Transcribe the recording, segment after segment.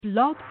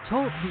Blog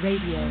Talk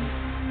Radio.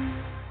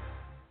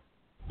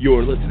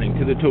 You're listening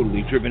to the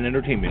Totally Driven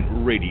Entertainment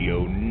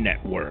Radio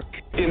Network.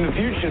 In the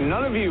future,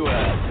 none of you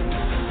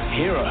are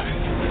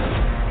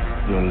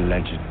heroes. You're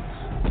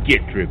legends.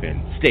 Get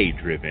driven. Stay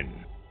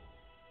driven.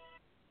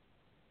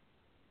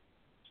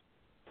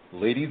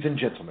 Ladies and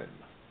gentlemen,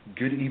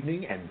 good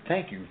evening and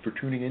thank you for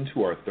tuning in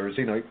to our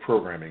Thursday night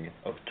programming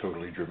of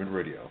Totally Driven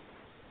Radio.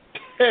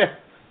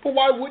 But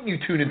why wouldn't you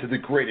tune into the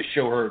greatest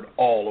show heard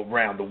all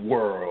around the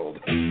world?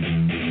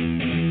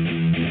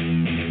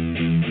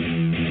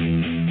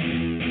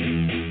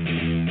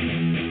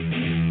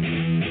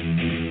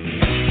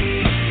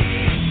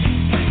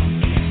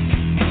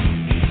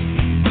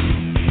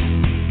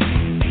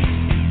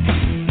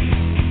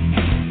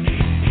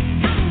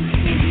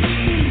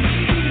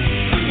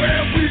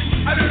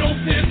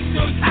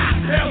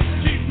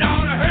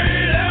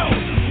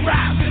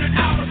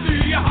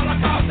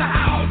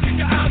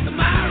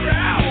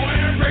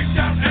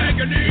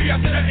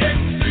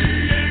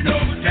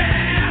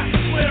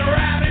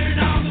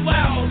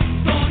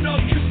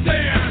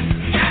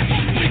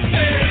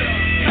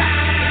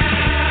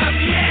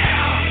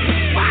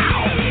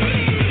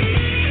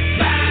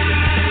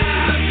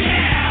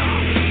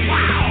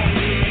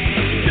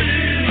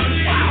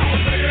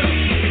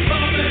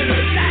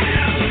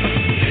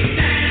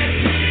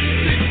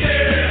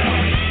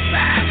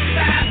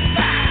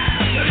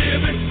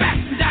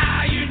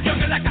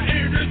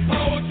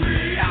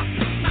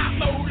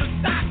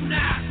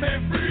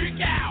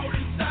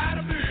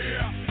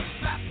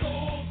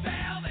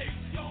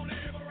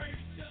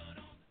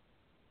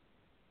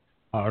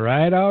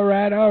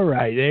 All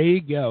right. There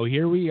you go.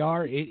 Here we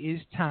are. It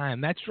is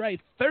time. That's right.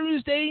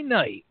 Thursday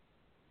night.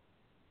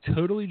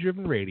 Totally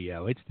Driven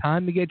Radio. It's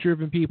time to get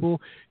driven, people.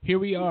 Here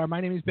we are.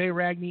 My name is Bay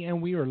Ragney,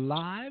 and we are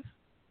live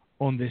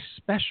on this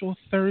special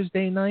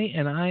Thursday night,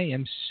 and I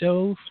am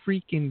so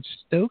freaking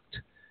stoked,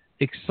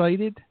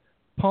 excited,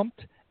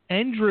 pumped,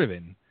 and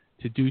driven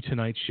to do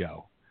tonight's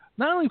show.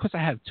 Not only because I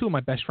have two of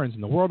my best friends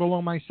in the world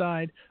along my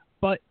side,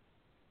 but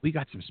we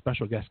got some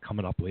special guests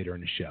coming up later in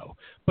the show.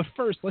 But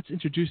first, let's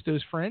introduce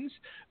those friends,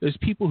 those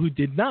people who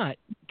did not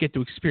get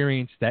to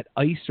experience that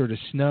ice or the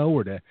snow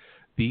or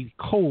the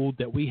cold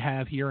that we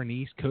have here on the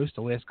East Coast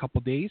the last couple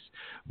of days.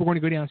 We're going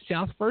to go down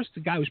south first. The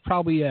guy who's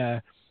probably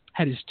had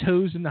his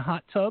toes in the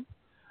hot tub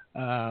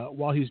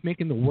while he was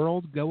making the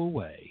world go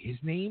away. His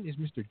name is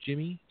Mr.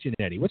 Jimmy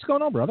Jannetty. What's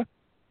going on, brother?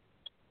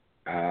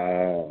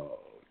 No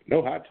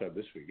hot tub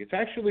this week. It's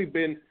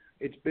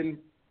been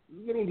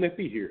a little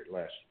nippy here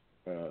last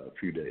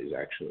few days,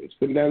 actually. It's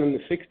been down in the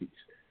 60s.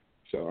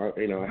 So,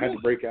 I had to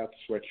break out the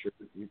sweatshirt.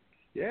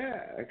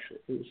 Yeah, actually.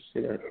 It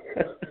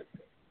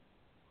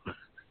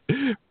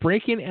was,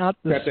 Breaking out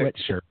the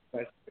sweatshirt.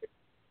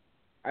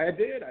 I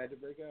did. I had to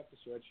break out the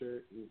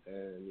sweatshirt.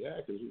 And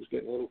yeah, because it was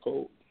getting a little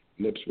cold.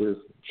 Nips were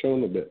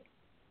showing a bit.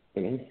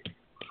 Can't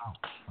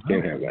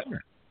have that.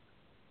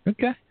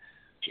 Okay.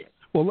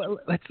 Well,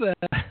 let's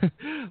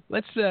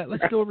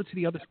go over to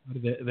the other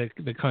side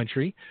of the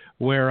country,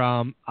 where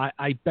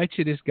I bet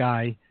you this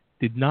guy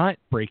did not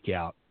break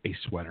out a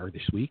sweater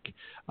this week.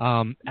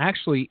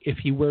 Actually, if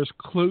he wears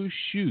closed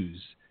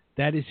shoes,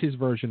 that is his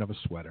version of a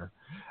sweater.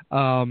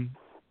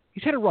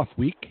 He's had a rough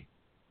week.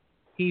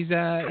 He's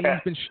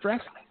been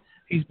stressed.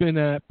 He's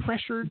been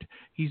pressured.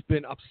 He's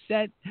been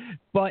upset,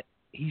 but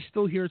he's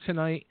still here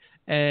tonight,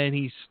 and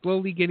he's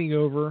slowly getting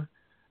over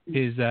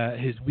his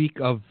week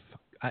of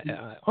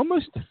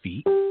almost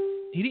defeat.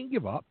 He didn't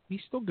give up. He's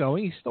still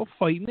going. He's still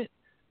fighting it.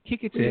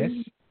 Kick its ass.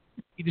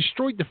 He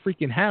destroyed the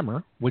freaking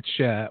hammer, which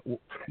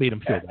made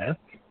him feel better.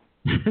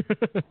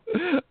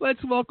 Let's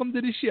welcome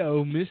to the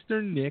show,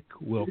 Mr. Nick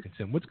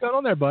Wilkinson. What's going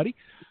on there, buddy?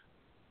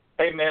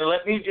 Hey, man,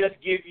 let me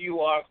just give you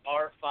our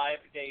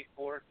 5-day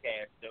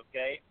forecast,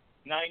 okay?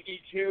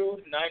 92,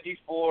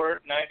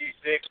 94,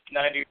 96,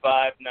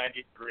 95,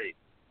 93.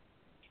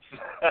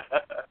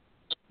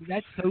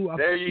 That's so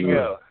there you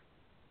go.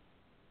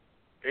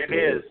 It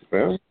is.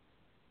 Well,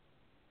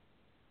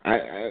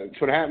 it's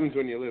what happens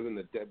when you live in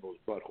the devil's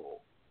butthole.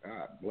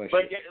 God bless you.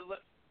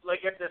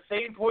 Like at the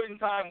same point in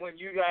time when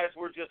you guys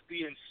were just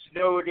being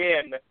snowed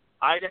in,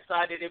 I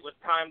decided it was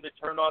time to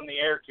turn on the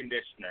air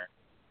conditioner.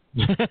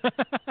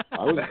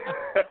 I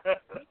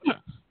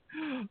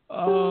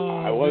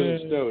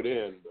wasn't snowed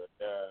in, but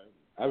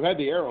I've had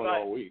the air on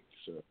all week.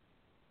 So.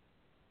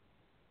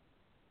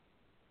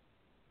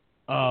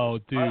 Oh,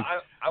 dude.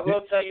 I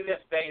will tell you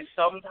this, Bay.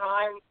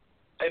 Sometimes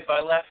if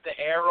I left the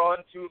air on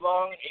too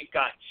long, it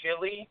got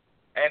chilly,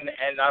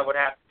 and I would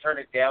have to turn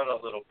it down a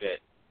little bit.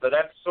 So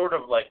that's sort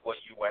of like what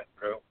you went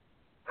through.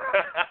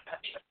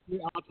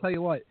 I'll tell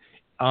you what.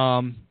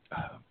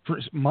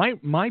 For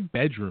my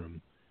bedroom,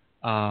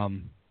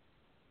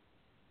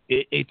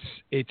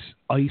 it's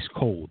ice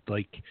cold.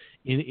 Like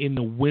in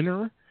the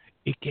winter,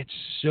 it gets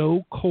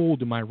so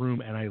cold in my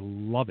room, and I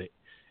love it.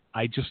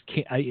 I just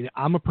can't.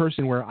 I'm a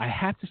person where I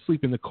have to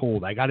sleep in the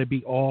cold. I got to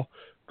be all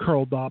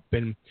curled up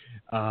and.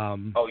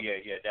 Oh yeah,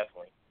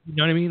 definitely. You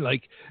know what I mean?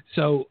 Like,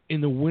 so in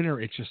the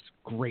winter, it's just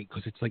great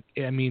because it's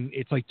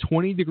like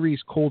 20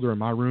 degrees colder in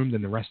my room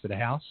than the rest of the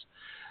house.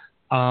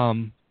 So,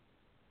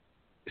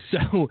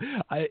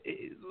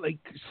 like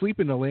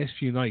sleeping the last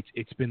few nights,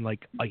 it's been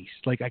like ice.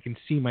 Like I can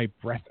see my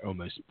breath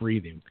almost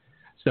breathing.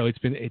 So it's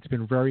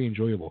been very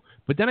enjoyable.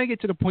 But then I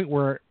get to the point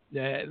where,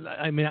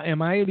 I mean,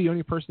 am I the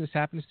only person this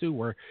happens to?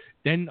 Where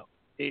then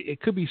it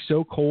could be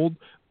so cold,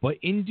 but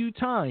in due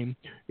time,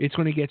 it's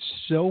going to get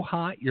so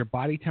hot, your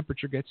body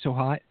temperature gets so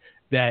hot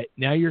that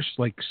now you're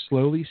like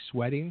slowly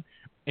sweating,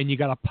 and you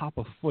got to pop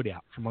a foot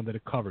out from under the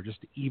cover just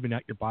to even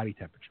out your body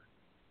temperature.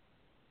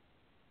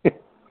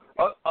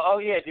 Oh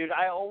yeah, dude.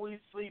 I always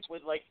sleep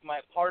with like my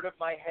part of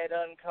my head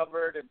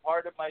uncovered and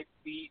part of my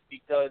feet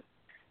because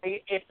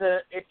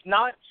it's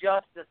not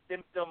just a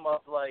symptom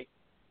of like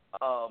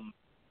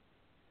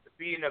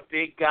being a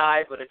big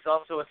guy, but it's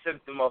also a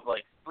symptom of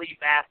like sleep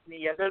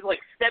apnea. There's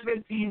like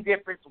 17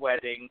 different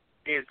sweating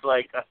is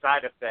like a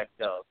side effect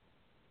of.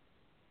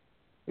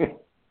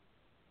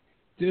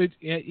 Dude,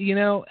 you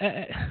know,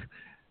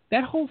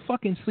 that whole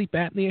fucking sleep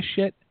apnea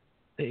shit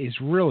is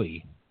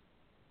really,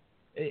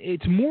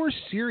 it's more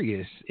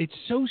serious. It's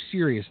so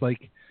serious.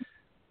 Like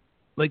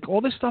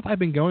all this stuff I've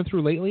been going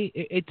through lately,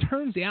 it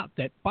turns out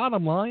that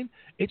bottom line,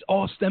 it's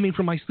all stemming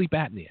from my sleep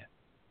apnea.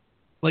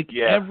 Like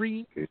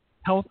every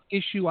health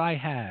issue I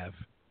have,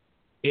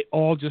 it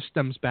all just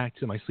stems back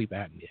to my sleep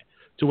apnea.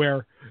 To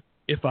where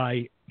if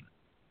I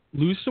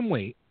lose some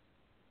weight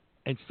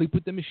and sleep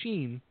with the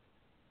machine,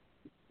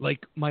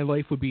 like my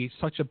life would be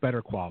such a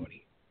better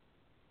quality.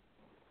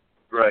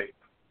 Right.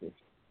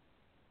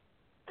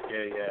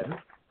 Yeah.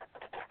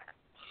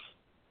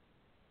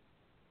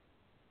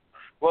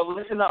 Well,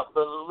 listen up.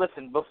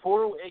 Listen,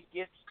 before it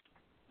gets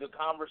the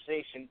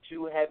conversation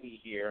too heavy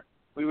here,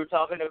 we were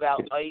talking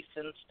about ice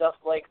and stuff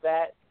like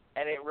that,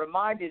 and it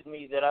reminded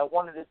me that I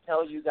wanted to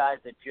tell you guys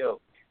a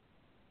joke.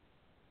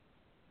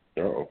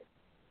 Oh.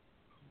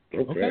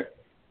 Okay.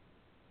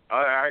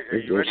 All right, are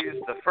you ready? This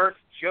is the first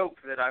joke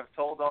that I've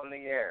told on the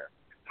air.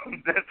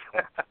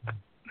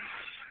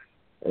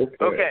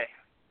 Okay,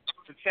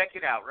 so check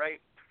it out,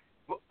 right?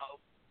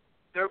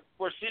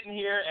 We're sitting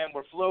here and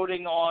we're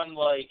floating on,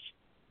 like,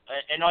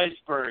 an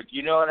iceberg,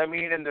 you know what I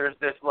mean? And there's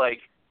this, like,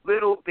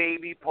 little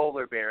baby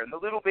polar bear. And the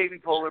little baby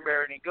polar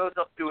bear, and he goes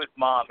up to his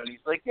mom, and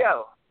he's like,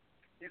 yo.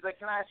 He's like,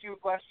 can I ask you a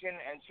question?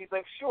 And she's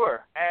like,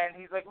 sure. And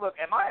he's like, look,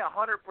 am I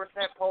 100%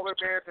 polar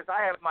bear? Because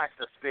I have my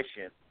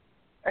suspicion.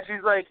 And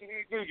she's like,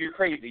 dude, you're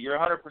crazy. You're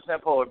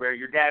 100% polar bear.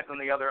 Your dad's on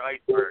the other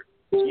iceberg.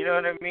 You know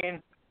what I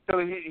mean? So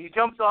he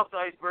jumps off the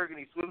iceberg, and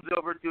he swims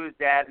over to his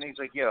dad, and he's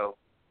like, yo,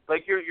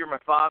 like, you're my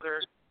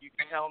father. You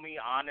can tell me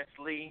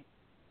honestly,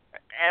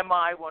 am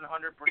I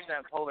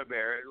 100% polar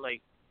bear?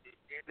 Like,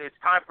 it's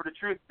time for the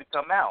truth to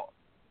come out.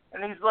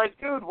 And he's like,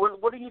 dude,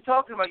 what are you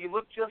talking about? You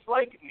look just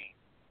like me.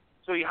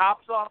 So he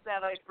hops off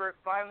that iceberg.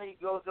 Finally,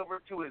 he goes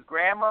over to his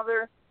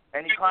grandmother,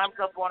 and he climbs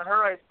up on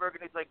her iceberg,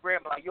 and he's like,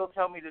 Grandma, you'll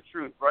tell me the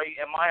truth, right?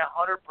 Am I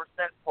 100%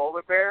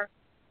 polar bear?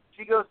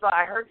 She goes,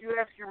 I heard you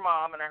ask your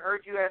mom, and I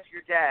heard you ask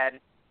your dad,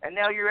 and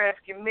now you're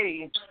asking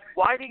me,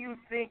 why do you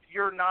think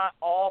you're not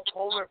all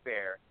polar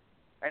bear?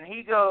 And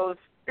he goes,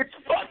 it's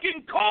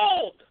fucking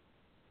cold!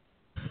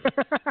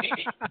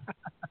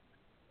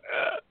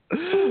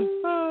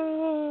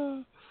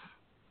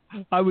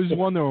 I was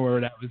wondering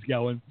where that was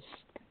going.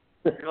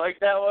 You like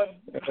that one?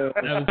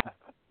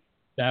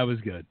 That was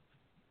good.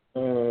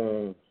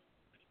 Oh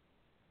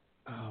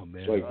man!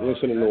 It's like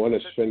listening to one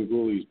of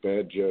Svengoolie's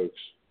bad jokes.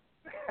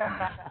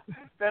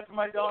 That's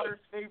my daughter's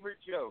favorite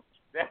joke.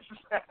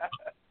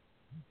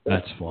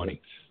 That's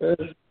funny.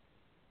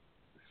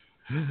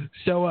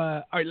 So,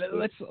 all right,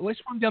 let's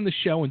run down the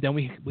show, and then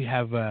we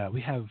have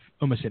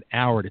almost an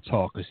hour to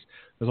talk. Because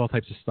there's all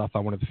types of stuff I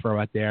wanted to throw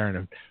out there, and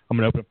I'm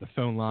going to open up the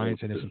phone lines,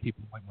 and there's some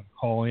people who might want to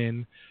call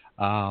in.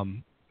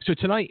 So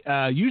tonight,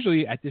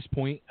 usually at this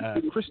point,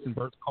 Kristen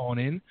Burt's calling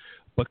in,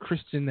 but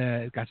Kristen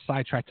got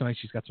sidetracked tonight.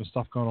 She's got some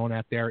stuff going on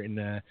out there in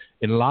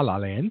La La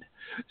Land,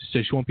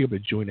 so she won't be able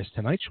to join us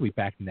tonight. She'll be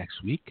back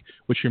next week.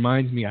 Which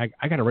reminds me, I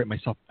got to write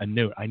myself a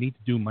note. I need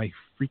to do my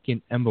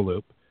freaking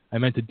envelope. I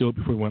meant to do it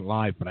before we went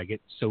live, but I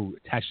get so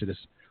attached to this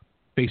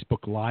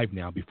Facebook Live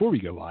now before we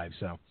go live.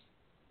 So,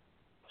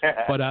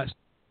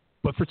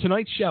 but for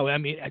tonight's show, I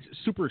mean,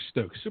 super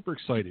stoked, super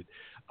excited.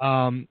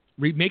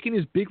 Making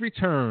his big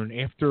return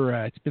after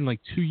it's been like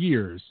 2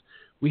 years.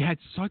 We had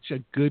such a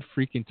good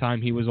freaking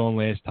time. He was on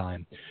last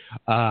time.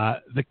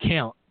 The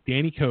Count,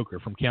 Danny Koker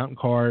from Counting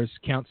Cars,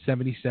 Count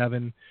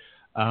 77.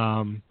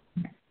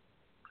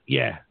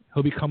 Yeah,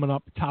 he'll be coming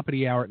up top of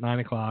the hour at 9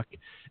 o'clock.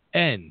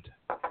 And,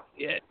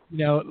 you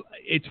know,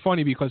 it's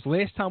funny because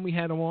last time we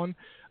had him on,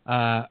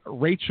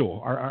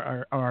 Rachel,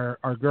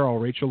 our girl,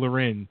 Rachel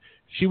Loren,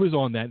 she was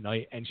on that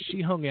night, and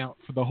she hung out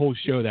for the whole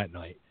show that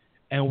night.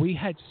 And we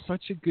had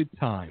such a good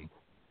time.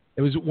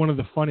 It was one of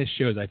the funnest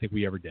shows I think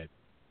we ever did.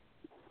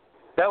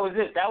 That was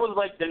it. That was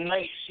like the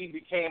night she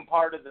became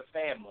part of the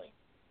family.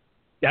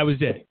 That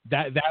was it.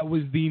 That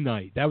was the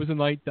night. That was the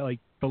night that, like,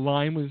 the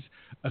line was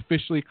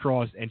officially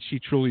crossed, and she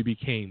truly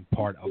became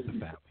part of the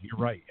family. You're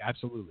right.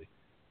 Absolutely.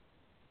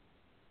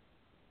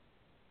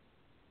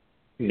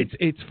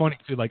 It's funny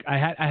too. Like I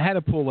had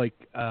to pull like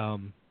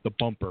the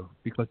bumper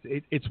because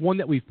it's one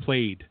that we've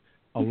played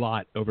a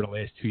lot over the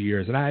last 2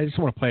 years, and I just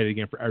want to play it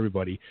again for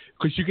everybody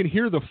because you can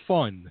hear the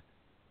fun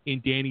in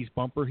Danny's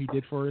bumper he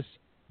did for us,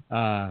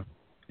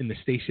 in the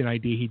station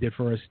ID he did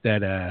for us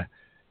that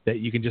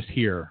you can just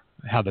hear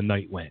how the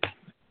night went.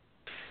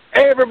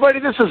 Hey, everybody,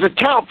 this is a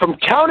count from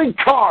Counting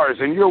Cars,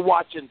 and you're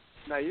watching.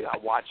 No, you're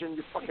not watching.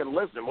 You're fucking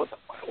listening. What the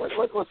fuck? What's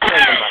going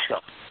on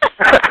myself?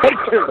 Take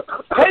two.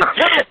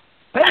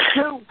 Take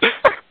two.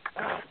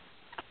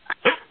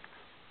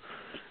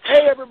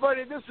 Hey,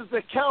 everybody, this is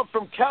the count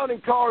from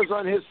Counting Cars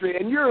on History,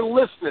 and you're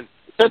listening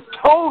to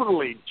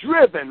Totally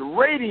Driven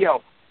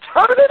Radio.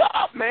 Turn it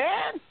up,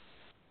 man.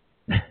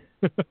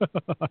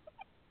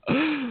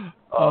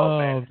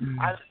 Oh,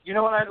 man. You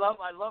know what I love?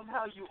 I love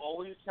how you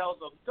always tell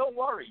them, don't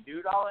worry,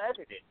 dude, I'll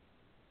edit it.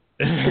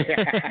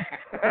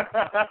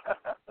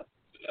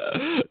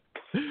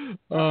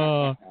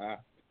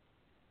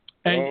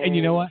 And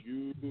you know what?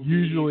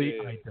 Usually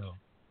I don't.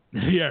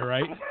 Yeah,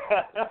 right?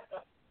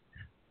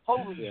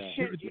 Holy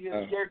shit, you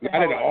didn't scare the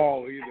Not hell at out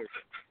all either.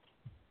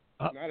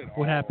 Not at all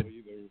what happened?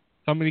 either.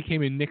 Somebody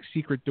came in Nick's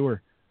secret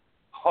door.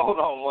 Hold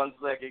on 1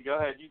 second. Go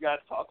ahead. You guys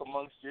talk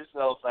amongst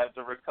yourselves. I have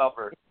to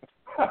recover.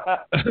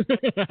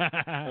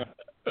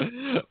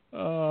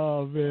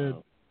 Oh,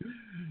 man.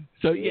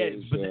 So, yeah,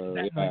 but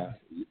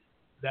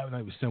that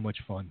night was so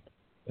much fun.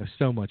 It was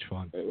so much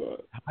fun.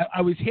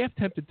 I was half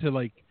tempted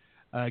to,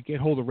 get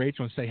hold of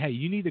Rachel and say, hey,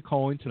 you need to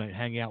call in tonight and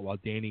hang out while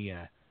Danny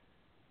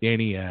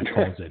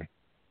calls in.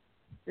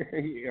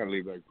 You got to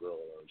leave that girl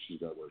alone. She's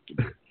got work to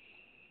do.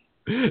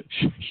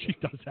 she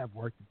does have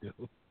work to do.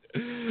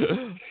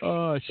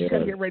 She's got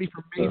to get ready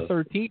for May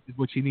 13th is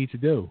what she needs to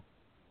do.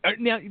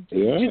 Now,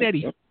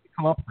 Jannetty,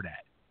 come up for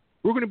that.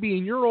 We're going to be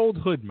in your old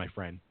hood, my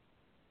friend.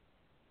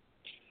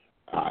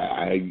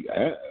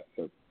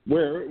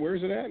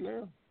 Where's it at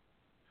now?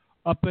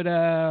 Up at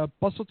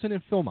Bustleton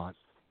and Philmont.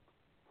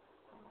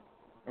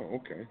 Oh,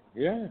 okay.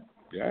 Yeah.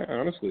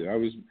 Honestly,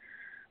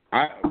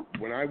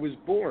 when I was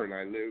born,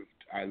 I lived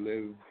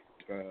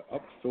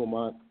up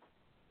Philmont.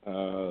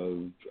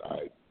 I'm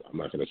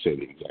not going to say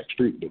the exact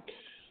street, but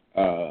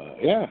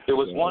yeah. It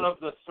was one of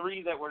the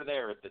three that were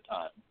there at the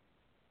time.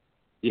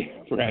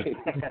 Yeah, right.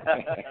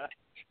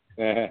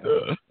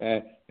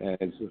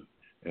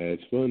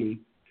 It's funny.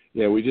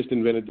 Yeah, we just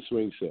invented the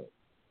swing set.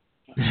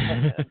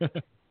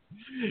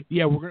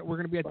 Yeah, we're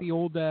gonna be at the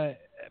old.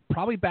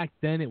 Probably back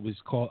then it was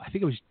called. I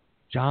think it was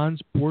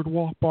John's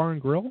Boardwalk Bar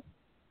and Grill.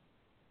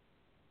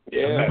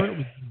 Yeah. I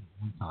remember it was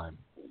one time.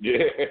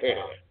 Yeah.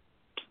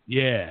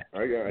 Yeah.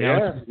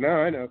 No,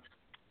 I know.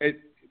 The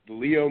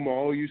Leo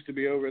Mall used to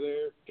be over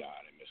there. God,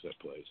 I miss that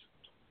place.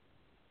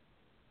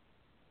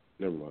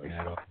 Never mind.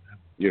 Yeah,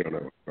 you don't know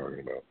what I'm talking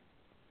about.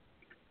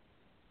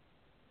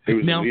 It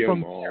was now Leo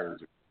from Mall.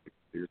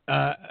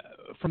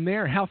 From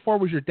there, how far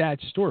was your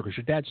dad's store? Because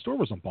your dad's store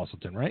was on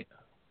Bustleton, right?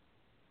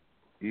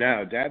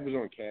 No, Dad was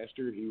on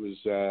Castor. He was,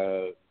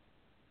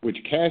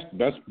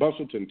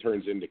 Bustleton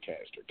turns into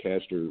Castor.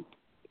 Castor,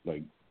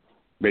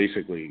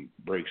 basically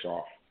breaks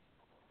off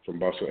from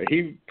Bustleton.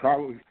 He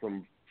probably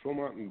from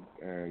Philmont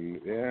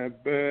and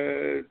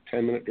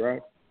 10-minute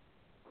drive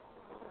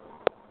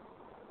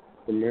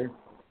from there.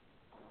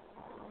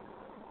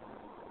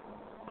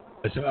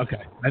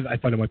 Okay, I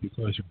thought it might be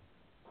closer.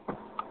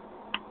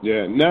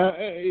 Yeah,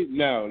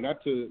 no,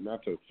 not to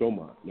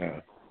Philmont,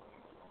 no.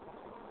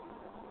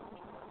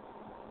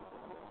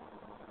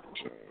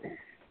 So,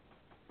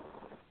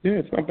 yeah,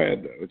 it's not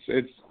bad though.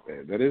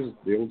 That is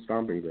the old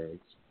stomping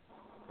grounds.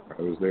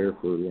 I was there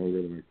for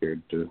longer than I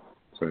cared to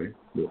say,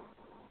 but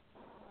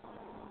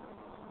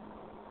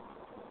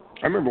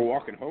I remember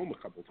walking home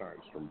a couple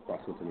times from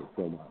Bustleton and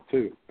Philmont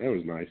too. That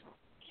was nice.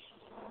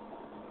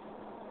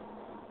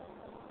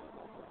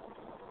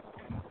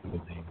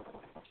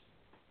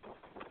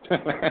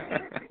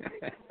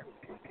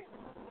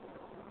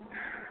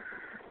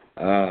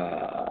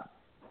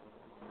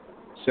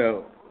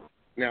 So,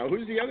 now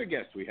who's the other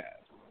guest we have?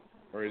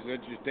 Or is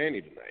that just Danny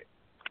tonight?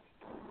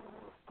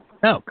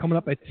 No, coming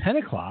up at 10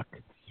 o'clock,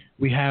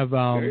 we have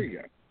there you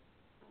go.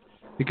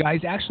 The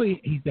guy's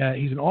actually, he's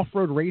an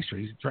off-road racer.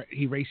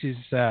 He races,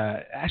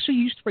 actually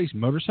he used to race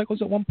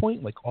motorcycles at one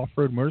point, like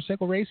off-road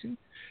motorcycle racing.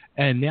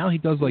 And now he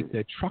does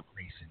the truck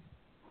racing.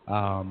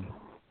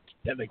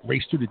 That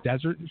race through the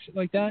desert and shit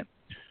like that.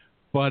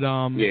 But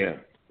yeah.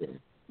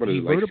 What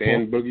is it,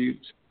 sand boogies?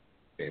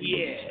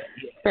 Yeah.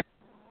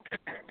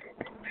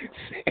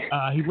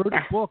 He wrote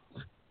a book.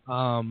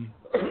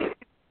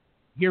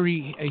 Here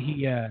he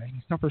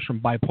suffers from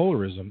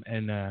bipolarism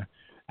and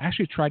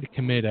actually tried to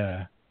commit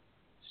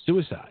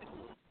suicide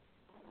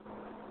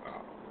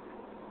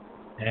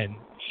and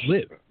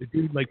lived. The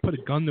dude put a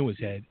gun to his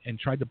head and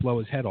tried to blow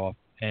his head off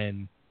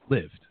and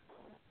lived.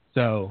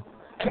 So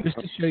just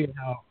to show you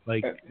how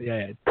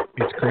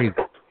it's crazy.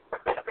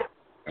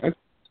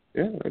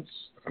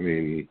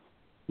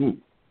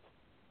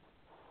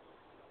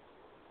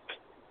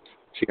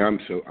 See, I am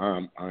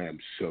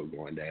so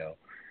going to hell.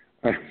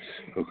 I'm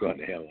so going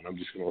to hell, and I'm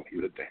just going to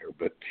leave it there.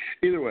 But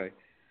either way,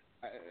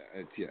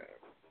 it'll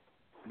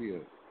be a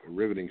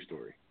riveting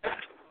story.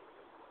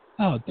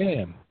 Oh,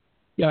 damn.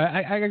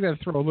 Yeah, I got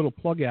to throw a little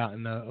plug out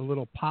and a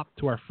little pop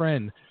to our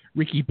friend,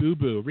 Ricky Boo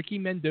Boo. Ricky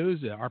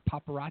Mendoza, our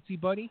paparazzi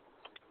buddy.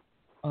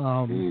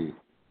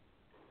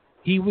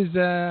 He was,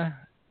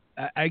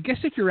 I guess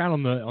if you're out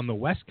on the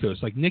West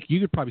Coast, like Nick, you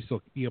could probably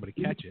still be able to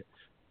catch it.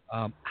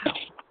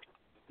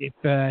 If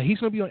he's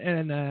going to be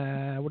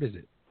on, what is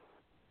it?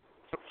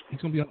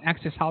 He's going to be on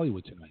Access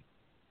Hollywood tonight.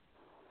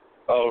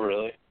 Oh,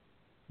 really?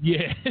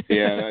 Yeah.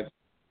 Yeah,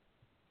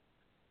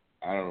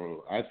 I don't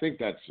know. I think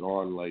that's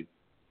on, like,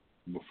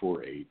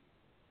 before 8,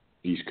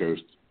 East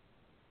Coast.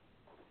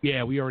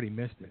 Yeah, we already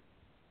missed it.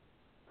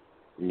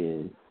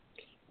 Yeah.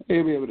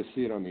 You'll be able to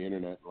see it on the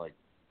internet in, like,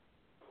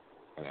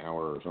 an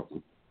hour or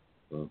something.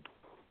 So,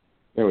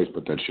 they always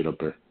put that shit up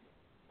there.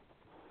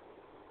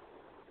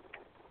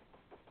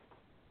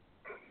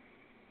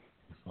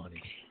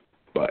 Funny.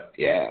 But,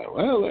 yeah,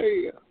 well, there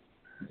you go.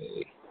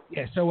 Hey.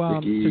 Yeah, so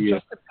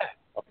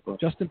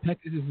Justin Peck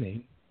is his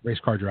name, race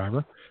car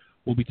driver.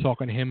 We'll be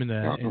talking to him in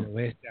the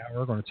last hour.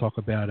 We're going to talk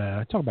about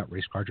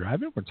race car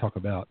driving. We're going to talk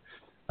about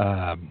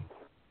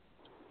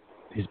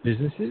his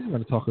businesses. We're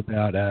going to talk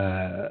about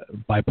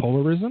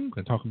bipolarism. We're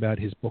going to talk about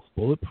his book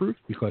Bulletproof,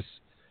 because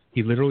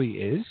he literally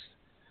is.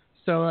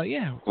 So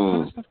yeah,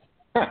 kind of stuff.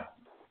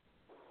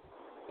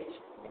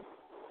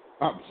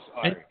 I'm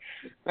sorry.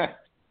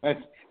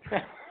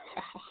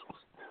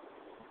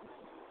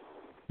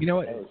 You know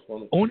what?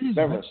 On his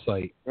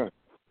website,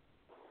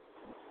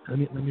 let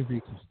me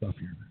read some stuff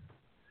here.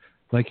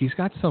 Like, he's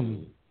got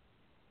some.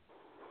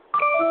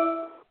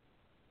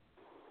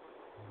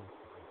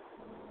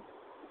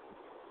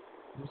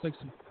 There's like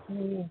some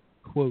cool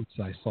quotes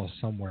I saw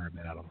somewhere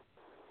about him,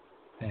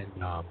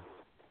 and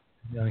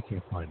I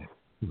can't find it.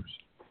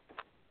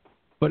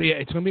 But yeah,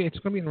 it's gonna be an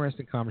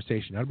interesting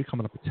conversation. That'll be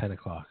coming up at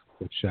 10:00,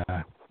 which,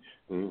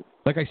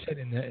 like I said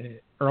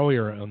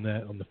earlier on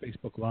the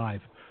Facebook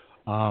Live,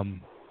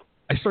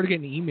 I started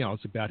getting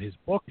emails about his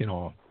book and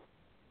all,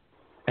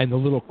 and the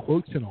little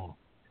quotes and all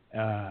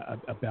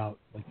about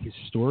like his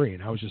story,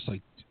 and I was just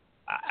like,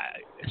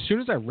 as soon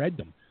as I read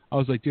them, I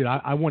was like, dude,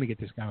 I want to get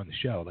this guy on the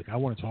show. Like, I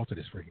want to talk to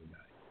this freaking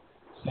guy.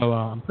 So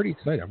I'm pretty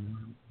excited.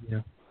 It's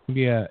gonna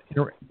be a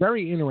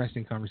very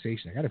interesting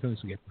conversation. I got a feeling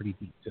it's gonna get pretty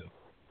deep too.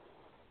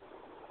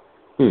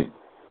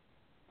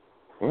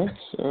 Well,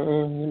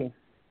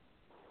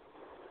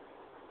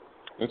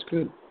 that's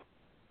good.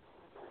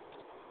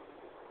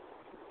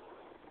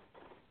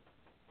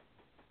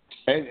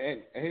 And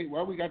hey,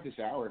 while we got this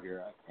hour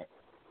here,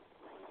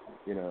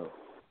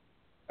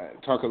 I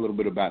talk a little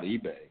bit about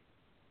eBay.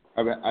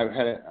 I've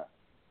had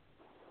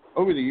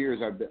over the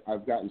years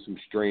I've gotten some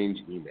strange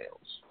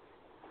emails.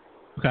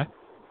 Okay.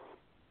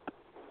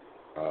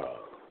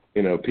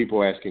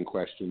 People asking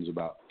questions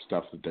about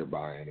stuff that they're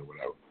buying or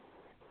whatever.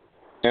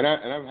 And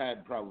I've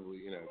had probably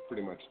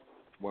pretty much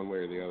one way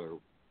or the other,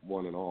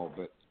 one and all.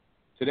 But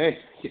today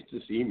I get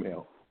this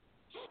email,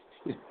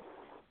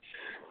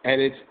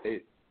 and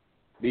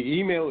the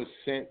email is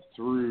sent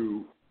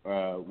through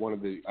one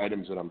of the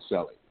items that I'm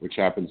selling, which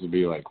happens to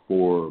be like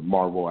 4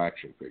 Marvel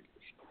action figures.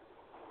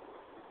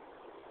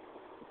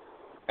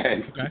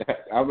 And okay.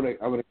 I'm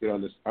gonna get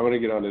on this. I want to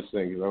get on this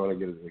thing because I want to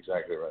get it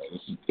exactly right.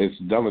 It's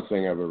the dumbest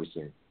thing I've ever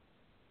seen,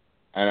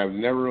 and I've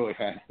never really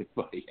had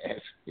anybody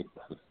ask me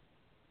about it.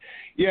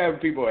 Yeah,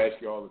 people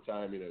ask you all the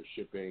time,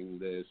 shipping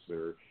this,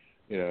 or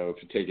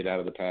if you take it out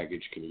of the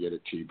package, can you get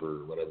it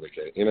cheaper or whatever the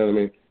case. You know what I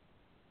mean?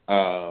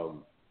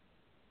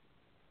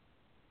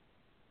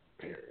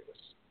 Here it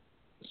is.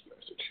 This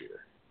message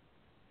here.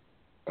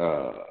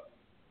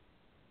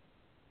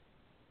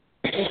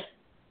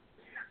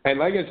 And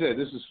like I said,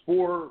 this is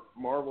 4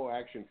 Marvel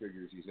action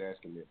figures he's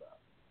asking me about.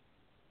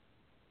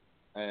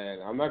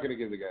 And I'm not going to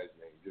give the guy's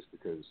name just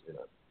because,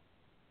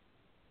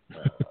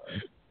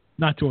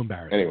 not too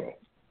embarrassing. Anyway.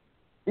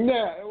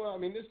 Yeah, well, I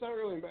mean, it's not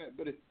really bad,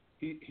 but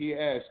he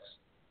asks,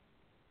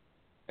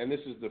 and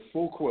this is the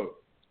full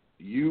quote,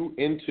 "You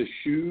into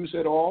shoes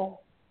at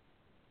all?"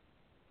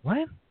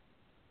 What?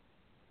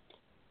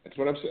 That's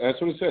what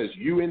it says.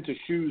 You into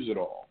shoes at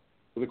all?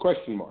 With a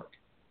question mark.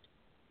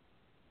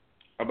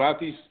 About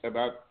these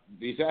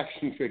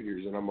action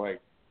figures, and I'm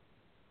like,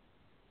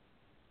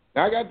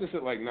 now I got this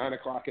at like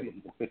 9:00 in the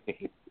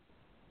morning.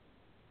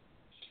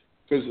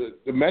 Because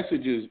the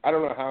messages, I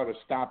don't know how to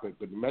stop it,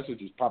 but the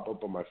messages pop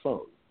up on my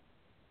phone.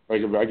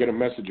 Like if I get a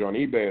message on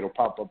eBay, it'll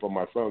pop up on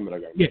my phone that I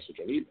got a message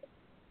on eBay.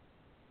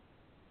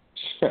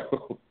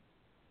 So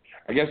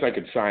I guess I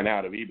could sign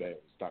out of eBay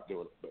and stop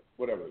doing it, but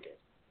whatever the case.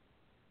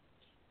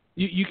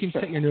 You can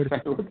set your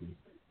notifications.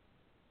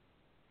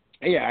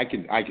 Yeah, I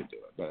can do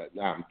it, but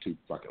I'm too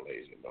fucking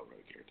lazy and don't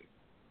really care to.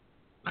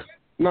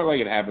 Not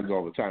like it happens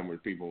all the time where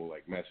people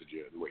like message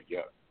you to wake you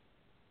up,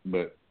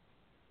 but.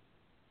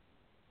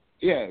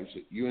 Yeah,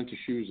 you into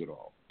shoes at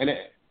all? And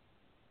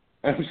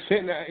I'm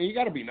sitting there, and you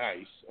got to be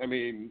nice. I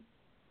mean,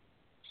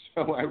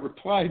 so I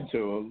replied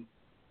to him,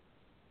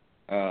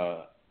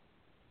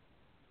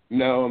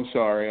 no, I'm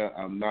sorry,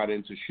 I'm not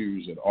into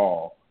shoes at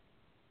all,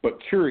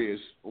 but curious,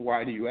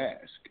 why do you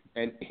ask?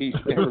 And he's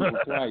never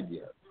replied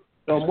yet.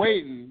 So I'm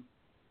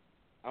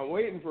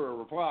waiting for a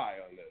reply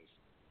on this.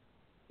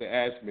 to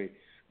ask me.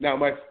 Now,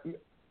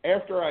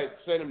 after I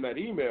sent him that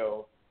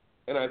email,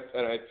 and I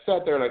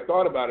sat there and I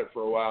thought about it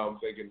for a while, I'm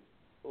thinking,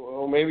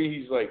 well,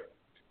 maybe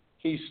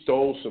he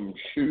stole some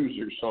shoes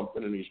or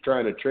something, and he's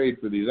trying to trade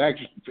for these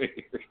action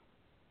figures.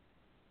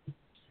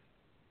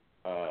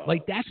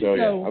 That's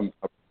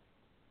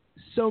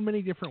so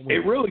many different ways.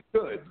 It really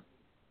could.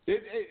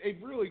 It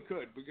really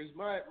could, because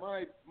my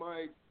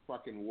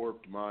fucking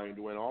warped mind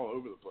went all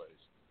over the place.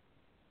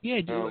 Yeah,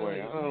 I don't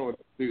know what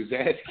the dude's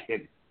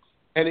asking.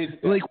 And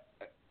it's like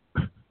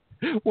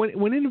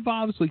when it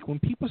involves, like, when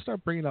people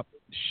start bringing up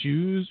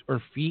shoes or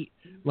feet,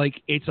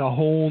 like, it's a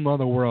whole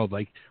nother world,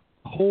 like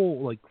a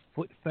whole, like,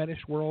 foot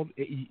fetish world.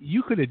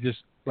 You could have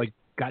just, like,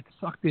 got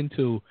sucked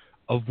into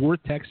a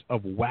vortex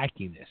of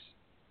wackiness.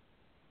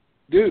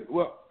 Dude,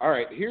 well, all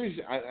right.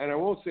 And I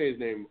won't say his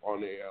name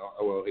on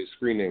his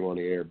screen name on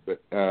the air,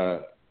 but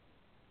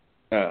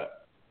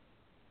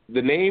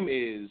the name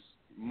is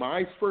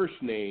my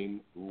first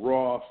name,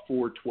 Raw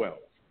 412.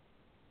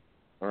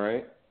 All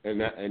right,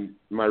 and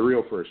my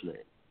real first name,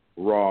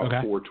 Raw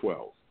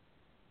 412,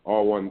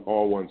 all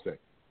one thing.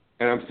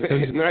 And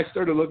and then I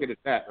started looking at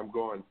that. I'm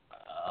going,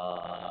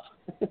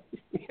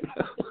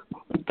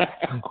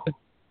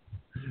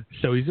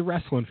 So he's a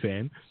wrestling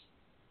fan.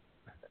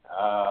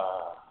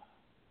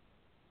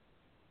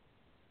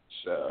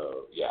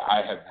 So yeah,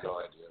 I have no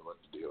idea what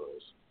the deal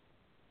is,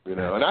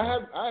 And I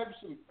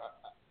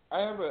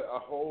have a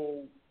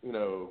whole,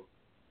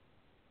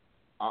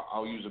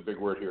 I'll use a big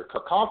word here,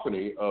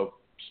 cacophony of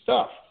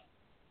stuff.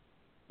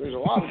 There's a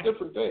lot of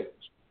different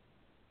things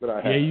that I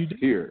have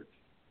here.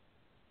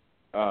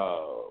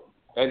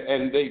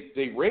 And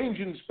they range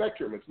in the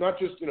spectrum. It's not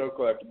just,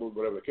 collectibles,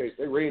 whatever the case.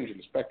 They range in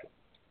the spectrum.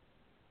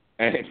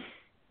 And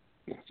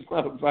this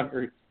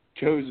motherfucker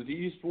chose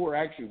these 4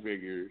 action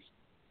figures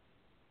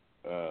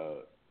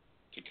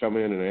to come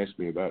in and ask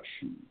me about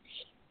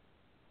shoes.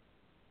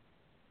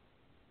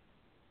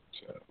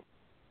 So,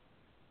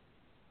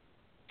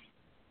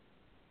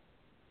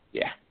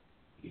 yeah.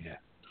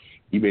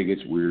 eBay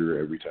gets weirder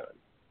every time.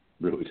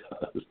 Really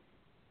does.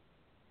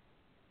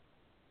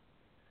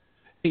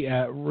 Hey,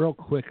 real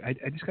quick, I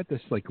just got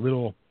this, like,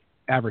 little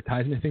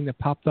advertisement thing that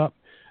popped up.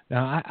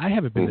 Now, I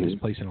haven't been to this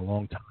place in a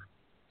long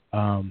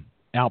time.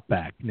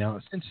 Outback. Now,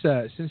 since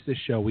this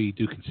show, we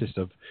do consist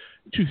of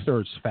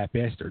 2/3 fat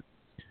bastard.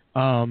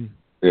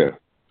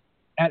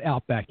 At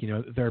Outback,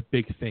 their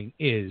big thing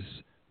is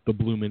the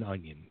bloomin'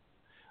 onion.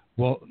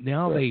 Well,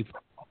 now they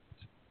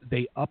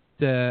upped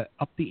the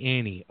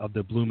ante of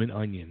the bloomin'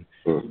 onion.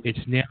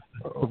 It's now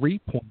a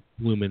 3-point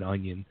bloomin'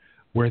 onion,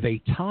 where they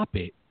top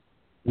it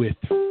with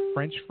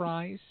French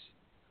fries,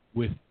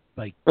 with,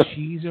 like,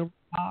 cheese over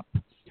top,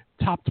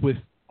 topped with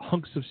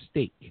hunks of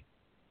steak.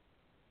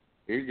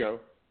 Here you go.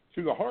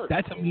 To the heart.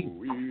 That's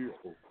amazing.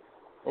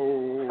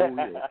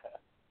 Yeah.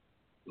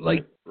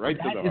 Like, right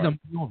that to the is heart.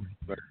 a meal.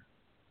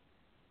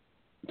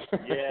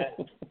 Yeah.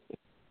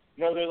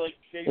 No, they're like,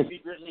 they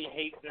secretly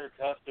hate their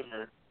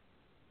customer.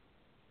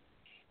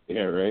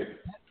 Yeah, right.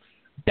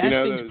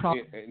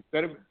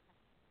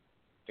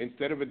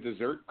 Instead of a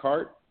dessert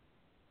cart,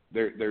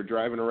 they're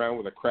driving around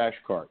with a crash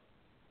cart.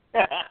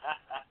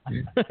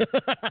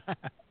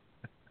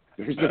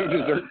 There's no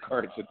dessert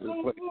carts at this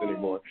place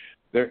anymore.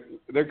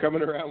 They're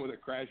coming around with a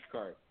crash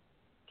cart.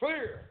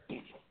 Clear.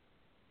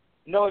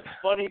 No, it's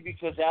funny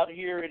because out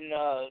here in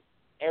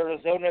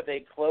Arizona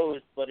they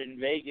closed, but in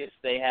Vegas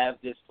they have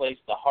this place,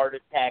 the Heart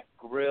Attack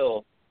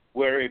Grill,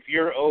 where if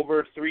you're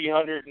over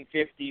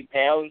 350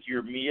 pounds,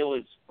 your meal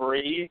is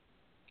free,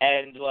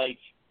 and, like,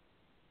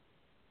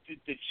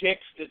 the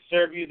chicks that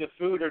serve you the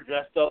food are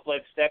dressed up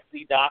like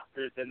sexy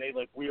doctors, and they,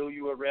 like, wheel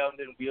you around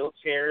in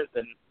wheelchairs,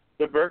 and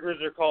the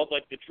burgers are called,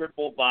 like, the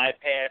triple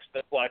bypass,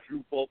 the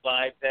quadruple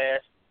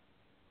bypass.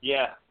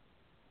 Yeah.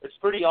 It's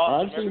pretty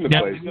awesome. Every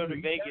time we go to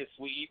Vegas,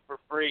 we eat for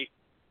free.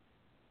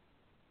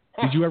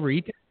 Did you ever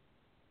eat it?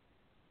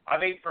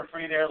 I've ate for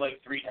free there,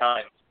 like, 3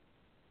 times.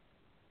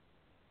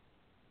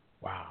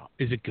 Wow.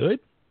 Is it good?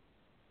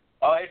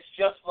 Oh, it's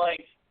just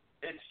like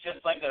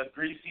a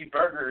greasy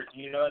burger,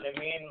 you know what I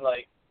mean?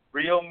 Like,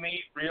 real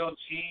meat, real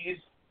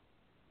cheese,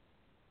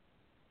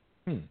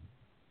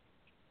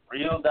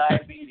 real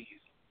diabetes.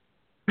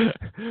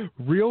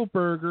 Real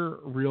burger,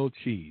 real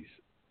cheese.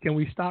 Can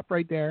we stop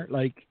right there?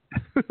 Like,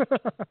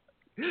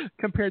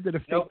 compared to the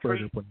fake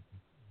burger place.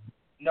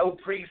 No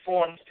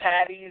preformed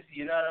patties,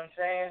 you know what I'm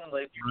saying?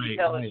 Like, you can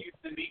tell it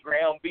used to be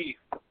ground beef.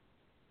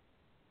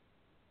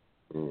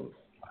 Wow.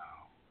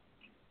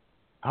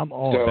 I'm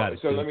all about it.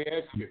 So let me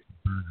ask you,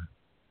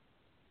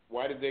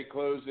 why did they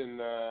close in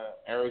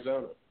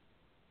Arizona?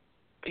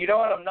 You know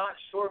what? I'm not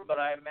sure, but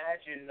I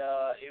imagine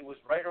it was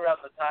right around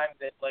the time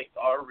that, like,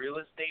 our real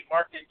estate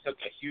market took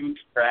a huge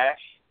crash.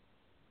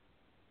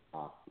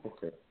 Ah,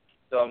 okay.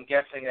 So I'm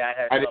guessing that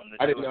has something to do with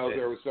it. I didn't know if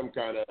there was some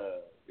kind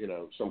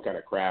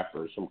of crap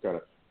or some kind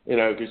of,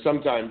 because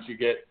sometimes you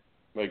get,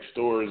 like,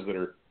 stores that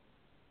are,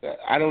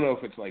 I don't know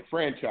if it's, like,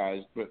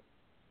 franchised, but,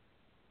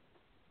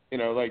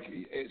 like,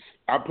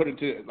 I'll put it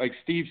to, like,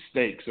 Steve's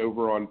Steaks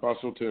over on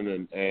Bustleton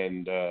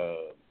and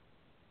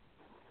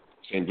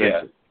St.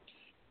 Vincent.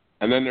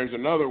 And then there's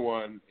another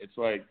one. It's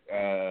like,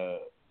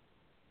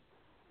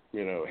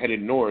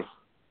 headed north,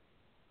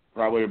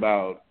 probably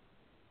about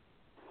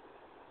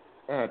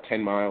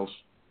 10 miles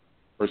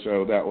or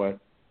so that way.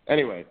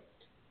 Anyway,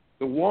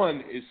 the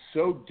one is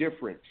so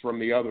different from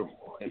the other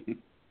one.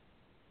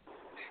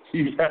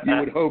 you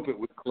would hope it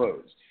would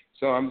close.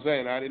 So I'm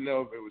saying I didn't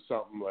know if it was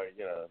something like,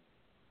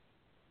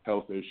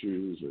 health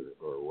issues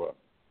or what.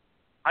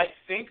 I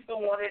think the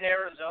one in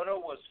Arizona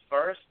was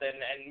first,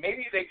 and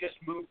maybe they just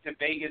moved to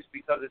Vegas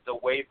because it's a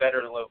way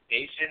better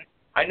location.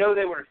 I know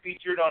they were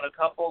featured on a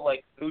couple,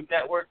 like, Food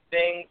Network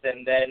things,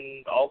 and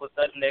then all of a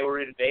sudden they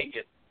were in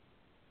Vegas.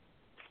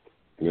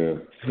 Yeah.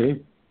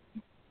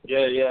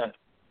 Yeah.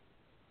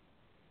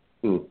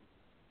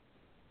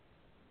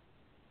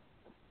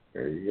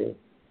 There you go.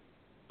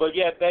 But,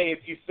 yeah, Bay,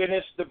 if you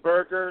finish the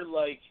burger,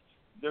 like,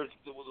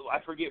 I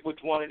forget which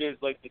one it is,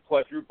 like the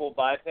quadruple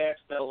bypass,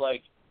 they'll,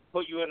 like,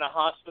 put you in a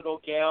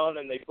hospital gown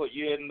and they put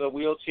you in the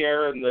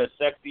wheelchair and the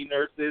sexy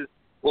nurses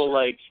will,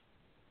 like,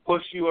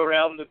 push you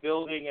around the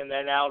building and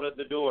then out of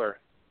the door.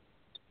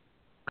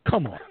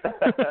 Come on.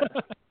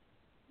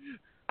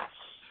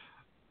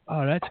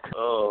 Oh, that's crazy.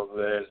 Oh,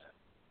 man.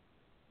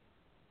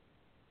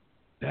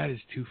 That is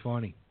too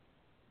funny.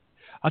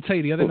 I'll tell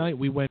you, the other night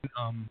we went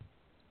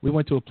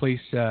to a place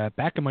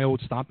back in my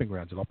old stomping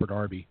grounds of Upper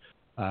Darby,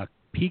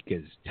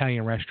 Peck's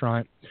Italian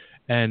restaurant,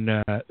 and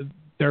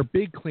their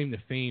big claim to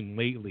fame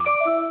lately,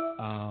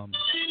 I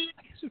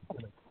guess it was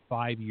probably like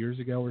 5 years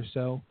ago or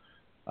so,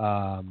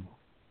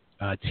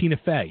 Tina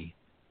Fey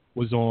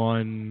was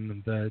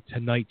on the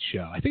Tonight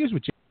Show. I think it was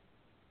with Jim.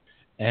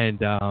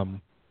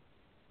 And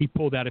he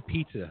pulled out a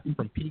pizza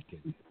from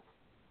Pekin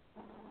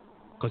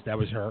because that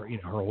was her,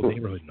 her old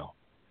neighborhood and all.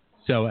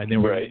 So, and they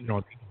were,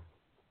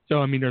 so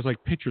I mean, there's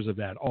like pictures of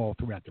that all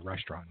throughout the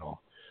restaurant and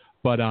all.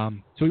 But so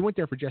we went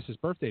there for Jess's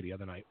birthday the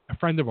other night. A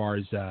friend of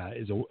ours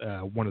is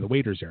one of the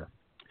waiters there.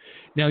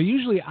 Now,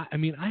 usually, I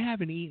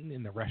haven't eaten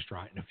in the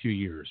restaurant in a few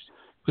years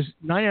because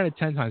 9 out of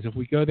 10 times if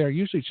we go there,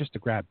 usually it's just to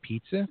grab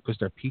pizza because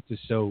their pizza is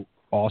so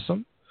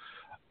awesome.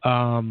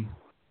 So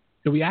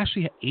we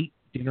actually ate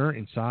dinner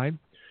inside.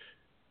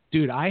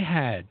 Dude,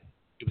 it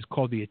was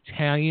called the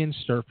Italian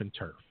Surf and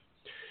Turf.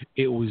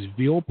 It was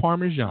veal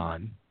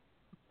parmesan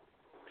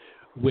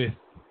with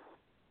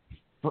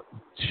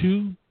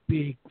 2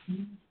 big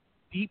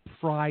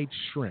deep-fried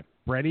shrimp,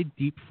 breaded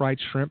deep-fried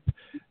shrimp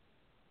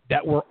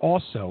that were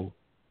also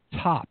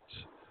topped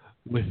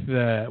with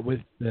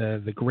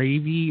the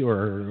gravy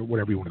or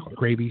whatever you want to call it,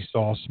 gravy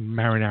sauce,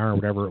 marinara,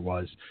 whatever it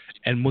was,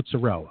 and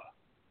mozzarella,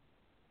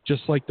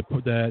 just like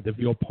the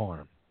veal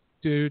parm.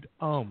 Dude,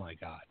 oh my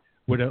God,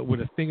 with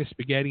a thing of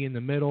spaghetti in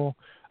the middle.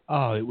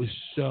 Oh, it was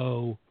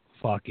so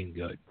fucking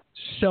good,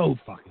 so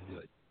fucking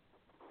good.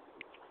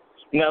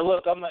 Now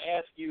look, I'm gonna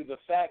ask you the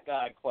fat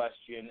guy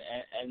question,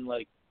 and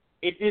like,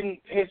 it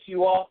didn't piss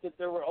you off that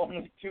there were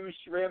only 2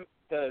 shrimp,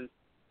 because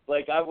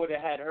like I would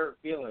have had hurt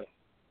feelings.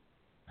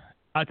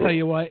 I'll tell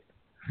you what.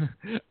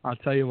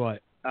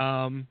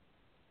 I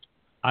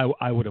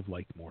would have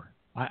liked more.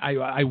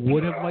 I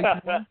would have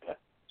liked more,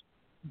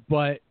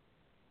 but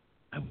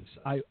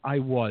I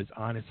was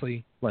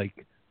honestly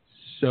like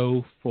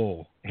so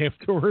full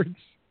afterwards.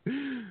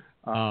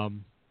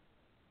 And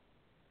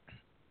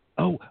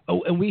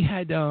we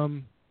had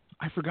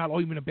I forgot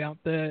all even about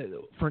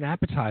for an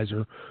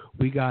appetizer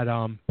we got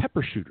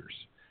pepper shooters.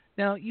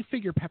 Now you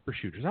figure pepper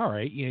shooters, all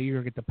right? You're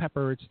gonna get the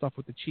pepper, it's stuff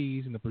with the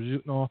cheese and the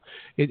prosciutto and all.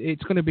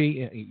 It's gonna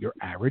be your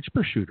average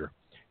prosciutto.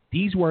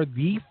 These were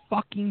the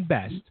fucking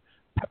best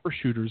pepper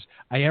shooters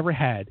I ever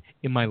had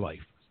in my life.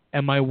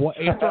 And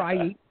after I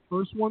ate the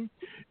first one,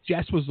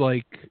 Jess was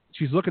like,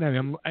 she's looking at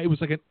me. It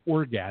was like an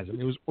orgasm.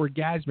 It was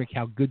orgasmic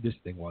how good this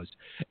thing was.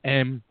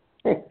 And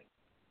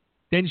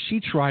then she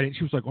tried it, and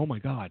she was like, oh, my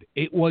God.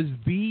 It was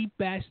the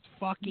best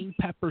fucking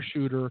pepper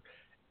shooter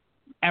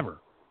ever.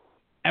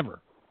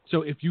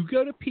 So if you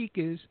go to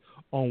Peck's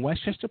on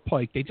Westchester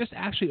Pike, they just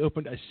actually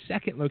opened a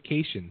second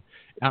location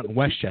out in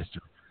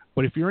Westchester.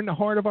 But if you're in the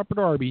heart of Upper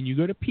Darby and you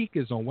go to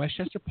Peck's on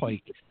Westchester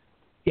Pike,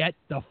 get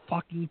the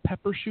fucking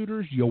pepper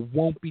shooters. You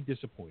won't be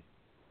disappointed.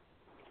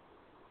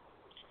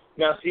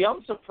 Now, see,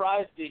 I'm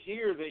surprised to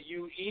hear that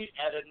you eat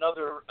at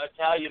another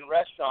Italian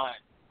restaurant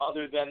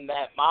other than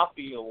that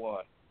Mafia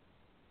one.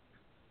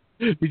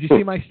 Did you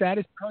see my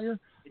status earlier?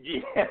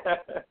 Yeah.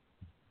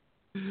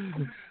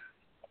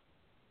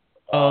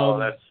 Oh,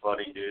 that's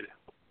funny, dude.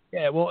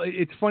 Yeah, well,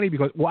 it's funny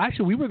because,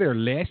 actually, we were there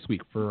last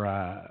week for,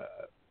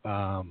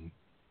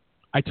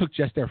 I took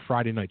Jess there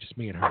Friday night, just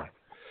me and her.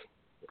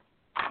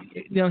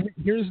 Now,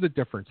 here's the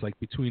difference, like,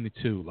 between the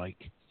two, like,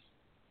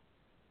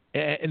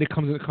 and it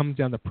comes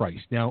down to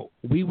price. Now,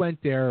 we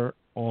went there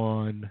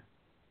on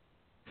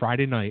last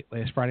Friday night,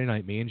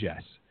 me and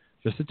Jess,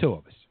 just the two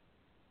of us.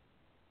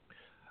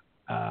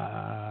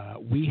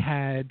 We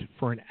had,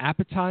 for an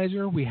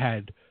appetizer, we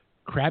had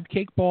crab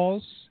cake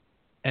balls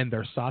and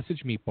their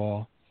sausage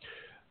meatball.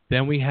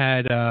 Then we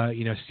had,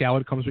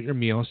 salad comes with your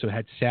meal, so it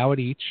had salad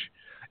each.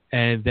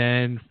 And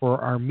then for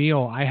our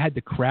meal, I had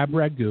the crab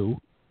ragout,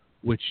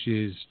 which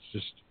is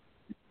just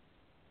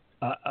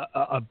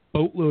a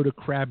boatload of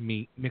crab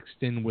meat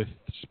mixed in with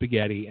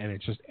spaghetti, and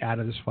it's just out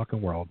of this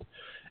fucking world.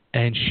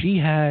 And she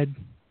had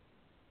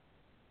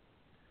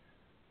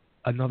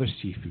another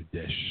seafood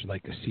dish,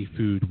 like a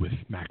seafood with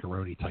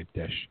macaroni type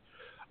dish.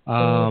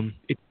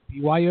 It's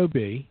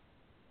BYOB.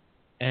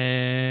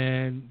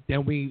 And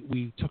then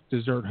we took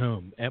dessert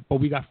home. But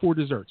we got 4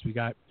 desserts. We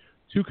got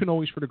 2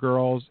 cannolis for the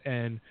girls,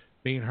 and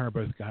me and her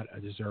both got a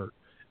dessert.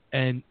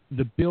 And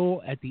the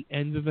bill at the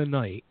end of the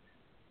night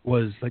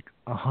was like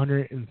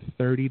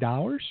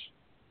 $130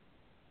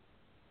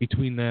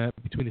 between the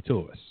 2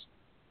 of us.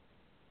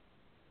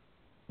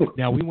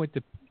 Now, we went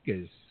to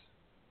Peck's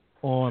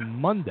on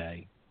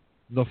Monday,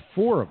 the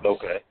 4 of us.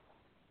 Okay.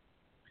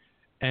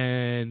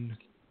 And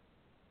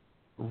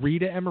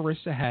Rita and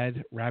Marissa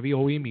had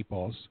ravioli and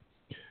meatballs.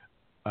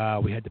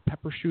 We had the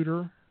pepper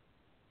shooter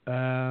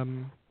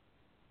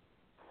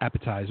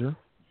appetizer.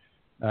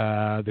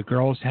 The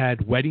girls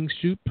had wedding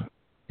soup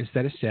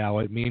instead of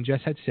salad. Me and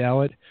Jess had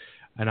salad,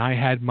 and I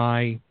had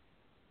my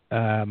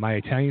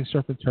Italian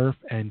surf and turf,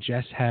 and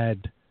Jess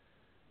had,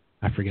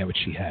 I forget what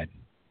she had.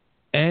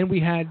 And we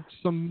had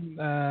some,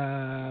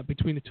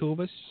 between the 2 of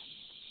us,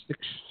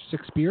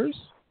 six beers.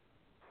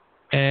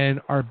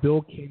 And our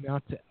bill came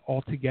out to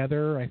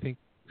altogether, I think,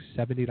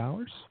 $70,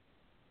 $67.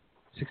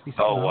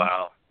 Oh,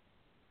 wow.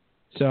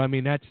 So, I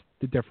mean, that's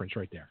the difference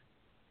right there.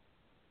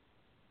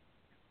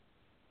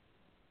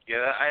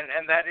 Yeah,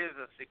 and that is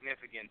a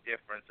significant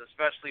difference,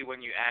 especially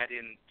when you add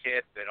in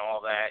tip and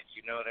all that.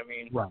 You know what I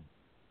mean?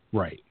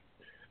 Right.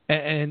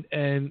 And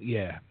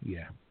yeah.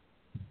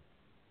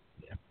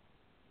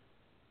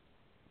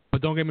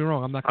 But don't get me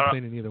wrong, I'm not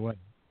complaining either way.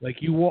 Like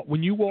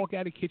when you walk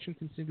out of kitchen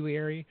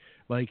consigliere,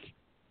 like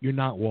you're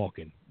not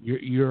walking.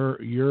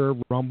 You're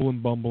rumbling,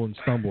 bumbling,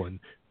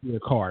 stumbling in your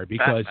car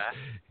because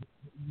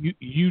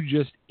you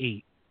just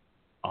ate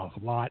a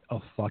lot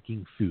of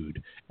fucking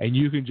food, and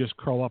you can just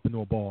curl up into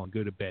a ball and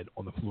go to bed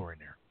on the floor in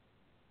there.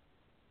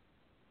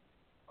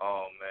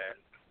 Oh man,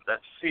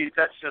 that's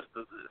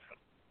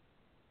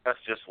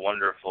just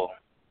wonderful.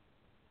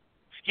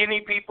 Skinny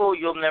people,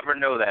 you'll never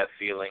know that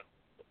feeling.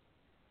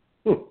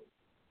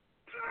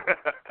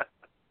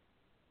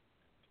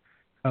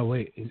 Oh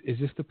wait, is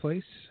this the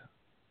place?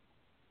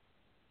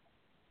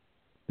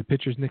 The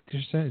pictures Nick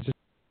just sent? Is this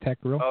Tech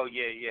Grill? Oh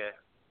yeah.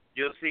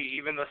 You'll see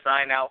even the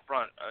sign out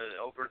front,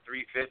 over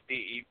 350,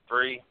 eat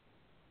free.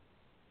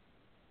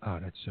 Oh,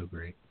 that's so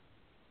great.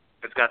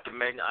 It's got the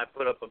menu. I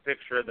put up a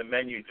picture of the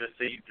menu just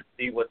so you can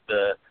see what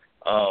the.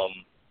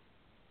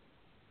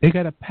 They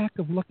got a pack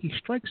of Lucky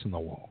Strikes on the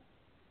wall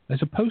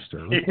as a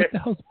poster. Like, what the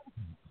hell's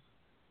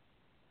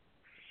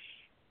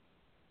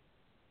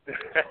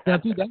that? Now,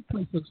 dude, that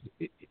place looks.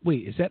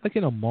 Wait, is that like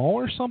in a mall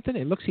or something?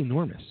 It looks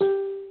enormous.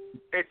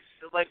 It's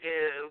like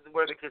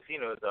where the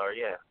casinos are,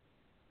 yeah.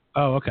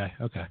 Oh, okay.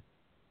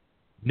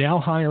 Now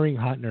hiring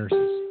hot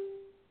nurses.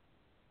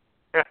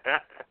 That's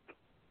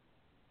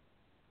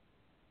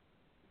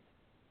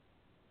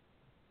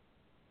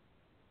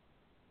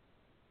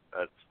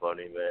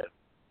funny, man.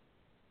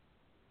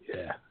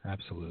 Yeah,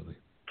 absolutely.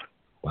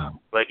 Wow.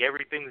 Like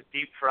everything's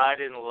deep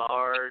fried in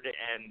lard,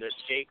 and the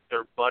shakes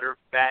are butter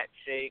fat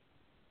shakes.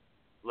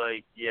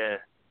 Like, yeah.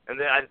 And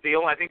then I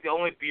think the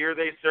only beer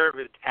they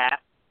serve is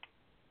tap.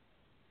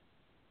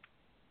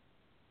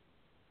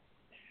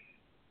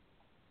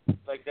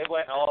 Like they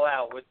went all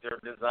out with their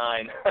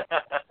design.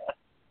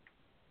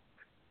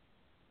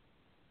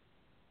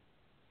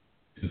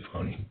 Too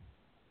funny.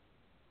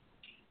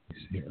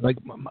 Like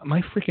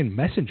my freaking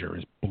messenger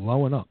is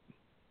blowing up.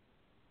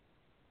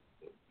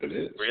 It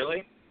is.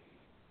 Really?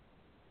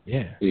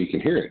 Yeah. You can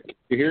hear it.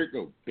 You hear it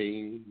go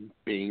bing,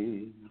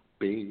 bing,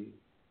 bing.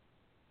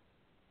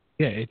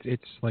 Yeah,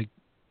 it's like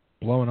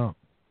blowing up.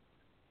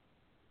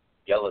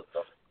 Yell at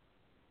them.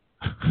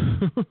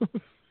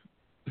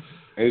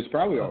 And it's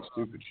probably all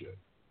stupid shit.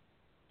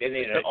 They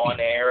need an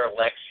on-air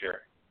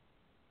lecture.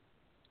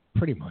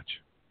 Pretty much.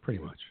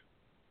 Yeah,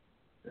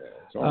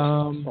 it's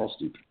all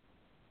stupid.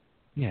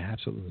 Yeah,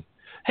 absolutely.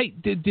 Hey,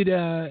 did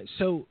either?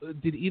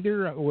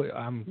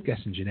 I'm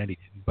guessing Jannetty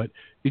didn't, but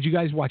did you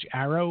guys watch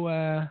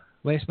Arrow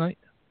last night?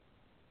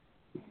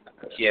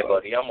 Yeah,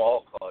 buddy, I'm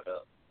all caught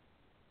up.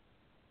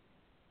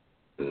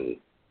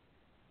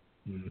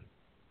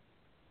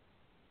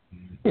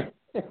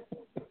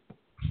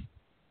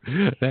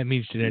 That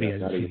means Jannetty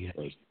hasn't seen it yet.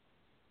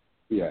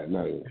 Yeah,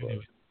 not even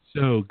close.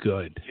 So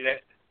good.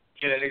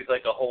 Jannetty's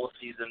like a whole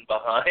season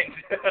behind.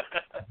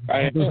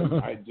 I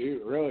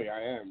do. Really,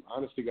 I am.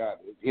 Honest to God.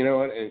 You know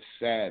what? It's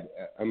sad.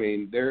 I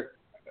mean,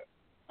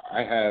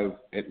 I have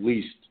at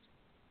least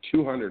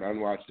 200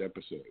 unwatched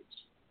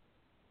episodes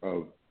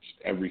of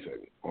just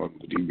everything on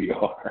the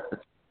DVR.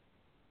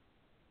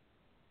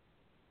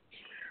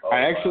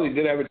 I actually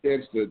did have a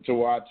chance to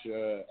watch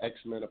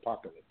X-Men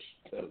Apocalypse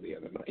the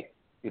other night.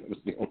 It was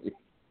the only.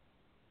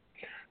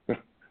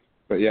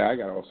 But yeah, I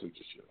got all sorts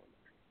of shit on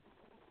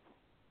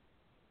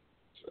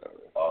there. So,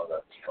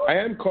 that's funny. I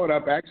am caught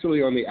up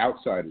actually on The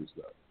Outsiders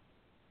though.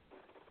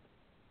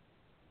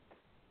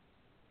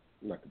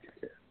 I'm not gonna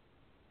care.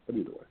 But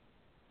either way.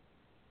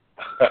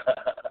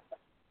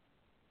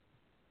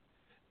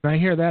 When I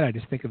hear that, I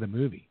just think of the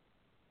movie.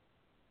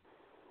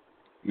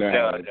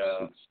 No.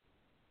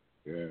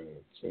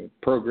 It's a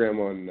program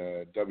on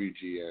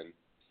WGN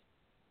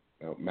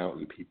about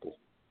mountain people.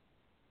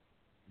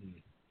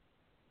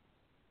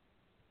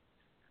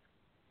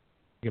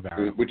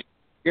 Which is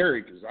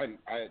scary because I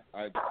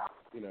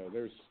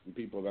there's some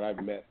people that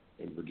I've met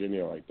in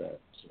Virginia like that.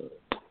 So.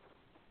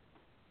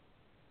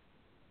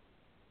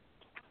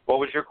 What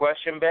was your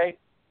question, Bay?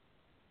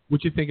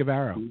 What'd you think of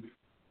Arrow?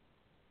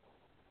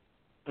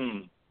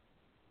 I'm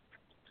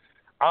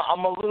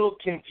a little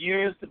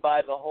confused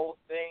by the whole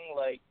thing.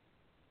 Like,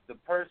 the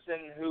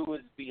person who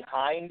was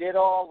behind it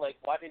all, like,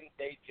 why didn't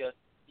they just,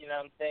 you know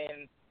what I'm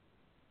saying?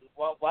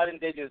 Why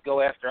didn't they just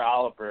go after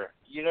Oliver?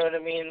 You know what I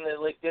mean?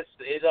 Like, this,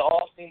 it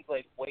all seems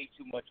like way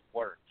too much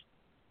work.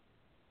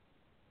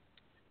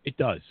 It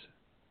does.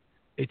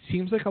 It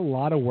seems like a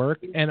lot of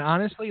work. And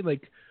honestly,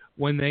 like,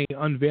 when they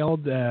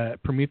unveiled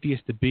Prometheus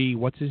to be,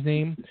 what's his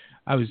name,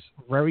 I was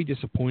very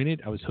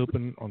disappointed. I was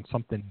hoping on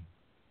something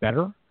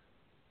better.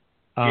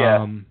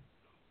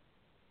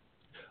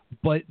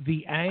 But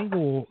the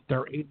angle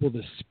they're able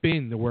to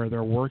spin to where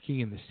they're working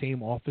in the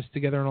same office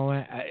together and all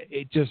that,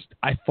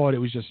 I thought it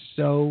was just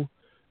so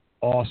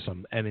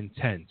awesome and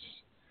intense.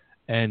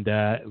 And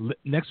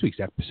next week's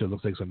episode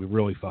looks like it's going to be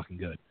really fucking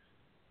good.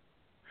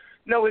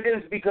 No, it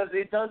is, because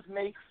it does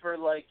make for,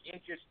 like,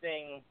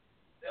 interesting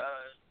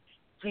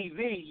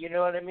TV, you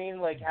know what I mean?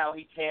 Like, how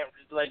he can't,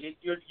 like,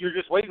 you're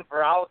just waiting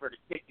for Oliver to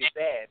kick his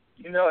ass,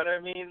 you know what I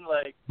mean?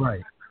 Like,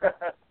 right.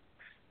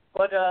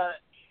 But,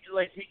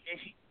 like,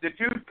 the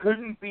dude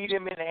couldn't beat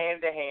him in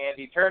hand-to-hand.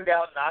 He turned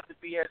out not to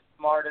be as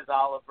smart as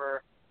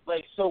Oliver.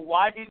 Like, so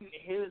why didn't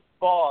his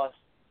boss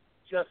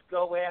just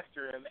go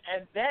after him?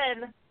 And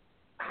then,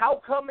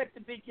 how come at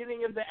the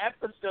beginning of the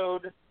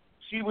episode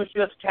she was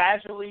just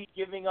casually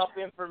giving up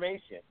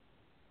information?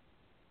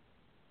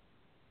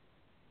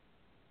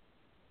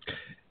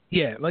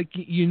 Yeah, like,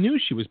 you knew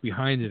she was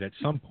behind it at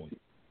some point.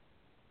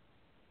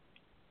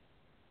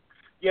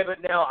 Yeah,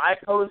 but now I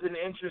pose an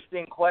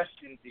interesting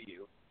question to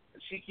you.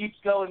 She keeps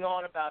going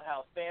on about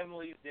how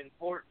family is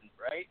important,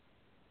 right?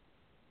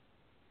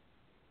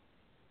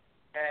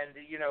 And,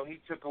 you know, he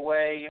took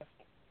away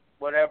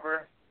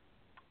whatever.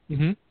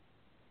 Mm-hmm.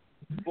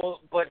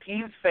 Well, but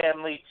he's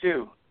family,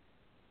 too.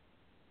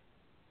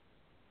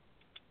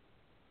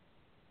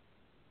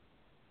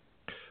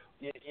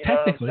 You know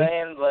what I'm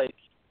saying? Like,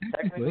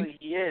 technically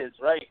he is,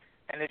 right?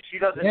 And if she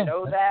doesn't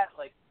know that,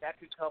 like, that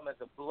could come as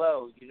a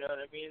blow, you know what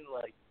I mean?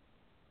 Like,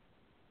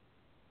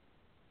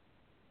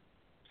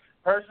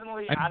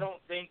 personally, I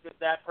don't think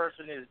that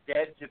person is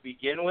dead to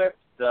begin with,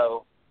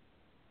 so.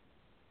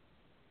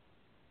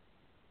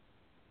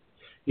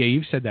 Yeah,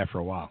 you've said that for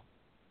a while.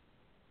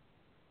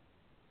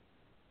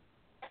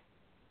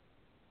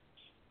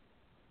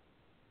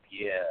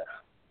 Yeah.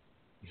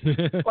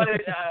 But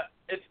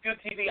it's good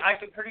TV. I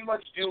can pretty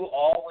much do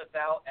all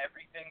without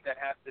everything that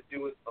has to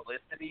do with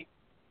Felicity.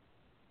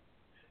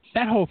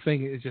 That whole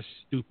thing is just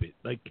stupid.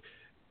 Like,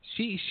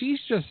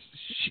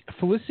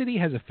 Felicity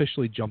has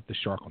officially jumped the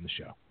shark on the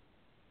show.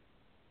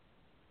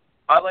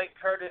 I like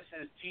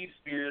Curtis's cheese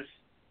spears.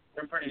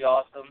 They're pretty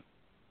awesome.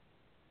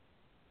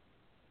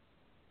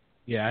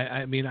 Yeah,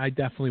 I mean, I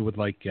definitely would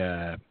like.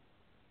 I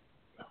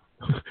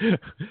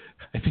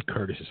think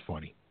Curtis is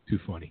funny, too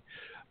funny.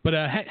 But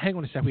hang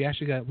on a sec. We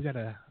got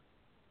a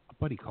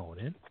buddy calling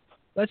in.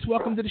 Let's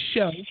welcome to the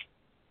show,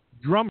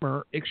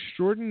 drummer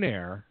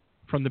extraordinaire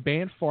from the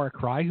band Far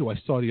Cry, who I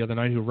saw the other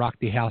night, who rocked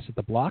the house at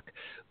the block.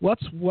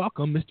 Let's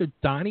welcome Mr.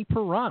 Donnie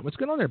Perrant. What's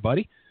going on there,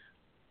 buddy?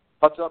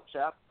 What's up,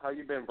 chap? How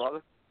you been,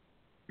 brother?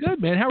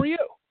 Good, man. How are you?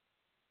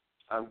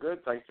 I'm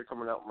good. Thanks for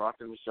coming out and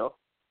rocking the show.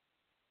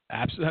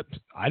 Absolutely.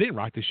 I didn't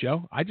rock the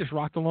show. I just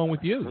rocked along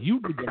with you. You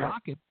did the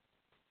rocking.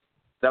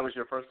 That was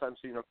your first time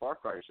seeing a Far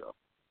Cry show?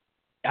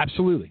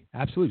 Absolutely.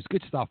 It's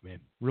good stuff, man.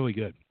 Really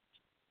good.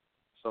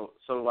 So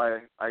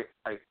I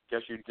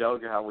guess you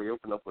dug how we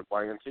opened up with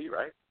YNT,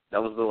 right?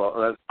 That was a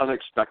little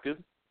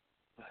unexpected.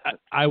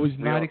 I was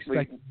not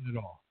expecting it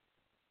at all.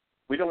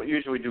 We don't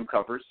usually do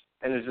covers,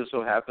 and it just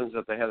so happens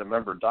that they had a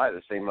member die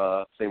the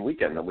same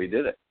weekend that we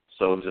did it.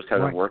 So it just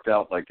kind of worked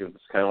out like it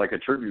was kind of like a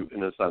tribute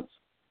in a sense.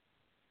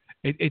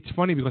 It's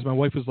funny because my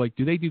wife was like,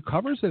 "Do they do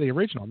covers or are they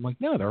original?" I'm like,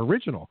 "No, they're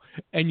original."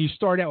 And you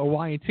start out with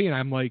YNT, and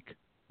I'm like,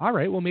 "All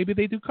right, well maybe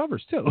they do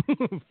covers too."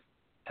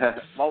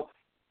 Well,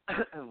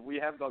 we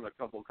have done a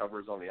couple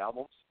covers on the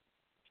albums.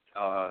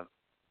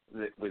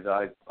 With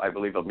I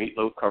believe a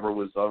Meatloaf cover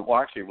was done. Well,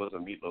 actually, it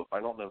wasn't Meatloaf.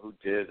 I don't know who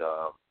did.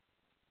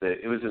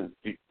 It was in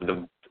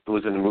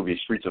the movie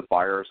Streets of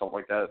Fire or something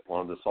like that.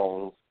 One of the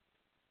songs.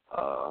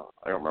 I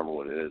don't remember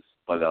what it is,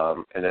 but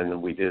and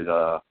then we did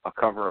a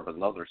cover of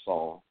another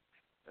song.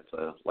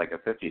 It's like a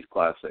 50s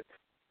classic.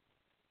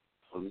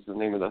 What is the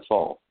name of that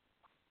song?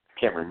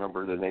 Can't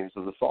remember the names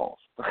of the songs.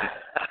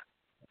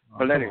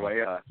 But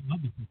anyway,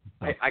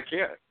 I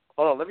can't.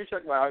 Hold on, let me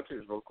check my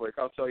iTunes real quick.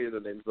 I'll tell you the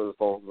names of the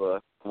songs,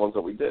 the ones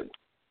that we did.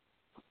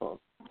 But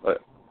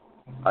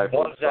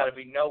one's got to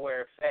be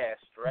Nowhere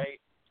Fast, right?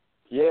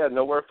 Yeah,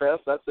 Nowhere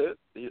Fast. That's it.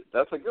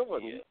 That's a good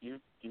one. Yeah.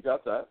 You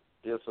got that.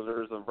 Yeah, so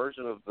there's a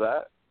version of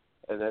that,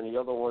 and then the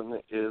other one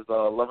is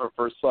Love at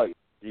First Sight.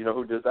 Do you know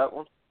who did that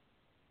one?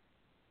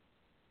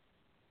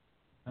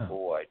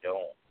 Oh, I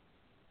don't.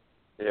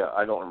 Yeah,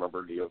 I don't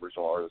remember the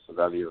original artist of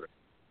that either.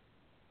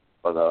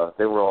 But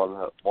they were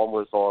on. One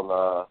was on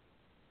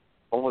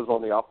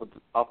the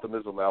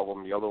Optimism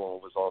album. The other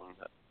one was on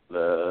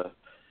the.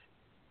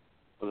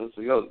 What is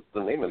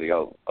the name of the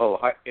album? Oh,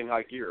 In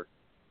High Gear.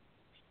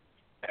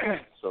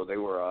 So they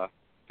were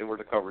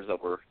the covers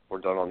that were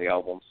done on the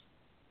albums,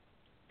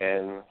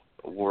 and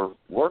we're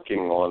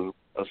working on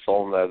a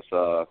song that's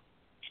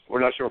we're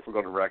not sure if we're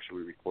going to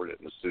actually record it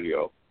in the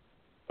studio,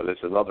 but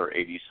it's another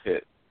 80s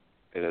hit,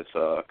 and it's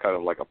kind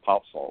of like a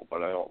pop song,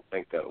 but I don't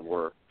think that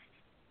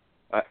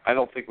I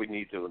don't think we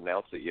need to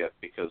announce it yet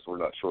because we're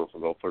not sure if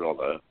we're going to put it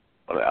on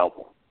an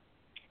album.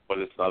 But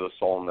it's not a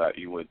song that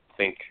you would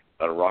think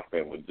that a rock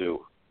band would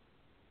do.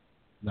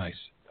 Nice.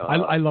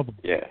 I love it.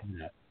 Yeah.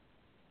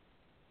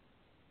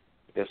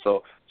 Yeah.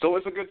 So it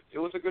was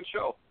a good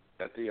show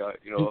at the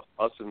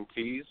Us and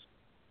Tees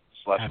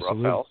 /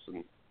 Rough House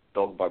and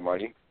Dog by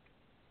Mighty.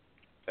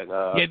 And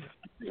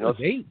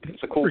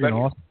it's a cool venue.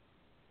 Awesome.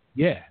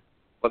 Yeah.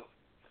 But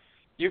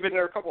you've been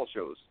there a couple of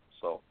shows,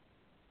 so.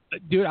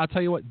 Dude, I'll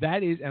tell you what,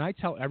 that is, and I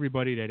tell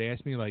everybody that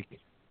asks me, like,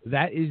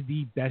 that is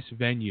the best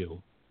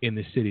venue in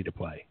the city to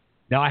play.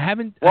 Now, I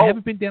haven't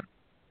been down to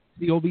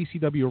the old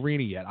ECW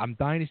arena yet. I'm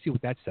dying to see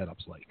what that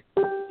setup's like.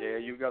 Yeah,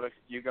 you gotta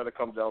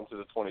come down to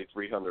the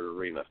 2300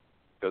 arena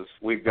because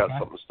we've got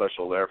something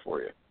special there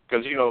for you.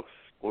 Because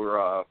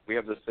we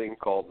have this thing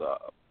called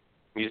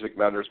Music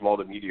Matters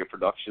Multimedia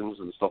Productions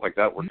and stuff like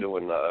that. We're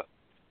doing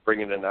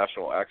bringing in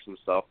national acts and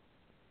stuff.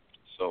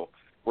 So.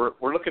 We're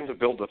looking to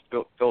build the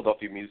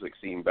Philadelphia music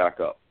scene back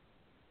up,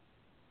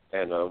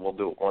 and we'll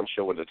do it one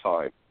show at a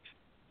time.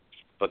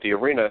 But the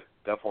arena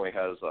definitely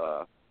has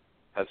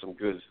some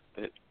good.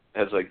 It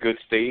has a good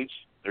stage.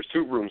 There's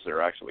 2 rooms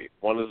there actually.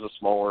 One is a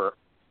smaller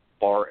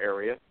bar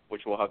area,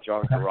 which will have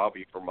John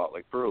Karabi from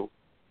Motley Crue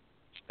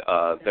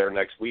there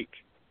next week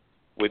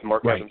with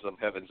Mark Evans of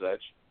Heaven's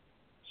Edge.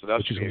 So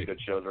that should be a good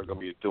show. They're going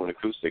to be doing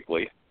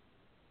acoustically,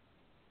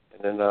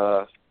 and then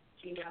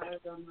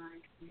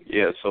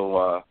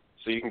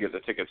so you can get the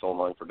tickets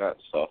online for that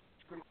and stuff.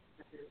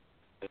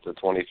 It's the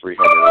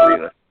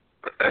 2300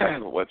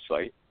 Arena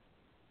website.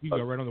 You can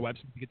go right on the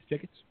website to get the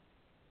tickets?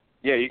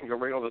 Yeah, you can go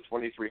right on the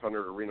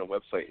 2300 Arena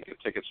website and get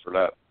tickets for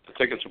that. The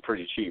tickets are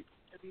pretty cheap.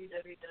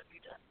 It's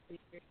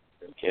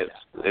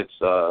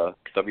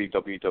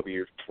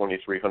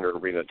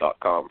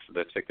www.2300arena.com for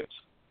the tickets.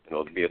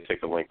 There'll be a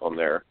ticket link on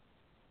there.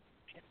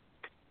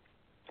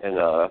 And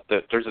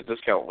there's a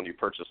discount when you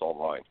purchase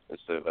online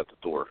instead of at the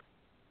door.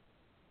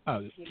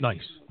 Oh,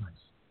 nice.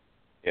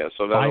 Yeah,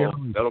 so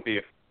that'll be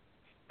a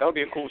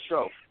cool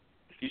show.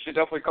 You should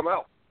definitely come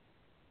out.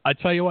 I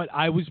tell you what,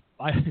 I was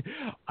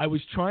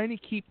trying to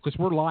keep, because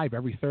we're live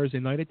every Thursday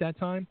night at that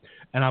time,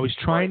 and I was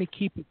trying to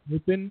keep it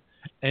open,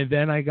 and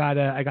then I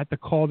got the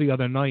call the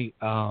other night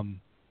to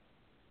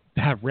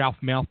have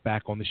Ralph Mouth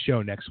back on the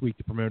show next week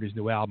to promote his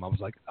new album. I was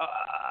like,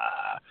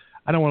 I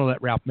don't want to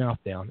let Ralph Mouth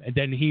down. And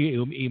then he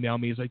emailed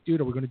me. He's like, dude,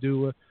 are we going to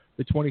do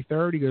the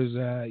 23rd? He goes,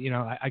 I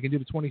can do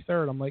the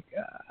 23rd. I'm like,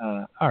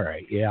 all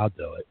right, yeah, I'll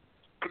do it.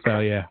 So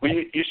yeah. Well,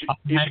 you should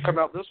come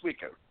out this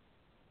weekend.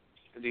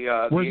 The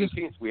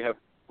 18th we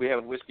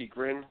have Whiskey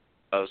Grin,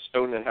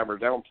 Stone and Hammer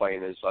Down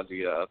playing inside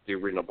the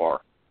arena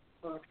bar.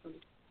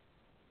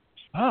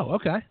 Oh,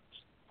 okay.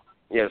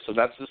 Yeah, so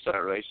that's this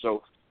Saturday.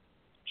 So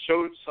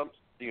some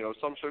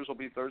shows will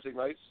be Thursday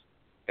nights,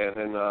 and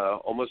then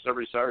almost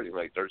every Saturday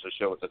night there's a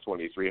show at the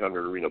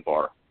 2300 Arena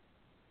bar.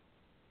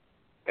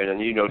 And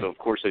then of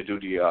course they do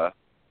the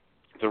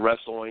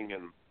wrestling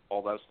and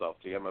all that stuff,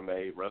 the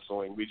MMA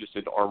wrestling. We just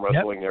did arm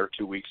wrestling there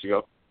 2 weeks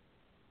ago.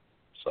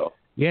 So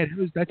yeah,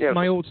 that's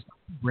my old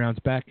grounds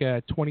back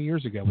 20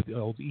 years ago with the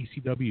old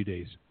ECW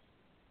days.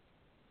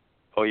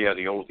 Oh yeah,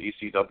 the old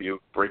ECW,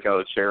 break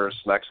out a chair,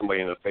 smack somebody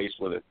in the face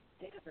with it.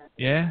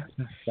 Yeah,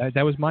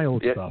 that was my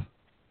old stuff.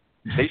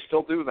 They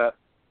still do that.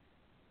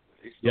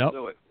 They still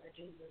do it.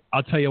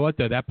 I'll tell you what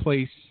though, that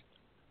place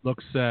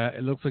looks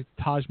like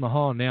Taj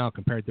Mahal now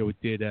compared to what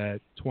it did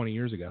 20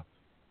 years ago.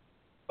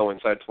 Oh,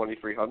 inside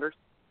 2300?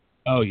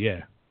 Oh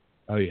yeah.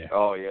 Oh yeah.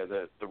 Oh yeah.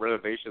 The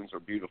renovations are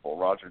beautiful.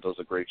 Roger does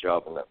a great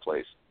job in that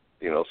place.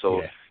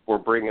 We're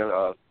bringing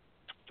the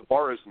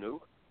bar is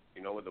new.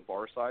 With the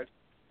bar side.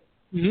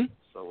 Mm-hmm.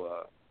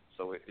 So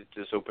it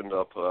just opened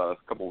up a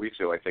couple of weeks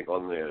ago, I think,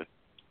 on the,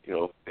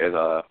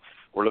 and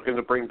we're looking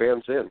to bring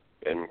bands in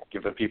and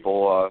giving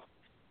people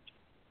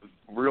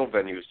real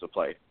venues to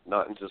play,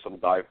 not into some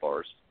dive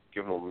bars.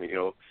 Giving them,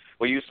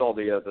 you saw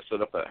the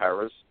setup at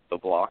Harrah's, the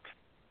block.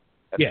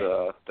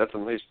 That's a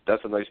nice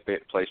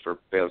place for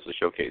bands to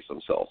showcase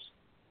themselves.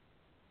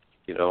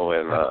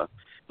 And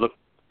look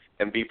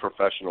and be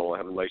professional,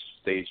 have a nice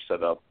stage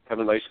set up, have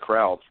a nice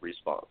crowd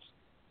response.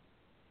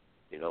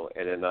 And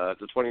then the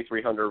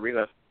 2300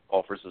 Arena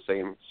offers the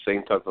same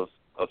type of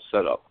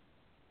setup.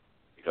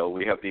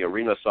 We have the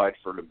arena side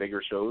for the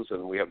bigger shows,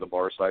 and we have the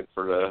bar side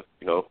for the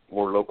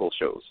more local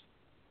shows.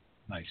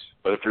 Nice.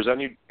 But if there's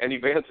any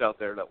bands out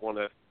there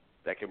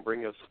that can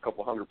bring us a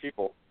couple hundred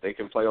people, they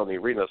can play on the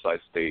arena side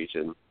stage,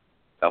 and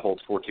that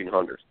holds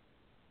 1,400.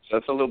 So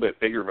that's a little bit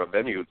bigger of a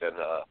venue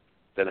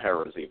than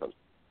Harrah's even.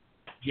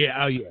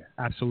 Yeah. Oh yeah.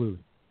 Absolutely.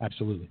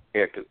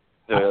 Yeah, because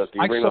the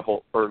arena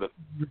the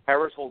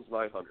Harrah's holds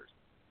 900.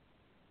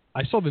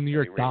 I saw the New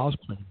York Dolls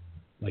playing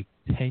like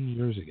 10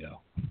 years ago.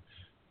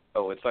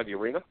 Oh, inside the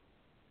arena?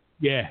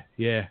 Yeah.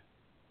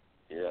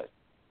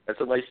 That's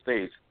a nice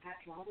stage.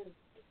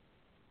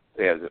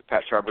 Yeah,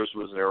 Pat Travers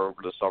was there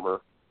over the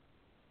summer.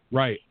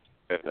 Right.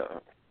 And,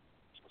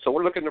 so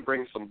we're looking to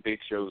bring some big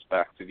shows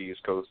back to the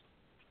East Coast.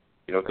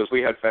 You know, because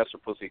we had Faster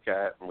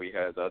Pussycat and we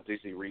had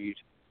Dizzy Reed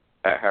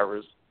at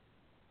Harrah's.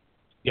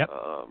 Yep.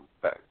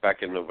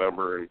 Back in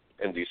November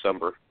and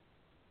December.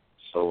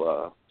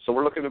 So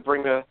we're looking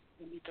to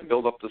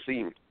build up the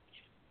scene.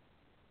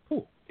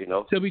 Cool. You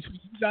know. So between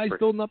you guys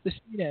building up the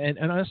scene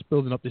and us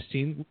building up the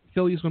scene,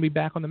 Philly's going to be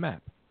back on the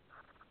map.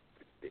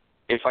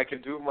 If I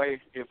can do what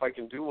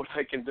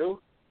I can do,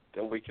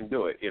 then we can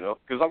do it. You know,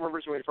 because I'm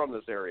originally from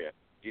this area.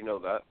 You know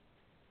that.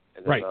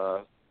 And then,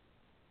 right.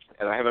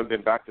 And I haven't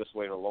been back this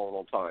way in a long,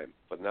 long time.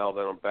 But now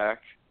that I'm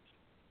back,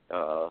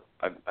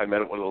 I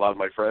met with a lot of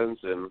my friends,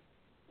 and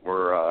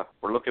we're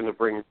looking to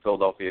bring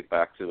Philadelphia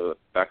back to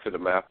the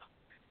map.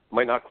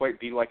 Might not quite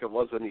be like it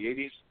was in the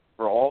 '80s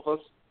for all of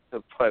us,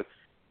 but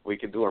we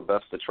can do our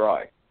best to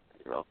try.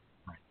 You know.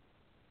 Right.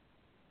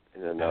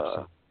 And then,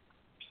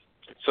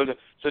 so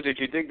did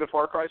you dig the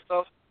Far Cry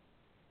stuff?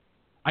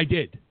 I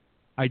did.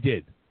 I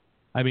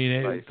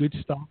mean, nice. Good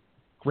stuff.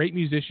 Great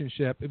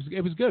musicianship.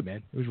 It was good,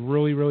 man. It was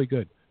really, really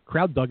good.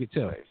 Crowd dug it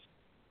too. Nice.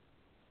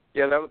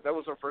 Yeah, that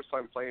was our first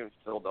time playing in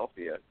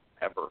Philadelphia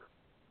ever,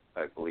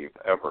 I believe,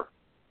 ever.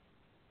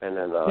 And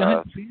then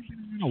has it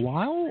been in a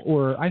while,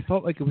 or I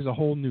felt like it was a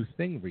whole new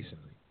thing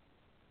recently.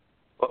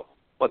 Well,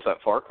 what's that,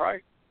 Far Cry?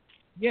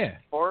 Yeah.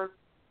 Far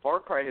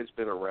Cry has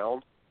been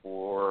around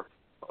for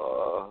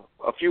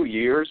a few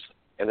years,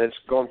 and it's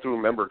gone through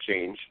a member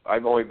change.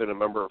 I've only been a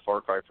member of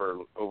Far Cry for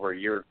over a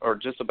year, or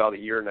just about a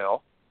year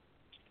now.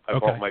 I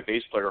brought my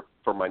bass player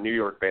for my New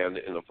York band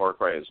in the Far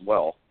Cry as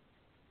well.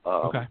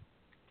 Okay.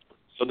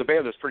 So the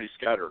band is pretty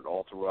scattered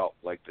all throughout,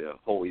 like, the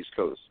whole East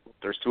Coast.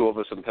 There's 2 of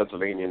us in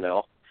Pennsylvania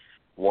now,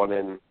 1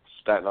 in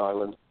Staten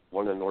Island,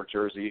 1 in North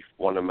Jersey,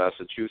 1 in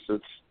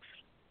Massachusetts,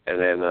 and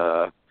then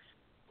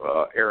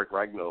Eric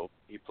Ragno,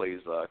 he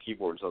plays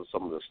keyboards on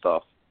some of the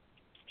stuff.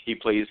 He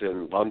plays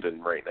in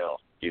London right now.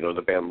 You know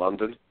the band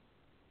London?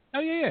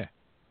 Oh yeah.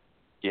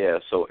 Yeah,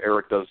 so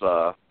Eric does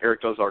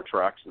our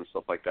tracks and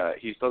stuff like that.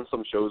 He's done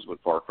some shows with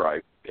Far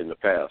Cry in the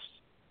past,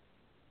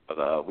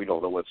 but we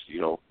don't know what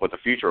the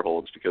future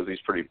holds because he's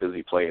pretty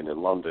busy playing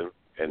in London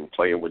and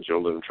playing with Joe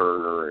Lynn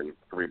Turner and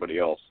everybody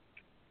else.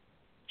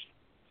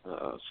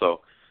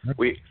 So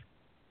we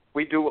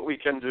do what we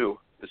can do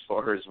as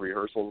far as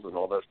rehearsals and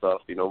all that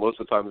stuff. You know, most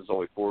of the time there's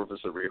only 4 of us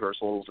at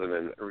rehearsals, and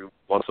then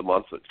once a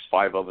month it's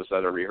 5 of us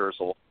at a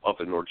rehearsal up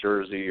in North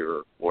Jersey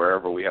or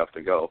wherever we have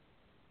to go.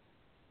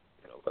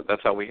 But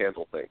that's how we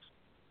handle things.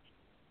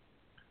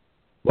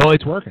 Well,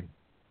 it's working,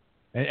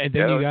 and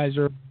then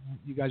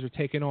you guys are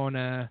taking on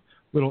a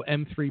little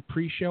M3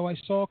 pre-show I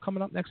saw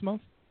coming up next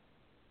month.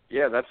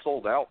 Yeah, that's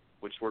sold out,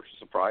 which was a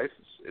surprise.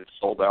 It's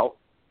sold out,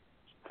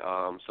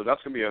 so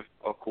that's gonna be a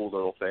cool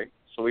little thing.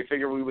 So we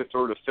figured we would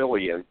throw the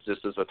Philly in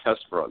just as a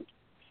test run,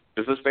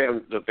 because this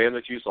band, the band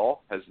that you saw,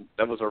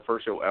 that was our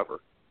first show ever.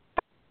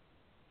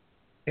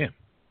 Yeah.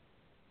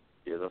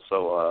 You know,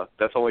 so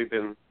that's only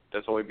been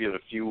a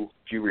few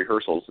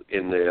rehearsals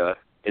in the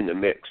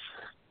mix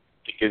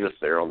to get us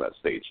there on that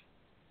stage.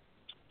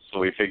 So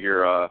we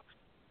figure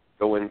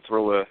go in,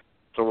 throw a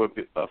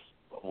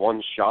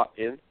one shot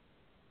in,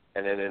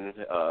 and then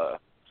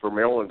for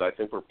Maryland, I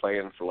think we're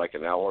playing for like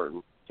an hour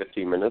and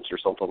 15 minutes or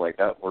something like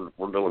that.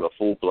 We're doing a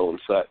full blown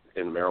set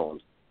in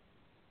Maryland.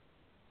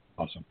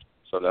 Awesome.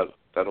 So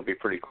that'll be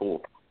pretty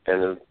cool.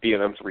 And then being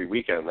M3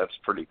 weekend, that's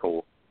pretty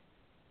cool.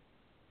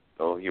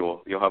 So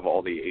you'll have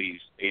all the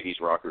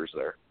 80s rockers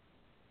there.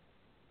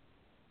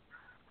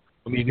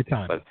 It'll be a good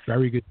time.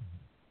 Very good.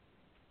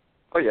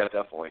 Oh yeah,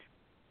 definitely.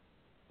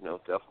 No,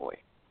 definitely.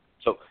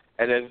 So,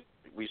 and then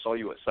we saw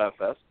you at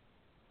SAFest.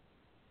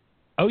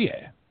 Oh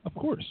yeah, of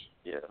course.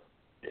 Yeah.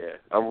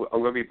 I'm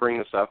going to be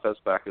bringing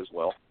SAFest back as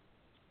well.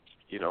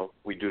 You know,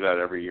 we do that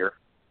every year.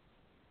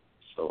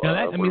 So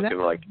that's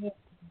like a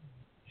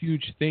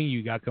huge thing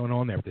you got going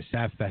on there with the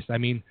SAFest. I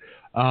mean,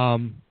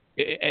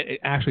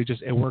 it actually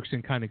it works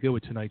in kind of good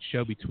with tonight's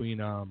show between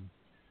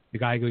the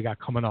guy we got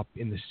coming up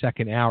in the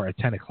second hour at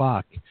 10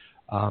 o'clock.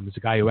 Is a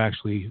guy who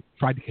actually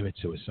tried to commit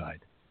suicide.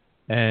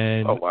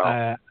 And, oh,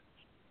 wow.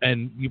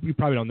 And you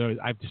probably don't know,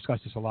 I've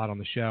discussed this a lot on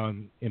the show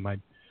and in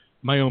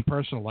my own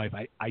personal life.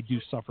 I do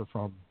suffer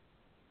from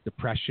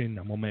depression.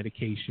 I'm on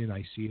medication.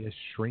 I see this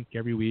shrink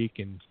every week.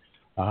 And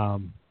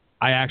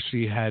I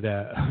actually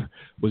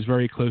was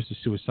very close to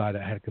suicide.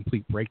 I had a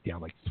complete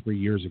breakdown like 3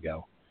 years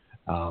ago.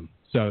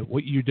 So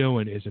what you're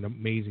doing is an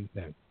amazing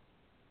thing.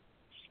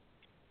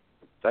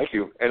 Thank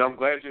you, and I'm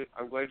glad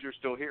you're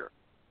still here.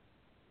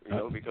 You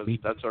know, because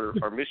that's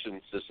our mission,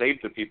 to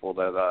save the people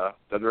that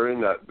are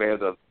in that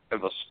bad of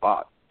a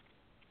spot.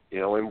 You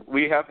know, and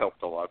we have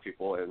helped a lot of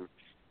people,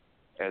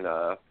 and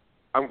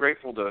I'm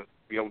grateful to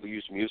be able to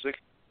use music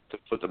to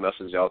put the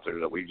message out there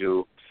that we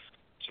do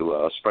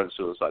to spread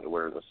suicide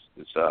awareness.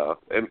 It's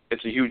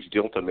a huge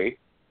deal to me.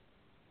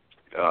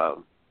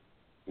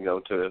 You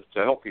know, to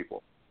help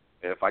people,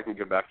 and if I can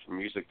give back to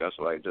music, that's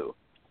what I do,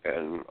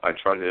 and I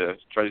try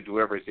to do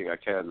everything I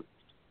can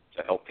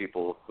to help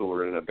people who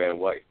are in a bad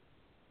way.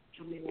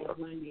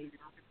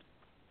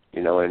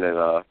 You know, and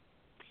then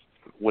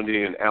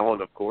Wendy and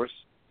Alan, of course,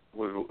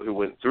 who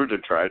went through the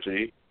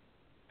tragedy,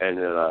 and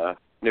then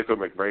Nico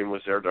McBrain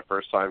was there the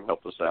first time,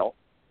 helped us out.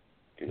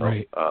 You know,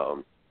 right.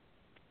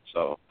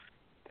 So,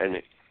 and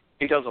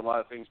he does a lot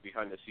of things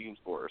behind the scenes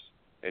for us,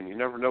 and you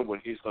never know when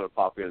he's going to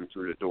pop in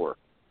through the door.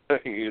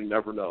 You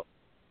never know.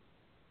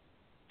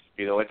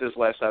 You know, at this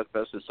last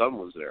Fest, his son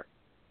was there,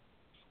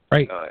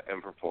 right,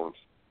 and performed.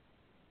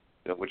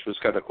 You know, which was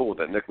kind of cool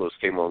that Nicholas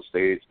came on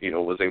stage. You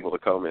know, was able to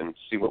come and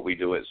see what we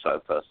do at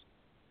Fest.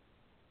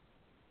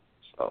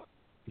 So,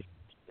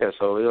 yeah.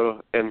 So, you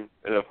know, and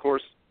of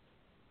course,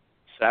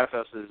 Fest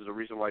is the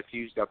reason why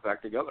Thieves got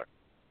back together.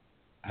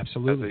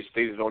 Absolutely. As they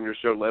stated on your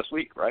show last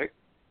week, right?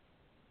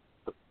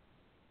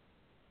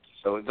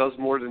 So it does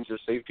more than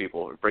just save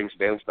people. It brings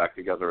bands back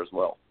together as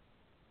well.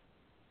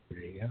 There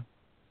you go.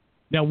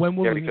 Now, when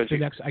will the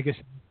next, I guess,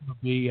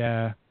 be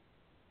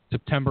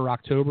September,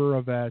 October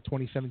of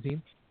 2017?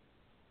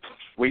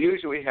 We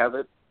usually have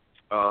it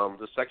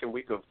the second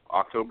week of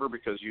October,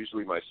 because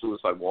usually my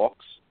suicide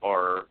walks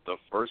are the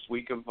first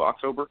week of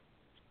October.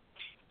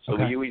 So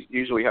we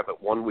usually have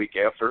it 1 week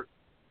after,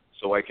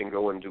 so I can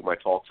go and do my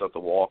talks at the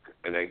walk,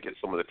 and then get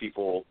some of the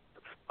people,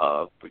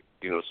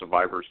 you know,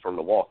 survivors from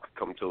the walk,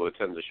 come to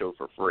attend the show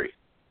for free.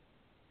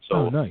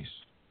 So, nice.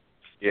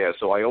 Yeah,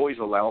 so I always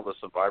allow the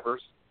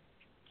survivors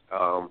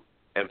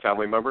and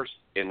family members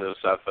in the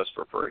Fest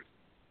for free,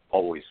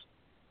 always.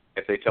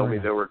 If they tell me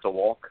they were at the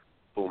walk,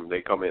 boom,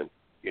 they come in,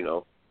 you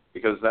know,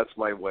 because that's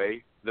my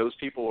way. Those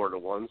people are the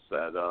ones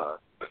that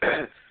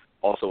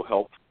also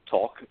help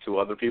talk to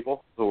other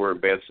people who are in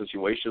bad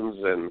situations,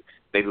 and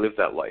they live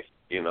that life,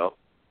 you know.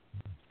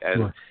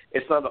 And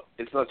it's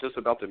not just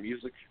about the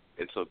music,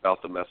 it's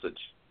about the message.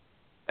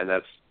 And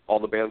that's all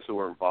the bands who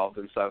are involved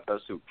in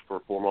Fest who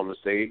perform on the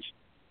stage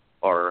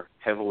are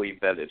heavily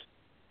vetted,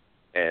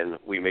 and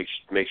we make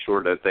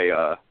sure that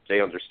they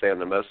understand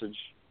the message.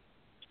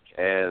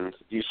 And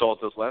you saw it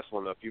this last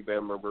one, a few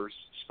band members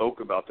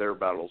spoke about their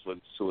battles with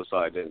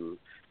suicide and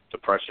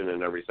depression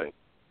and everything.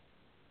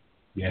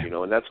 Yeah. You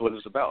know, and that's what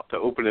it's about, to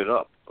open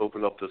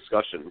up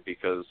discussion,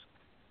 because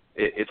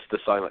it's the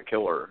silent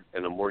killer,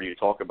 and the more you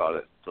talk about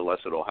it, the less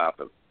it'll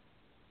happen.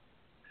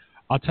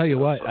 I'll tell you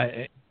what,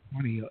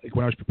 when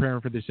I was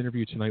preparing for this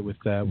interview tonight with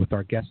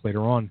our guest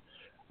later on,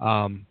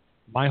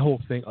 my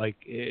whole thing,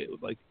 it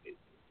was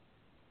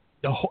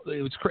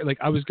crazy. Like,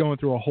 I was going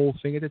through a whole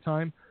thing at the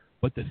time,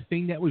 but the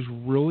thing that was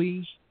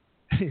really,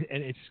 and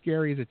it's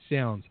scary as it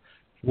sounds,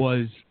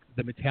 was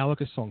the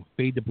Metallica song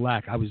 "Fade to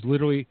Black." I was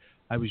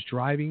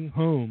driving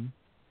home,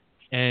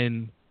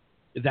 and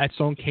that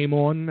song came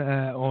on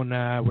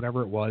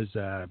whatever it was,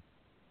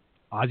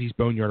 Ozzy's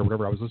Boneyard or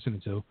whatever I was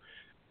listening to,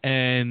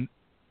 and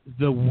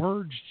the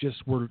words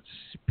just were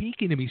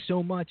speaking to me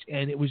so much,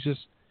 and it was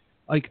just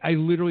like I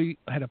literally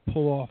had to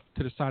pull off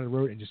to the side of the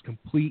road and just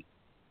complete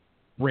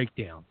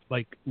breakdown,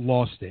 like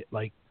lost it,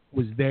 like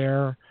was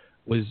there,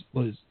 was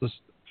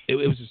it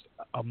was just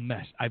a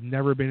mess. I've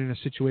never been in a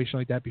situation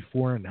like that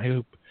before, and I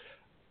hope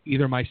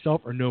either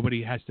myself or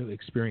nobody has to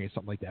experience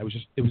something like that.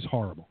 It was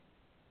horrible.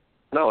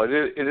 No, it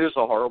is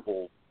a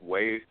horrible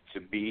way to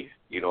be,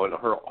 you know, and a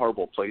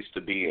horrible place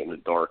to be in the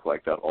dark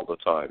like that all the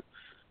time.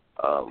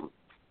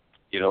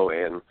 You know,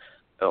 and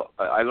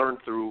I learned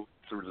through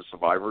the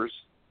survivors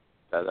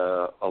that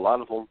a lot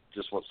of them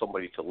just want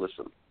somebody to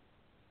listen.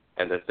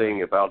 And the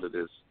thing about it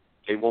is,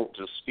 they won't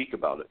just speak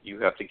about it.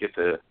 You have to get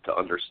to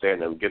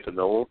understand them, get to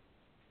know them,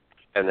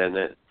 and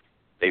then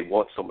they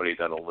want somebody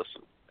that'll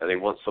listen, and they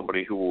want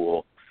somebody who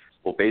will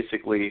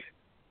basically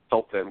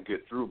help them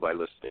get through by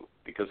listening.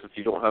 Because if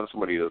you don't have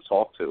somebody to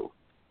talk to,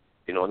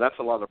 you know, and that's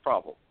a lot of the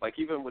problem. Like,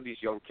 even with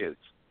these young kids,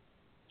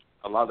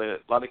 a lot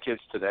of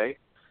kids today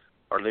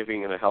are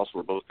living in a house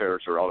where both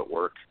parents are out at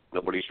work.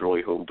 Nobody's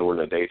really home during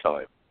the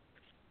daytime,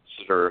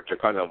 so they're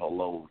kind of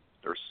alone.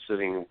 They're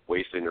sitting,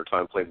 wasting their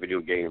time playing video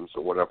games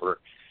or whatever,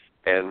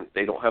 and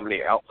they don't have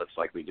any outlets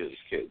like we did as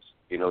kids.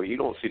 You know, you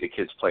don't see the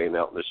kids playing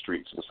out in the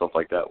streets and stuff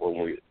like that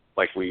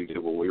like we did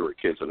when we were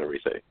kids and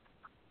everything.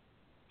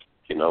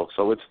 You know,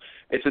 so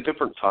it's a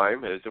different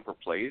time and a different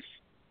place.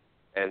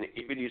 And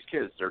even these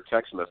kids, they're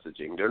text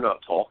messaging. They're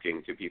not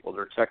talking to people.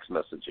 They're text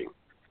messaging.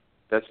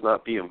 That's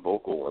not being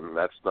vocal, and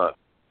that's not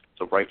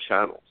the right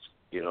channels.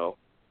 You know,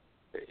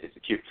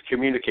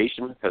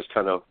 communication has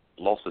kind of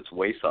lost its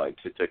wayside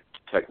to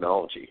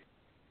technology,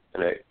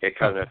 and it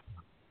kind of,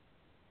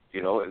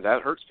 you know, and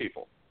that hurts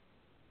people.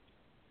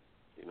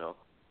 You know,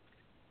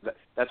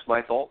 that's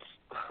my thoughts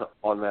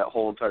on that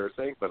whole entire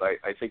thing. But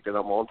I think that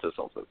I'm onto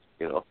something.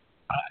 You know.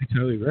 I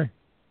totally agree.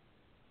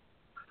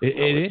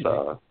 It is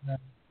a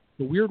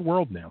weird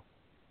world now.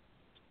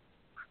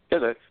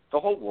 Yeah, the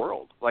whole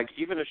world, like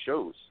even the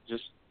shows,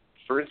 just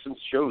for instance,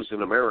 shows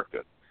in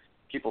America,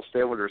 people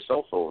stand with their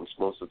cell phones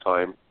most of the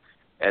time,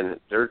 and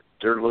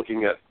they're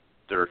looking at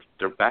their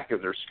back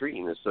of their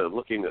screen instead of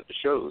looking at the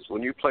shows.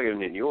 When you play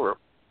in Europe,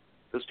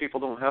 those people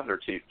don't have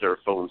their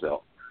phones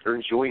out; they're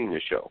enjoying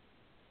the show.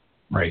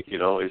 Right. You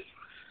know,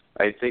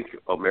 I think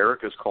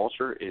America's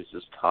culture is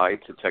just tied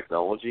to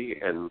technology,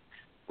 and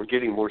we're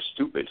getting more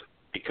stupid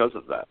because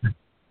of that.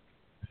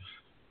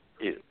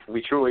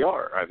 We truly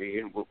are. I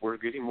mean, we're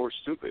getting more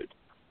stupid.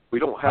 We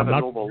don't have a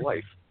normal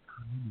life.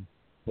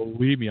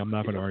 Believe me, I'm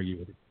not going to argue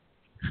with it.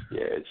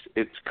 Yeah,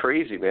 it's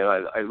crazy,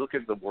 man. I look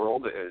at the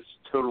world as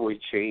totally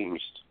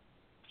changed.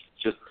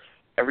 Just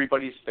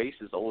everybody's face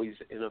is always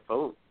in a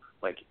phone,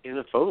 like in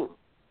a phone.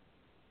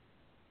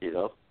 You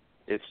know,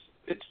 it's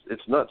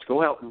nuts.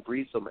 Go out and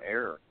breathe some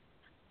air.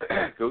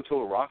 Go to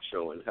a rock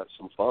show and have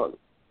some fun.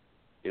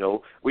 You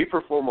know, we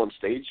perform on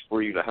stage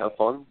for you to have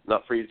fun,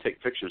 not for you to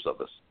take pictures of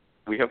us.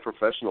 We have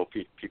professional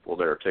people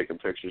there taking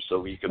pictures so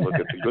we can look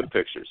at the good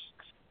pictures,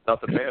 not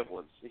the bad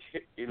ones.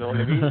 You know what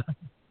I mean?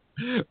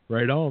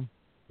 Right on.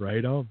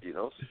 You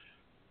know,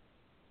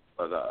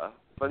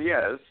 but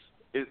yeah,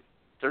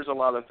 there's a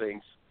lot of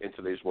things in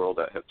today's world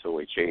that have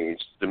totally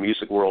changed. The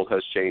music world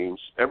has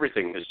changed.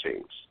 Everything has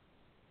changed.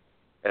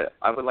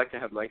 I would like to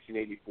have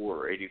 1984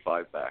 or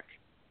 85 back,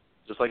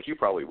 just like you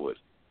probably would.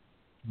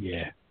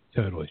 Yeah,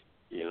 totally.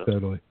 You know,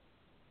 totally.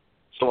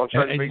 So I'm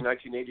trying to bring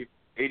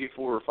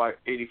 1984 or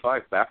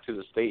 85 back to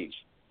the stage.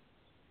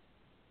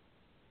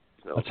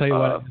 You know, I'll tell you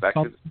what.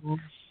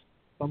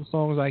 Some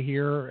songs I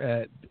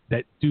hear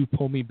that do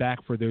pull me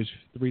back for those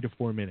 3 to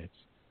 4 minutes.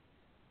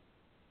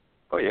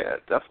 Oh yeah,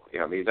 definitely.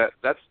 I mean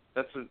that's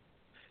a,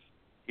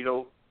 you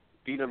know,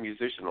 being a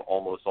musician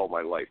almost all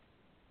my life.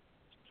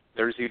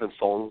 There's even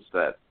songs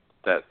that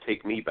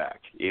take me back,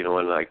 you know,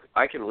 and like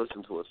I can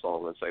listen to a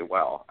song and say,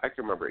 wow, I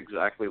can remember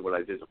exactly what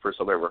I did the first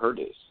time I ever heard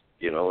this,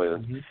 you know,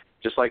 and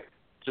just like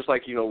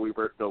you know,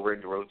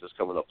 Randy Rhoads is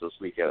coming up this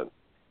weekend.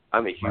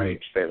 I'm a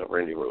huge fan of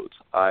Randy Rhoads.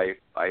 I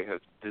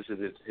have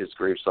visited his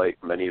gravesite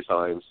many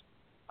times.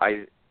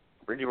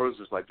 Randy Rhoads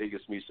is my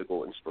biggest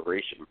musical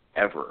inspiration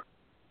ever,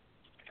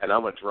 and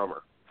I'm a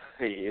drummer,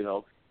 you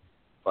know,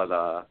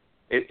 but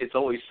it's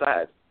always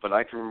sad, but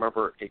I can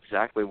remember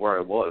exactly where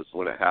I was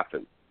when it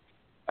happened.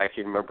 I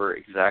can remember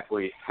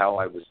exactly how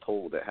I was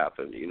told it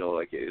happened, you know,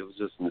 like it was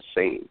just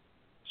insane.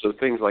 So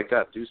things like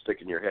that do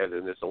stick in your head,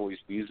 and it's always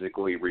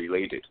musically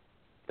related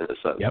in a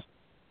sense. Yep.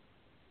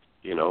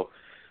 You know,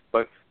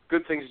 but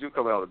good things do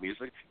come out of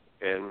music,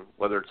 and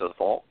whether it's a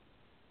fault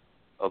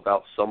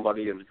about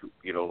somebody, and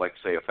you know, like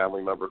say a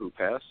family member who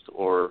passed,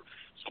 or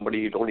somebody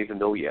you don't even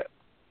know yet,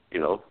 you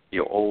know,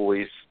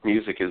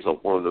 music is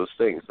one of those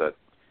things that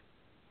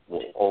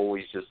will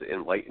always just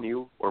enlighten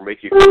you or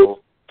make you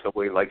feel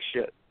totally like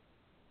shit.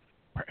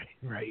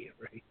 Right.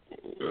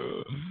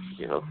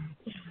 You know.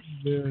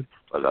 Dude.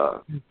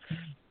 But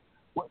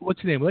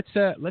what's the name? Let's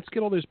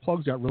get all those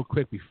plugs out real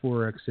quick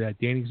before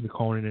Danny's been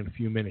calling in a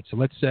few minutes. So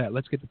let's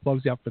get the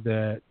plugs out for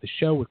the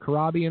show with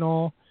Karabi and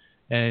all,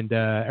 and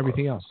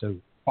everything else. So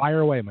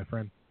fire away, my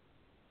friend.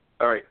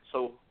 All right.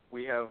 So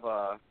we have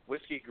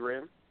Whiskey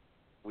Grin,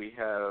 we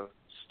have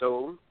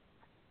Stone,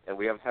 and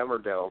we have Hammer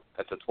Down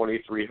at the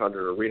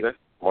 2300 Arena,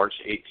 March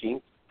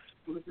 18th.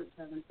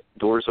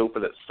 Doors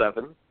open at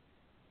 7.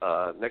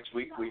 Next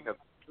week we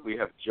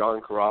have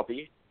John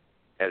Karabi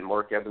and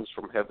Mark Evans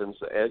from Heaven's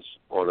Edge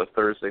on a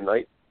Thursday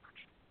night,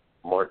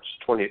 March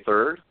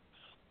 23rd.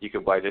 You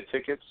can buy the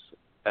tickets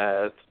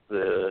at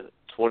the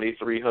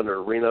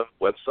 2300 Arena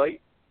website.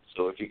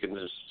 So if you can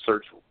just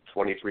search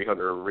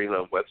 2300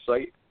 Arena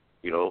website,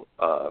 you know,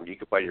 you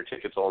can buy your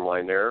tickets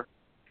online there.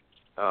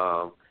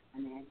 And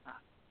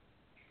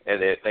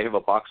they have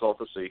a box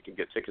office, so you can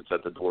get tickets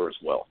at the door as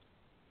well.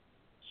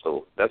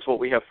 So that's what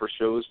we have for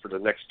shows for the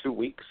next 2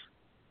 weeks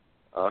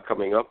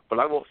coming up. But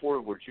I will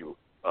forward you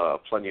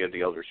plenty of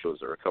the other shows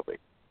that are coming.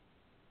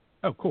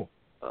 Oh, cool.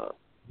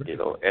 You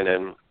know, and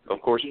then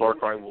of course Far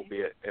Cry will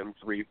be at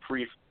M3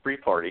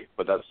 pre-party,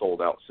 but that's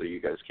sold out, so you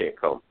guys can't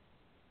come,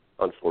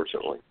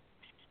 unfortunately.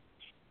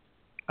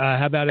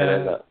 How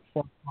about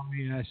Far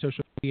Cry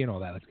social media and all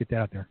that? Let's get that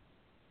out there.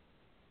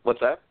 What's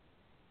that?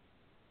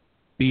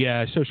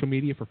 The social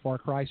media for Far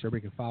Cry, so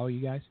everybody can follow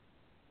you guys.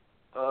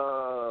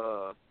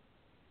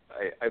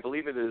 I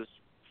believe it is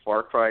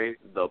Far Cry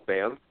the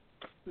band.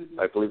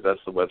 I believe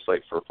that's the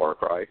website for Far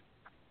Cry.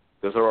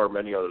 Because there are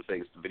many other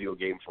things, the video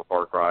game for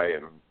Far Cry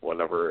and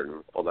whatever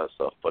and all that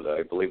stuff. But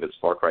I believe it's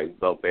Far Cry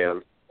the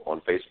band on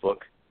Facebook.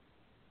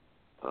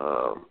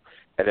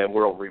 And then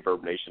we're on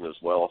Reverb Nation as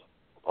well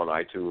on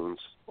iTunes,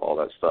 all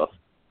that stuff.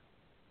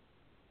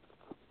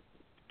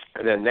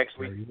 And then next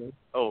week,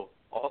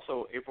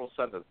 also April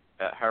 7th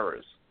at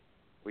Harrah's,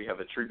 we have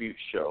a tribute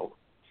show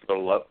for the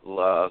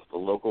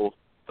local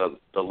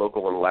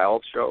and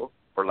loud show,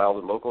 or loud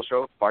and local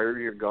show, Fire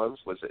Your Guns,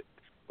 which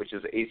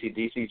is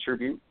AC/DC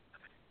tribute.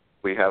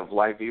 We have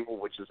Live Evil,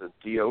 which is a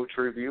Dio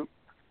tribute.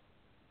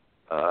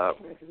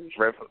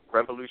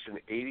 Revolution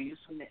 80s,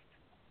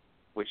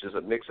 which is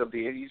a mix of the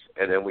 80s,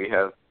 and then we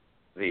have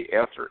the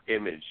After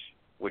Image,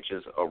 which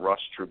is a Rush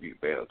tribute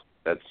band.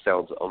 That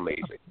sounds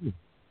amazing.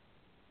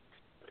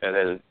 And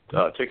then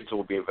tickets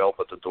will be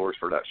available at the doors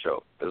for that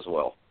show as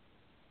well.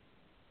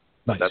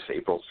 Nice. That's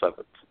April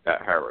 7th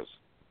at Harrah's.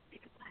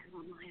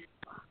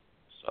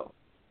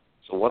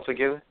 So once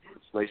again,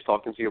 it's nice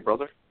talking to you,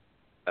 brother.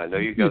 I know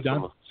you got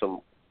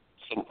some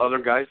other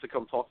guys to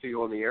come talk to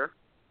you on the air.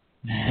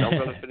 And I'm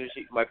going to finish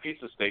eating my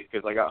pizza steak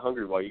because I got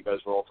hungry while you guys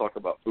were all talking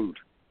about food.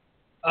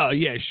 Oh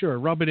yeah, sure.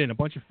 Rub it in. A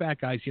bunch of fat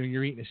guys here, and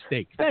you're eating a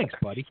steak. Thanks,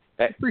 buddy.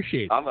 Hey,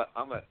 appreciate it. I'm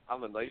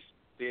a nice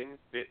thin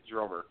bit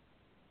drummer,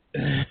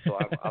 so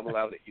I'm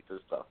allowed to eat this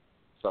stuff.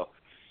 So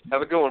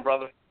have a good one,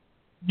 brother.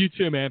 You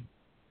too, man.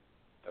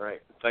 All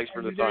right. Thanks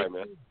for the time,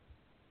 man.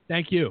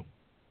 Thank you.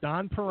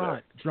 Don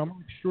Perrant, drummer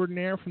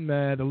extraordinaire from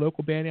the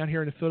local band out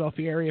here in the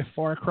Philadelphia area,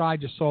 Far Cry.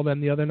 Just saw them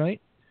the other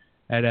night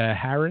at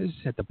Harrah's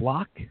at the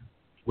Block,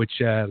 which,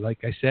 like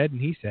I said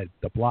and he said,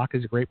 the Block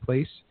is a great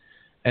place.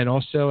 And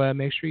also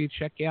make sure you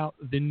check out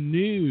the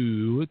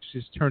new, which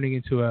is turning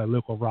into a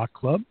local rock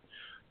club,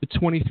 the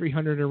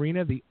 2300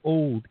 Arena, the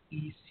old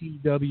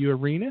ECW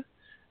Arena,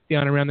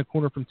 down around the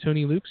corner from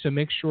Tony Luke's. So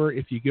make sure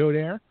if you go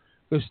there,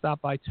 go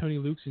stop by Tony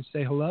Luke's and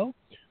say hello.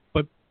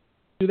 But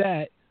do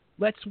that.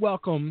 Let's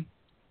welcome.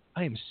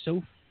 I am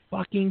so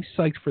fucking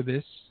psyched for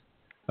this.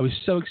 I was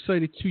so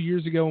excited 2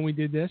 years ago when we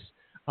did this.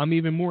 I'm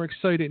even more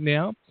excited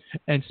now.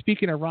 And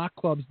speaking of rock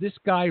clubs, this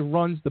guy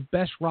runs the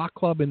best rock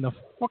club in the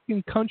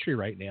fucking country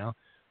right now.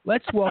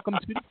 Let's welcome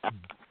to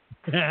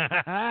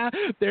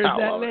there's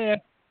that laugh.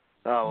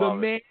 The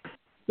man,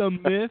 the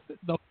myth,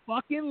 the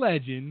fucking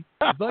legend,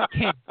 the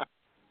king,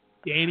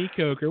 Danny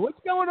Koker. What's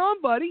going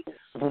on, buddy?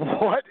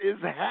 What is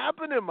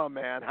happening, my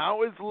man?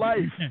 How is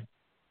life?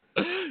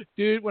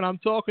 Dude, when I'm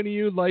talking to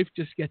you, life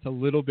just gets a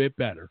little bit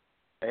better.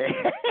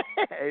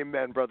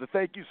 Amen, brother.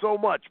 Thank you so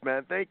much,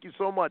 man. Thank you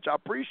so much. I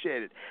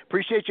appreciate it.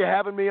 Appreciate you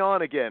having me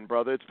on again,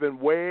 brother. It's been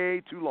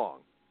way too long.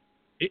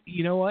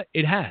 You know what?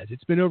 It has.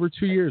 It's been over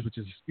 2 years, which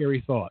is a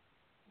scary thought.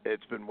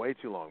 It's been way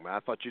too long, man.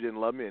 I thought you didn't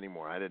love me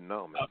anymore. I didn't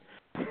know,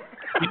 man.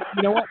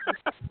 You know what?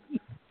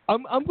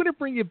 I'm going to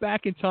bring you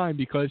back in time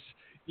because,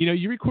 you know,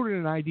 you recorded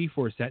an ID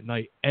for us that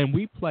night, and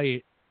we play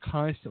it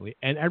constantly.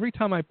 And every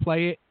time I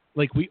play it,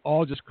 like, we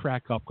all just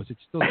crack up because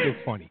it's still so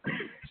funny.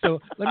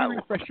 So let me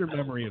refresh your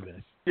memory of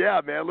this.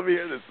 Yeah, man. Let me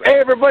hear this. Hey,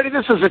 everybody.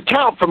 This is a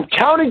Count from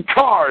Counting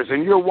Cars,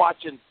 and you're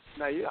watching.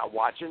 No, you're not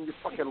watching. You're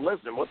fucking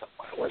listening. What the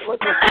fuck? What's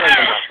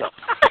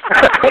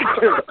Take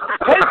two.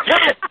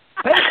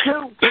 Take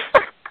two.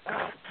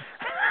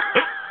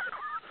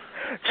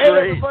 Hey,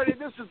 everybody.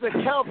 This is the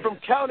Count from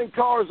Counting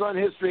Cars on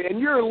History, and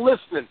you're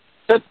listening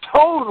to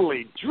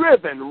Totally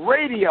Driven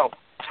Radio.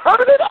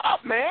 Turn it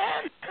up,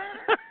 man.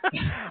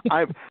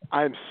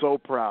 I'm so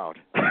proud.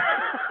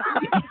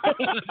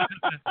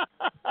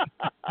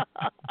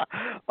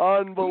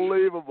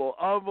 Unbelievable.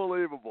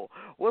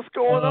 What's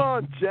going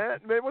on,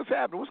 Jet? Man, what's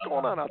happening? What's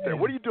going on out there?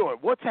 What are you doing?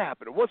 What's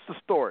happening? What's the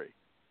story?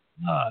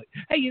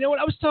 Hey, you know what?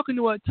 I was talking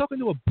to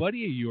a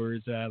buddy of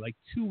yours like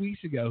 2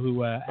 weeks ago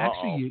who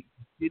actually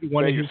did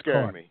one of his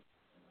cars. Me.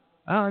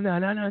 Oh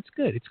no, it's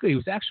good. It's good. He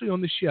was actually on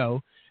the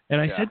show,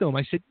 and I said to him,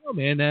 I said, "No,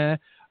 man, are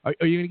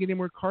you going to get any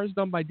more cars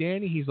done by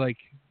Danny?" He's like,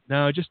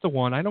 "No, just the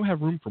one. I don't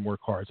have room for more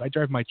cars. I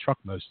drive my truck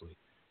mostly."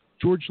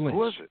 George Lynch.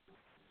 Who is it?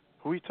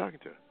 Who are you talking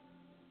to?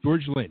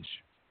 George Lynch.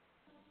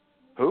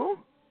 Who?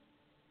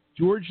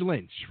 George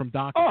Lynch from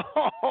Doc.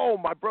 Oh,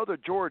 my brother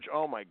George.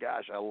 Oh my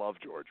gosh, I love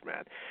George,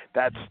 man.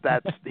 That's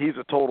he's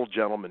a total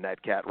gentleman,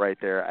 that cat right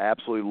there. I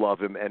absolutely love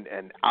him,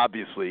 and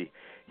obviously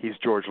he's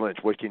George Lynch.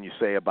 What can you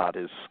say about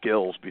his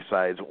skills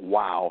besides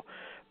wow?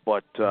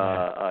 But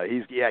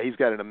he's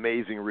got an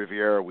amazing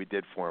Riviera we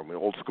did for him, an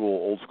old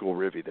school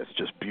Rivi that's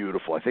just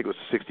beautiful. I think it was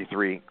a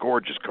 '63,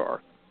 gorgeous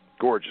car.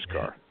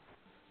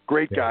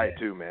 Great guy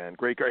too, man.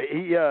 Great guy.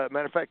 He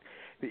matter of fact,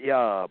 he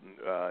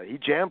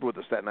jammed with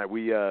us that night.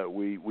 We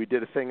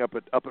did a thing up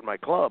at my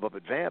club up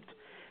at Vamped,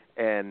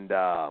 and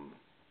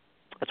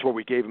that's where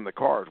we gave him the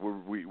cars.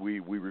 We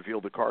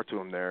revealed the car to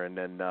him there, and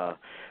then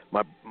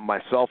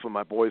myself and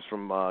my boys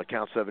from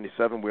Count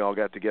 77, we all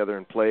got together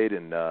and played,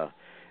 and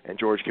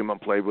George came up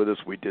and played with us.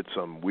 We did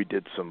some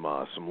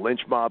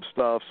lynch mob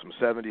stuff, some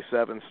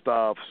 77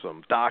 stuff,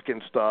 some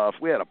docking stuff.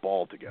 We had a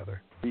ball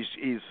together.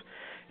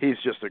 He's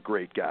just a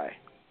great guy.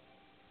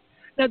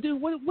 Now,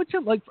 dude, what's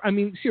it like? I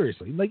mean,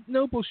 seriously, like,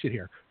 no bullshit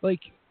here. Like,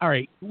 all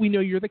right, we know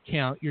you're the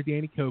Count, you're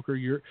Danny Koker,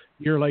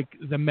 you're like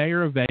the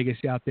mayor of Vegas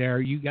out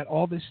there. You got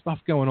all this stuff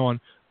going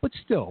on, but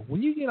still,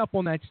 when you get up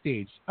on that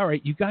stage, all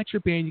right, you got your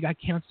band, you got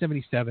Count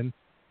 77,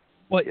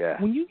 but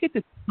when you get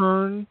to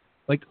turn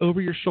like over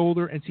your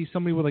shoulder and see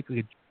somebody with like a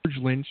George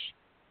Lynch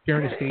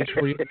sharing a stage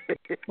for you,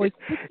 like,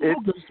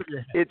 what goes through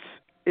your head?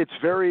 It's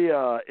very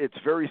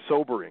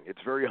sobering.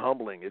 It's very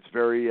humbling. It's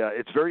very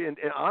and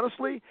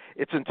honestly,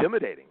 it's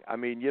intimidating. I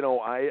mean, you know,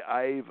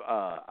 I've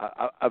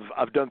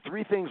done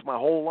three things my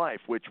whole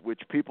life, which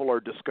people are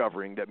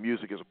discovering that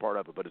music is a part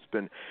of it. But it's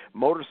been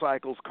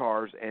motorcycles,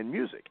 cars, and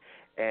music.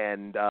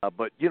 And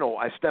but you know,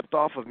 I stepped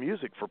off of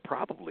music for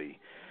probably,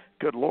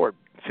 good Lord,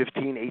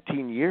 15,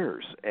 18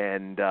 years,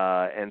 and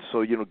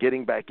so you know,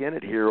 getting back in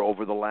it here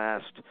over the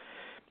last,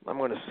 I'm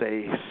going to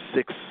say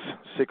six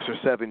or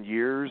 7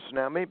 years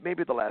now,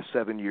 maybe the last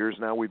 7 years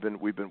now. We've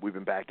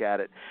been back at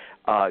it.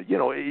 You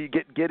know,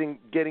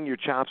 getting your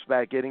chops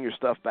back, getting your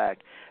stuff back.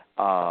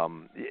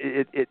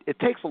 It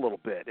takes a little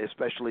bit,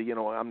 especially, you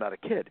know, I'm not a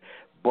kid,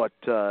 but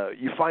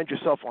you find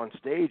yourself on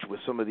stage with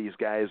some of these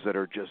guys that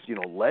are just, you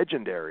know,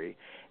 legendary.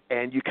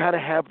 And you kind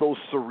of have those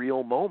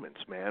surreal moments,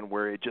 man,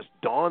 where it just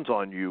dawns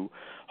on you,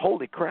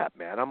 holy crap,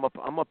 man, I'm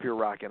up here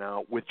rocking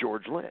out with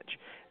George Lynch.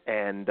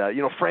 And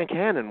you know, Frank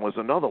Hannon was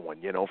another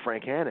one. You know,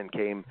 Frank Hannon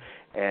came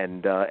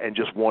and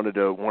just wanted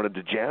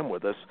to jam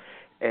with us,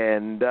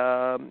 and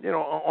you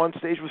know, on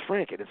stage with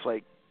Frank, and it's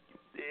like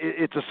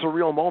it's a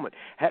surreal moment.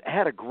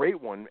 Had a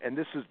great one, and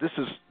this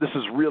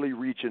is really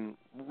reaching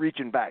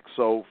back.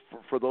 So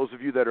for those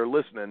of you that are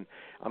listening,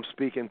 I'm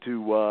speaking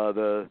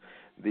to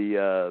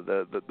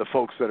the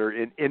folks that are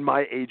in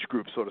my age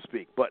group, so to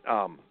speak. But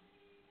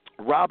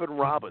Robin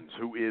Robbins,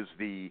 who is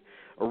the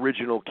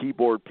original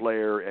keyboard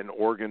player and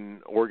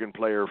organ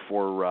player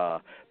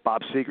for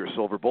Bob Seger's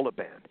Silver Bullet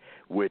Band,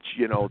 which,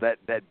 you know, that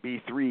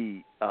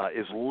B3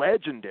 is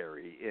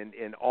legendary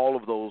in all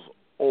of those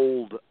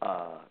old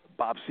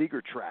Bob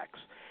Seger tracks.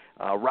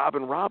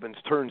 Robin Robbins,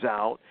 turns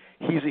out,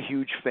 he's a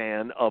huge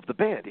fan of the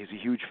band. He's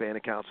a huge fan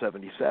of Count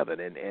 77,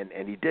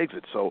 and he digs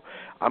it. So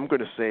I'm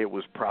going to say it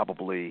was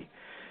probably,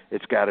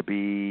 it's got to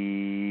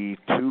be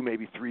 2,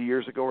 maybe 3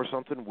 years ago or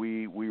something.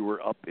 We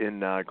were up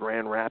in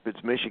Grand Rapids,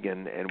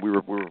 Michigan, and we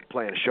were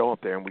playing a show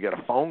up there, and we got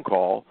a phone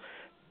call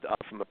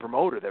from the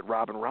promoter that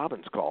Robin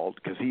Robbins called,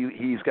 because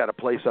he's got a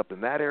place up in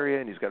that area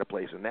and he's got a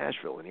place in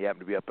Nashville, and he happened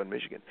to be up in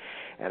Michigan.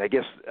 And I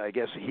guess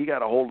he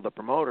got a hold of the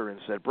promoter and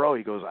said, bro,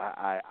 he goes,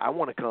 I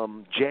want to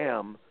come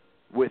jam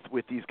with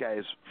these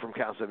guys from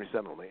Count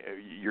 77. I'm like,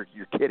 you're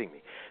kidding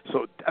me.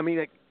 So I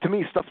mean, to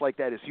me, stuff like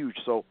that is huge.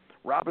 So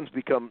Robin's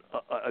become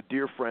a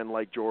dear friend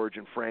like George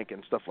and Frank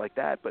and stuff like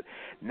that. But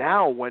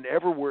now,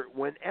 whenever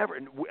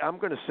I'm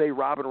going to say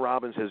Robin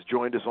Robbins has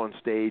joined us on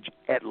stage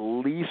at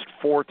least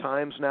 4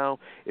 times now.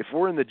 If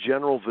we're in the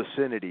general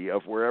vicinity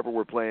of wherever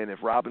we're playing, if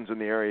Robin's in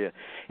the area,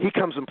 he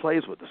comes and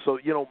plays with us. So,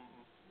 you know,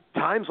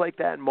 times like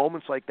that,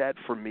 moments like that,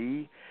 for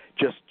me,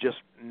 just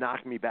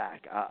knock me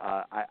back.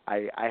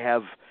 I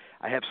have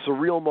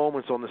surreal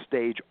moments on the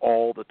stage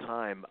all the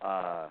time.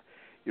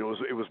 You know,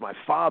 it was my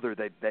father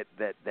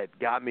that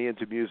got me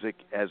into music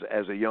as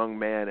a young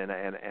man, and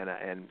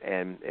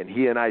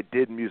he and I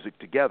did music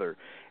together,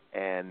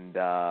 and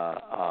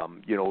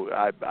you know,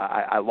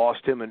 I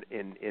lost him in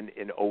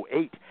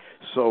 2008.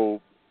 So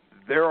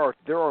there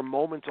are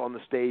moments on the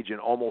stage in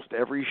almost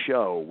every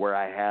show where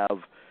I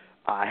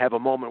have a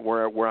moment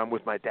where I'm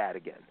with my dad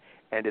again,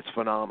 and it's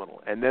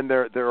phenomenal. And then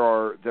there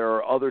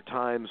are other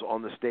times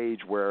on the stage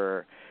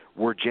where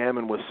we're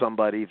jamming with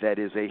somebody that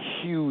is a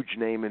huge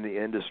name in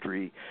the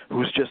industry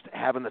who's just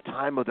having the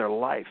time of their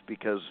life,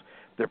 because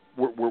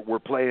we're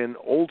playing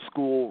old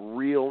school,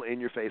 real,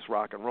 in-your-face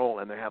rock and roll,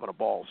 and they're having a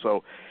ball.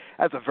 So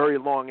that's a very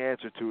long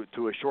answer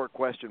to a short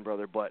question,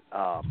 brother. But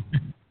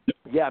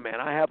yeah, man,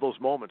 I have those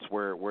moments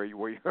where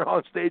you're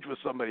on stage with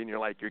somebody and you're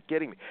like, you're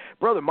kidding me,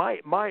 brother.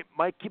 My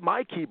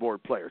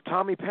keyboard player,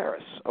 Tommy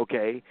Paris.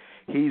 Okay,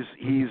 he's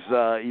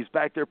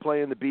back there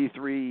playing the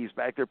B3. He's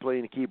back there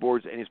playing the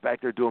keyboards, and he's back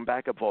there doing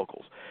backup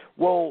vocals.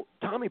 Well,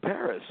 Tommy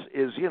Paris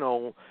is, you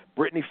know,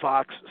 Brittany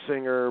Fox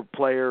singer,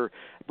 player.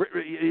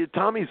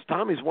 Tommy's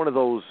one of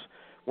those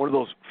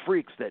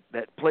freaks that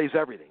plays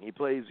everything. He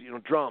plays, you know,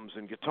 drums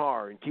and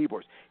guitar and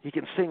keyboards. He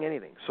can sing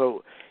anything.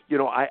 So, you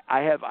know, I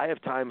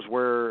have times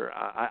where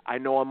I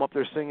know I'm up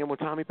there singing with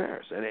Tommy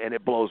Paris, and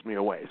it blows me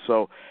away.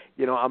 So,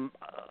 you know, I'm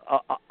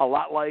a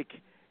lot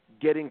like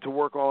getting to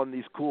work on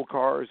these cool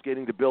cars,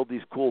 getting to build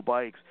these cool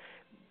bikes.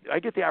 I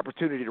get the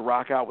opportunity to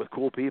rock out with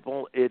cool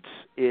people. It's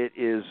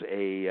a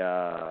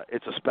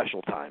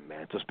special time,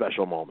 man. It's a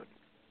special moment.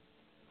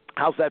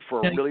 How's that for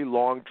a really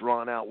long,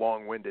 drawn-out,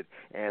 long-winded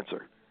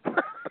answer?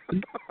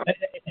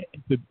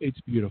 It's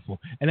beautiful.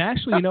 And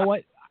actually, you know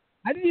what?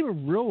 I didn't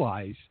even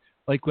realize,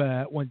 like,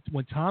 when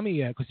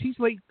Tommy, because he's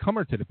late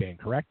comer to the band,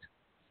 correct?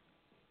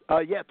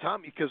 Yeah,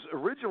 Tommy, because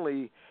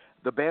originally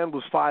the band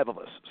was 5 of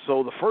us.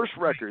 So the first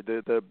record,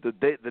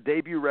 the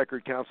debut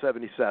record, Count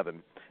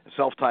 77,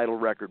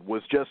 self-titled record,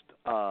 was just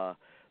the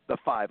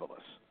 5 of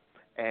us.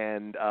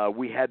 And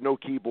we had no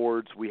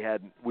keyboards. We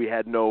had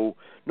no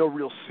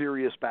real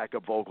serious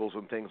backup vocals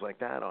and things like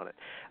that on it.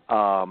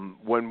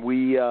 When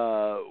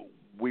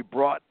we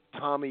brought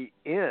Tommy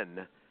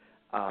in,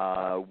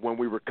 when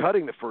we were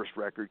cutting the first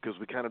record, because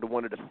we kind of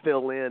wanted to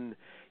fill in,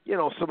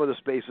 some of the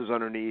spaces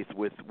underneath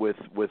with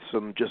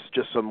some just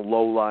some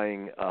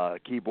low-lying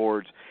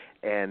keyboards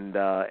and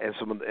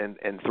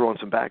throw in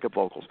some backup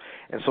vocals.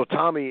 And so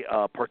Tommy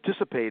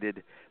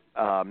participated,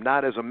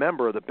 not as a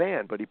member of the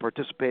band, but he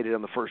participated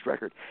on the first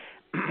record.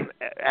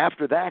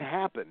 After that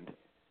happened,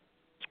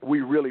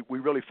 we really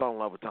fell in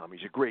love with Tommy.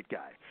 He's a great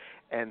guy.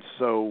 And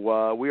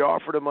so we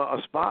offered him a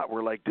spot.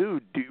 We're like,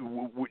 dude, do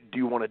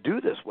you want to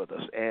do this with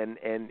us? And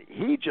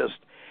he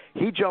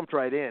jumped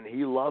right in.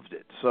 He loved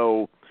it.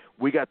 So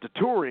we got to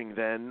touring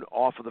then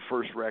off of the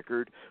first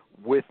record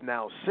with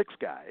now 6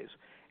 guys.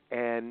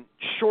 And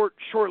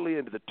shortly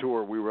into the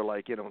tour, we were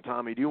like,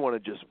 Tommy, do you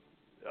want to just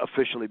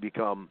officially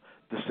become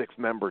the 6th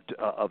member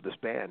of this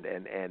band?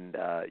 And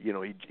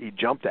he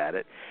jumped at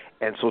it.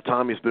 And so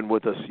Tommy's been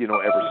with us,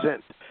 ever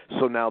since.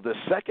 So now the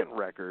second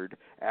record,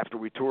 after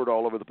we toured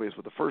all over the place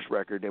with the first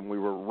record, and we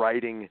were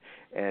writing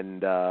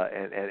and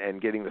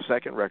getting the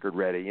second record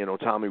ready,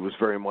 Tommy was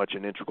very much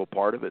an integral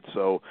part of it.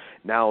 So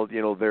now,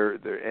 they're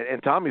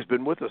and Tommy's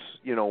been with us.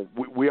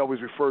 We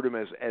always refer to him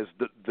as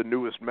the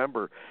newest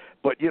member,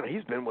 but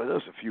he's been with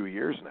us a few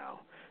years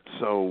now.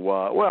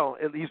 So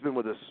he's been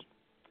with us.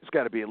 It's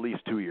got to be at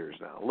least 2 years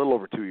now, a little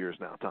over 2 years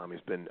now.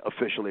 Tommy's been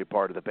officially a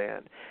part of the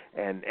band,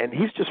 and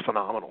he's just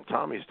phenomenal.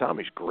 Tommy's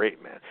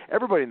great, man.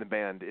 Everybody in the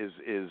band is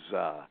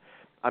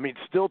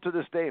still to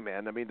this day,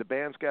 man. The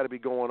band's got to be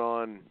going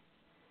on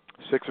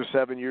 6 or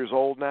 7 years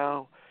old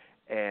now,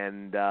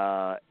 and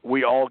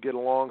we all get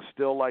along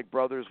still like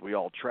brothers. We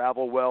all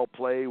travel well,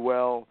 play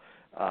well,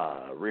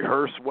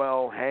 rehearse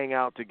well, hang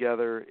out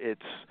together.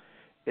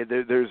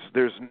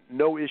 There's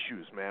no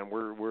issues, man.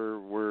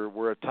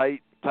 We're a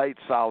tight,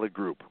 solid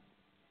group.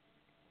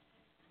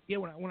 Yeah,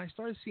 when I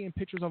started seeing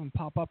pictures of him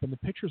pop up in the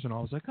pictures and all,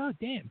 I was like, oh,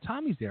 damn,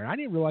 Tommy's there. I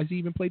didn't realize he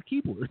even played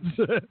keyboards.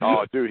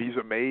 Oh, dude, he's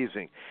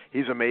amazing.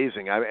 He's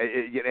amazing.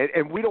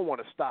 And we don't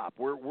want to stop.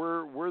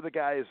 We're the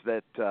guys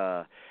that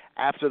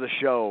after the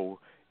show,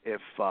 if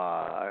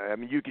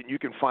you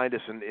can find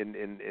us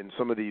in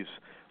some of these.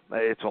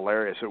 It's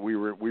hilarious. We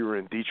were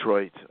in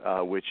Detroit,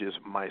 which is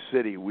my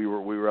city. We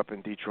were up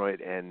in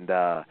Detroit, and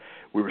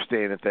we were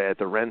staying at the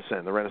the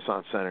Renaissance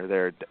Center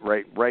there,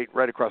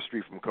 right across the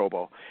street from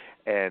Cobo.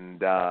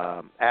 And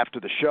after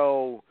the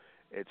show,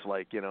 it's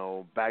like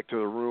back to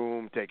the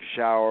room, take a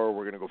shower.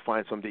 We're gonna go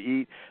find something to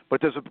eat. But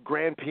there's a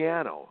grand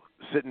piano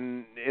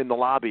sitting in the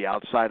lobby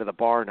outside of the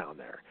bar down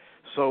there.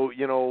 So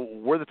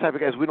we're the type of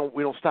guys we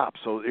don't stop.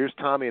 So here's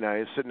Tommy and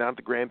I sitting down at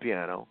the grand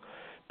piano,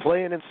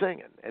 playing and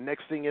singing, and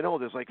next thing you know,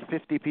 there's like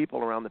 50 people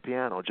around the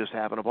piano just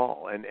having a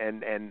ball,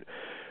 and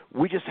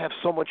we just have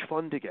so much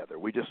fun together.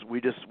 We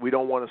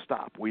don't want to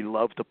stop. We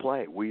love to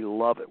play. We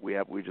love it.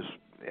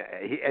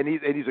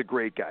 He's a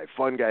great guy,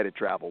 fun guy to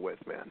travel with,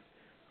 man.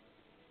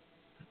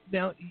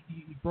 Now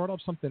you brought up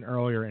something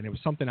earlier, and it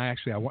was something I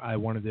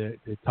wanted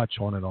to touch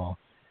on at all.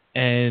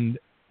 And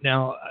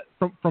now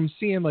from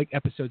seeing like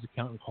episodes of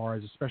Counting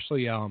Cars,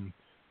 especially the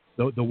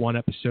one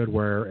episode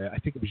where I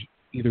think it was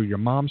either your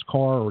mom's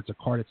car or it's a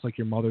car that's like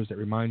your mother's that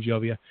reminds you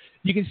of you.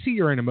 You can see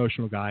you're an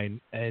emotional guy,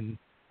 and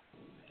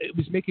it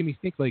was making me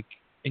think like,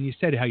 and you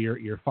said how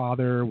your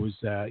father was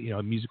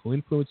a musical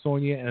influence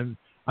on you, and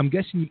I'm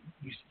guessing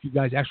you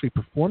guys actually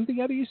performed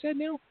together. You said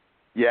now.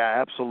 Yeah,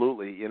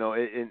 absolutely.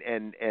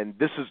 And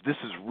this is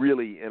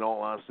really, in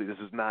all honesty, this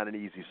is not an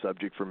easy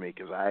subject for me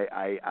because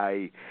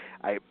I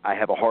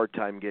have a hard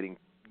time getting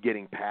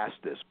past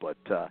this, but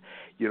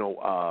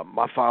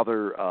my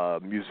father,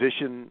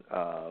 musician,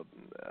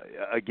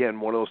 again,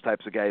 one of those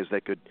types of guys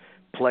that could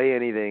play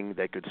anything,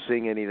 that could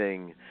sing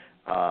anything,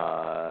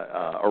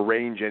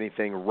 arrange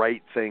anything,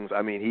 write things.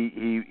 I mean,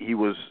 he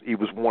was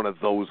one of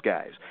those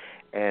guys,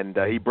 and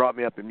he brought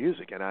me up in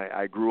music, and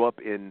I grew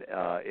up in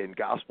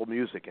gospel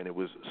music, and it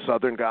was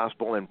Southern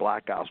gospel and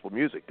black gospel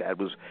music. That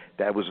was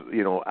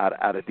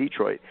out of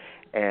Detroit,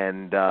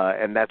 and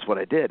that's what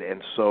I did,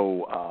 and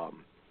so.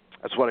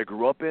 That's what I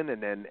grew up in,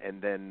 and then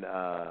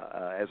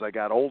as I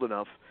got old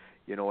enough,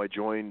 I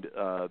joined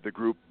the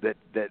group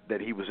that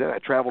he was in. I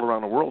traveled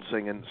around the world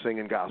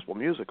singing gospel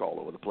music all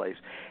over the place,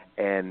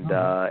 and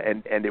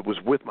it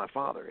was with my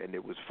father, and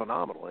it was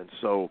phenomenal. And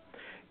so,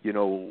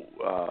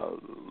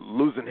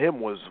 losing him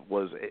was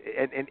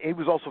and he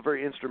was also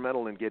very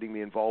instrumental in getting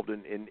me involved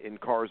in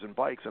cars and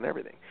bikes and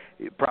everything.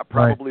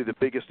 Probably the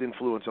biggest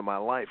influence in my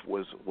life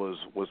was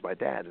my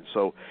dad, and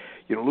so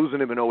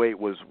losing him in 2008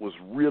 was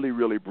really,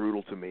 really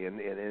brutal to me,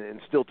 and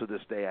still to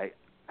this day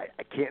I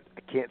can't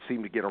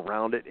seem to get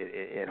around it.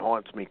 It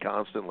haunts me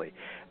constantly,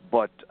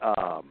 but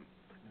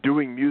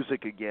doing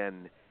music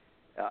again.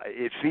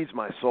 It feeds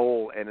my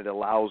soul, and it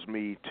allows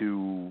me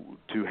to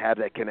have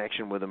that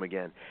connection with him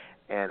again.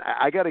 And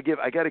I gotta give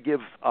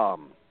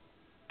my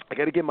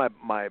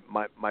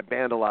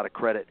band a lot of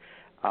credit.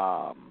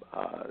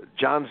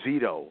 John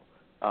Zito,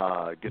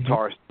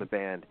 guitarist in the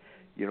band,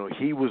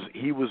 he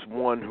was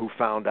one who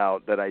found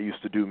out that I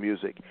used to do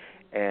music,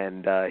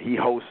 and he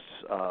hosts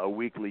a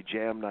weekly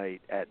jam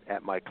night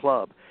at my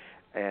club.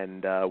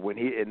 And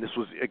this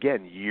was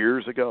again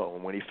years ago,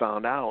 and when he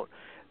found out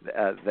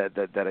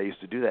that I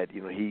used to do that,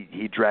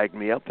 he dragged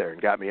me up there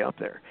and got me up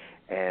there,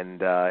 and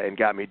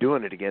got me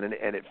doing it again,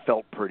 and it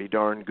felt pretty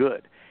darn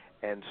good.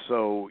 And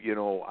so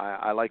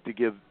I like to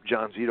give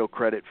John Zito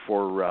credit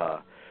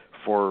for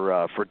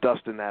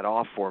dusting that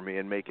off for me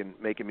and making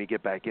me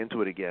get back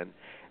into it again,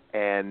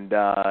 and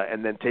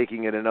then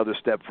taking it another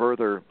step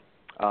further.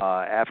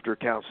 After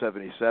Count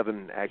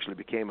 77 actually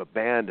became a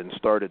band and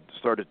started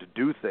to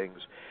do things,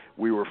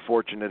 we were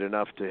fortunate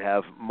enough to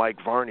have Mike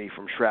Varney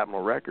from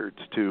Shrapnel Records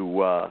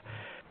to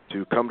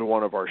come to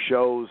one of our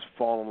shows,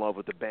 fall in love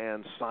with the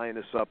band, sign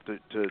us up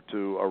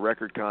to a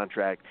record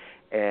contract,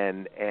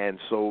 and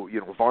so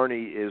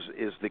Varney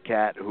is the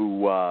cat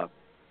who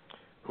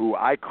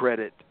I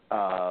credit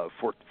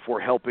for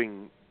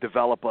helping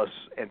develop us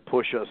and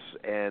push us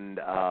and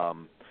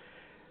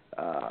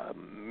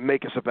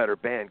make us a better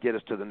band, get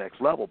us to the next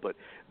level. But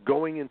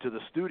going into the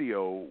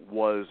studio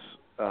was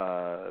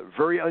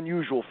very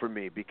unusual for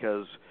me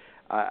because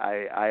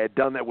I had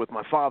done that with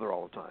my father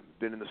all the time,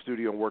 been in the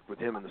studio and worked with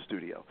him in the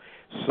studio.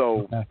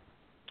 So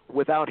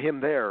without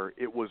him there,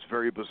 it was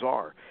very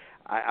bizarre.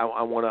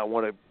 I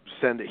want to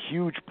send a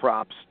huge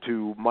props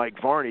to Mike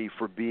Varney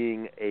for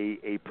being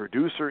a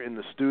producer in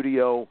the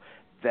studio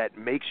that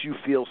makes you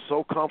feel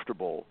so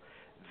comfortable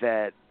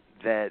that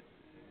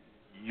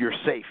you're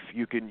safe.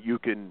 You can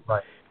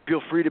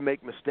feel free to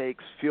make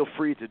mistakes. Feel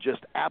free to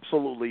just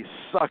absolutely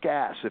suck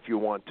ass if you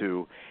want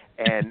to,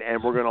 and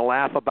we're going to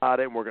laugh about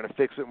it, and we're going to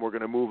fix it, and we're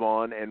going to move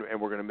on, and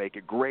we're going to make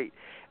it great.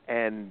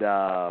 And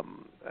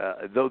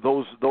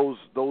those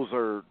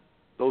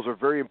are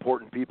very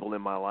important people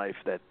in my life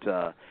that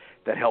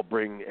help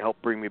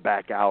bring me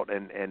back out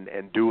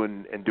and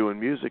doing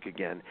music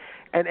again.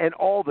 And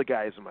all the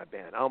guys in my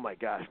band. Oh my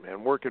gosh,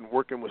 man,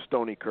 working with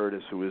Stoney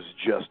Curtis, who is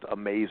just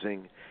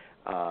amazing.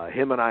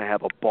 Him and I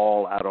have a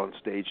ball out on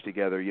stage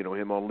together.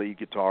 Him on lead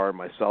guitar,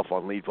 myself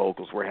on lead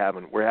vocals. We're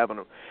having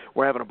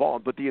a ball.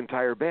 But the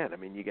entire band. I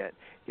mean, you get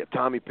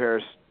Tommy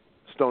Paris,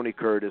 Stoney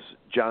Curtis,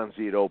 John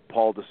Zito,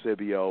 Paul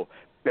DeCibio,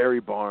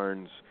 Barry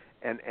Barnes,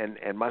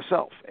 and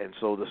myself. And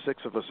so the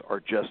six of us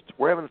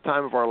we're having the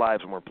time of our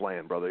lives when we're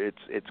playing, brother.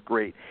 It's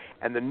great.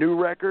 And the new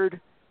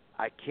record,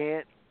 I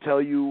can't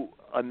tell you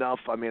enough.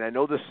 I mean, I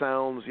know this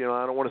sounds, I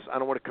don't want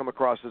to come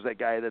across as that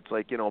guy that's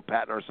like,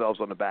 patting ourselves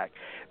on the back,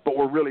 but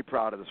we're really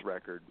proud of this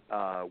record.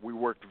 We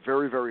worked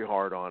very, very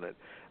hard on it.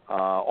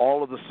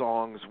 All of the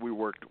songs we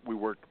worked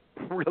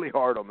really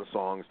hard on the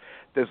songs.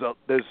 There's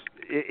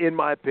in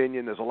my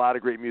opinion, there's a lot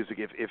of great music.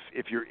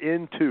 If you're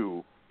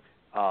into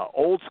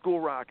old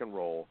school rock and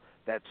roll,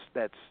 that's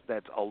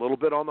a little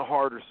bit on the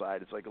harder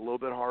side. It's like a little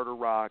bit harder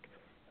rock.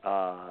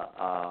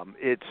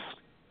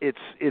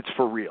 It's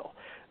for real.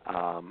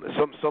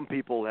 Some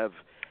people have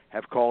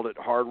called it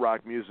hard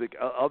rock music.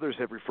 Others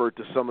have referred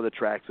to some of the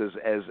tracks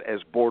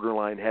as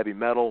borderline heavy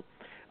metal.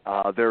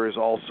 There is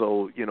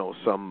also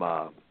some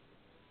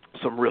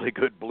really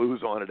good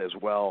blues on it as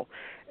well,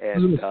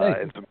 and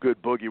some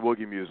good boogie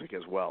woogie music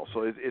as well.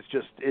 So it's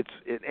just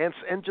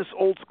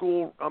old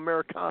school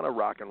Americana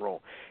rock and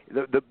roll.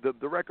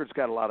 The record's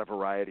got a lot of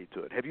variety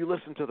to it. Have you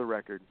listened to the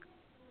record?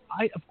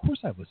 Of course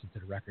I've listened to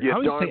the record.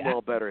 You darn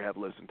well better have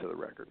listened to the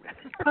record, man.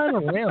 I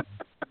don't know.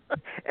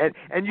 And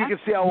you can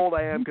see how old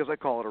I am because I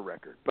call it a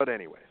record. But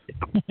anyways.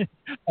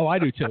 Oh, I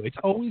do too. It's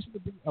always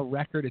going to be a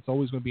record. It's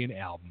always going to be an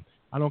album.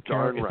 I don't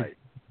care. Darn right.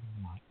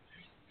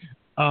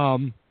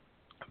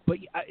 But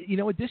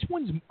this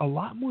one's a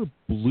lot more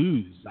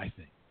blues, I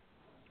think.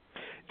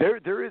 There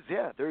is,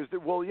 yeah.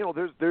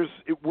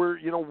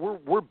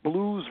 We're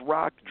blues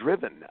rock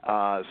driven.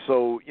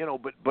 So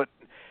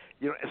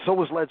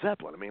so is Led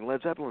Zeppelin. I mean,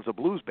 Led Zeppelin's a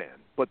blues band,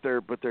 but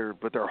they're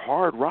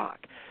hard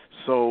rock.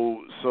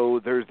 So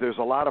there's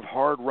a lot of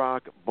hard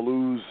rock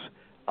blues,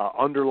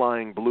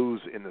 underlying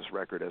blues in this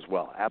record as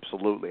well.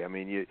 Absolutely. I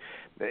mean,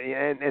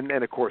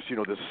 and of course,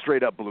 there's a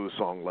straight up blues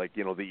song like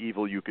The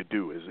Evil You Could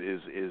Do is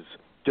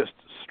just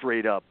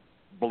straight up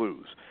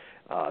blues.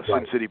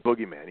 Sin City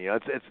Boogeyman.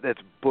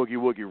 That's boogie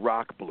woogie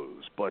rock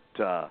blues. But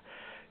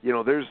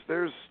there's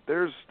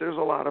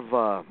a lot of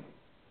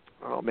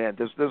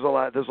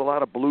there's a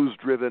lot of blues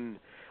driven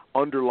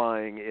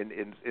underlying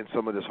in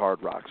some of this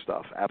hard rock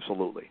stuff.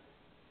 Absolutely.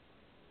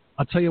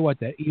 I'll tell you what,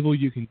 that Evil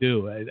You Can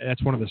Do,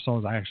 that's one of the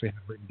songs I actually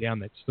have written down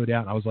that stood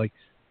out. And I was like,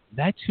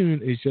 that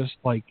tune is just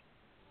like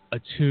a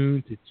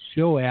tune to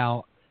chill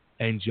out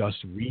and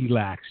just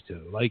relax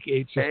to. Like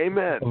it's just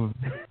Amen.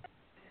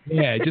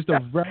 Just a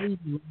very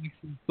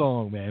relaxing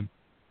song, man.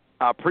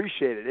 I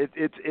appreciate it.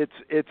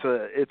 It's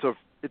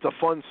a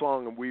fun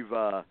song, and we've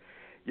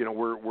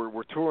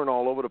we're touring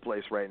all over the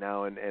place right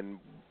now, and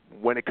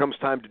when it comes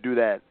time to do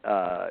that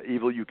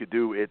Evil You Could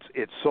Do,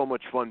 it's so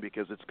much fun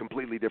because it's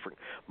completely different.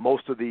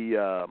 Most of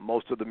the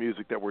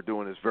music that we're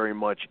doing is very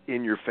much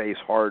in your face,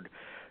 hard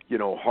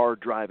hard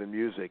driving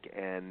music,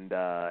 and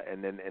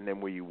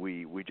then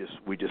we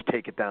just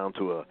take it down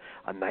to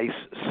a nice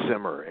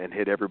simmer and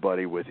hit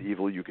everybody with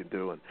Evil You Can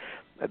Do, and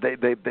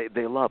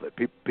they love it.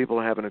 People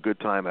are having a good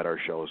time at our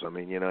shows. I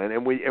mean,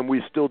 and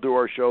we still do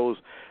our shows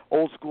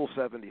old school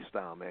 70s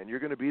style, man. You're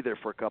going to be there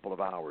for a couple of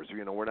hours.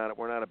 We're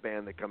not a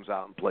band that comes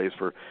out and plays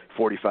for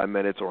 45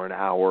 minutes or an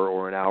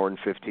hour and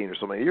 15 or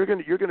something. You're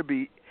going to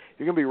be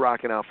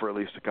rocking out for at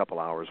least a couple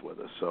hours with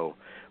us. So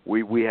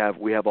we have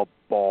a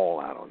ball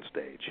out on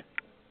stage.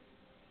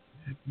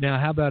 Now,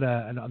 how about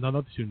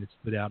another tune that's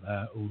put out,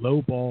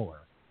 Low Baller,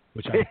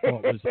 which I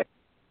thought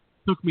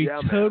took me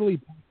totally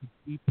back to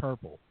Deep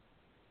Purple.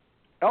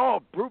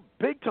 Oh,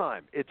 big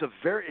time! It's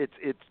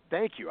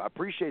thank you. I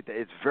appreciate that.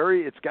 It's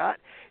got,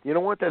 you know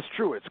what? That's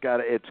true. It's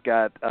got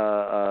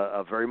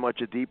a very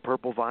much a Deep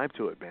Purple vibe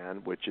to it,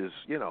 man. Which is,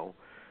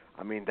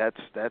 I mean, that's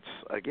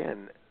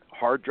again,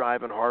 hard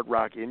driving, hard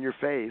rock in your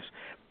face,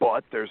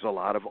 but there's a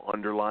lot of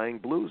underlying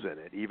blues in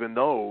it. Even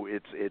though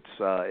it's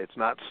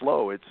not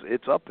slow,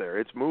 it's up there,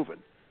 it's moving.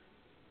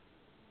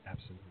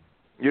 Absolutely.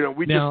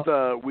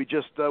 We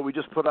just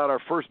put out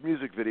our first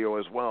music video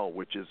as well,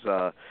 which is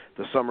the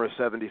Summer of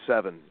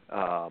 '77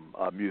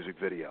 music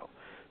video.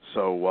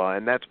 So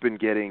and that's been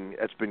getting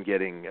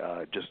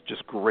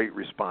just great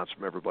response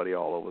from everybody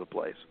all over the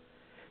place.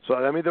 So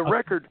I mean the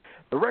record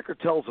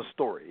tells a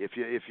story. If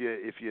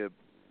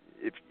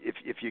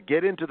you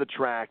get into the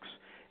tracks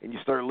and you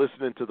start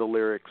listening to the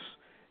lyrics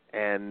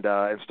and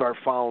start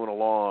following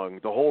along,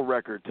 the whole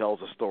record tells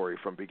a story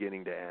from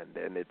beginning to end,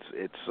 and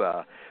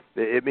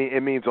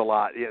it means a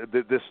lot.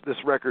 This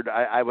record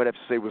I would have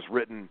to say was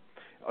written,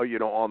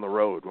 on the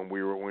road when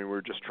we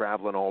were just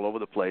traveling all over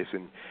the place,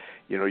 and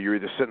you're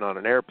either sitting on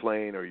an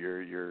airplane or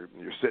you're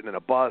sitting in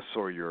a bus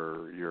or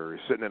you're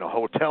sitting in a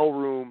hotel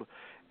room,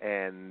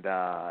 and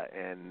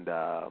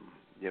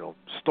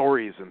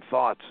stories and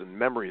thoughts and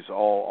memories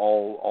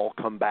all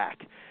come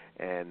back.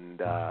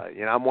 And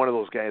I'm one of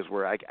those guys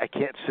where I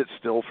can't sit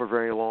still for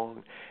very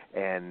long,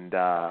 and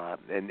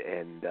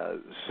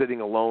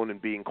sitting alone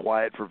and being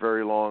quiet for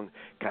very long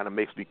kind of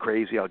makes me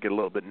crazy. I'll get a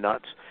little bit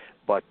nuts,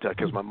 but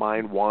because my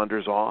mind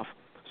wanders off.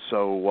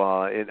 So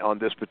on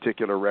this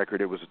particular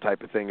record, it was the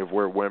type of thing of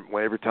where when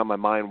every time my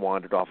mind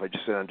wandered off, I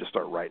just sit down and just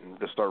start writing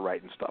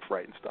stuff.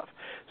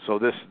 So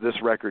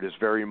this record is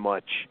very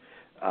much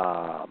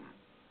a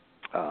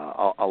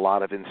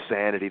lot of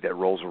insanity that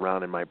rolls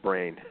around in my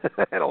brain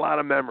and a lot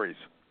of memories.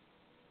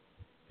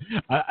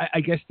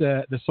 I guess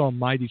the song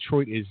My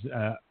Detroit is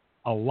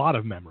a lot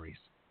of memories.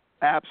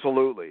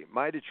 Absolutely.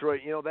 My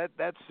Detroit,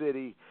 that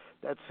city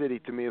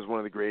to me is one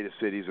of the greatest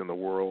cities in the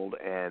world,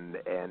 and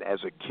as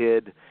a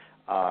kid,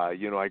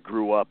 I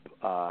grew up.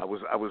 I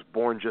was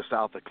born just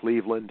south of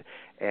Cleveland,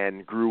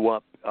 and grew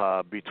up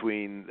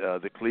between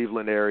the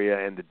Cleveland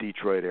area and the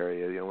Detroit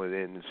area.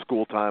 In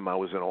school time, I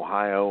was in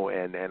Ohio,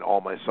 and all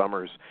my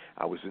summers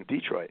I was in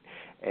Detroit.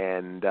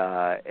 And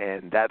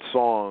that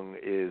song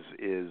is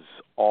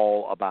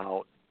all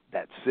about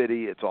that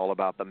city. It's all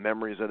about the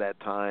memories of that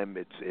time.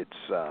 It's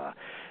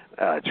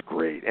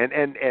great.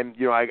 And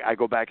I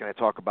go back and I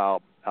talk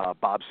about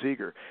Bob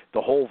Seger.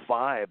 The whole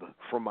vibe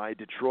from My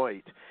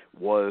Detroit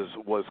was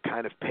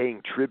kind of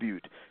paying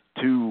tribute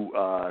to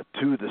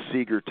the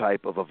Seger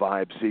type of a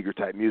vibe, Seger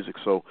type music.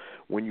 So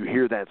when you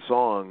hear that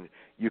song,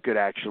 you could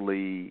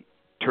actually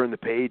turn the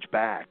page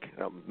back.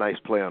 Nice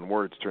play on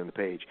words, turn the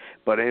page.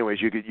 But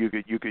anyways, you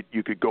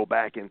could go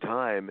back in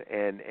time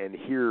and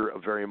hear a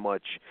very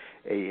much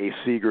a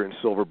Seger and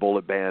Silver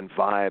Bullet Band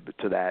vibe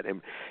to that.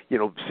 And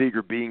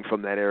Seger being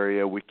from that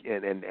area,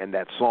 and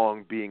that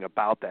song being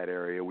about that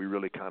area, we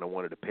really kind of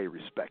wanted to pay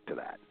respect to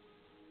that.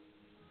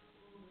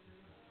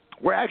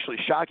 We're actually,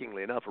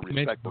 shockingly enough, a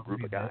respectable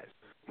group of guys.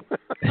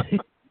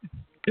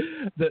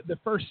 The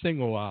first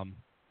single,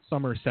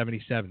 Summer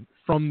 '77,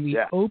 from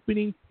the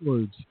opening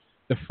chords.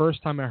 The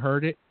first time I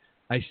heard it,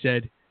 I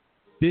said,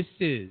 "This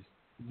is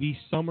the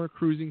summer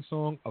cruising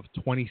song of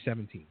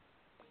 2017."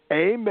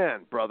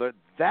 Amen, brother.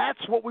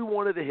 That's what we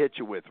wanted to hit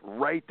you with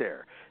right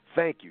there.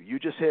 Thank you. You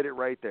just hit it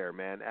right there,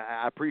 man.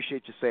 I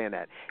appreciate you saying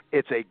that.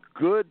 It's a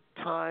good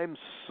time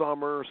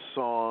summer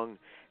song,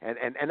 and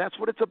that's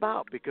what it's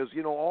about, because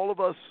all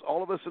of us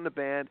in the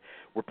band,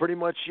 we're pretty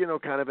much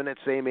kind of in that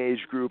same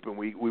age group, and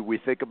we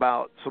think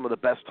about some of the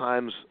best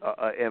times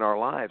in our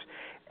lives,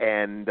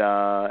 and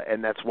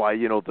that's why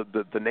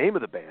the name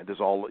of the band is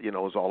all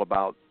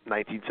about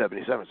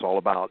 1977. It's all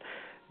about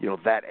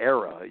that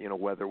era,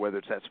 whether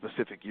it's that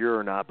specific year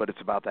or not, but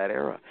it's about that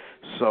era.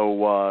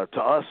 So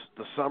to us,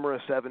 the summer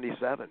of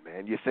 '77,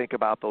 man, you think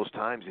about those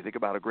times, you think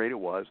about how great it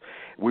was.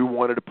 We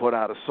wanted to put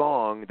out a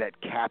song that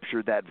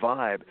captured that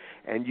vibe,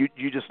 and you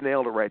just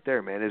nailed it right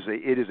there, man.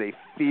 It is a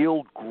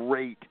feel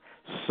great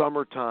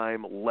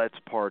summertime let's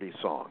party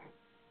song.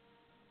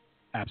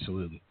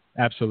 Absolutely.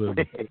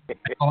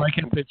 All I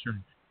can picture,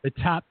 the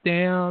top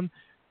down.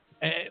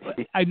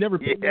 I've never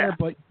been there,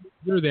 but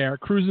you're there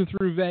cruising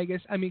through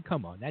Vegas. I mean,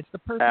 come on, that's the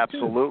perfect.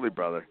 Absolutely,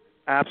 brother.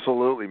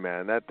 Absolutely,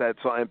 man. That's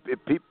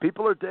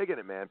people are digging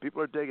it, man.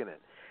 People are digging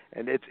it,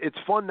 And it's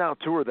fun now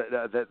too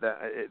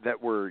that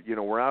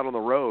we're out on the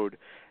road,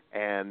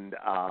 and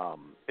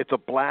it's a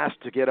blast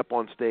to get up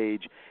on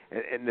stage,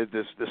 and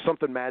there's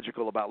something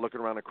magical about looking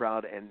around the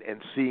crowd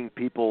and seeing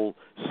people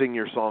sing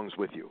your songs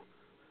with you.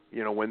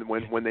 You know,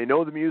 when they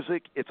know the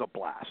music, it's a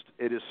blast.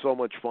 It is so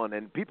much fun,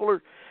 and people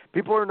are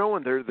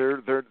knowing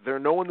they're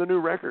knowing the new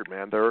record,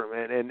 man.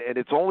 And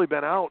it's only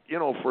been out,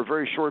 for a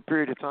very short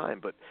period of time.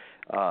 But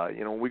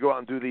when we go out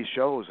and do these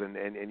shows,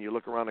 and you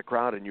look around the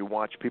crowd and you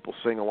watch people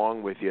sing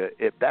along with you,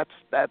 that's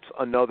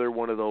another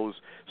one of those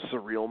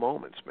surreal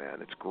moments,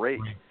 man. It's great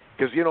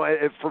because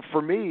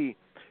for me,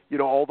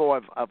 although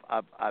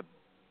I've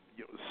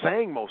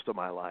sang most of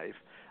my life,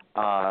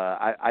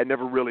 I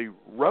never really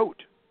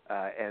wrote.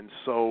 And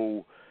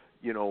so,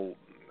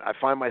 I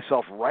find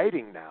myself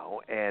writing now,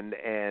 and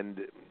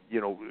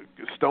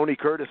Stoney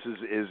Curtis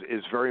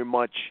is very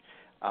much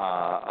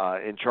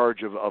in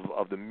charge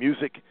of the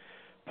music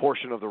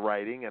portion of the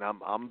writing, and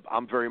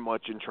I'm very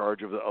much in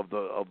charge of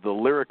the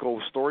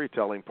lyrical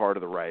storytelling part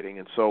of the writing,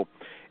 and so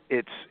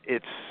it's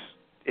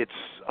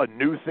a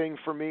new thing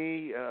for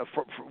me.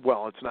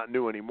 Well, it's not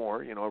new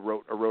anymore. I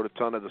wrote a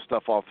ton of the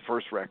stuff off the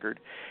first record,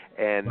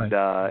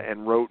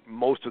 and wrote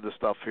most of the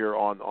stuff here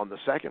on the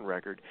second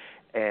record,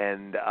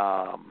 and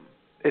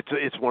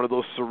it's one of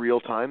those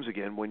surreal times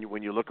again when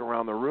you look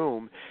around the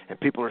room and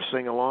people are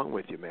singing along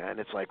with you, man.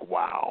 It's like,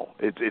 wow,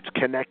 it's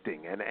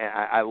connecting, and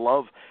I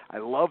love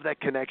that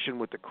connection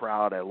with the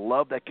crowd. I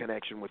love that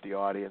connection with the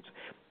audience.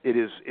 It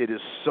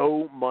is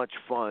so much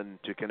fun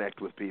to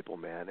connect with people,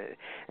 man,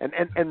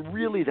 and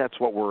really that's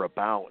what we're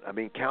about. I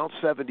mean, Count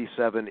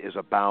 77 is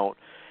about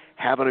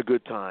having a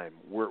good time.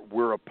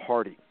 We're a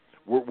party.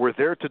 We're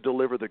there to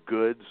deliver the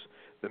goods.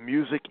 The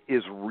music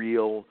is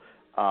real.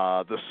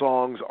 The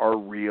songs are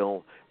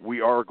real. We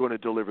are going to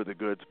deliver the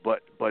goods,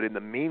 but in the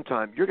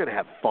meantime, you're going to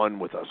have fun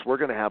with us. We're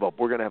going to have a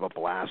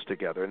blast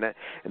together, and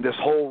this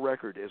whole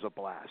record is a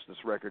blast. This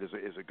record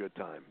is a good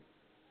time.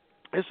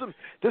 There's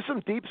some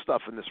deep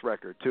stuff in this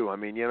record too. I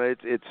mean,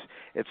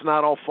 it's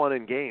not all fun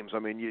and games. I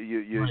mean,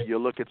 you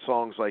look at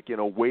songs like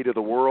Weight of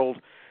the World.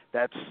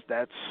 That's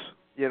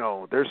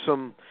there's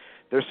some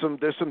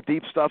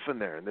deep stuff in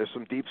there, and there's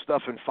some deep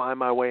stuff in Find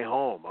My Way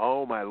Home.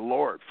 Oh my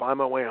Lord, Find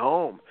My Way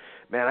Home.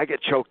 Man, I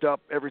get choked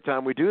up every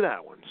time we do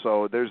that one.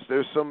 So there's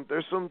some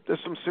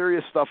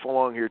serious stuff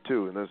along here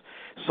too. And there's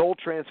Soul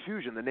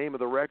Transfusion, the name of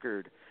the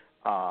record.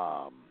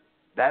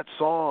 That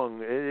song,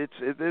 there's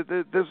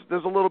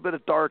a little bit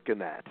of dark in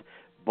that,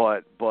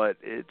 but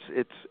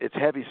it's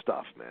heavy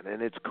stuff, man,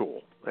 and it's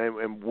cool,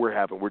 and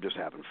we're just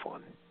having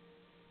fun.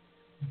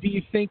 Do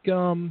you think,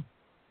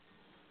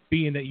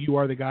 being that you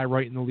are the guy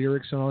writing the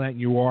lyrics and all that, and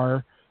you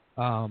are,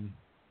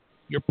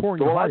 you're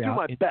pouring your heart out?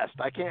 Well, I do my best.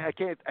 I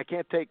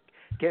can't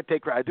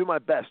take credit. I do my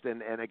best,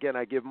 and again,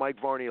 I give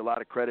Mike Varney a lot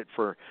of credit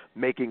for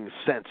making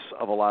sense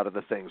of a lot of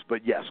the things.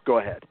 But yes, go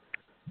ahead.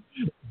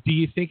 Do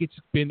you think it's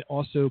been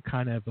also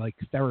kind of like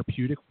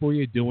therapeutic for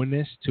you doing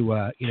this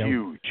to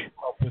huge.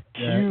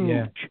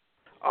 Yeah.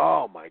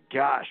 Oh my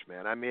gosh,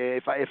 man! I mean,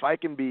 if I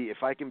can be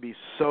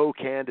so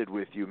candid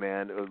with you,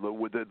 man,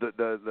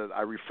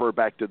 I refer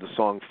back to the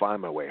song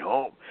 "Find My Way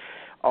Home."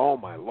 Oh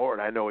my Lord,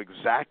 I know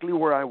exactly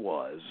where I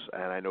was,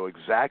 and I know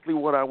exactly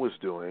what I was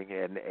doing,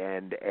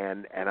 and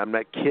I'm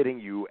not kidding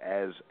you.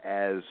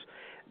 As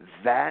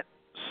that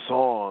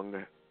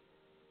song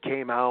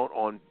came out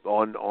on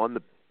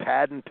the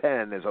pad and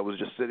pen, as I was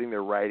just sitting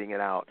there writing it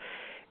out,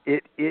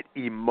 it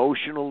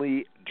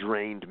emotionally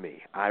drained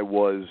me. I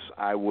was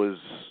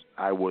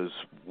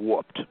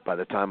whooped by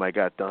the time I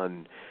got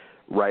done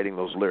writing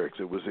those lyrics.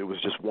 It was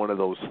just one of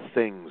those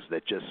things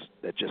that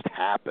just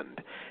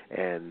happened,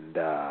 and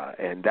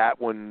that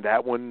one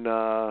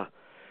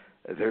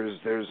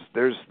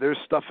there's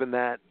stuff in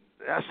that.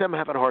 I'm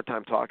having a hard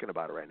time talking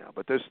about it right now,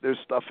 but there's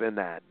stuff in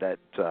that's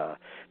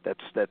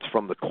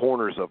from the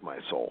corners of my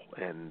soul,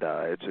 and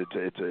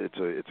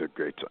it's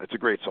a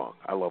great song.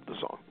 I love the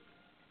song.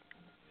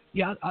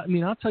 Yeah, I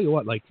mean, I'll tell you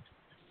what, like,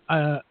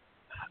 I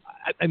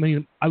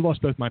mean, I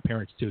lost both my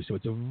parents too, so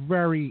it's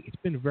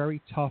been a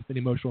very tough and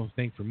emotional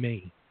thing for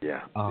me.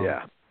 Yeah,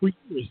 for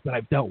years that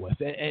I've dealt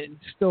with, and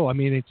still, I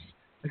mean, it's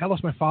like I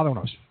lost my father when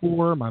I was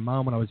 4, my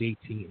mom when I was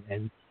 18,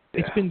 and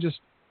it's been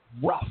just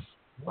rough.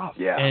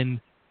 Yeah.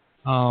 And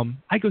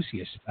I go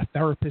see a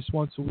therapist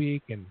once a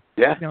week, and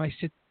I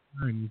sit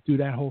there and do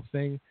that whole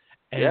thing.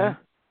 And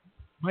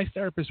my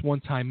therapist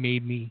one time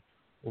made me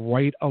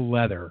write a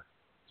letter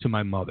to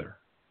my mother,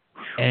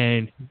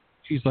 and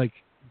she's like,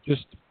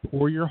 just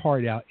pour your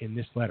heart out in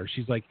this letter.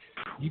 She's like,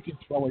 you can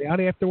throw it out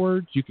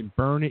afterwards, you can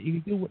burn it,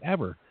 you can do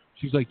whatever.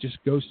 She's like, just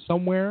go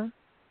somewhere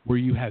where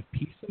you have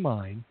peace of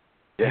mind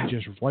and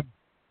just write.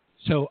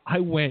 So I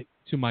went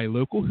to my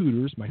local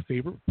Hooters, my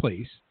favorite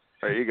place.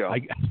 There you go.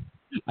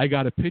 I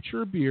got a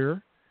pitcher of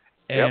beer,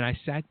 and I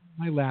sat on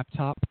my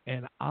laptop,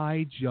 and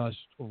I just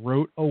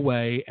wrote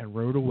away and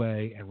wrote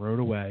away and wrote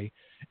away.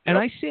 And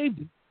I saved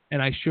it,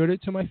 and I showed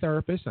it to my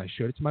therapist, and I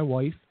showed it to my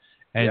wife,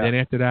 and then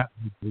after that,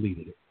 we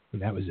deleted it,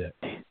 and that was it.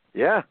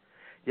 Yeah.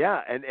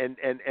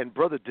 And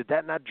brother, did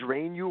that not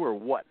drain you or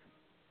what?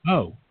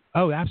 Oh,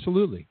 Oh,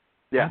 absolutely.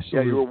 Yeah,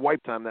 absolutely. You were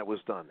Wipe Time. That was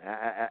done.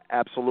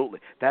 Absolutely.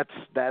 That's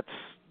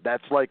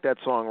like that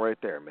song right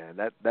there, man.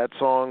 That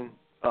song.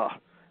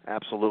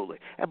 Absolutely.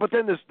 But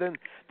then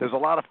there's a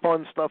lot of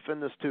fun stuff in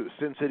this too.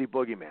 Sin City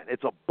Boogeyman.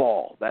 It's a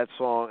ball. That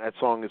song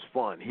is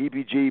fun.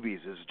 Heebie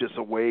Jeebies is just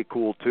a way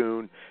cool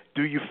tune.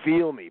 Do You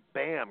Feel Me?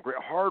 Bam. Great.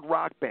 Hard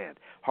Rock Band.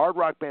 Hard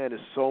Rock Band is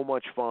so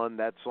much fun.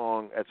 That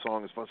song is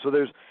fun. So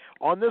there's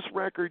on this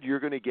record you're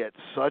going to get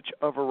such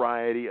a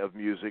variety of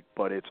music,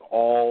 but it's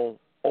all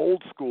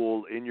old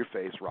school, in your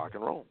face rock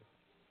and roll.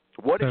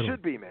 What it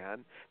should be,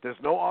 man. There's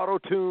no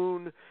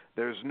auto-tune.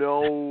 There's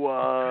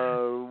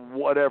no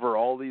whatever,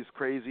 all these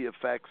crazy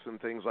effects and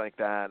things like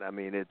that. I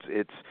mean,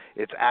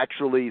 it's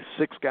actually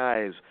 6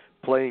 guys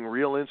playing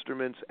real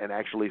instruments and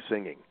actually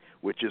singing,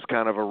 which is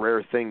kind of a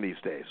rare thing these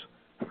days.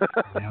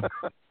 How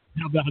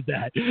about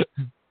that?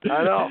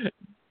 I know.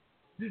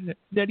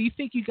 Now, do you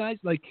think you guys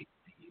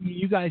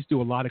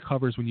do a lot of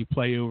covers when you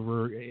play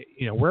over,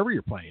 wherever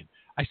you're playing?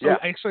 I saw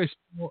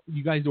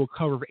you guys do a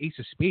cover of Ace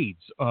of Spades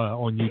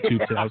on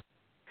YouTube today.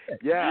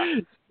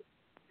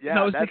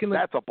 Yeah,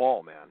 that's a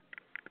ball, man.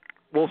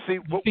 Well, see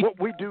what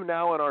we do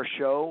now in our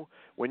show.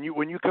 When you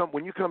come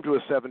to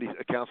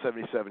a Count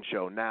 77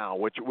 show now,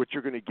 what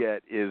you're going to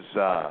get is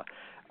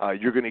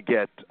you're going to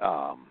get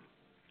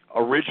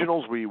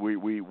originals. We're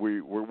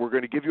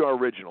going to give you our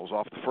originals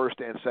off the first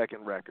and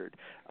second record.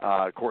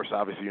 Of course,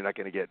 obviously, you're not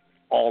going to get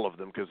all of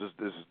them because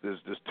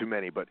there's too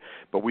many. But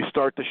we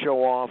start the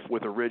show off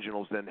with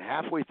originals. Then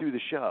halfway through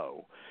the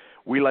show,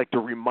 we like to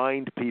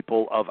remind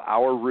people of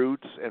our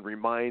roots and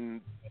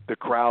remind the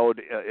crowd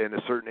in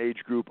a certain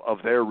age group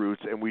of their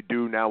roots. And we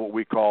do now what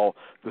we call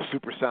the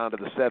Super Sound of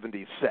the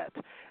 70s set.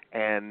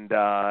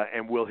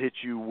 And we'll hit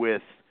you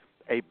with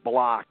a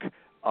block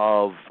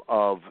of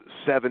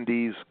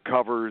 70s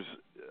covers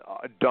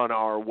done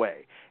our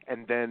way.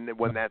 And then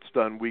when that's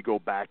done, we go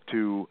back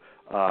to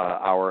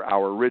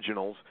our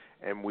originals.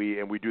 And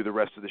we do the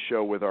rest of the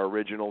show with our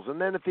originals, and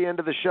then at the end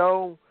of the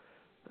show,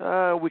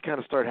 we kind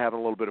of start having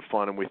a little bit of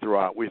fun, and we throw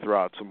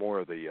out some more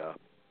of the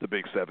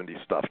big '70s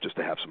stuff just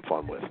to have some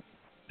fun with.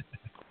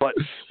 But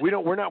we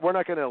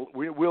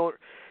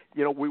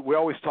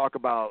always talk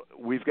about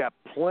we've got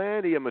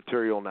plenty of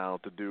material now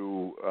to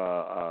do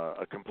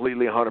a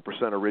completely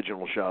 100%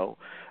 original show,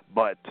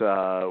 but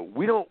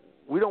we don't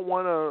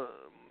want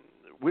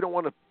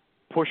to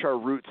push our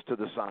roots to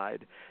the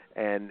side.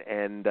 And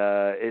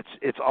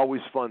it's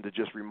always fun to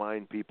just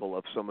remind people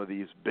of some of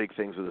these big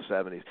things of the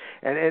 70s.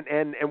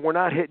 And we're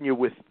not hitting you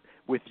with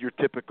your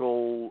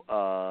typical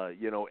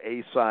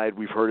A side.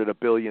 We've heard it a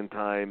billion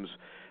times.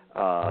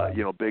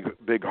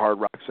 Big hard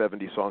rock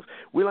 70s songs.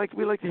 We like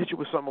to hit you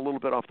with something a little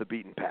bit off the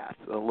beaten path,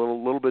 a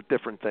little bit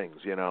different things,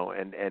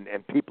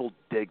 and people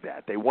dig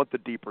that. They want the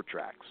deeper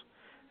tracks.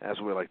 That's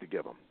what we like to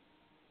give them.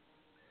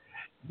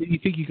 Do you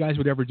think you guys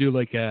would ever do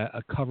like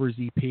a covers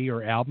EP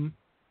or album?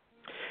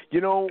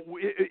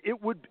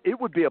 It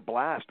would be a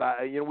blast.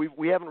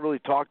 We haven't really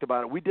talked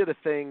about it. We did a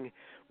thing,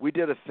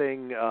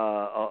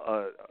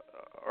 a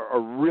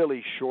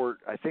really short.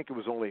 I think it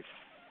was only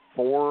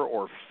 4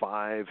 or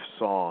 5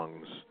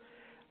 songs,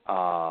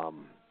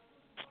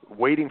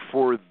 waiting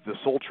for the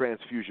Soul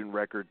Transfusion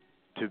record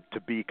to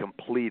be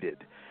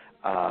completed.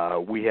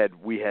 We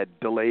had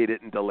delayed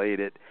it,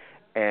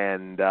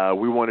 and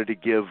we wanted to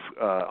give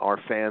our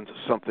fans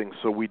something.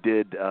 So we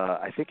did.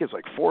 I think it's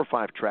like 4 or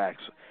 5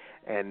 tracks.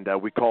 And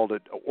we called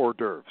it hors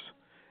d'oeuvres,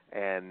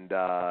 and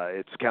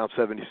it's Count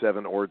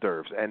 77 hors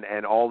d'oeuvres,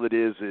 and all it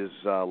is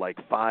like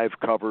 5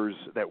 covers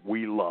that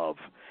we love,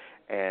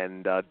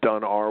 and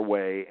done our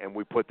way, and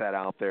we put that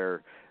out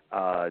there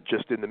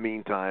just in the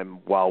meantime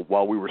while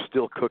we were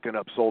still cooking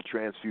up Soul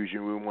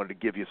Transfusion. We wanted to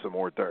give you some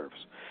hors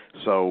d'oeuvres,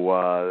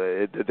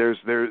 so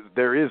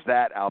there is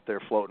that out there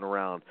floating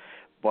around,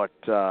 but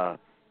I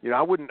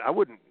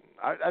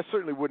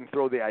certainly wouldn't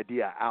throw the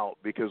idea out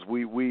because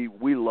we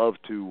love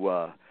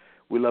to.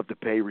 We love to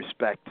pay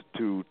respect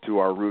to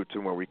our roots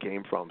and where we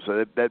came from,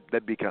 so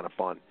that'd be kind of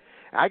fun.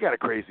 I got a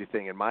crazy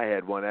thing in my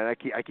head, and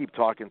I keep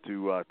talking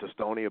to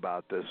Stoney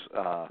about this.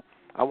 I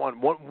want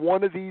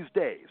one of these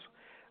days,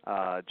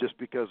 just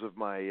because of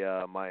my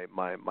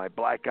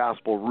black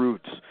gospel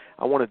roots.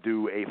 I want to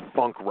do a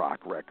funk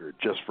rock record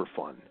just for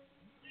fun.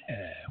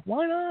 Yeah,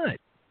 why not?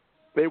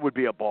 It would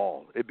be a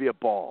ball. It'd be a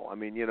ball. I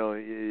mean,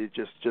 it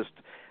just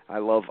I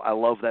love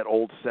that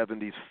old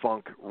 70s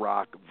funk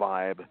rock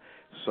vibe.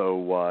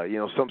 So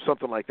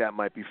something like that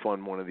might be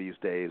fun one of these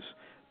days.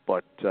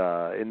 But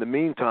in the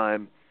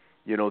meantime,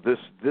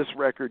 this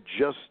record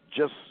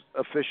just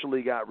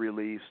officially got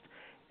released,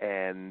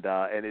 and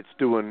it's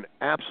doing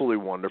absolutely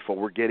wonderful.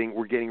 We're getting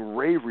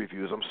rave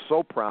reviews. I'm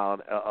so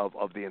proud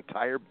of the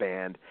entire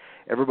band.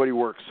 Everybody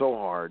works so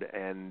hard,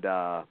 and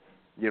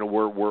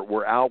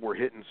we're out. We're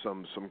hitting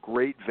some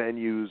great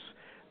venues.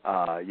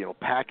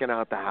 Packing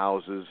out the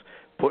houses,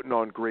 putting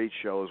on great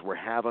shows. We're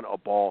having a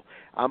ball.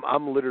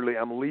 I'm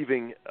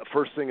leaving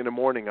first thing in the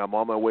morning. I'm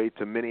on my way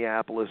to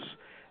Minneapolis.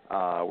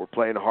 We're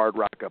playing hard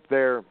rock up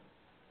there,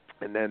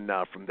 and then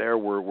from there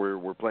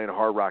we're playing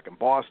hard rock in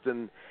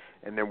Boston,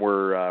 and then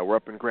we're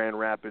up in Grand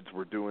Rapids.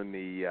 We're doing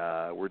the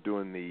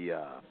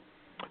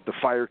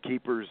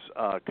Firekeepers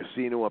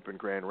Casino up in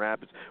Grand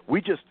Rapids.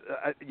 We just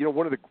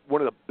one of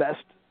the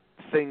best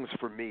things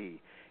for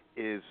me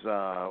is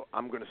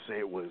I'm going to say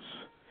it was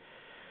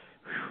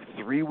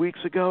 3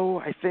 weeks ago,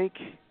 I think.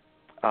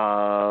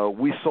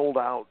 We sold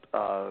out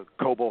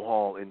Cobo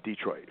Hall in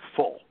Detroit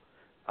full.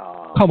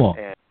 Come on.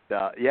 And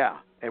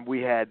and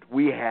we had.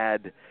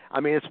 I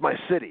mean, it's my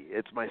city,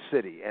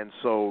 and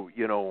so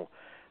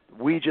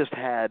we just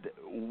had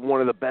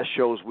one of the best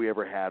shows we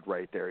ever had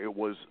right there. It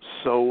was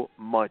so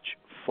much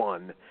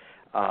fun.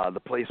 The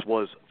place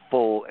was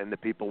full, and the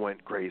people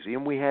went crazy,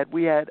 and we had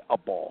a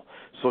ball.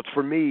 So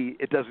for me,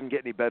 it doesn't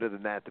get any better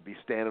than that to be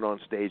standing on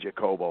stage at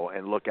Cobo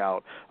and look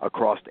out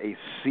across a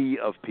sea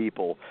of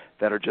people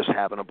that are just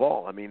having a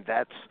ball. I mean,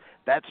 that's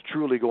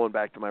truly going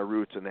back to my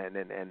roots and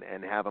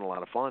having a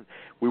lot of fun.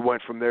 We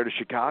went from there to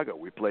Chicago.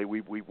 We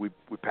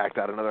packed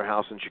out another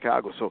house in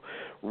Chicago. So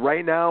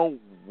right now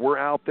we're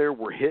out there,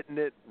 we're hitting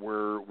it,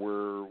 we're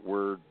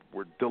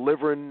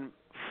delivering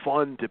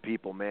fun to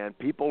people, man.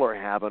 People are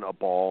having a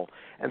ball,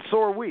 and so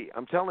are we.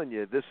 I'm telling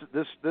you, this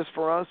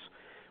for us,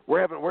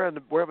 we're having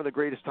the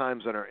greatest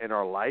times in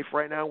our life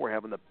right now. We're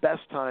having the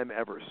best time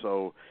ever.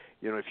 So,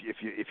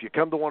 if you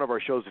come to one of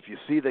our shows, if you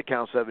see that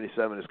Count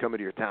 77 is coming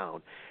to your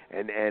town,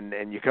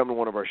 and you come to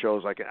one of our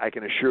shows, I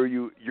can assure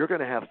you, you're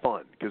going to have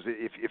fun. Because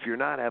if you're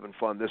not having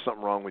fun, there's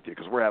something wrong with you.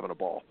 Because we're having a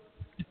ball.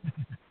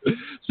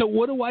 So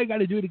what do I got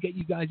to do to get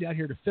you guys out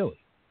here to Philly?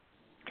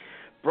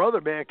 Brother,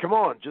 man, come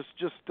on, just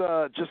send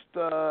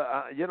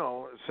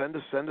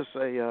us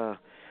a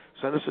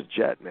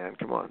jet, man.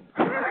 Come on.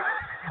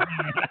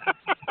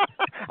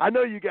 I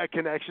know you got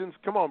connections.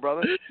 Come on,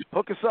 brother.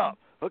 Hook us up.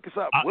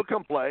 We'll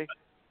come play.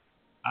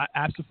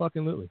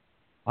 Absolutely.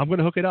 I'm going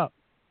to hook it up.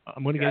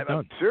 I'm going to get it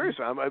done.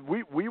 Seriously,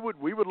 we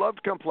would love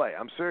to come play.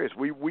 I'm serious.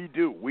 We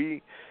do.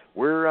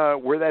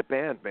 We're that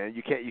band, man.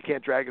 You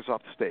can't drag us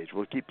off the stage.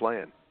 We'll keep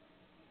playing.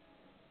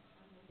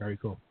 Very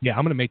cool. Yeah,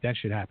 I'm going to make that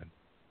shit happen.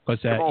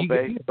 Come on,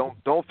 Bay.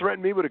 Don't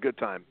threaten me with a good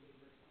time.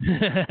 All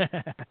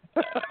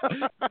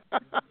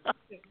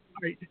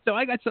right, so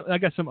I got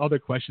some other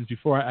questions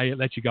before I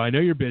let you go. I know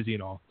you're busy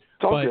and all.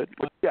 It's all good.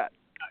 What you got?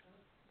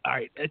 All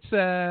right, it's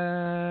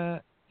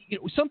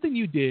something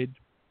you did,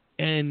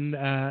 and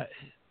I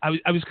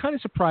was kind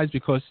of surprised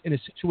because in a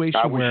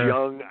situation I was where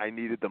young, I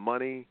needed the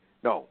money.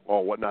 No,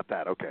 what? Not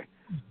that. Okay.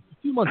 A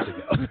few months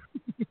ago.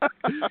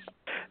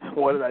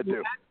 What did I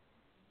do?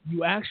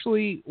 You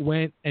actually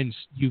went and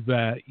you've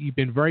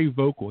been very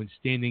vocal in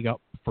standing up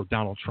for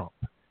Donald Trump.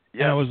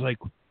 Yeah. And I was like,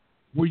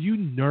 were you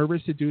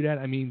nervous to do that?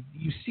 I mean,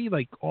 you see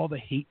like all the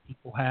hate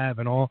people have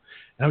and all.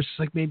 And I was just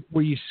like, man,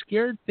 were you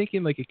scared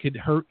thinking like it could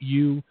hurt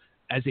you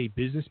as a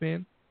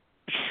businessman?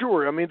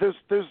 Sure. I mean,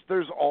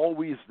 there's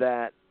always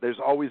that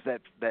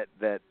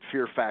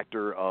fear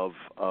factor of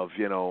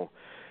you're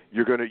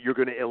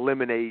gonna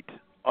eliminate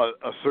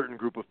a certain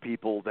group of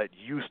people that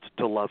used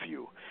to love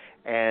you.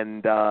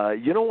 And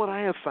you know what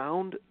I have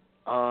found?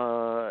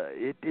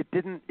 It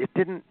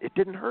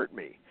didn't hurt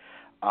me.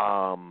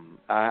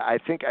 I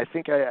think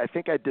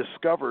I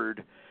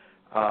discovered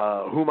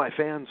who my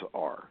fans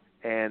are,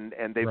 and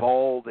they've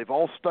Right.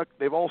 all stuck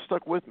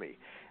with me,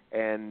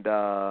 and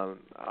and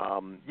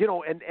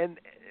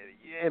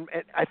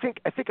I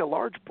think a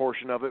large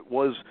portion of it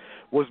was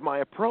my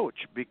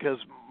approach,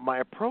 because my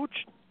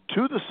approach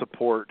to the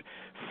support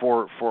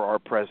for our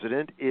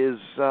president is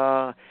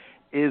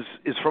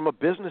from a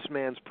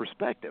businessman's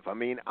perspective. I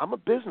mean, I'm a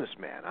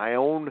businessman. I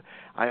own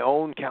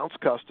Counts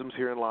Customs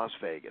here in Las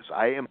Vegas.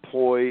 I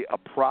employ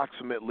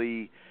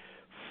approximately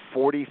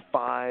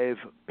 45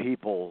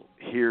 people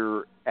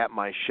here at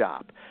my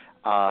shop.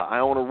 I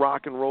own a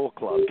rock and roll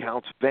club,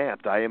 Counts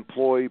Vamped. I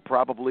employ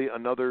probably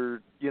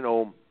another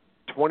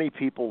 20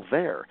 people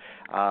there.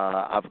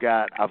 I've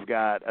got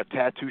a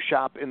tattoo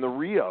shop in the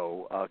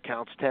Rio,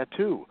 Counts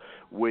Tattoo,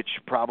 which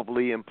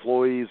probably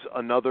employs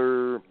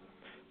another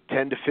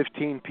 10 to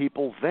 15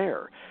 people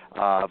there.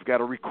 I've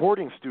got a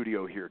recording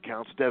studio here,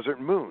 Counts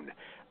Desert Moon,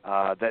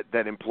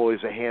 that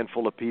employs a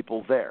handful of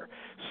people there.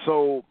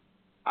 So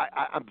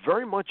I'm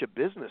very much a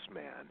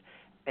businessman,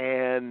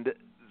 and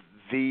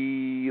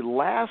the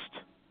last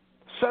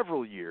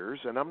several years,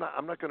 and I'm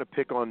not going to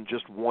pick on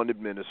just one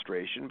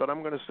administration, but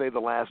I'm going to say the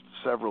last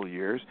several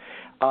years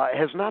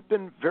has not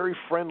been very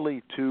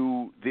friendly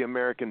to the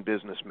American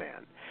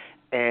businessman.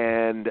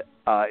 And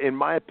in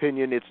my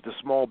opinion, it's the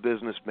small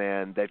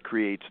businessman that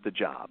creates the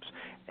jobs,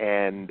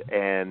 and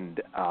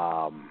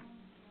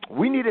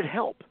we needed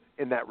help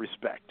in that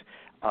respect.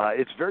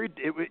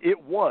 It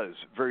was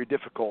very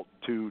difficult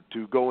to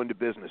go into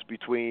business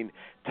between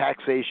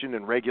taxation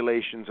and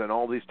regulations and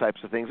all these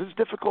types of things. It's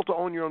difficult to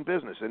own your own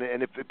business,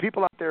 and if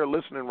people out there are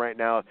listening right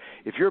now,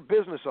 if you're a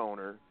business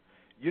owner,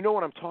 you know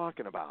what I'm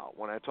talking about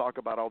when I talk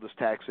about all this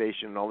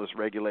taxation and all this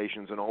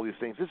regulations and all these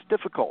things. It's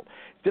difficult.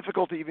 It's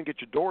difficult to even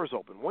get your doors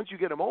open. Once you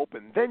get them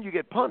open, then you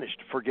get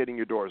punished for getting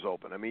your doors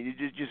open. I mean,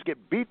 you just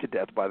get beat to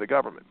death by the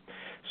government.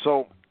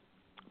 So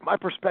my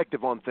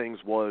perspective on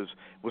things was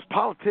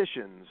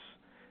politicians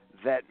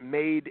that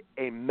made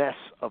a mess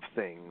of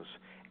things,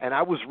 and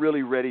I was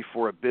really ready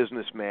for a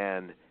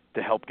businessman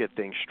to help get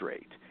things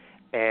straight.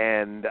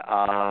 And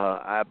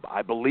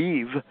I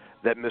believe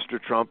that Mr.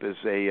 Trump is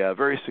a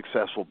very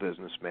successful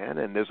businessman,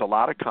 and there's a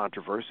lot of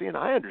controversy, and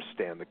I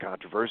understand the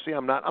controversy.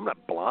 I'm not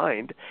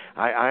blind.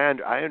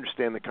 I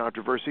understand the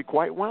controversy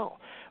quite well,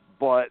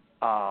 but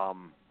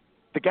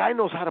the guy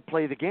knows how to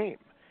play the game,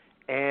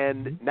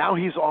 and now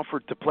he's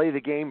offered to play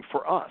the game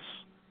for us,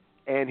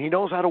 and he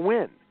knows how to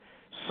win.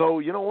 So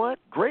you know what?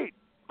 Great,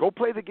 go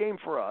play the game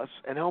for us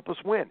and help us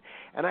win.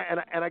 And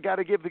I got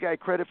to give the guy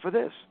credit for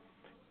this.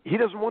 He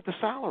doesn't want the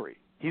salary.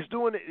 He's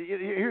doing it.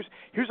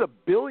 Here's a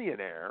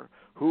billionaire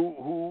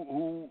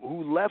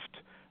who left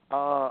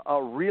a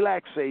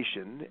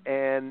relaxation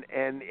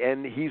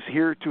and he's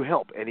here to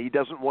help, and he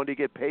doesn't want to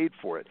get paid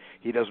for it.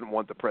 He doesn't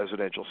want the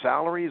presidential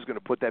salary. He's going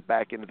to put that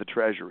back into the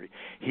Treasury.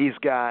 He's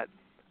got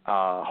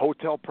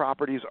hotel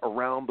properties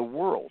around the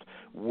world,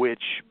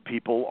 which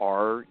people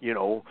are,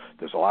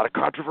 there's a lot of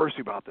controversy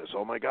about this.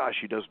 Oh my gosh,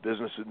 he does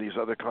business in these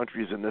other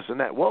countries and this and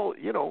that. Well,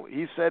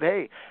 he said,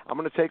 hey, I'm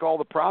going to take all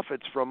the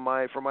profits from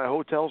my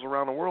hotels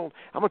around the world.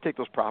 I'm going to take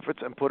those profits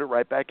and put it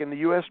right back in the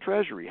U.S.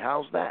 Treasury.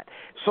 How's that?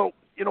 So,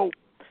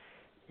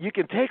 you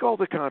can take all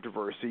the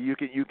controversy. You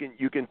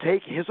can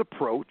take his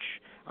approach.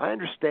 I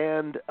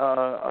understand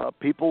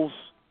people's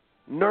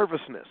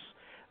nervousness.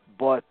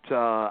 But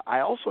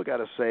I also got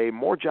to say,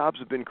 more jobs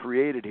have been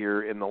created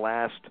here in the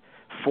last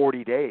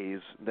 40 days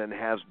than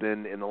has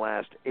been in the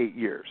last 8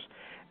 years,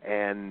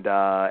 and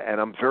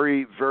I'm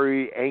very,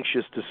 very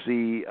anxious to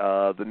see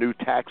the new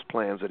tax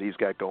plans that he's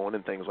got going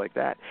and things like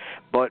that.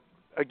 But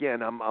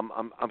again,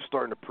 I'm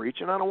starting to preach,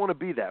 and I don't want to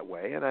be that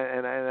way, and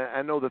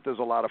I know that there's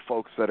a lot of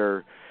folks that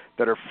are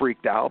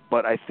freaked out,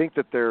 but I think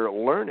that they're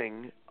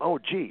learning. Oh,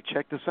 gee,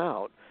 check this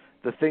out.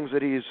 The things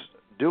that he's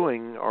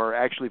doing are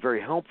actually very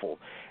helpful.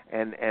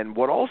 And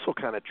what also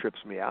kind of trips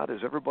me out is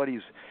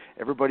everybody's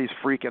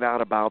freaking out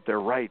about their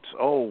rights.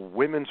 Oh,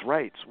 women's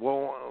rights.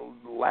 Well,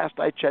 last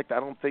I checked, I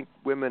don't think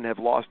women have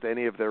lost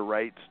any of their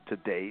rights to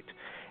date.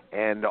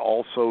 And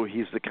also,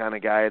 he's the kind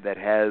of guy that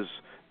has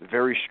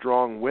very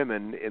strong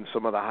women in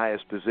some of the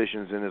highest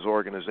positions in his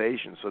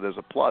organization. So there's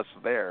a plus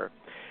there.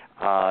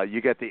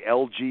 You get the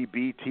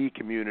LGBT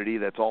community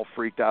that's all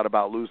freaked out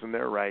about losing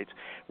their rights.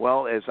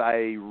 Well, as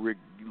I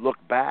look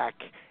back,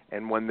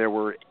 and when there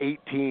were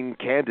 18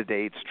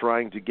 candidates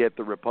trying to get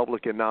the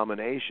Republican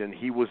nomination,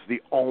 he was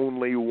the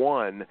only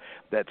one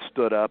that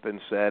stood up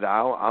and said,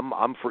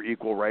 "I'm for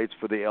equal rights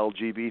for the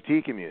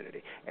LGBT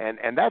community."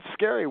 And that's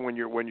scary when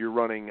you're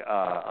running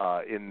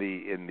in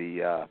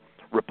the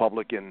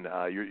Republican.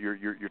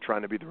 You're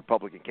trying to be the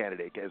Republican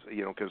candidate,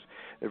 because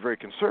they're very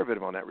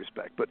conservative on that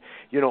respect. But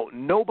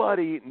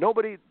nobody,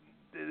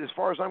 as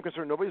far as I'm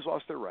concerned, nobody's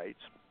lost their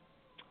rights.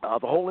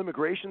 The whole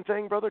immigration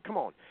thing, brother. Come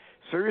on,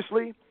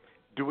 seriously.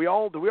 Do we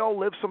all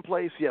live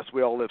someplace? Yes,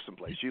 we all live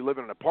someplace. You live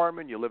in an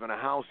apartment, you live in a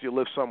house, you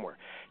live somewhere.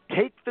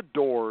 Take the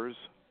doors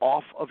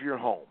off of your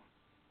home.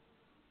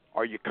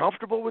 Are you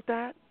comfortable with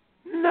that?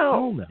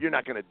 No. You're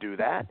not going to do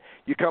that.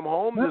 You come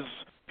home, there's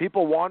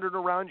people wandering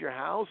around your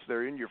house.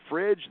 They're in your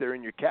fridge, they're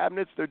in your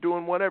cabinets, they're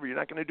doing whatever. You're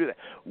not going to do that.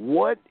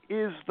 What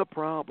is the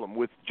problem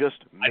with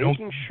just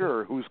making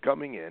sure who's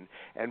coming in,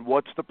 and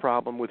what's the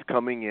problem with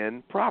coming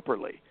in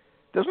properly?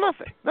 There's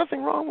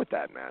nothing wrong with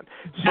that, man.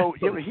 So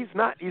he's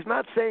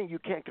not saying you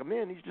can't come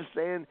in. He's just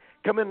saying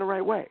come in the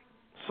right way.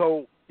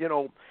 So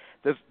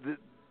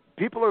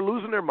people are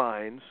losing their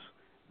minds,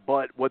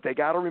 but what they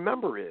got to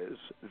remember is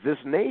this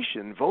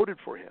nation voted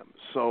for him.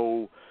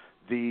 So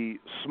the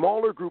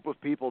smaller group of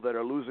people that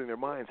are losing their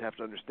minds have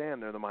to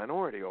understand they're the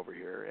minority over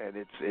here, and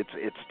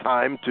it's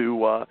time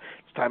to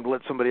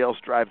let somebody else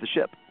drive the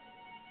ship.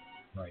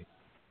 Right,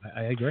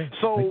 I agree.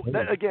 So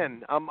that,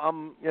 again,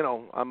 I'm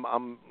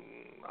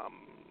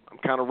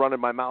kind of running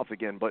my mouth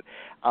again, but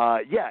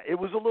it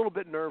was a little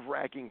bit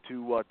nerve-wracking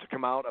to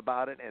come out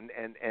about it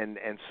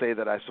and say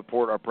that I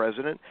support our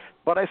president,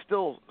 but I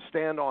still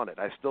stand on it.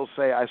 I still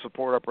say I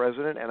support our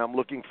president, and I'm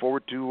looking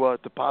forward to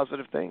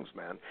positive things,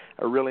 man.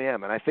 I really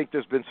am, and I think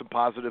there's been some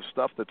positive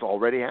stuff that's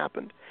already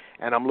happened,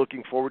 and I'm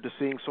looking forward to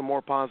seeing some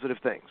more positive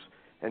things.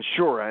 And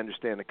sure, I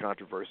understand the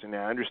controversy.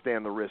 Now, I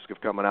understand the risk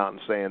of coming out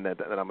and saying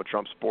that I'm a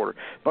Trump supporter,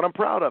 but I'm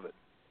proud of it.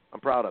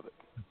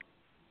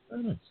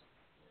 Very nice.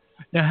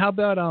 Now, how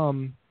about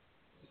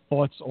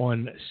thoughts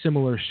on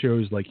similar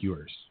shows like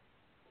yours?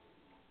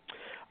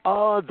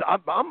 I got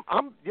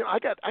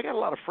a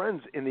lot of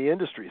friends in the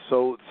industry,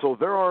 so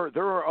there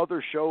are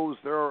other shows,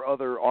 there are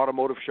other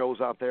automotive shows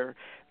out there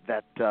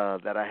that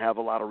I have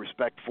a lot of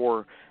respect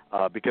for,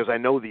 because I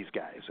know these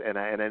guys, and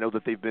I know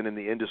that they've been in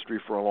the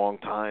industry for a long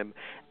time,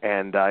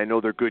 and I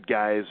know they're good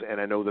guys, and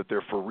I know that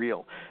they're for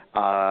real.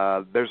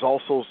 There's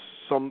also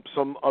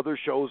some other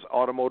shows,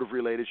 automotive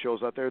related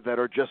shows out there that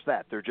are just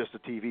that. They're just a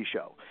TV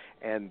show,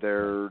 and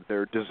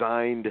they're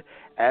designed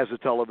as a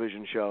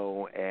television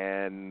show,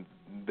 and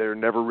there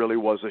never really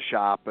was a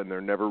shop, and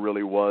there never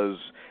really was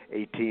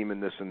a team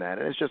and this and that,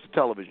 and it's just a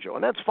television show,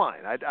 and that's fine.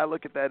 I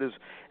look at that as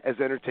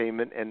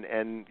entertainment,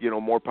 and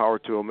more power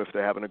to them if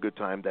they're having a good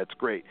time. That's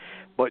great.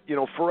 But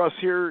for us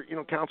here,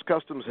 Counts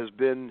Customs has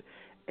been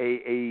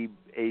a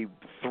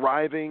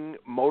thriving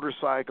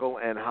motorcycle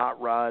and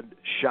hot rod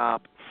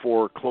shop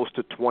for close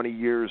to 20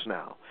 years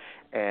now,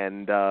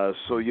 and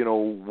so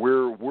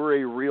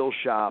we're a real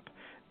shop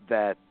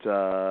that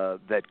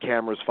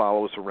cameras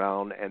follow us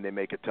around, and they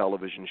make a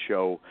television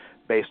show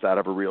based out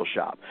of a real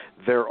shop.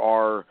 There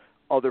are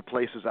other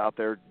places out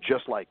there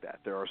just like that.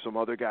 There are some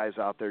other guys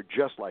out there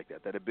just like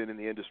that have been in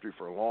the industry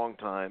for a long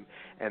time,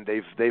 and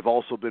they've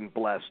also been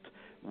blessed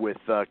with,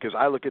 because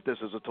I look at this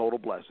as a total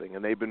blessing,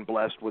 and they've been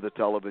blessed with a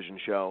television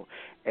show,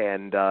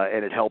 and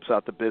it helps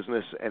out the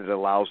business, and it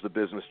allows the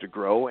business to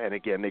grow, and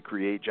again, they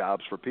create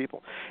jobs for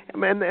people.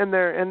 And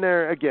there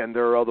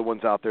are other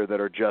ones out there that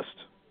are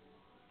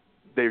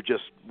they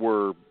just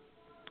were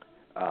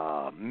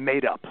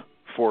made up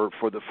for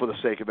the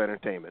sake of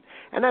entertainment,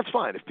 and that's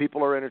fine. If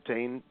people are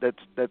entertained,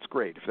 that's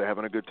great. If they're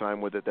having a good time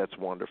with it, that's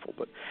wonderful.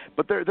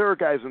 But there are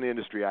guys in the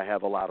industry I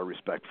have a lot of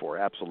respect for.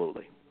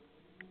 Absolutely.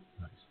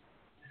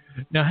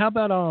 Now, how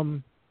about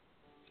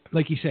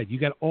like you said, you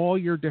got all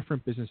your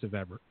different business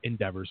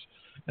endeavors,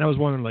 and I was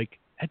wondering, like,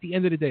 at the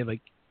end of the day,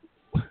 like,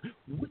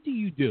 what do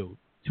you do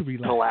to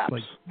relax? Collapse.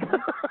 Like, do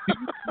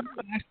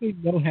you actually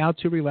know how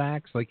to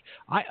relax? Like,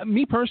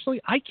 me personally,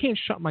 I can't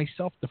shut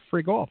myself the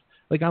frig off.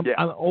 Like, I'm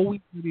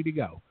always ready to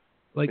go.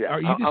 Like,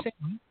 are you the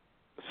same?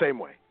 Same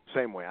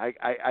way.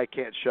 I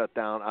can't shut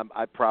down.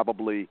 I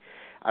probably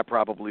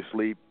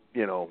sleep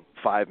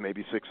 5,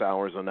 maybe 6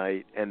 hours a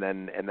night, and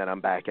then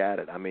I'm back at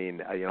it. I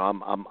mean,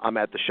 I'm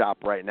at the shop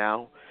right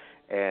now,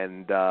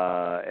 and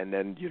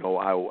then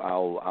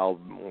I'll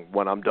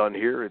when I'm done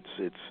here,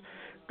 it's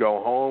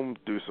go home,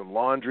 do some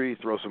laundry,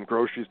 throw some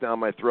groceries down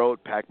my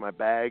throat, pack my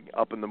bag.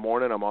 Up in the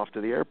morning, I'm off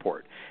to the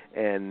airport,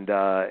 and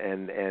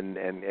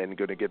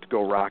going to get to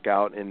go rock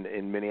out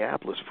in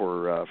Minneapolis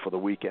for the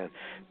weekend.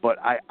 But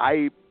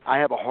I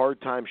have a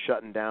hard time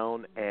shutting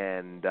down,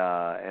 and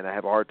I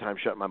have a hard time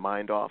shutting my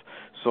mind off.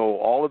 So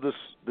all of this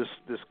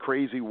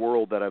crazy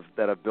world that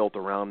I've built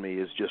around me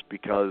is just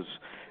because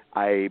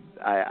I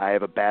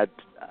have a bad.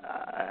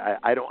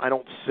 I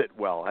don't sit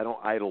well. I don't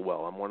idle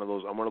well. I'm one of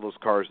those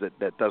cars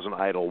that doesn't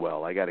idle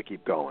well. I got to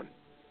keep going.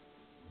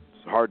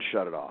 It's hard to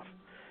shut it off.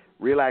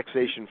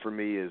 Relaxation for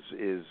me is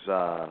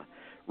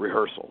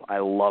rehearsal. I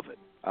love it.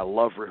 I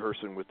love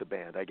rehearsing with the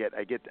band. I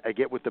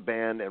get with the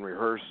band and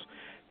rehearse.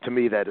 To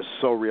me, that is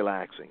so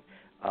relaxing.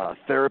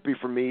 Therapy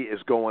for me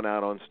is going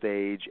out on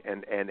stage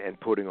and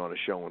putting on a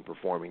show and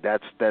performing.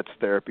 That's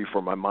therapy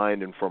for my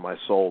mind and for my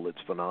soul.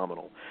 It's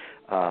phenomenal.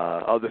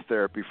 Other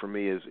therapy for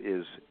me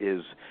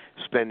is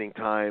spending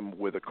time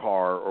with a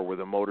car or with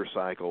a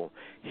motorcycle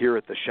here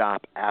at the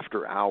shop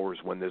after hours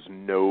when there's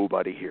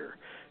nobody here.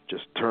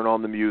 Just turn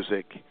on the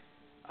music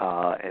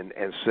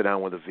and sit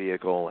down with a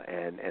vehicle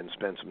and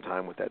spend some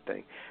time with that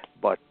thing.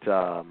 But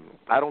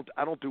I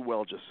don't do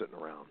well just sitting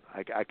around.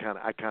 I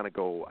kind of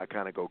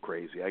go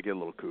crazy. I get a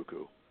little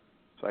cuckoo.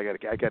 So I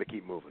got to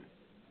keep moving.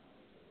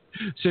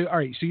 So all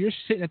right, so you're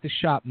sitting at the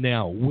shop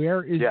now.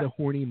 Where is the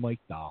horny Mike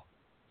doll?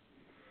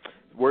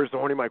 Where's the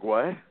horny Mike?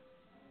 What?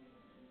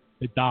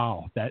 The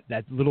doll, that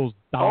little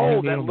doll.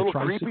 Oh, that little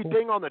creepy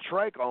thing on the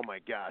trike. Oh my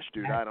gosh,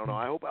 dude! I don't know.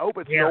 I hope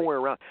it's nowhere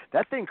around.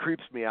 That thing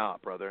creeps me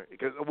out, brother.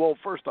 Because, well,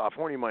 first off,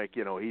 horny Mike,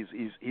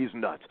 he's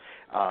nuts.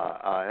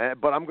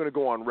 But I'm going to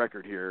go on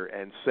record here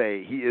and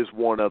say he is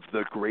one of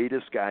the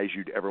greatest guys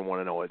you'd ever want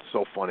to know. It's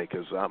so funny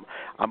because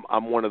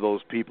I'm one of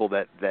those people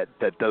that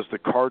does the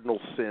cardinal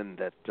sin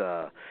that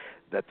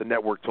the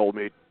network told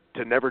me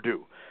to never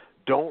do.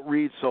 Don't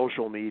read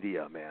social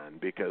media, man,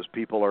 because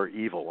people are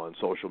evil on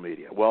social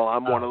media. Well,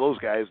 I'm one of those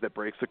guys that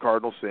breaks the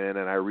cardinal sin,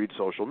 and I read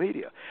social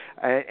media.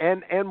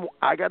 And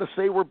I got to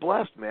say we're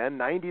blessed, man.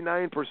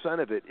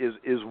 99% of it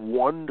is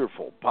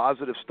wonderful,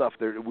 positive stuff.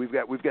 We've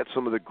got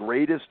some of the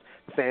greatest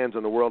fans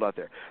in the world out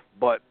there.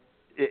 But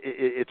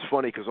it's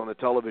funny because on the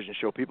television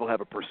show, people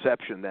have a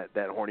perception that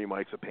horny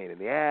Mike's a pain in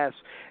the ass,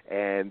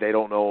 and they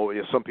don't know.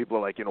 Some people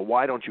are like,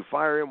 why don't you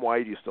fire him?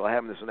 Why do you still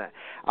have him? This and that.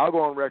 I'll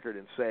go on record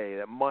and say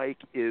that Mike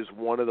is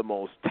one of the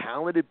most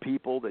talented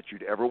people that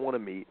you'd ever want to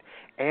meet,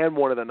 and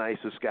one of the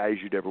nicest guys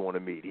you'd ever want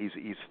to meet.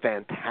 He's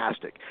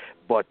fantastic.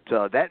 But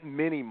that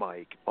mini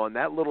Mike on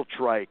that little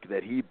trike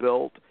that he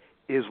built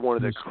is one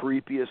of the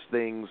creepiest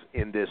things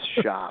in this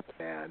shop,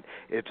 man.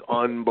 It's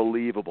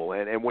unbelievable.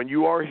 And when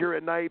you are here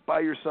at night by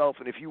yourself,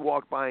 and if you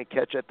walk by and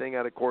catch that thing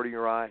out of the corner of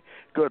your eye,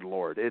 good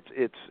Lord, it's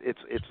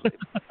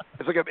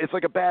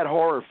like a bad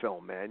horror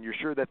film, man. You're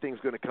sure that thing's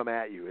going to come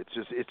at you.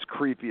 It's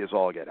creepy as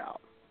all get out.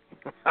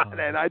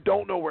 And I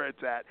don't know where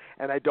it's at,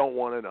 and I don't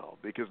want to know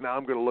because now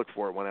I'm going to look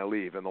for it when I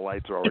leave, and the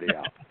lights are already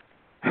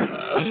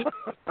out.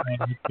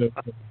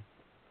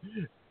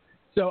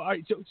 So, all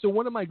right, so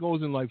one of my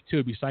goals in life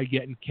too, besides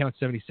getting Count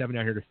 77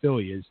 out here to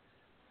Philly, is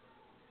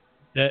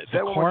The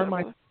car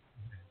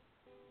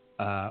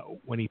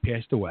when he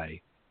passed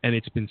away, and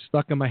it's been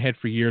stuck in my head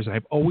for years.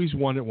 I've always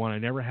wanted one. I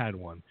never had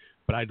one,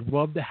 but I'd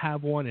love to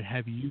have one and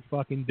have you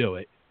fucking do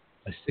it.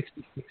 A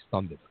 '66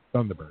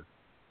 Thunderbird.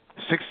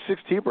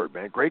 66 T-Bird,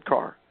 man, great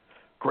car,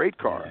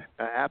 yeah.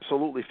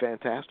 Absolutely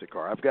fantastic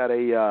car. I've got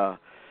a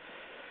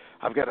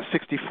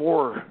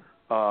 '64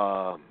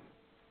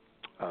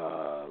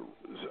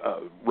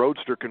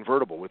 Roadster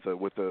convertible with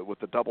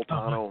the double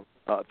tonneau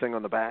thing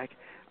on the back.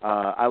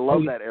 I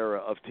love that era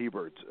of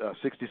T-Birds.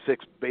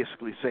 66,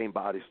 basically same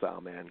body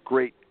style, man.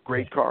 Great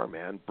car,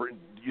 man.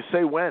 You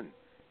say when?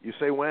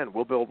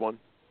 We'll build one.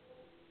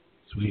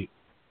 Sweet.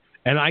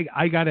 And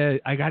I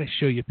gotta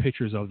show you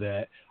pictures of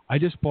that. I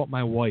just bought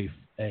my wife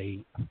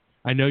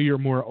I know you're a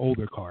more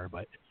older car,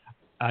 but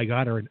I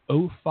got her an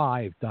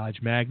 05 Dodge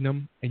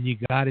Magnum, and you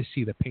gotta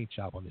see the paint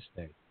job on this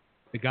thing.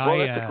 The guy. Well,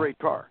 that's a great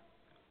car.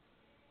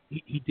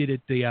 He did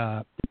it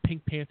the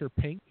Pink Panther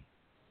pink.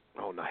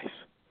 Oh, nice.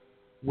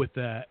 With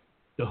the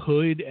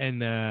hood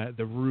and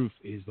the roof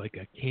is like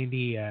a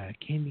candy,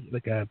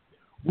 like a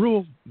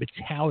real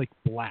metallic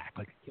black,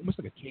 like almost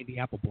like a candy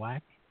apple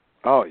black.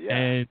 Oh yeah.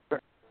 And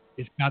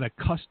it's got a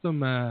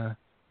custom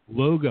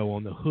logo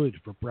on the hood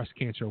for breast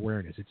cancer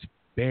awareness. It's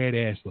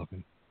badass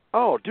looking.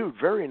 Oh, dude,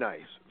 very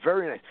nice,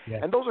 very nice. Yeah.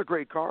 And those are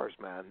great cars,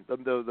 man.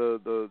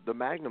 The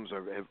Magnums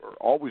have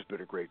always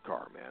been a great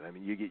car, man. I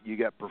mean, you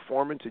get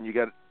performance and you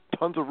got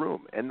tons of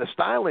room, and the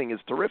styling is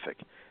terrific.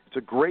 It's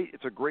a great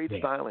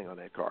styling on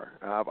that car.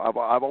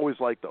 I've always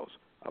liked those.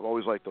 I've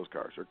always liked those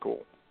cars. They're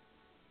cool.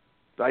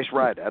 Nice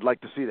ride. I'd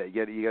like to see that.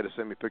 You got to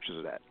send me pictures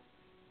of that.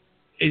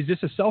 Is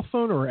this a cell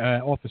phone or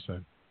office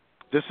phone?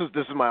 This is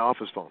my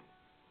office phone.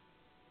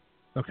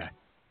 Okay.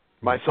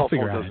 My cell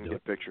phone doesn't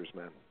get pictures,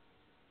 man.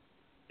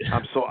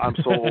 I'm so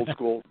old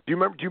school. Do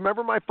you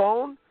remember my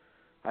phone?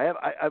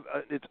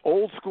 It's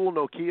old school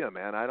Nokia,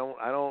 man. I'm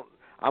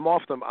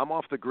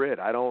off the grid.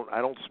 I don't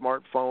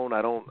smartphone.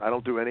 I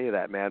don't do any of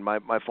that, man.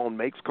 My phone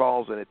makes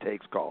calls and it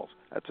takes calls.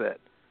 That's it.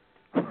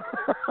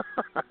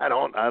 I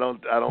don't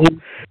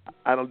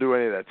do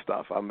any of that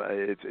stuff. I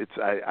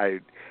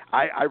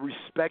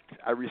respect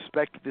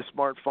the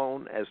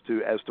smartphone as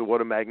to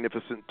what a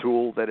magnificent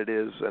tool that it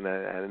is, and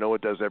I know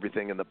it does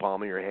everything in the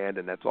palm of your hand,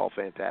 and that's all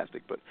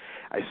fantastic. But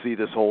I see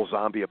this whole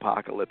zombie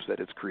apocalypse that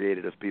it's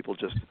created of people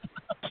just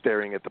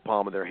staring at the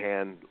palm of their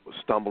hand,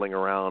 stumbling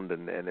around,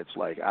 and it's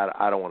like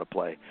I don't want to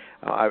play.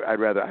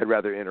 I'd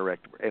rather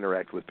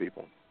interact with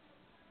people.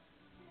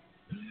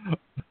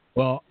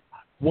 Well.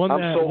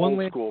 I'm so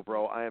old school,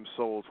 bro. I am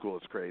so old school.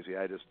 It's crazy.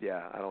 I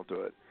don't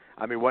do it.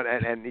 I mean,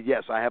 and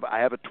yes, I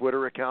have a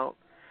Twitter account,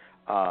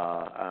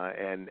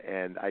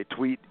 and I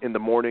tweet in the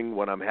morning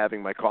when I'm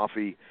having my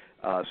coffee,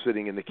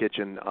 sitting in the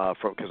kitchen,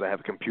 because I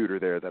have a computer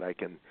there that I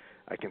can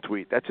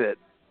tweet. That's it.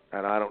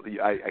 And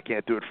I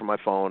can't do it from my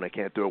phone. I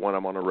can't do it when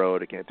I'm on the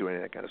road. I can't do any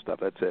of that kind of stuff.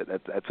 That's it.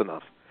 That's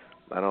enough.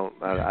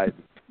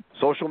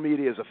 Social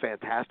media is a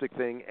fantastic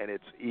thing, and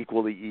it's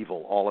equally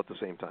evil all at the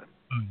same time.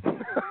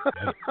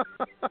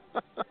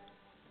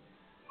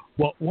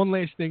 Well, one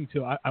last thing,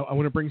 too. I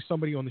want to bring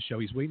somebody on the show.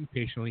 He's waiting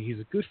patiently. He's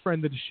a good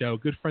friend of the show,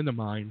 good friend of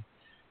mine.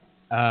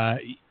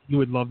 You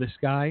would love this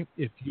guy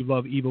if you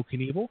love Evel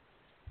Knievel.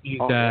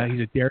 He's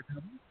a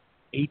daredevil,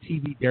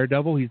 ATV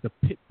daredevil. He's the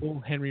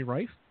Pitbull Henry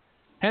Reif.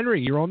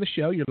 Henry, you're on the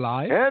show. You're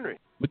live. Henry.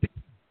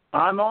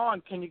 I'm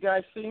on. Can you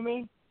guys see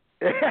me?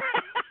 Yeah.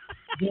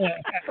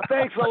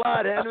 Thanks a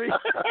lot, Henry.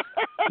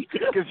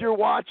 Because you're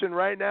watching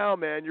right now,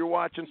 man. You're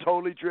watching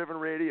Totally Driven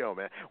Radio,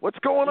 man. What's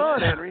going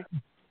on, Henry?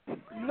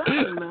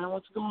 Nothing, man.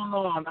 What's going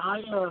on?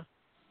 I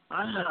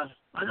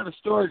got a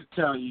story to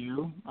tell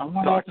you. I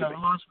went out to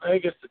Las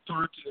Vegas to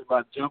talk to you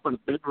about jumping a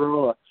big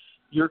row of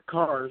your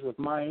cars with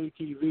my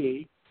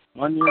ATV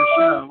on your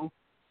show.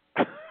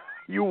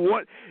 You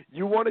want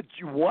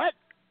to what?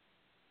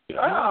 Yeah,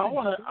 I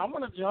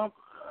want to jump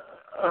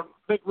a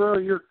big row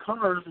of your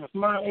cars with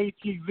my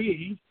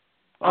ATV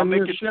on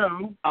your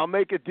show. I'll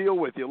make a deal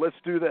with you. Let's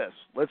do this.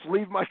 Let's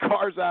leave my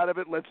cars out of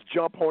it. Let's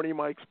jump Horny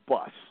Mike's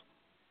bus.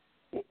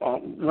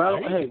 Well,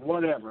 hey,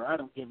 whatever. I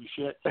don't give a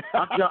shit.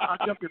 I'll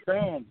jump your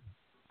band.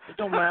 It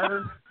don't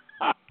matter.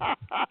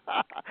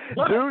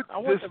 Dude, I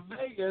went to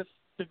Vegas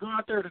to go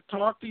out there to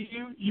talk to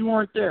you. You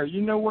weren't there.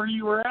 You know where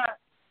you were at?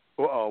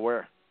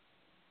 Where?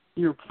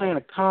 You were playing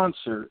a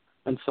concert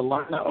in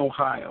Salina,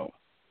 Ohio.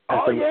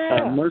 At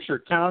the Mercer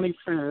County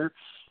Fair.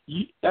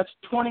 That's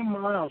 20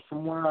 miles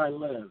from where I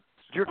live.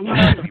 I'm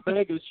out to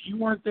Vegas. You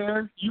weren't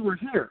there. You were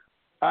here.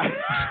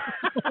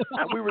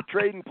 We were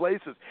trading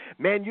places,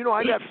 man. You know,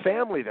 I got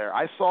family there.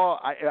 I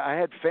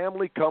had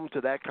family come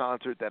to that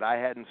concert that I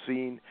hadn't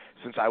seen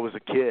since I was a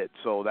kid.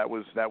 So that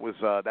was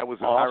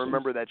awesome. I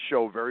remember that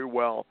show very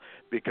well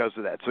because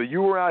of that. So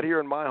you were out here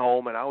in my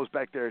home, and I was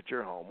back there at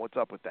your home. What's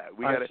up with that?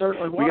 We got to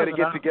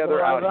get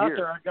together out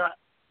here.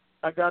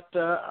 I got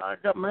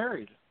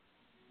married.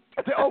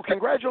 Oh,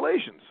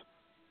 congratulations!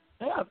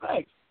 Yeah,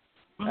 thanks.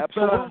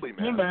 Absolutely,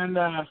 man. Hey, man.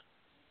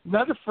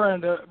 Another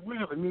friend, we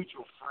have a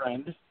mutual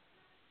friend.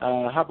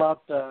 How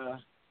about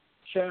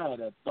Chad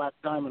at Black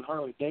Diamond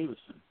Harley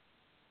Davidson?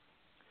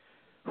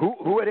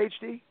 Who at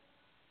HD?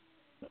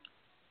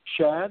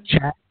 Shad.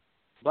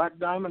 Black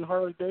Diamond,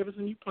 Harley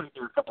Davidson. You played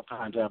there a couple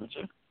times, haven't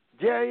you?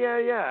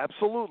 Yeah.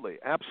 Absolutely.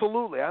 I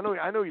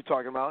know you're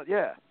talking about.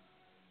 Yeah.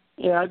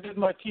 Yeah, I did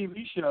my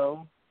TV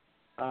show.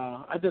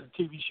 I did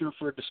a TV show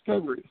for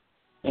Discovery,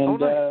 and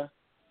nice.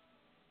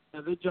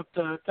 they jumped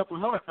a couple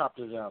of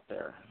helicopters out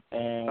there,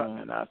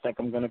 and I think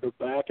I'm going to go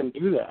back and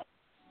do that.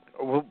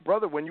 Well,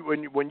 brother, when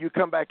you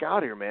come back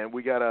out here, man,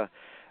 we gotta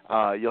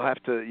you'll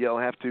have to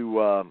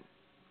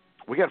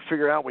we got to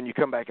figure out when you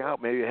come back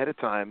out, maybe ahead of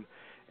time,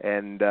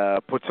 and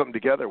put something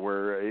together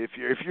where if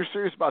you're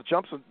serious about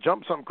jump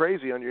something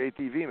crazy on your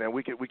ATV, man,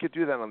 we could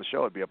do that on the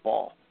show. It'd be a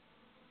ball.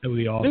 That'd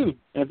be awesome. Dude,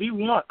 if you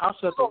want, I'll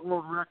set the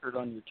world record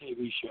on your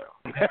TV show.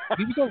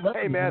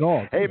 Hey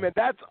man,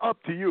 that's up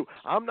to you.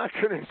 I'm not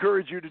going to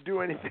encourage you to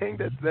do anything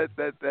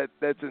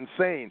that's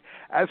insane.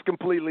 That's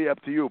completely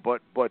up to you.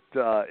 But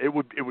it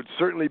would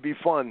certainly be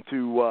fun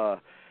to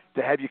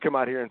have you come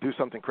out here and do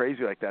something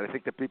crazy like that. I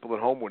think the people at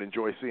home would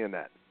enjoy seeing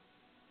that.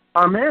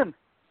 I'm in.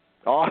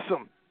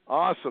 Awesome.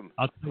 I'll tell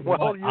you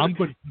what, I'm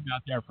going to come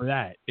out there for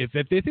that. If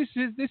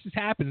this is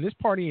happening, this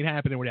party ain't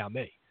happening without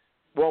me.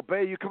 Well,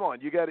 Bay, you come on.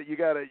 You got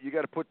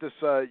to put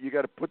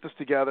this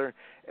together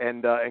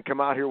and come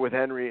out here with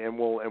Henry, and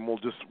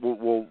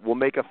we'll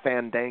make a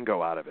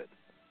fandango out of it.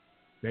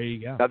 There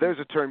you go. Now there's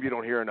a term you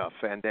don't hear enough,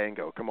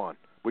 fandango. Come on,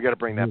 we got to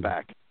bring that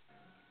back.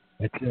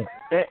 That's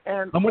it.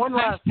 And one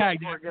last thing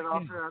before I get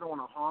off here, I don't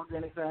want to hog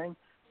anything,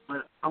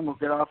 but I'm gonna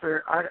get off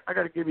here. I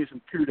got to give you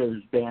some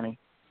kudos, Danny,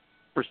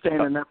 for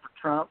standing up for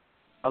Trump.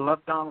 I love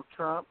Donald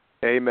Trump.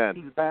 Amen.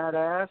 He's a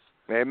badass.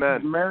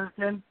 Amen. He's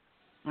American.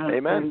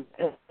 Amen.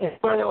 And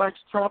anybody likes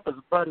Trump is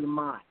a buddy of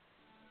mine.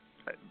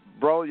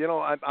 Bro, you know,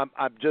 I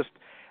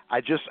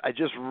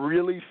just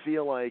really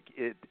feel like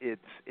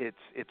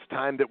it's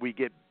time that we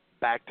get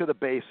back to the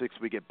basics.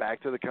 We get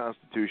back to the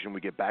Constitution. We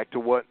get back to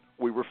what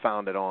we were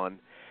founded on.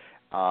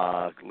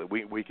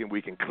 We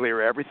can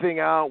clear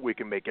everything out. We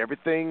can make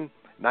everything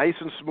nice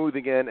and smooth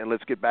again, and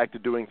let's get back to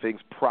doing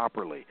things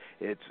properly.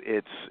 It's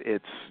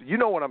you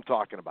know what I'm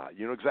talking about.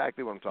 You know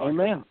exactly what I'm talking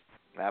about. Amen.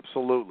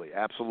 Absolutely.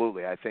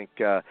 I think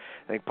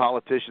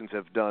politicians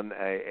have done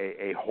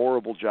a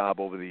horrible job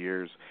over the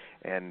years,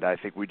 and I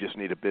think we just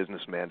need a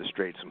businessman to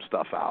straighten some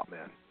stuff out,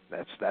 man.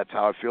 That's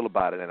how I feel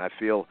about it, and I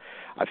feel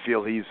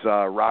he's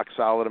rock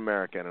solid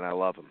American, and I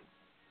love him.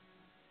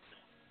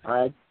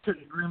 I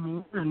couldn't agree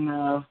more, and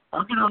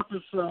I'll get off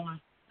this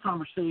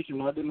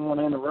conversation. I didn't want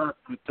to interrupt,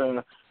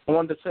 but I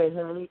wanted to say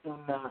hey,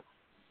 and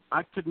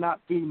I could not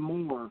be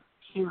more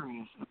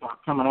serious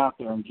about coming out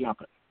there and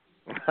jumping.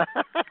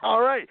 All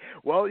right.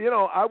 Well, you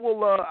know, I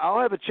will. I'll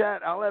have a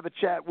chat. I'll have a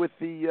chat with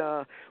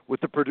the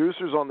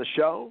producers on the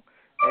show,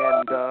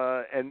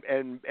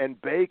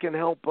 and Bay can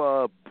help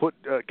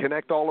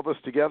connect all of us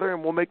together,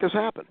 and we'll make this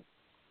happen.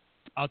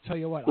 I'll tell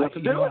you what.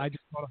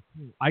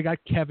 I got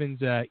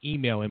Kevin's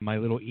email in my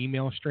little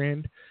email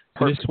strand,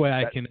 so this way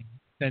I can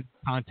send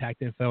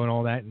contact info and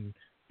all that, and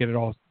get it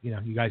all. You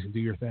know, you guys can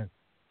do your thing.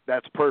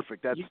 That's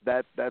perfect. That's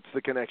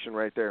the connection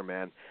right there,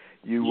 man.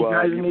 You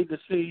guys need to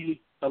see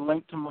a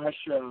link to my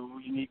show.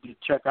 You need to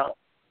check out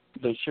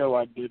the show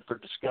I did for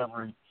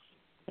Discovery,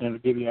 and it'll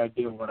give you an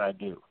idea of what I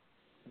do.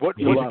 What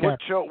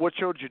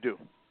show did you do?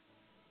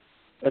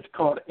 It's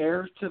called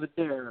Heirs to the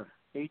Dare,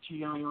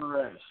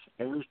 HEIRS,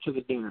 Heirs to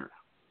the Dare.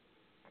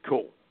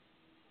 Cool.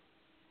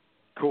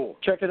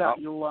 Check it out.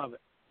 You'll love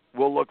it.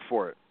 We'll look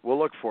for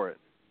it.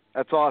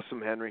 That's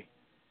awesome, Henry.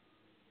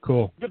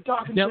 Cool. Good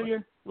talking to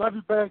you. Love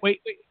you, Beck.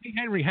 Wait,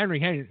 Henry.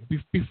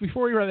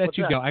 Before we let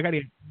you go, I got to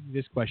ask you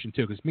this question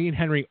too, because me and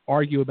Henry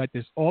argue about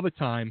this all the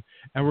time,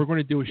 and we're going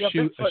to do a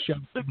show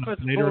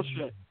Bigfoot's later.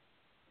 Bullshit.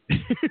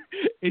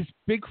 Is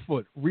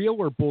Bigfoot real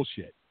or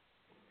bullshit?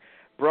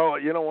 Bro,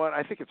 you know what?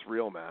 I think it's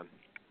real, man.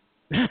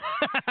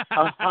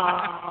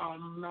 Oh,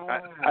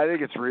 man. I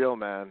think it's real,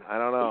 man. I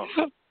don't know.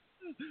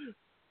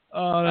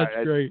 Oh,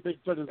 that's great.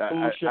 Bigfoot is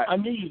bullshit. I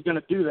knew you was going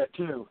to do that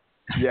too.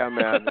 Yeah,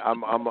 man.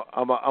 I'm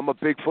a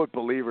Bigfoot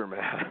believer,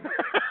 man.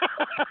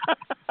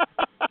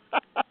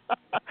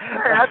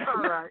 Hey, that's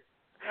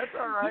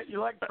all right. You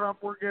like Trump?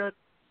 We're good.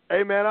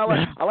 Hey, man.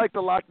 I like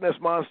the Loch Ness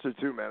Monster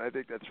too, man. I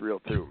think that's real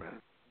too,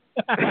 man.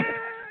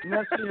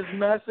 Messy is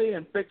messy,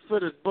 and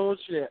Bigfoot is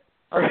bullshit.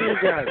 I'll see you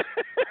guys.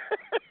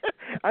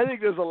 I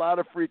think there's a lot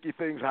of freaky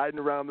things hiding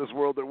around this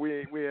world that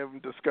we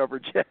haven't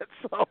discovered yet.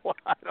 So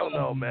I don't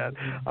know, man.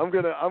 I'm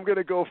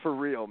gonna go for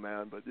real,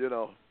 man. But you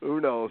know, who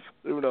knows?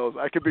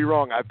 I could be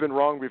wrong. I've been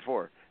wrong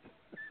before.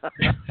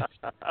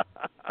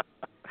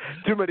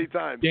 Too many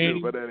times, Danny,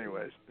 too. But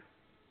anyways.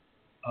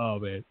 Oh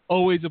man,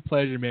 always a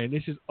pleasure, man.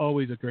 This is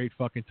always a great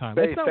fucking time.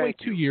 Hey, let's not wait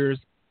 2 years.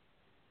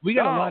 We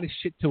got a lot of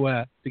shit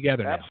to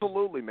together now.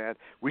 Absolutely, man.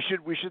 We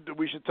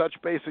should touch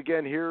base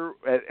again here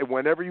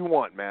whenever you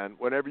want, man.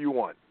 Whenever you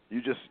want.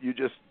 You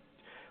just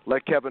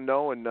let Kevin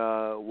know, and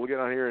we'll get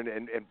on here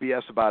and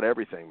BS about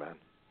everything, man.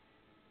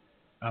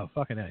 Oh,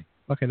 fucking A.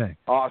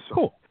 Awesome.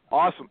 Cool.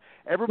 Awesome.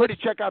 Everybody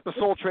check out the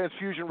Soul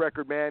Transfusion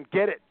record, man.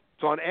 Get it.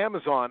 It's on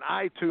Amazon,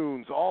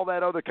 iTunes, all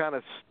that other kind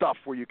of stuff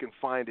where you can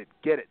find it.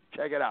 Get it.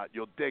 Check it out.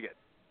 You'll dig it.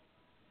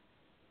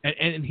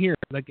 And here,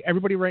 like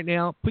everybody right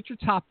now, put your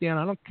top down.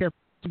 I don't care if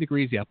it's 2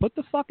 degrees out. Put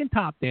the fucking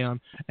top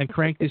down and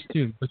crank this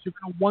tune. But you're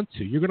going to want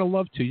to. You're going to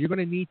love to. You're going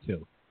to need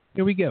to.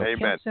 Here we go.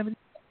 Amen.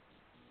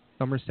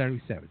 Summer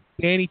 77.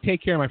 Danny,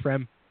 take care, my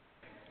friend.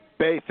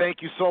 Bay,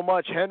 thank you so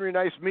much. Henry,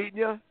 nice meeting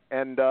you.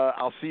 And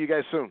I'll see you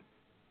guys soon.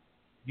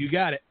 You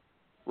got it.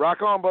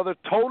 Rock on, brother.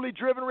 Totally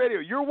Driven Radio.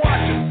 You're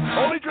watching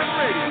Totally Driven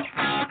Radio.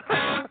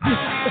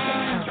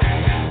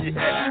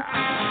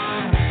 Yeah.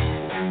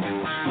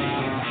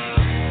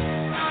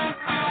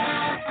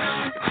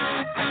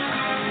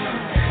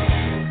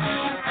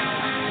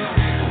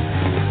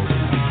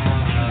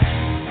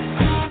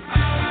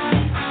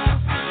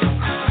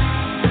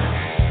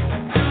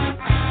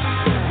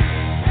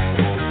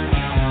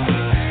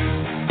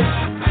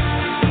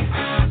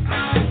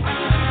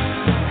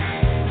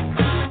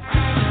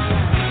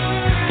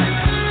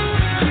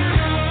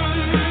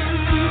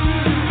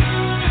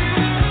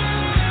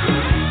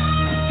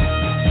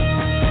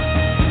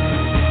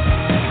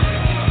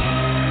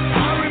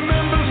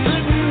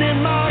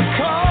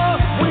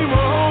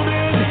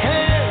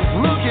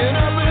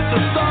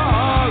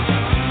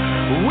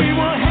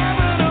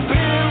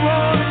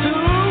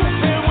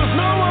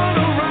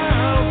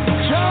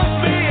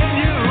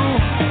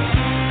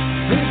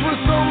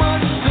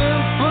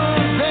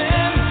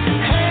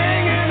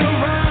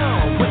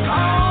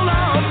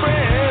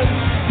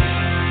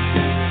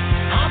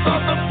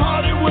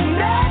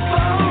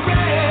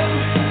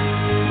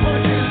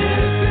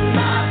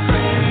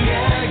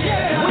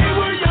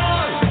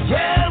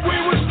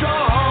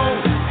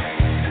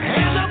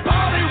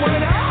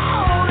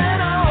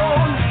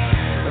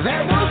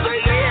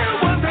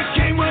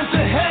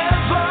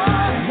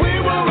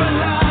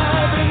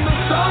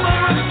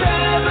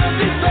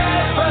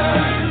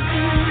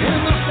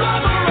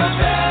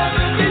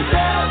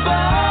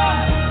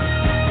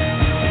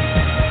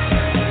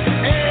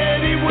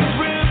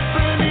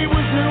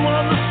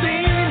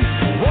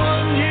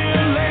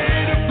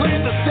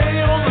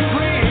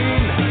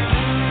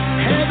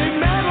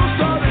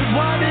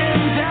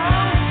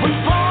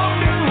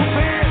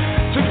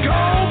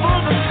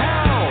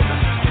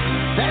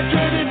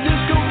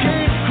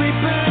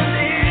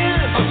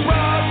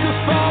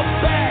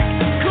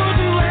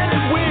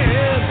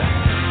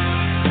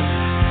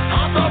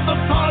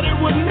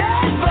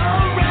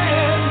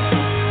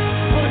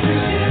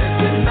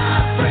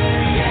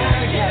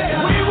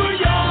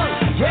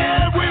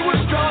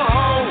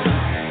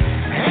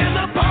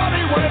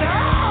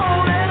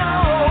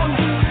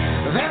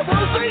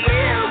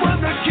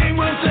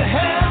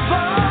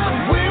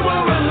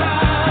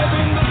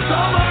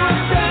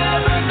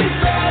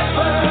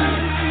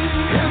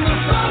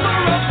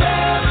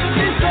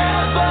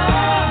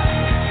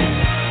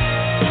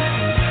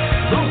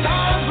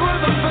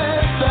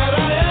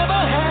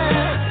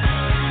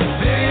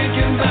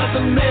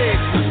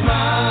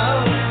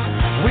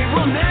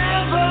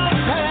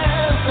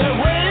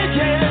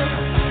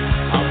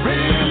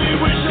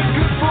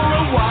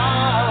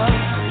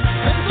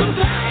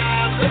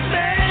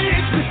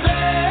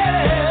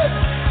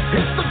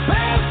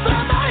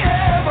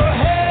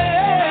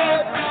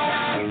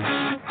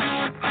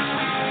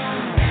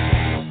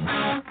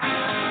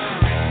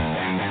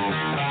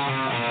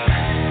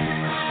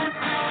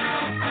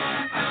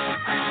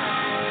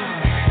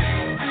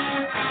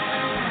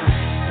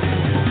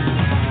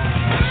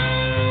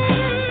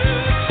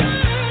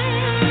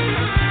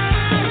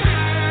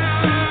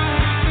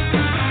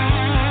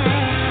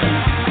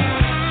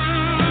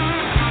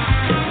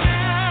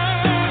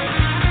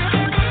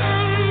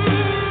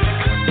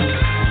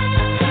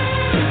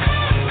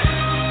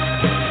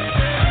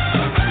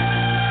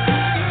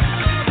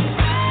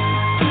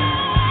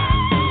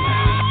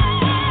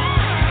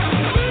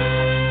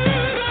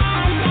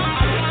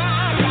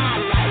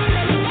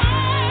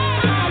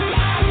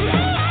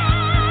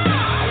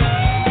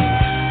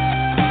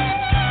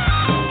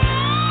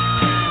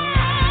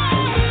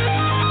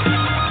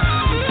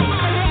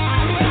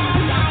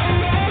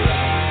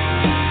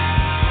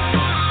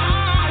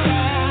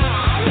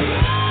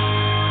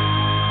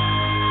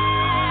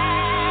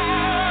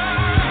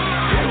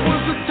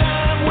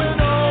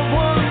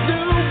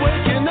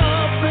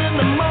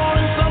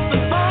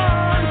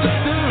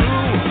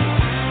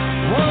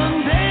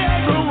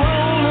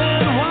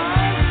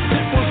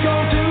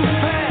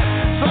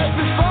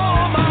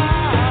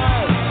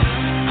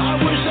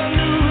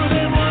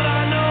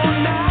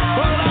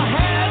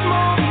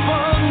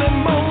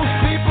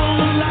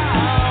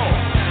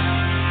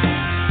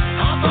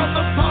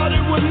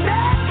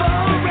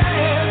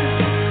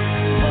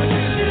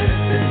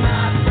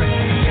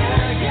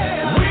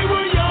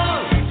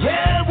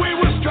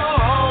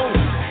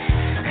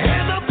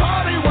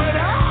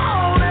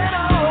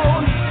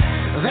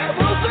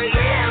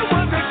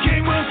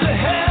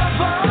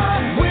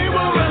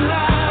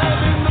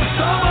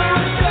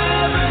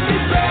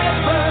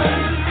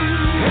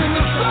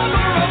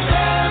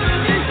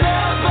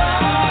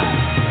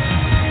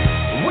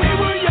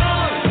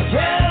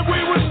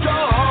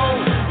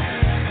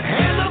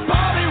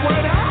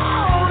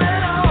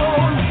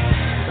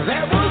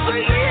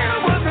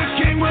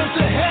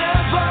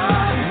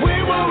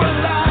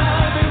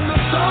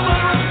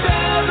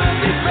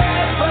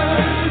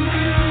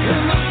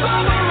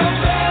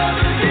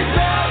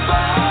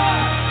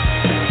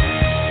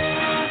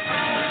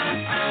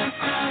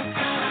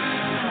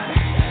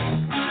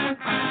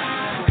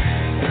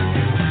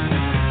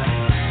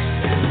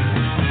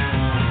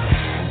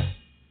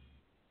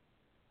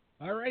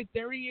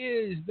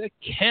 the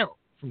Count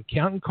from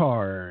Counting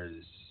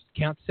Cars.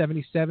 Count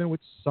 77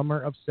 with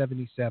Summer of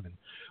 77,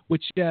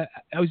 which I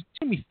was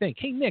making me think,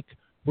 hey, Nick,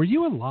 were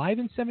you alive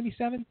in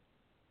 77?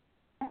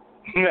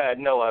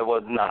 No, I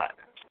was not.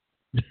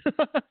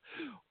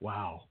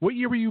 Wow. What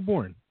year were you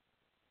born?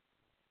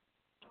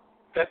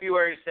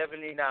 February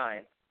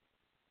 79.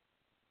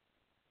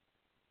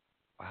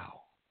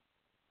 Wow.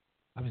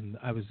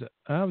 I was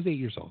 8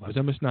 years old. I was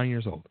almost 9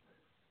 years old.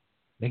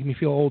 Making me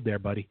feel old there,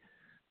 buddy.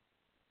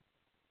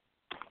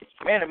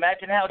 Man,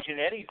 imagine how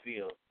Jannetty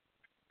feels.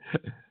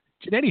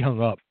 Jannetty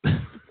hung up.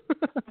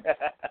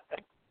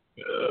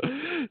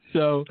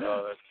 So,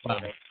 oh, that's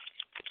funny.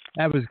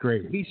 That was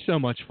great. He's so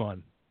much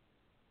fun.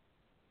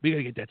 We got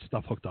to get that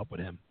stuff hooked up with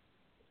him.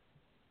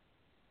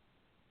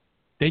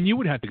 Then you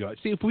would have to go.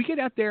 See, if we get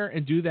out there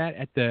and do that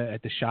at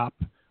the shop,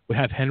 we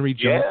have Henry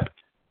jump. Yeah.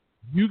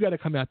 You got to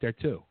come out there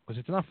too, because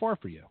it's not far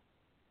for you.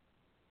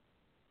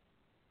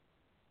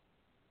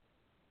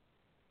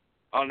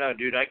 Oh no,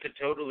 dude! I could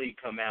totally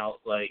come out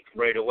like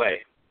right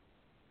away.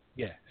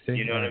 Yeah. See?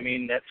 You know what I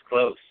mean? That's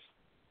close.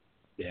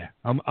 Yeah.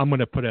 I'm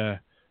gonna put the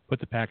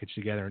package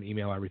together and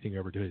email everything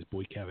over to his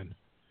boy Kevin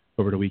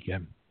over the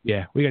weekend.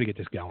 Yeah, we got to get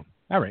this going.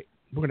 All right,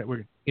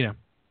 we're here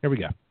we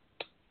go.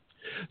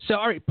 So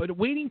all right, but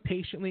waiting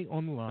patiently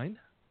on the line,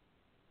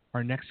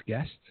 our next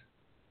guest,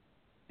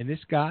 and this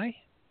guy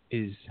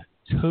is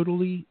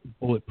totally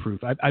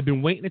bulletproof. I've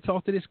been waiting to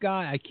talk to this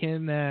guy. I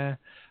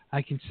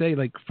can say,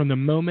 like, from the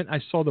moment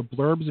I saw the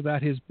blurbs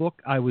about his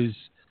book, I was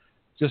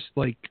just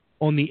like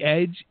on the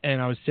edge,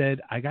 and I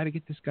said, I got to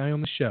get this guy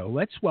on the show.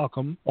 Let's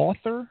welcome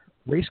author,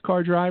 race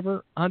car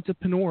driver,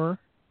 entrepreneur,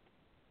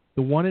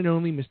 the one and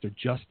only Mr.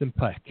 Justin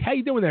Peck. How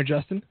you doing there,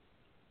 Justin?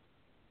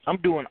 I'm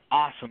doing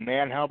awesome,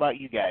 man. How about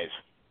you guys?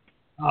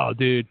 Oh,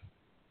 dude,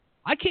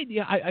 I can't.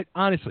 Yeah, I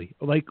honestly,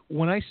 like,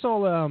 when I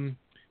saw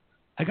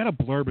I got a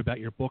blurb about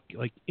your book,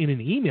 like, in an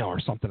email or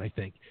something, I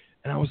think.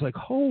 And I was like,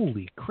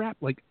 holy crap,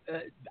 like,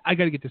 I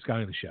got to get this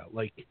guy on the show.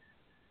 Like,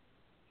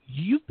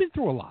 you've been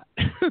through a lot.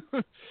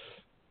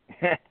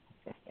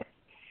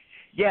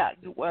 Yeah,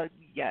 well,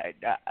 yeah,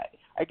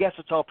 I guess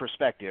it's all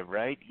perspective,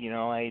 right? You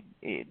know, I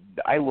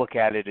look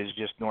at it as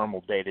just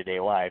normal day-to-day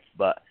life.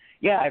 But,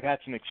 yeah, I've had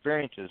some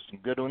experiences, some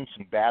good ones,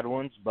 some bad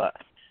ones. But,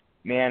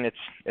 man, it's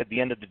at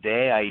the end of the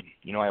day, I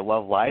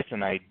love life,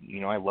 and I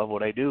love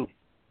what I do.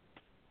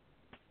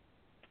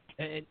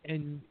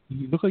 And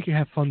you look like you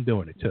have fun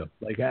doing it too.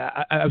 Like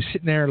I was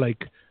sitting there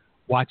like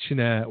watching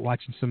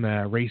some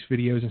race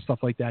videos and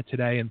stuff like that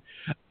today,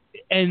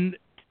 and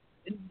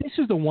this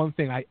is the one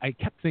thing I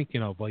kept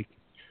thinking of, like,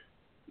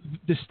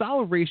 the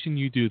style of racing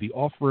you do, the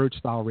off-road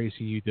style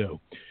racing you do,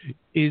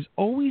 is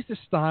always the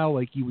style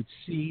like you would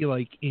see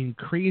like in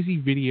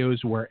crazy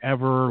videos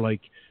wherever,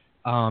 like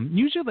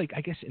usually, like,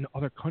 I guess in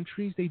other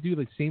countries they do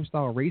the same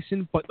style of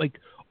racing, but like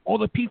all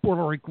the people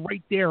are like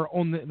right there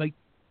on the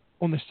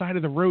side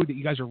of the road that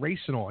you guys are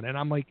racing on. And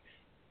I'm like,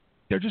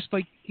 they're just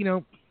like,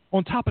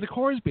 on top of the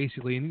cars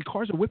basically. And the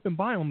cars are whipping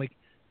by. I'm like,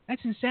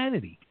 that's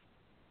insanity.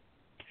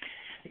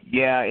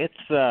 Yeah, it's,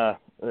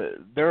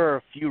 there are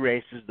a few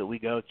races that we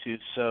go to.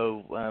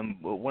 So,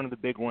 one of the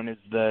big one is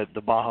the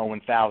Baja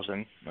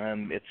 1000.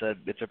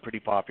 It's a pretty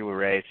popular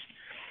race.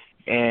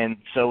 And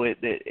so it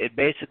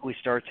basically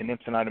starts in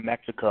Ensenada,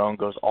 Mexico, and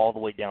goes all the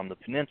way down the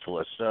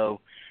peninsula.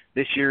 So,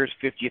 this year's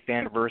 50th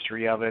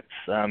anniversary of it.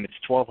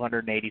 It's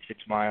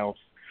 1,286 miles.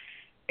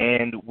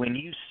 And when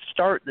you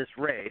start this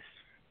race,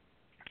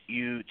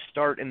 you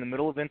start in the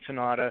middle of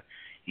Ensenada,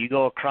 you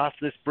go across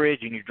this bridge,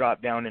 and you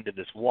drop down into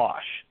this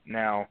wash.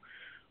 Now,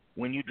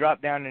 when you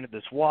drop down into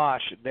this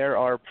wash, there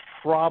are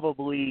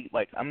probably,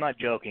 like, I'm not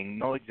joking,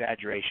 no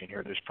exaggeration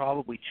here, there's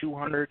probably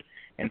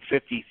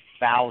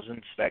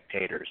 250,000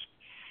 spectators.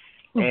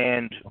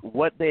 And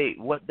what they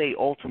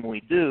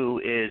ultimately do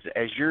is,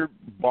 as you're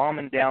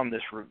bombing down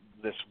this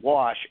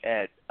wash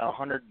at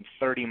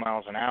 130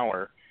 miles an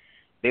hour,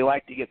 they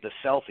like to get the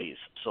selfies.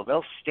 So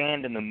they'll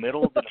stand in the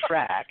middle of the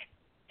track,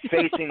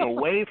 facing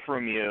away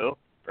from you,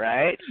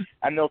 right?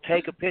 And they'll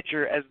take a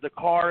picture as the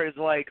car is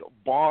like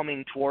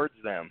bombing towards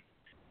them.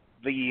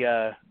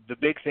 The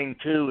big thing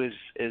too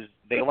is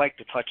they like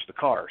to touch the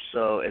car.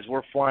 So as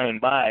we're flying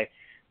by,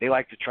 they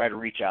like to try to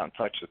reach out and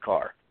touch the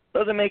car.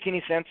 Doesn't make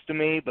any sense to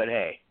me, but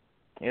hey,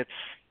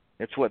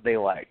 it's what they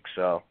like,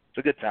 so it's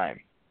a good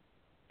time.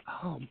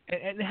 Oh,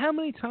 and how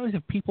many times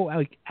have people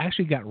like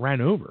actually got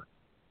ran over?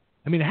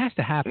 I mean, it has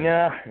to happen.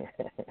 Yeah,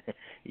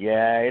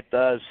 yeah, it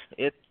does.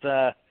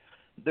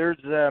 There's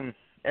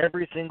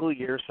every single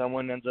year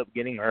someone ends up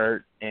getting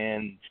hurt,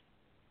 and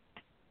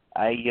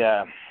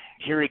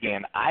here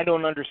again, I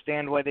don't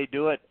understand why they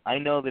do it. I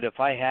know that if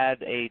I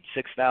had a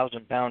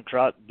 6,000-pound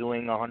truck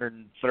doing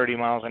 130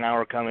 miles an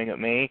hour coming at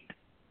me,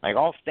 like,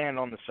 I'll stand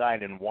on the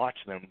side and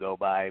watch them go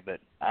by,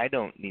 but I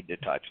don't need to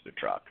touch the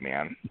truck,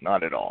 man.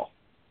 Not at all.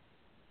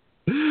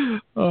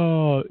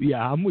 Oh,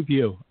 yeah, I'm with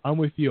you. I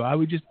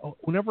would just,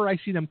 whenever I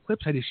see them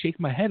clips, I just shake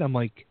my head. I'm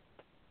like,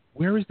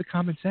 where is the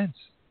common sense?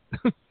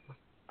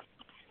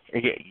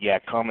 Yeah,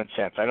 common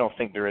sense. I don't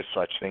think there is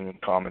such thing in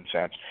common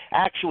sense.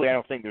 Actually, I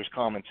don't think there's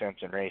common sense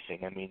in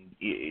racing. I mean,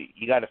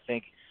 you got to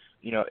think,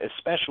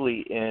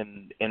 especially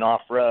in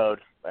off-road,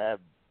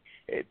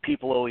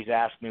 people always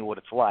ask me what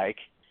it's like,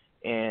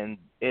 and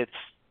it's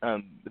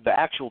the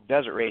actual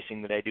desert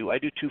racing that I do. I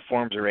do two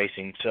forms of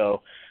racing.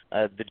 So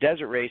the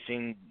desert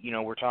racing,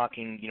 we're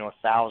talking,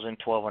 1,000,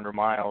 1,200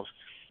 miles.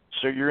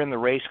 So you're in the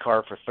race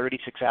car for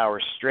 36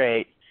 hours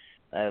straight,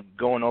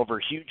 going over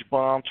huge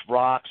bumps,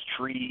 rocks,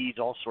 trees,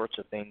 all sorts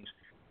of things.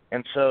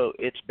 And so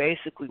it's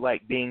basically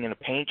like being in a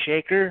paint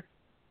shaker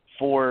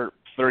for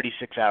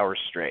 36 hours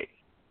straight.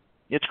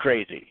 It's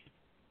crazy.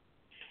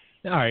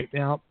 All right,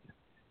 now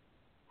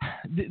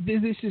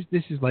this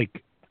is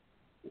like,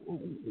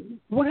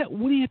 what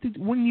do you have to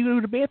when you go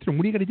to the bathroom?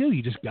 What do you got to do?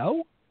 You just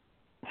go?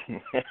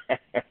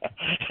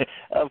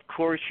 Of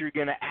course, you're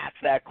gonna ask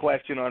that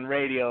question on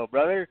radio,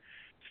 brother.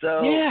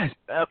 So yes.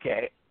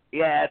 Okay.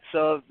 Yeah,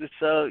 so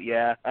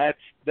yeah,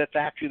 that's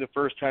actually the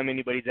first time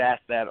anybody's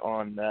asked that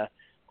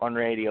on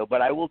radio.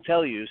 But I will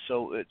tell you,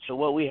 so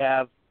what we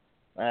have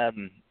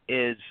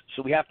is,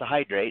 so we have to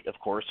hydrate, of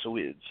course. So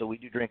we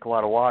do drink a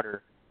lot of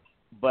water,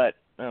 but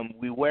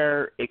we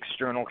wear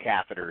external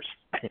catheters.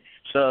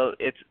 So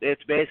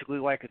it's basically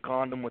like a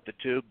condom with a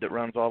tube that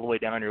runs all the way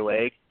down your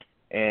leg,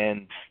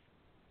 and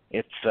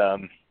it's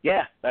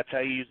that's how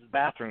you use the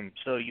bathroom.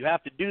 So you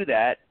have to do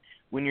that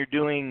when you're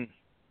doing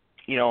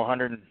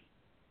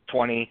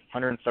 120,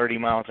 130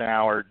 miles an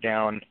hour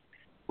down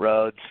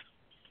roads.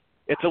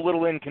 It's a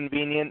little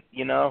inconvenient,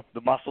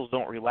 the muscles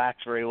don't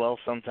relax very well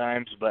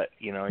sometimes, but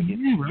you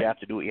have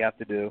to do what you have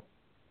to do.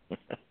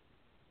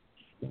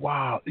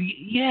 Wow.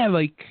 Yeah,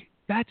 like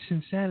that's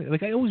insanity.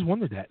 Like I always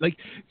wondered that. Like,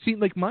 see,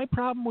 like my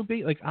problem would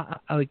be like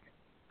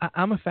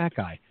I'm a fat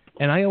guy,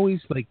 and I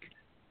always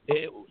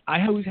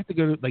I always have to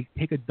go to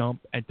take a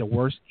dump at the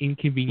worst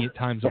inconvenient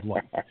times of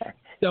life.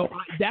 So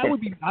I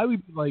would be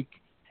like,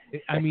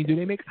 I mean, do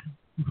they make?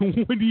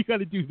 What do you got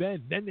to do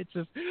then? Then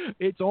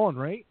it's on,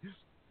 right?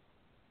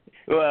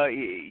 Well,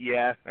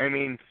 yeah. I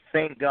mean,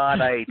 thank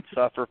God I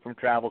suffer from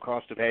travel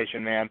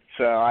constipation, man.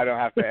 So I don't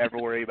have to ever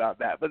worry about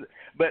that.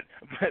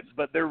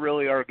 But there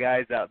really are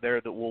guys out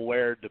there that will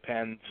wear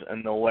Depends,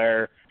 and they'll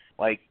wear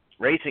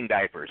racing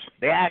diapers.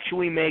 They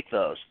actually make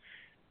those.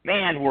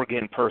 Man, we're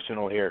getting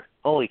personal here.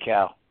 Holy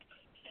cow!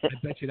 I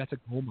bet you that's a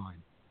gold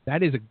mine.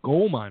 That is a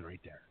gold mine right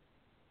there.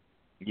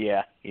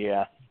 Yeah.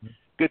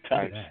 Good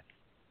times.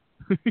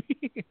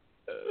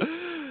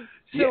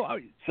 Go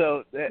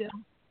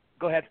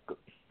ahead.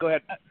 Go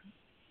ahead.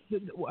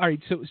 All right.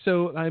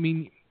 So I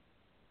mean,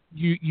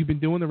 you've been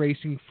doing the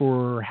racing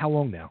for how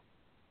long now?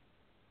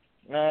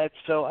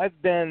 So I've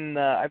been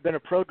a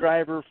pro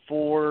driver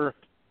for.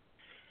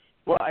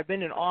 Well, I've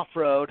been in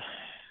off-road.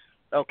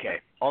 Okay,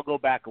 I'll go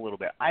back a little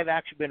bit. I've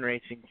actually been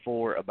racing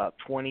for about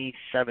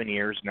 27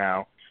 years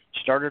now.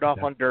 Started off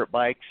on dirt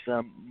bikes,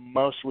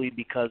 mostly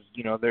because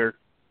they're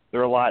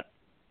a lot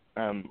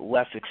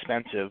less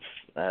expensive,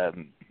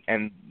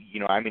 and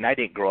I mean, I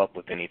didn't grow up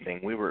with anything.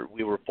 We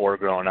were poor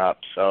growing up,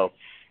 so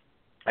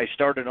I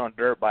started on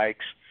dirt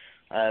bikes.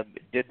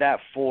 Did that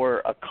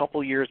for a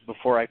couple years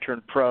before I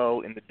turned pro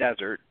in the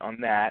desert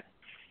on that,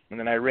 and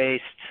then I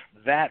raced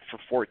that for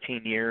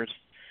 14 years.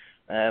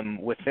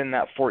 Within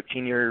that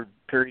 14-year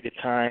period of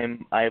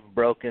time, I've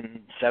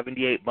broken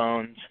 78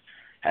 bones,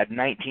 had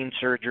 19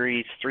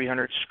 surgeries,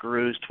 300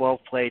 screws, 12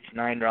 plates,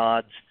 9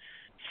 rods,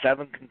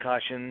 7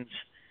 concussions.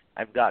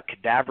 I've got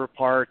cadaver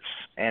parts,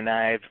 and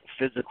I've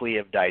physically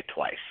have died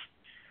twice.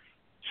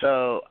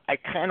 So I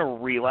kind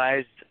of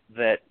realized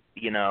that,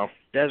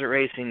 desert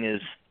racing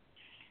is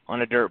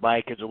on a dirt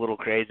bike is a little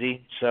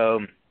crazy.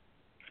 So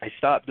I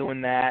stopped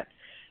doing that.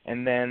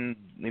 And then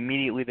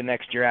immediately the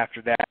next year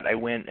after that, I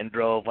went and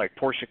drove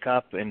Porsche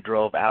Cup and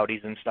drove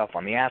Audis and stuff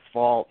on the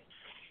asphalt.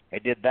 I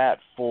did that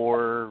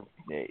for,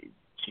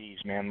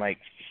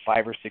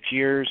 5 or 6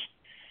 years.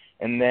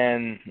 And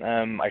then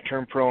I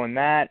turned pro in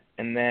that,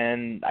 and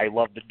then I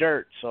loved the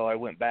dirt, so I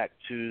went back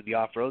to the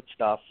off-road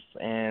stuff,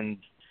 and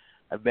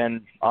I've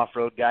been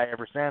off-road guy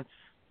ever since.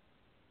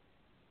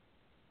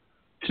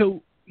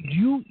 So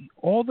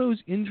all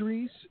those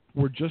injuries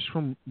were just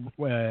from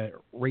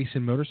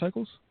racing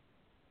motorcycles?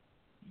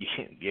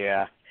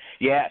 Yeah.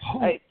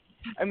 I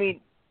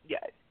mean,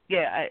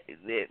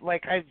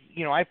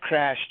 I've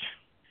crashed.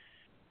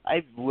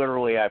 I've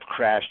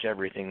crashed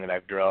everything that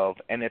I've drove,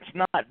 and it's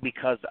not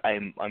because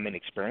I'm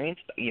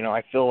inexperienced.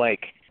 I feel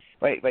like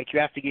you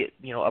have to get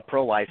a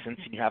pro license,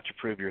 and you have to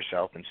prove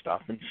yourself and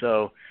stuff. And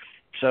so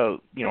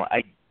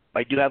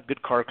I do have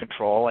good car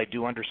control. I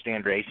do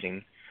understand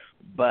racing,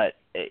 but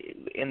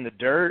in the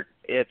dirt,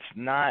 it's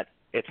not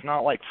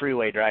like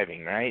freeway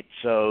driving, right?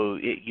 So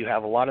you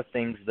have a lot of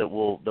things that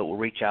will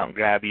reach out and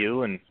grab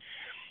you, and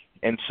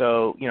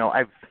so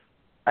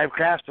I've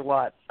crashed a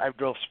lot. I've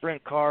drove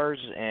sprint cars,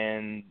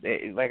 and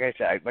like I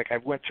said,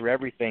 I've went through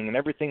everything, and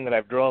everything that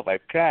I've drove,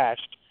 I've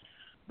crashed,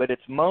 but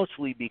it's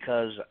mostly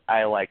because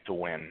I like to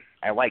win.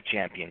 I like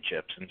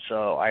championships, and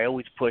so I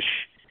always push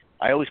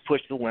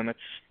the limits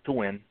to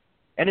win,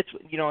 and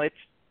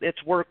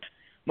it's worked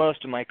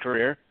most of my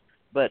career.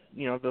 But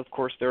of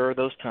course, there are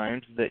those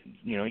times that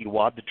you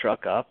wad the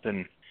truck up,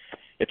 and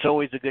it's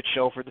always a good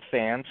show for the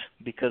fans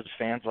because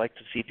fans like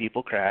to see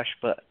people crash.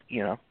 But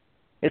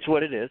it's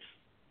what it is.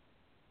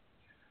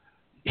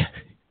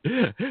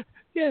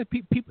 Yeah,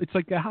 people. It's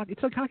like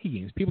hockey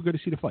games. People go to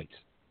see the fights.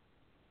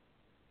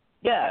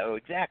 Yeah,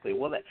 exactly.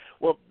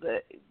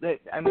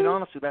 I mean,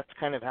 honestly, that's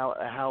kind of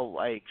how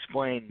I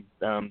explain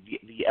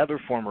the other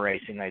form of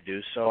racing I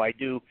do. So I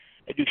do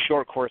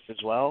short course as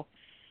well.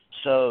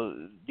 So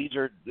these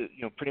are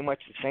pretty much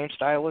the same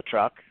style of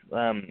truck,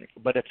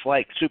 but it's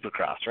like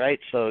Supercross, right?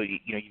 So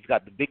you've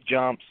got the big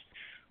jumps,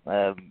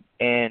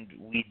 and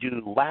we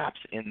do laps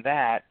in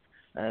that.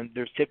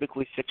 There's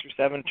typically 6 or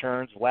 7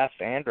 turns,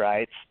 left and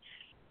right.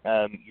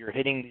 You're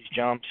hitting these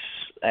jumps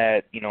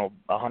at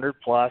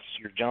 100 plus.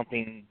 You're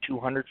jumping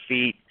 200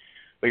 feet,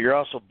 but you're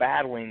also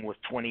battling with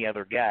 20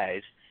 other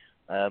guys.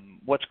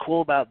 What's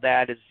cool about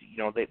that is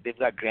they've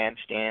got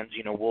grandstands.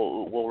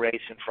 We'll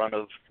race in front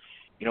of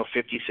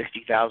 50,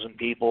 60,000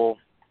 people.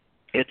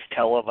 It's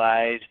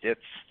televised.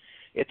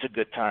 It's a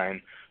good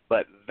time.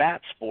 But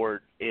that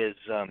sport is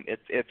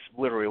it's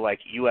literally like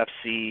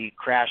UFC,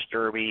 crash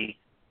derby,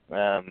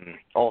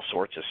 all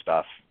sorts of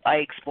stuff. I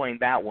explained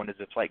that one as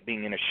it's like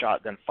being in a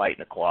shotgun fight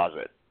in a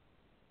closet.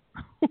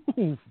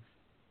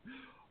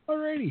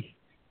 Alrighty.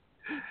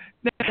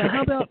 Now,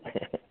 how about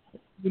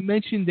you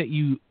mentioned that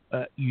you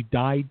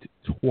died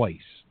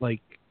twice?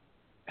 Like,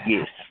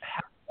 yes.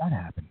 How did that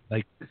happen?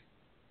 Like,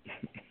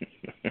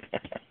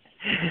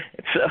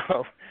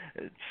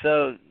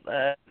 so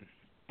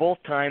both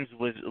times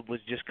was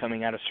just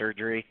coming out of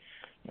surgery.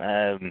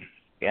 I've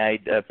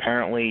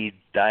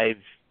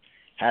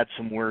had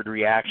some weird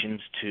reactions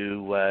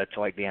to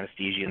like the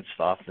anesthesia and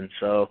stuff, and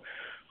so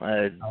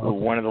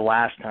one of the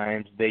last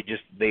times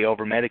they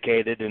over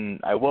medicated,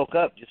 and I woke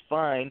up just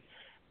fine.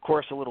 Of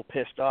course, a little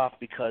pissed off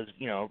because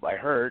I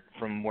hurt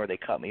from where they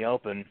cut me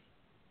open,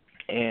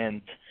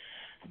 and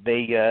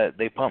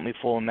they pumped me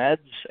full of meds,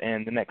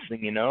 and the next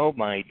thing you know,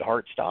 my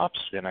heart stops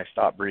and I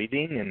stop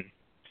breathing,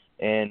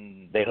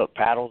 and they hook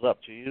paddles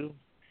up to you.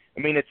 I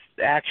mean, it's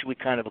actually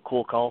kind of a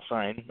cool call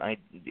sign.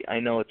 I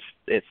know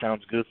it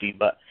sounds goofy,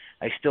 but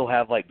I still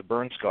have like the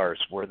burn scars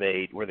where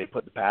they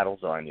put the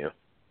paddles on you.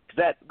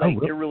 'Cause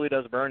it really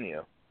does burn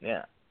you.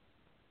 Yeah.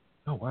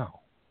 Oh wow,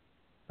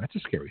 that's a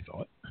scary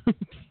thought.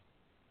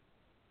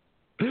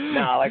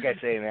 No, like I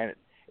say, man.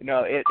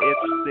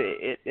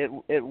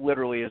 It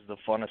literally is the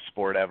funnest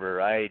sport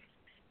ever.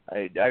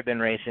 I've been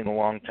racing a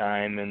long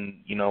time,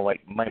 and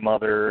like my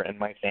mother and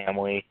my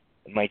family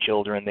and my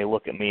children, they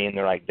look at me and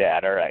they're like,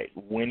 "Dad, all right,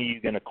 when are you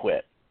gonna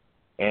quit?"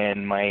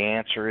 And my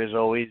answer is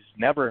always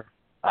never.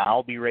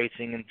 I'll be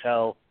racing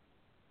until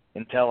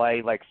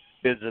I like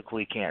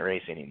physically can't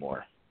race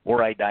anymore,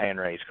 or I die in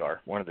a race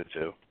car. One of the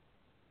two.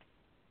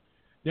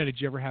 Now,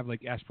 did you ever have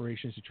like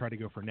aspirations to try to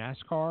go for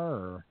NASCAR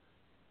or?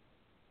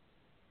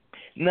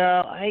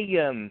 No,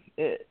 I'm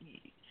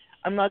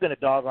not going to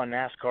dog on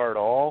NASCAR at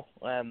all.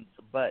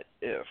 But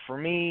for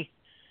me,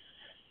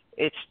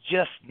 it's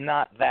just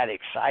not that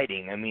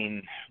exciting. I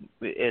mean,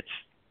 it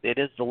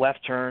is the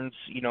left turns.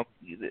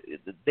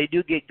 They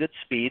do get good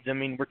speeds. I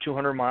mean, we're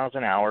 200 miles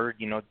an hour,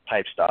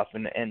 type stuff.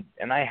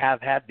 And I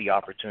have had the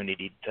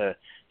opportunity to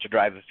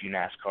drive a few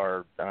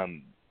NASCAR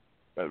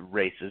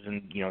races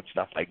and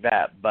stuff like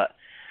that. But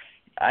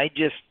it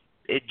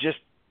just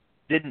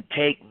didn't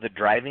take the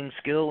driving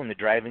skill and the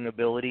driving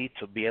ability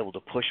to be able to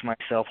push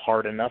myself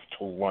hard enough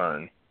to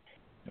learn.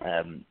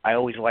 I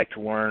always like to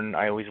learn.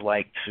 I always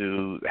like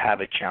to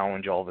have a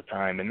challenge all the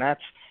time, and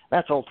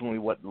that's ultimately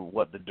what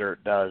the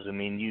dirt does. I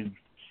mean,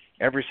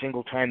 every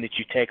single time that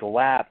you take a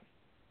lap,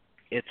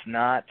 it's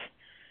not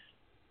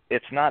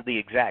the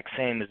exact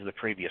same as the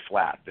previous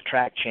lap. The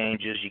track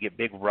changes. You get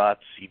big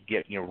ruts. You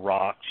get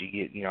rocks.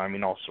 You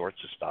get all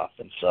sorts of stuff,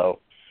 and so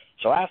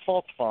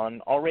asphalt's fun.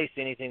 I'll race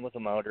anything with a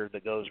motor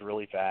that goes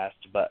really fast,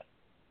 but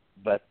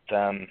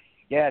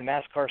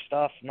NASCAR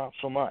stuff, not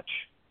so much.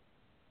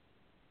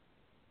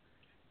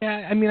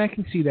 Yeah, I mean, I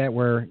can see that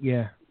where,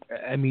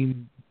 I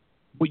mean,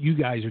 what you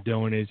guys are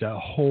doing is a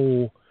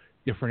whole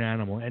different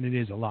animal, and it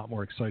is a lot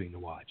more exciting to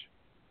watch.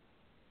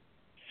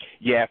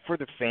 Yeah, for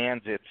the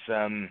fans, it's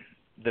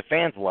the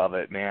fans love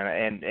it, man,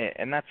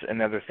 and that's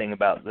another thing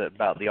about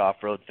the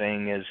off-road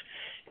thing is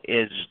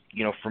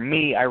for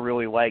me, I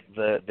really like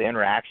the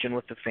interaction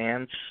with the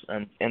fans,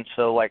 and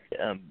so like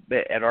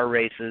at our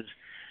races,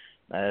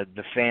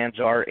 the fans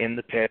are in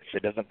the pits.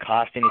 It doesn't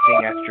cost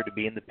anything extra to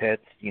be in the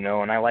pits,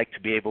 and I like to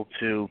be able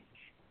to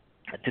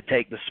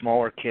take the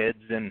smaller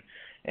kids and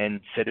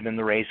sit them in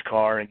the race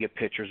car and get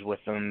pictures with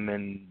them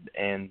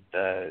and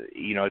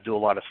do a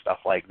lot of stuff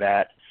like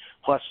that.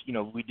 Plus,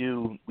 we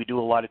do a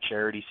lot of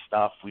charity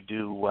stuff.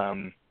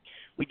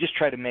 We just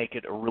try to make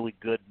it a really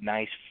good,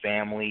 nice,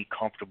 family,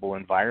 comfortable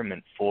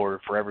environment for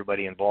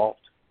everybody involved.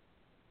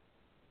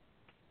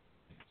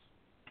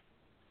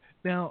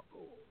 Now,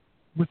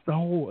 with the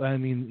whole, I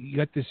mean, you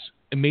got this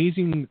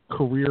amazing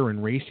career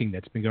in racing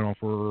that's been going on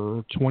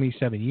for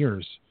 27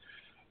 years.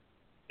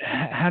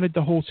 How did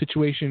the whole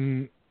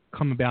situation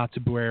come about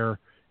to where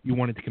you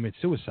wanted to commit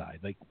suicide?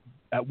 Like,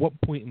 At what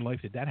point in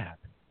life did that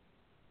happen?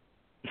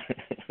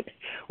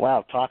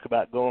 Wow, talk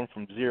about going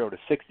from 0 to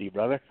 60,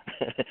 brother.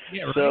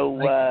 Yeah, right. So,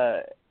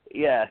 right.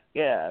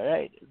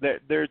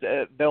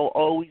 There'll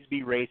always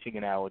be racing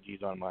analogies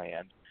on my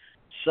end.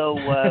 So,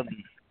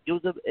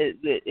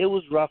 it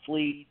was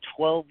roughly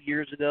 12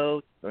 years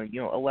ago,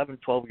 11,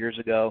 12 years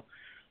ago.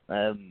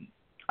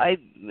 I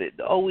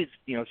always,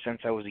 since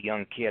I was a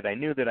young kid, I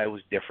knew that I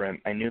was different.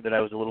 I knew that I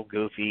was a little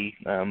goofy.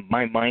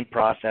 My mind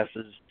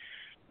processes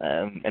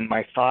and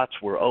my thoughts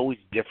were always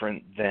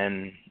different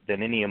than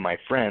any of my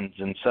friends,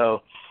 and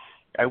so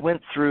I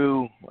went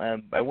through a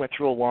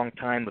long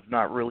time of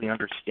not really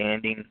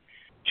understanding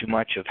too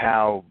much of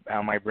how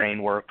my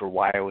brain worked or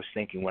why I was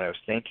thinking what I was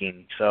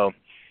thinking. So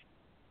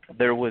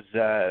there was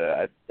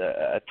a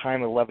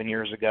time 11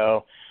 years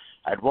ago.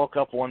 I'd woke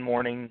up one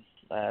morning,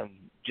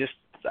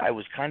 I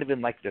was kind of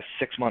in like this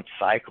 6-month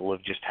cycle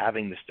of just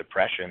having this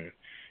depression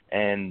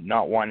and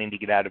not wanting to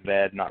get out of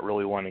bed, not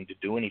really wanting to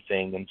do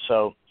anything. And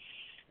so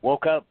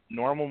woke up,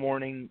 normal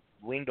morning,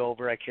 leaned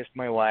over, I kissed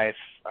my wife,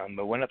 I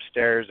went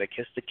upstairs, I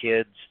kissed the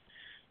kids,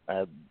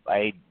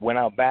 I went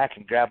out back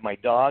and grabbed my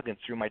dog and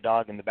threw my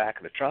dog in the back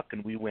of the truck,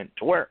 and we went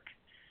to work.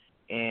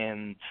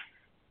 And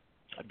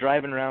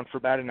driving around for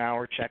about an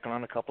hour, checking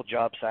on a couple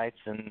job sites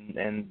and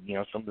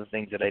some of the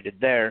things that I did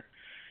there,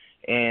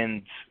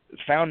 and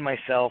found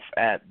myself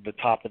at the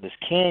top of this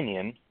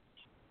canyon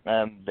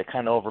that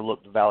kind of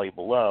overlooked the valley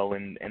below.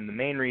 And the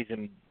main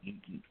reason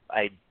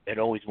I had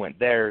always went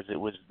there is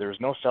there was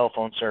no cell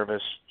phone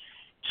service,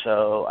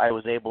 so I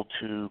was able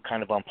to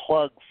kind of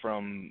unplug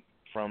from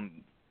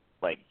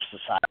like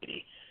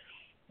society.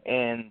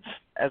 And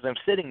as I'm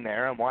sitting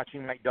there, I'm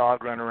watching my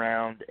dog run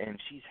around, and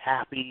she's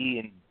happy,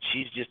 and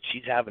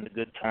she's having a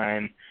good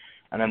time.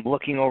 And I'm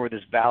looking over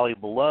this valley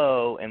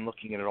below and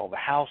looking at all the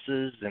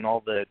houses and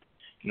all the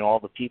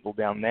people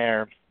down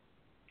there.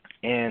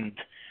 And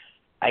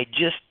I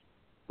just,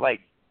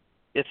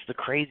 it's the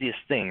craziest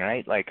thing,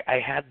 right? Like, I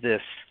had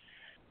this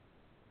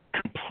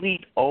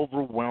complete,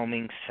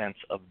 overwhelming sense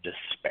of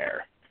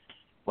despair.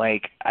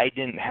 Like, I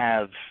didn't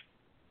have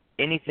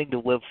anything to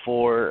live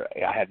for.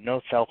 I had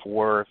no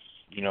self-worth,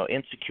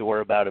 insecure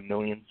about a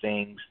million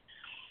things.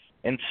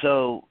 And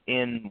so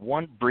in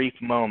one brief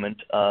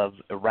moment of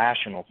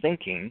irrational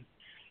thinking,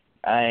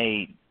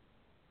 I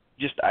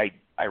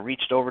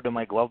reached over to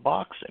my glove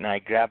box and I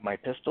grabbed my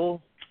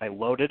pistol, I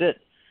loaded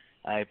it,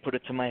 I put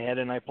it to my head,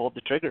 and I pulled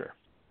the trigger.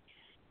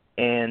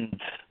 And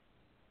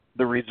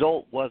the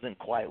result wasn't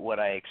quite what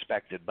I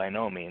expected, by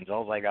no means.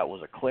 All I got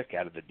was a click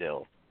out of the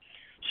dill.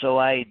 So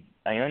I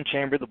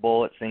unchambered the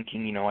bullet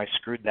thinking, I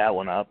screwed that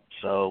one up,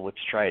 so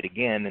let's try it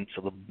again. And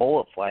so the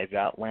bullet flies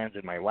out, lands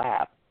in my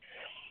lap.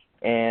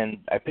 And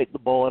I pick the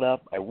bullet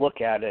up, I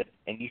look at it,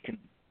 and you can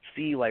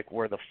see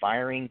where the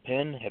firing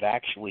pin had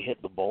actually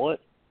hit the bullet.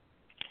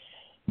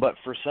 But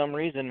for some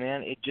reason,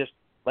 man, it just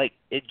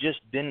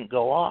didn't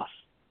go off.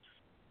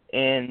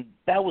 And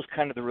that was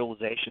kind of the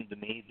realization to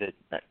me that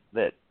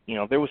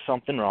there was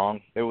something wrong.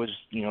 There was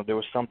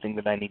something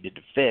that I needed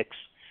to fix,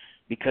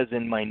 because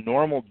in my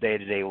normal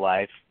day-to-day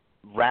life,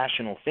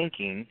 rational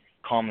thinking,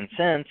 common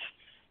sense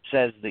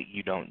says that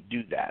you don't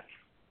do that.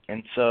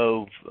 And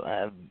so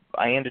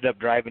I ended up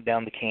driving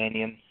down the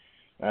canyon.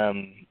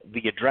 The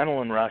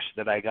adrenaline rush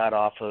that I got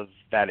off of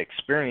that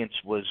experience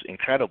was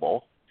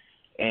incredible,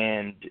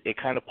 and it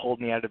kind of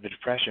pulled me out of the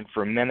depression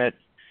for a minute.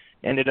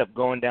 Ended up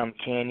going down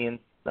the canyon,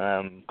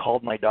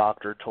 called my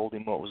doctor, told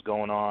him what was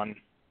going on,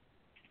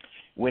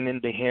 went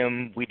into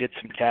him. We did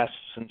some tests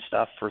and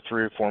stuff for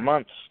 3 or 4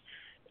 months,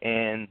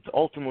 and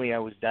ultimately I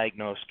was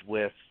diagnosed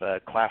with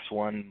class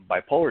 1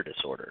 bipolar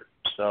disorder.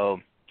 So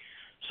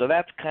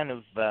that's kind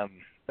of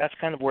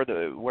where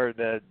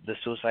the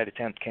suicide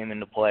attempt came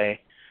into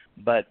play.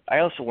 But I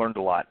also learned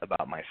a lot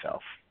about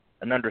myself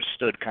and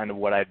understood kind of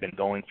what I'd been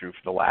going through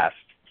for the last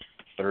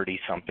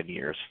 30-something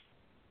years.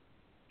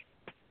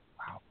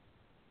 Wow.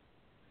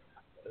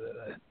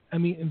 I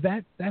mean,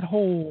 that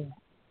whole,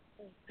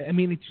 I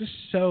mean, it's just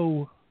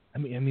so, I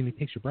mean, it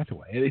takes your breath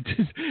away.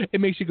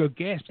 It makes you go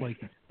gasp. Like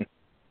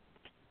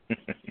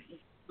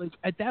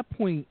at that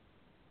point,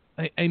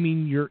 I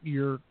mean,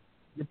 you're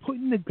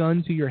putting the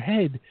gun to your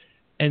head,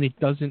 and it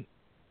doesn't.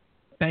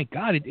 Thank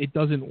God, it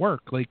doesn't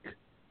work. Like,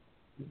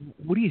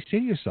 what do you say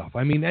to yourself?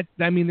 I mean,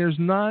 there's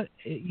not.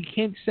 You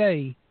can't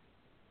say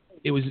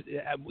it was.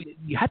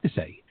 You have to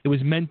say it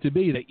was meant to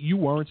be, that you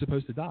weren't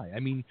supposed to die. I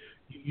mean,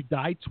 you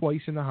died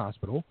twice in the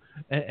hospital,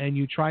 and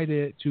you try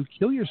to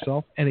kill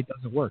yourself, and it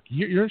doesn't work.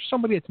 You're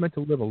somebody that's meant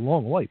to live a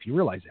long life. You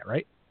realize that,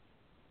 right?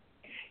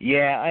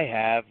 Yeah, I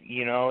have.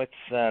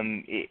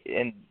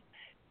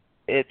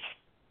 It's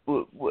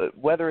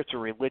whether it's a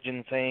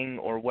religion thing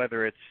or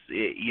whether it's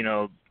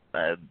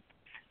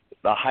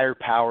a higher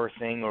power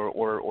thing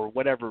or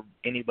whatever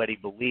anybody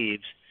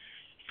believes.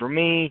 For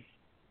me,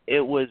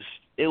 it was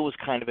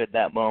kind of at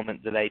that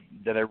moment that I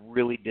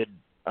really did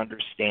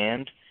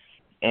understand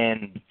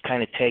and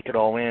kind of take it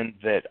all in,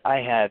 that I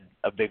had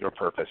a bigger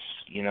purpose.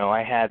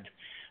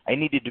 I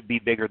needed to be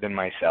bigger than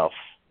myself,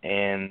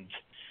 and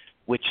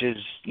which is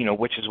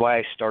why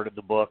I started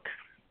the book.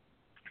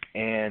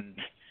 and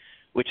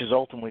which is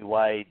ultimately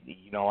why,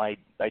 you know, I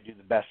do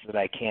the best that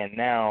I can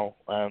now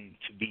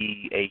to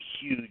be a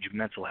huge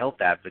mental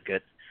health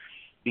advocate,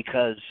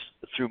 because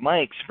through my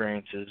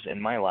experiences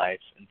in my life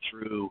and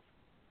through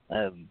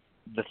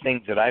the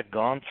things that I've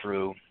gone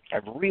through,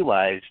 I've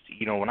realized,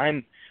 you know, when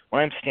I'm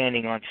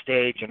standing on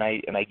stage and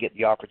I get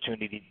the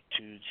opportunity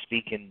to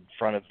speak in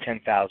front of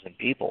 10,000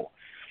 people,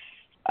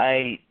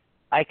 I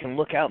can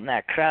look out in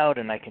that crowd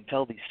and I can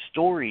tell these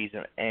stories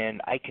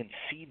and I can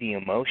see the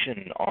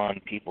emotion on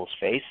people's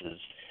faces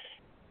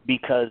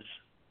because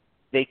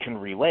they can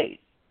relate.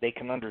 They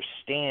can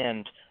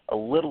understand a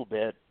little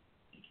bit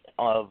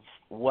of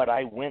what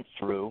I went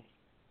through,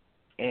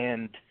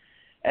 and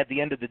at the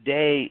end of the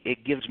day,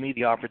 it gives me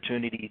the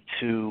opportunity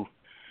to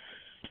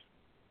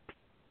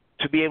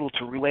be able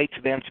to relate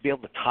to them, to be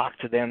able to talk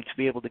to them, to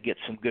be able to get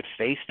some good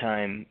face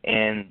time,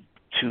 and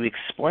to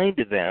explain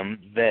to them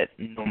that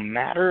no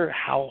matter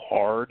how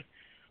hard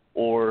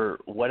or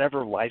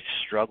whatever life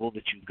struggle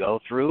that you go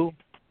through,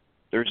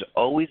 there's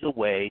always a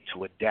way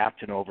to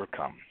adapt and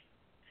overcome.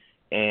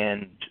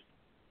 And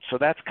so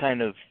that's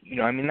kind of, you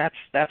know, I mean,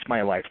 that's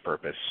my life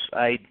purpose.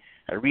 I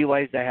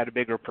realized I had a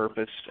bigger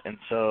purpose, and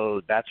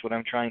so that's what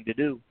I'm trying to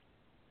do.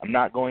 I'm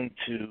not going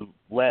to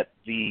let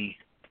the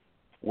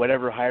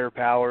whatever higher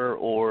power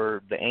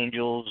or the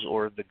angels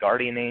or the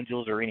guardian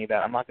angels or any of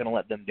that, I'm not going to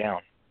let them down.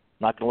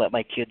 I'm not going to let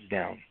my kids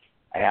down.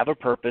 I have a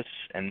purpose,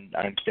 and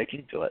I'm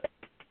sticking to it.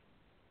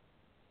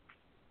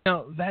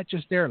 Now, that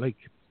just there, like,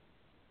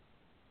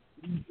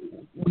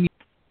 when you,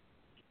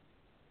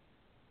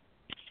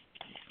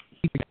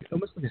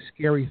 almost like a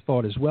scary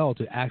thought as well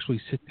to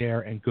actually sit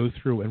there and go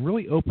through and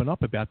really open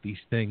up about these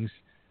things,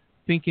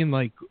 thinking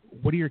like,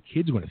 what are your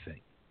kids going to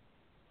think?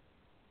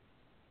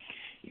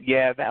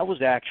 Yeah, that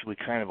was actually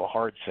kind of a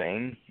hard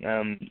thing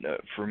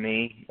for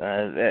me.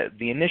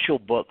 The initial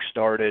book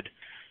started,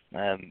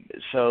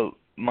 so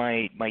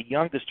my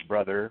youngest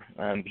brother,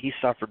 he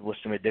suffered with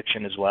some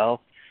addiction as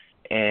well,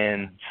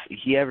 and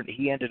he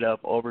ended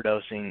up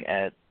overdosing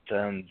at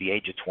the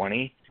age of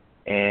 20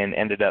 and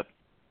ended up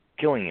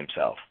killing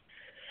himself.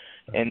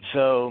 And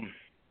so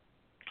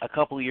a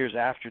couple of years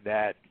after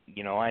that,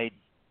 you know, I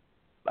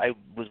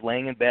was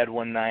laying in bed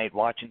one night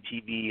watching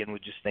TV and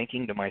was just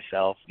thinking to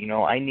myself, you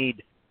know, I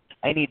needed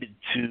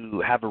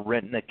to have a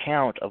written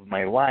account of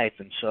my life.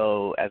 And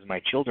so as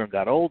my children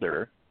got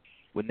older,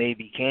 when they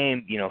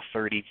became, you know,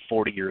 30,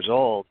 40 years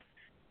old,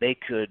 they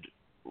could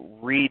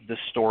read the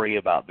story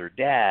about their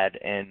dad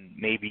and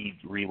maybe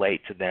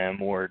relate to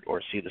them or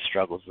see the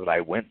struggles that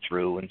I went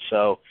through. And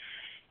so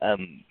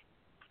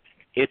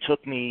it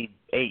took me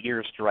 8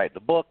 years to write the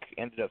book,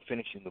 ended up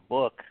finishing the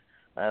book.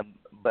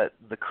 But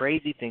the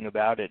crazy thing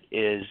about it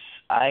is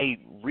I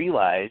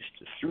realized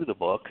through the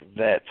book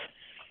that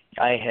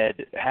I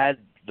had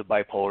the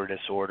bipolar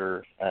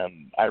disorder.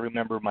 I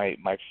remember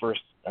my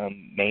first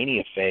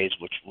mania phase,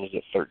 which was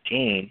at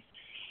 13,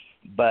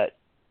 but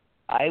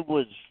I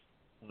was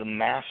the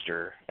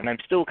master, and I'm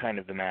still kind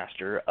of the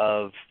master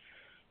of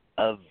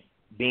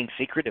being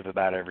secretive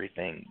about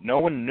everything. No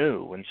one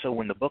knew, and so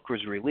when the book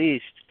was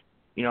released,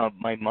 you know,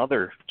 my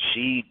mother,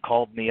 she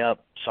called me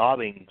up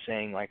sobbing,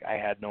 saying, like, I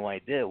had no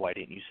idea. Why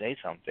didn't you say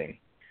something?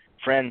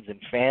 Friends and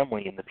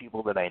family and the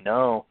people that I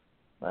know,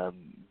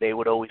 they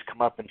would always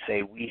come up and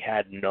say, we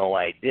had no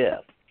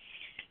idea.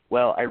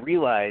 Well, I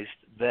realized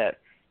that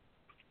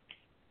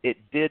it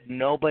did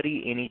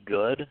nobody any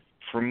good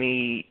for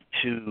me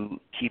to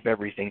keep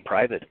everything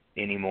private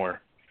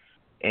anymore.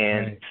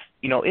 And, right.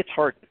 You know, it's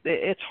hard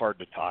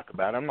to talk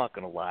about. I'm not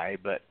going to lie,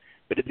 but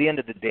at the end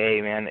of the day,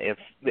 man,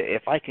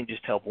 if I can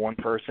just help one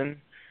person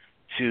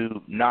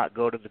to not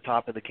go to the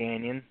top of the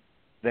canyon,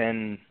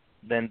 then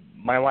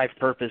my life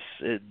purpose,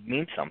 it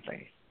means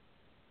something.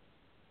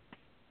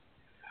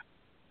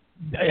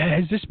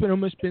 Has this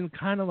almost been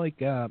kind of like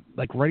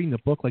writing the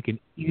book, like an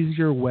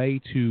easier way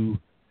to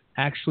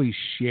actually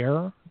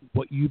share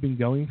what you've been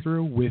going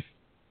through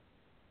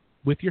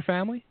with your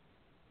family?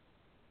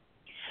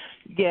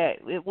 Yeah,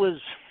 it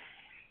was.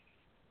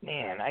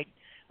 Man,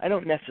 I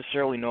don't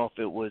necessarily know if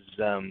it was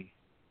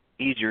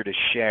easier to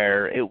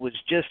share. It was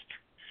just,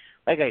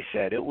 like I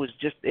said, it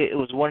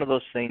was one of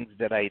those things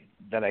that I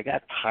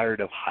got tired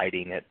of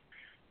hiding it.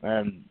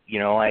 You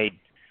know,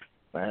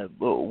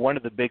 one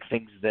of the big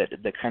things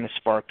that kind of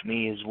sparked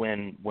me is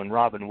when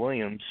Robin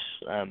Williams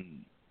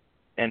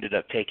ended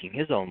up taking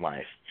his own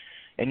life.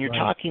 And you're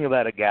talking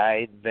about a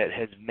guy that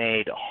has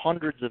made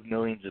hundreds of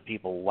millions of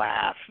people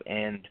laugh,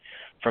 and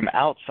from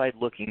outside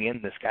looking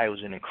in, this guy was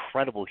an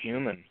incredible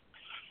human.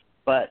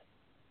 But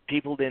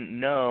people didn't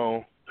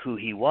know who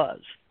he was.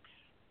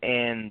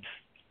 And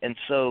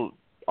so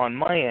on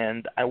my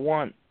end, I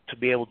want to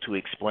be able to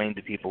explain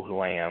to people who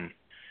I am.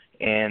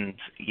 And,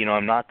 you know,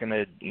 I'm not going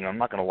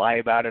to lie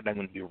about it. I'm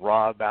going to be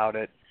raw about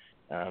it.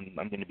 I'm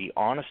going to be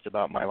honest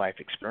about my life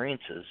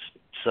experiences.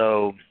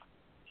 So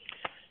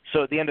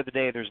at the end of the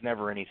day, there's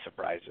never any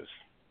surprises.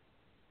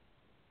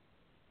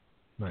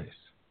 Nice.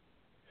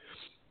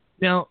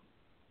 Now,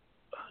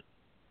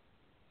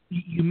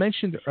 you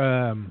mentioned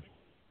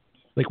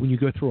like when you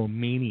go through a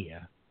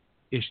mania,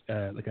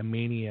 like a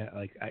mania?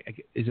 Like,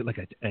 is it like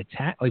an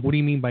attack? Like, what do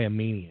you mean by a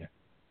mania?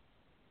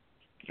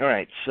 All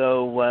right,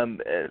 so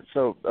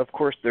so of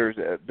course there's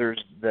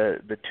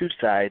the two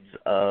sides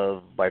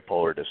of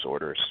bipolar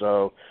disorder.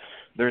 So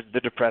there's the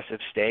depressive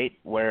state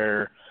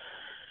where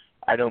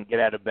I don't get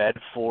out of bed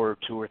for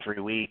 2 or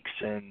 3 weeks,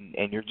 and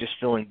you're just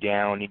feeling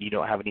down, and you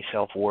don't have any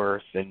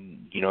self-worth, and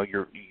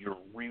you're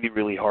really,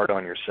 really hard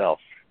on yourself.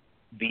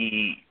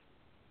 The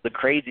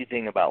crazy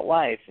thing about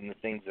life, and the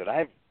things that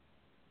I've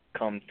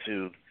come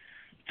to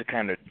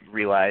kind of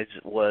realize,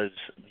 was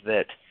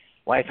that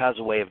life has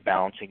a way of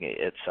balancing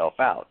itself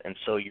out. And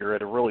so you're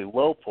at a really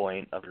low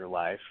point of your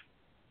life.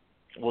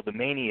 Well, the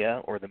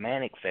mania or the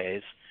manic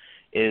phase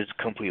is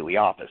completely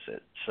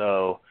opposite.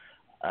 So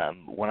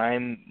when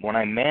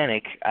I'm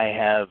manic, I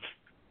have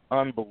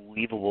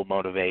unbelievable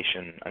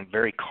motivation. I'm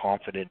very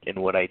confident in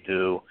what I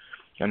do.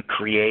 I'm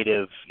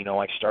creative.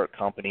 I start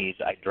companies.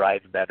 I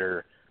drive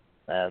better.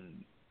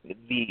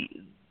 The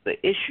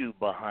issue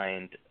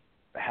behind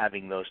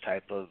having those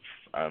type of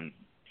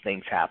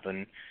things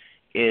happen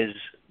is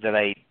that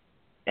I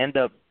end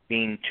up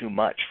being too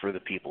much for the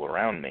people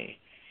around me.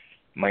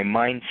 My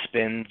mind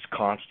spins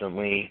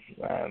constantly,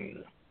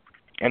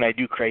 and I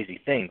do crazy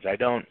things. I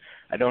don't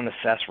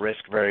assess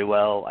risk very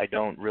well. I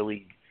don't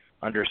really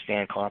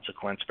understand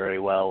consequence very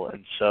well,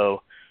 and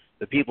so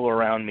the people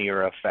around me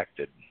are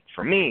affected.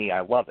 For me, I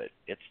love it.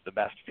 It's the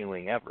best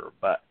feeling ever.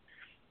 But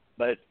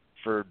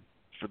for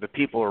the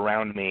people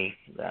around me,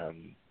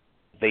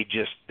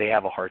 they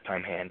have a hard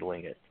time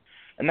handling it,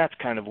 and that's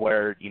kind of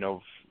where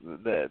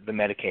the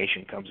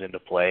medication comes into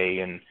play,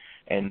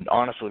 and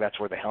honestly, that's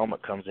where the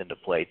helmet comes into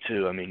play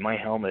too. I mean, my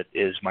helmet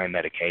is my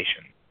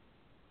medication.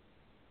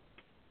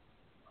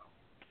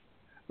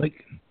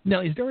 Like,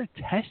 now, is there a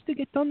test to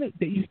get done that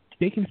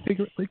they can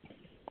figure like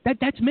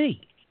that's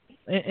me?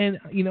 And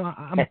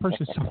I'm a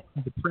person suffering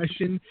from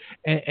depression,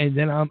 and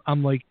then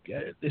I'm like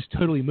this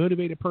totally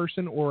motivated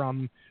person, or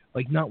I'm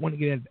like not wanting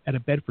to get out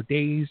of bed for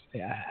days.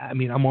 I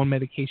mean, I'm on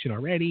medication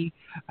already.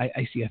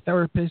 I see a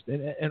therapist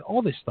and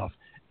all this stuff,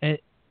 and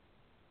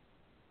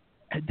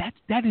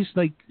that is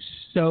like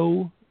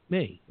so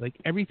me, like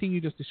everything you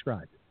just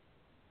described.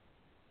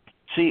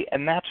 See,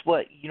 and that's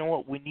what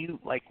when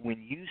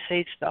you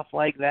say stuff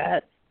like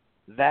that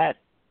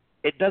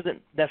it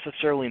doesn't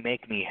necessarily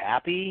make me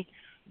happy,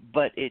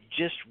 but it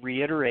just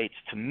reiterates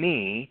to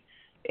me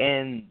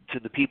and to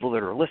the people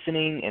that are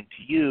listening and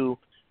to you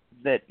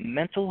that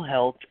mental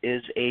health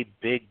is a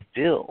big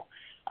deal.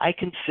 I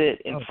can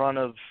sit in front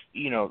of,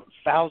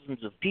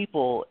 thousands of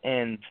people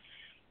and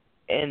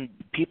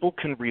people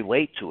can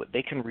relate to it.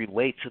 They can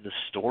relate to the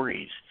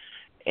stories.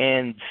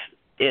 And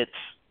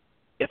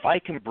if I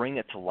can bring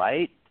it to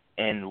light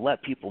and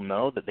let people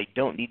know that they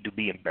don't need to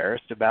be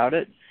embarrassed about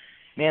it,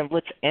 man,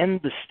 let's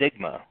end the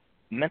stigma.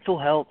 Mental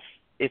health,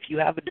 if you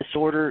have a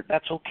disorder,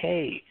 that's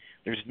okay.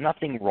 There's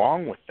nothing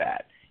wrong with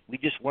that. We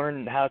just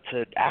learn how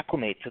to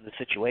acclimate to the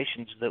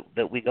situations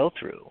that we go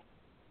through.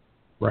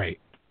 Right.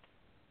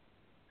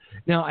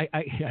 Now, I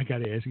got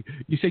to ask you,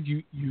 you said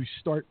you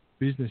start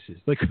businesses.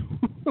 Like,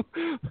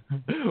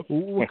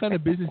 what kind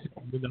of business did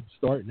you end up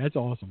starting? That's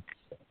awesome.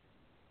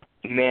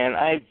 Man,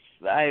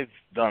 I've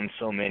done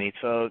so many.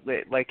 So,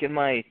 like in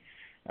my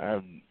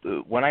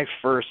when I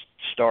first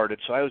started,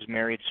 so I was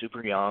married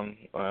super young,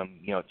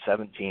 at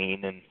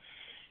 17,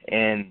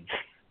 and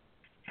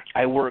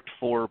I worked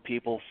for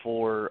people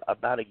for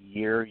about a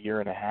year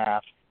and a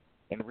half,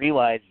 and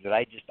realized that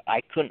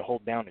I couldn't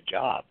hold down a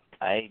job.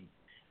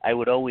 I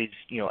would always,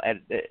 as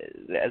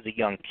a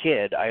young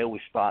kid, I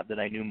always thought that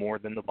I knew more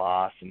than the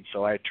boss, and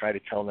so I'd try to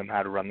tell them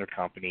how to run their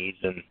companies,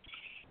 and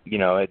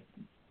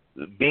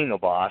being a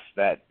boss,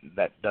 that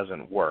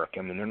doesn't work.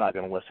 I mean, they're not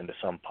going to listen to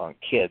some punk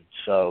kid.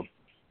 So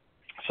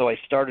I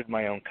started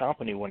my own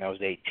company when I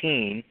was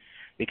 18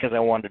 because I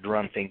wanted to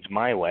run things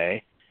my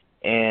way.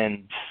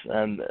 And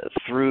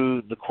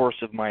through the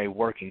course of my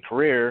working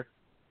career,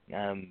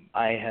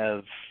 I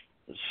have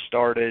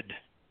started,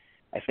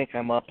 I think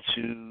I'm up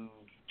to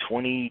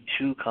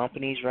 22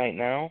 companies right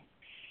now.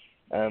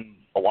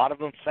 A lot of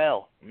them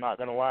fail. I'm not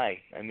going to lie.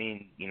 I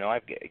mean, I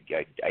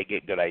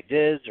get good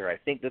ideas, or I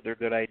think that they're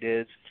good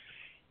ideas,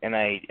 and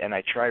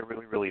I try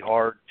really, really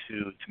hard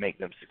to make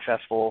them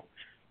successful.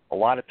 A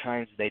lot of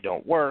times they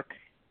don't work,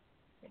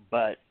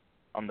 but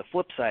on the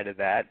flip side of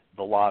that,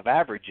 the law of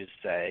averages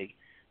say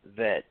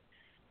that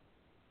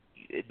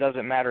it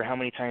doesn't matter how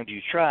many times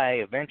you try,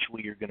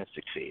 eventually you're going to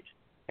succeed.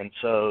 And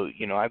so,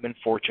 I've been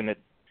fortunate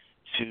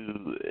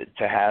to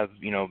have,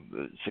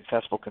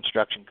 successful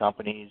construction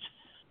companies,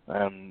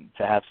 to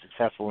have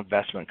successful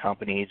investment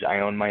companies. I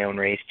own my own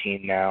race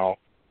team now.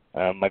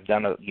 I've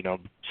done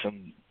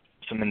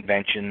some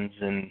inventions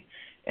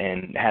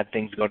and had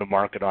things go to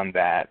market on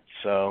that.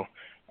 So,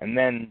 and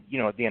then,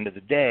 at the end of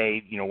the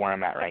day, where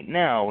I'm at right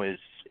now is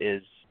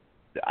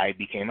I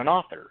became an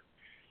author.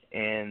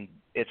 And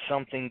it's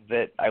something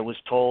that I was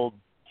told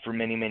for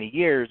many, many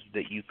years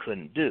that you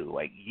couldn't do.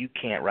 Like, you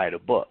can't write a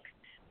book.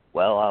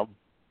 Well,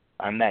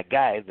 I'm that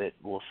guy that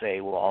will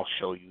say, well, I'll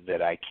show you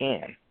that I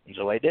can. And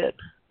so I did.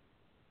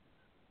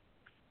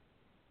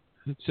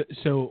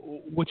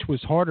 So which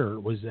was harder?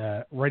 Was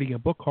writing a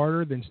book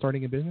harder than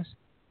starting a business?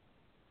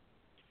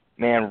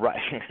 Man,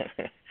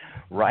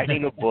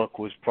 writing a book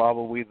was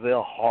probably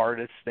the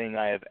hardest thing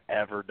I have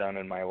ever done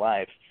in my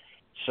life.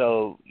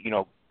 So,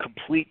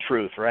 complete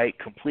truth, right?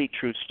 Complete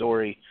truth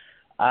story.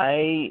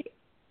 I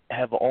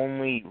have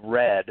only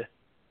read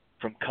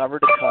from cover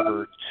to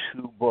cover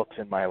 2 books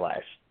in my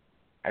life.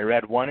 I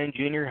read one in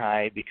junior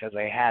high because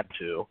I had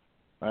to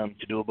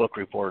do a book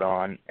report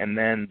on, and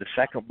then the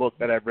second book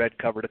that I've read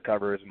cover to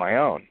cover is my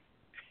own.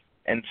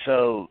 And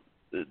so,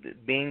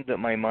 being that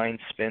my mind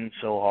spins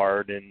so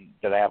hard and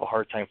that I have a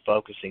hard time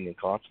focusing and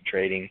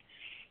concentrating,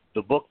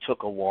 the book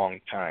took a long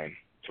time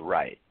to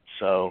write.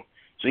 So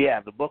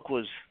yeah, the book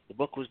was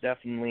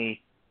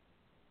definitely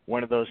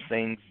one of those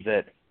things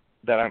that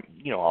I'm,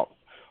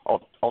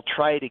 I'll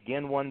try it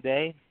again one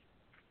day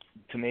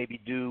to maybe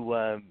do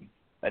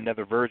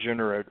another version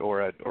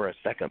or a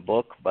second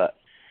book, but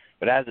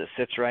as it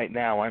sits right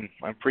now, I'm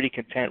pretty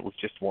content with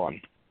just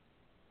one.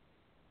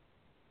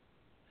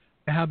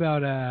 How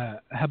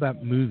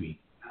about movie?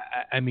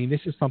 I mean,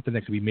 this is something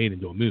that could be made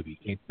into a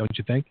movie, don't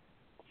you think?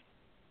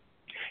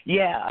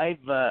 Yeah,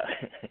 I've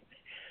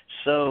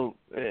so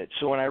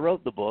when I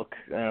wrote the book,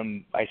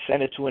 I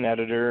sent it to an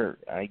editor.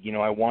 I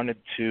wanted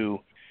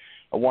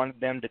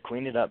them to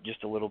clean it up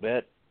just a little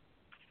bit,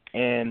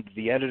 and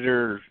the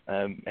editor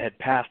had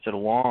passed it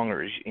along,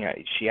 or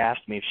she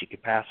asked me if she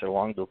could pass it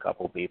along to a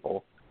couple of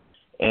people,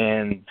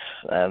 and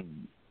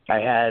I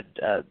had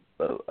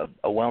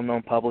a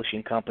well-known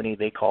publishing company.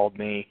 They called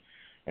me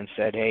and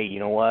said, "Hey, you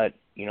know what?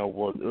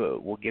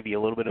 We'll give you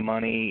a little bit of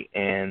money,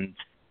 and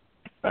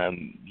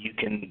you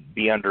can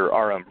be under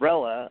our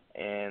umbrella,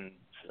 and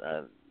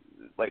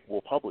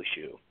we'll publish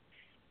you."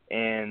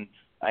 And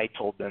I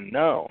told them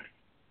no,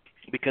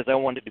 because I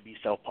wanted to be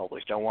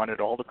self-published. I wanted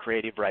all the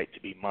creative right to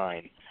be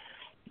mine.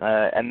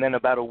 And then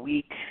about a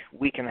week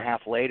and a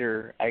half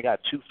later, I got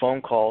 2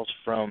 phone calls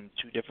from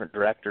 2 different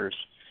directors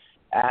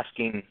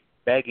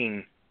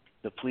begging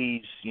to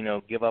please,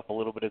 give up a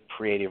little bit of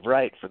creative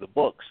right for the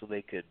book so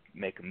they could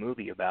make a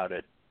movie about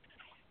it.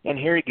 And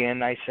here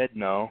again, I said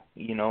no.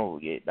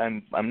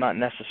 I'm not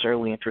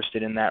necessarily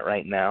interested in that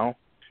right now.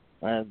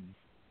 I've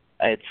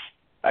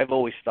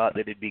always thought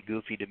that it'd be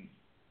goofy to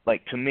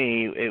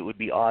me, it would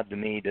be odd to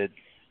me to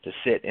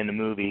sit in a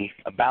movie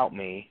about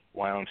me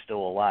while I'm still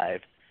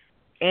alive.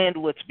 And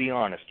let's be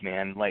honest,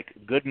 man,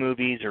 good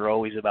movies are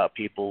always about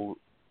people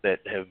that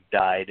have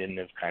died and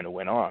have kind of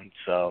went on.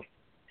 So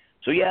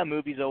yeah,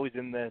 movies always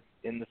in the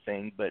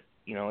thing, but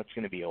it's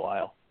going to be a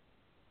while.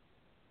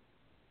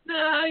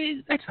 No,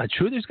 that's not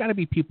true. There's got to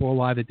be people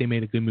alive that they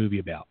made a good movie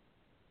about.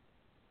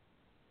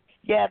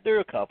 Yeah, there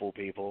are a couple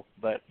people,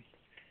 but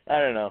I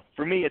don't know.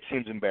 For me, it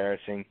seems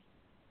embarrassing.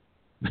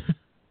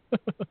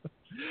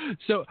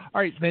 So,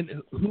 all right,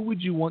 then, who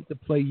would you want to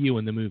play you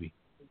in the movie?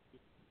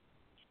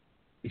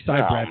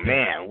 Besides Brad Pitt.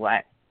 Man,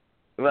 what?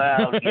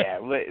 Well, yeah,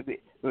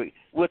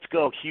 let's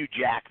go Hugh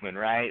Jackman,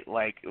 right?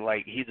 Like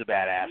he's a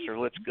badass. Or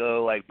let's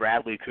go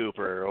Bradley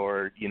Cooper,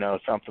 or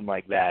something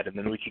like that. And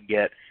then we could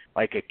get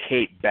a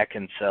Kate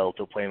Beckinsale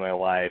to play my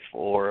wife,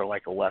 or a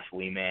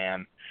Leslie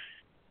Mann.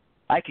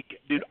 I could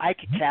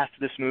cast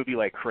this movie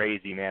like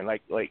crazy, man.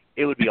 Like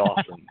it would be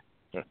awesome.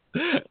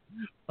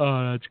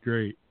 Oh, that's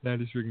great.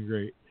 That is freaking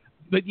great.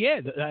 But yeah,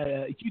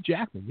 Hugh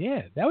Jackman,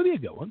 yeah, that would be a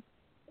good one.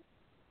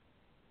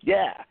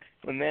 Yeah,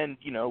 and then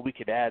we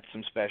could add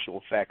some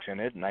special effects in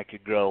it, and I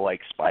could grow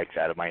spikes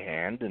out of my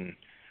hand, and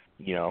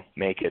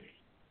make it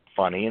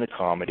funny and a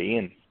comedy,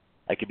 and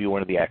I could be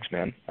one of the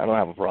X-Men. I don't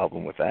have a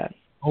problem with that.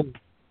 Oh,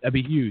 that'd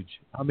be huge.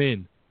 I'm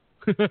in.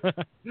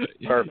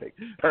 Perfect.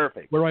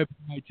 Where do I put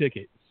my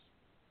ticket?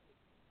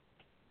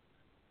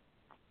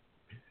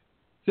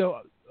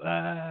 So,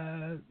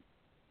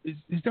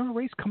 is there a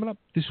race coming up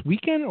this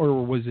weekend,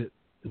 or was it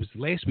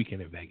last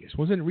weekend in Vegas?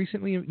 Wasn't it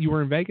recently you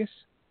were in Vegas?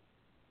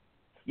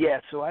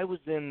 Yeah, so I was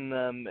in,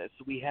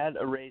 so we had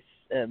a race,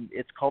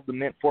 it's called the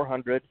Mint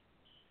 400.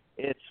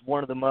 It's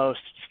one of the most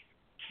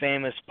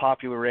famous,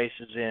 popular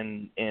races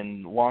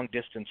in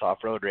long-distance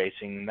off-road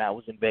racing, and that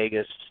was in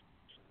Vegas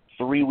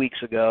 3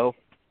 weeks ago.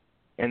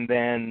 And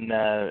then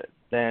no,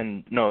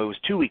 it was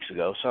 2 weeks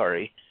ago,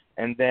 sorry.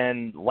 And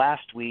then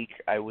last week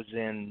I was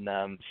in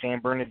San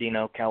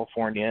Bernardino,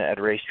 California at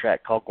a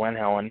racetrack called Glen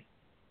Helen,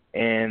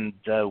 and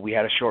we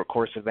had a short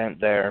course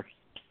event there.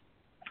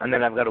 And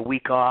then I've got a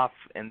week off,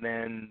 and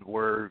then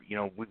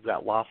we've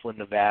got Laughlin,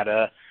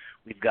 Nevada.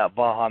 We've got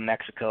Baja,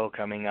 Mexico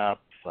coming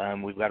up.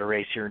 We've got a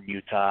race here in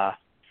Utah.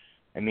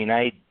 I mean,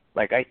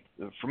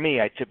 for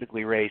me, I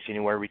typically race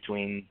anywhere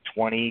between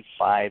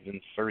 25 and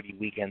 30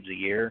 weekends a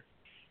year.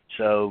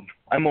 So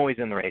I'm always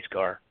in the race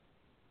car,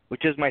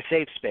 which is my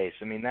safe space.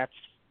 I mean,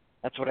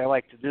 that's what I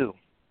like to do.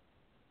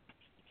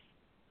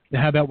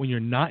 Now, how about when you're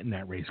not in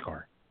that race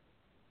car?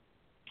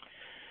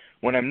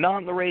 When I'm not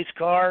in the race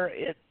car,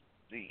 it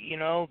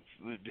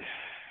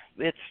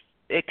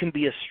can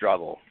be a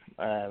struggle.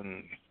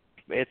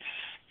 It's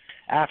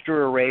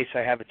after a race, I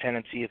have a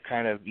tendency of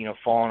kind of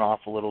falling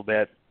off a little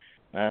bit,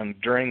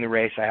 During the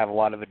race, I have a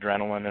lot of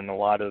adrenaline and a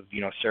lot of,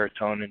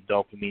 serotonin,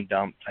 dopamine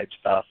dump type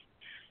stuff.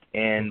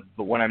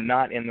 But when I'm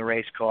not in the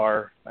race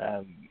car,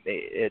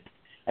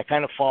 I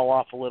kind of fall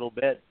off a little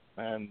bit.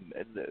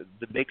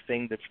 The big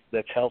thing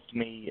that's helped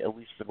me, at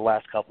least for the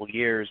last couple of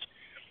years,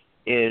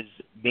 is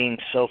being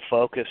so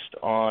focused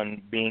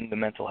on being the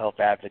mental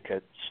health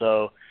advocate.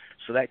 So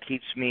that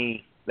keeps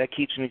me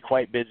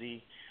quite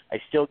busy. I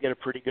still get a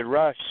pretty good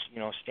rush,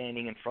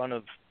 standing in front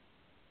of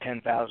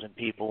 10,000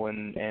 people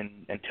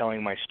and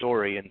telling my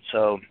story. And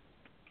so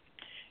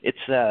it's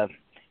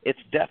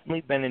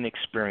definitely been an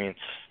experience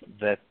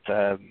that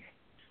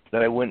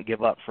I wouldn't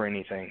give up for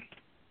anything.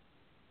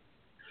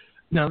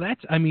 Now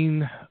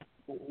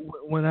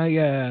when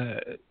I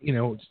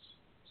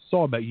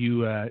saw about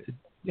you,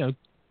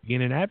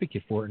 being an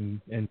advocate for it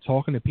and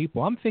talking to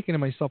people, I'm thinking to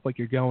myself, like,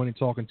 you're going and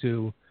talking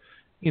to,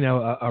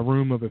 a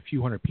room of a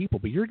few hundred people,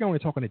 but you're going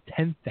and talking to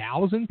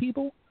 10,000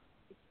 people?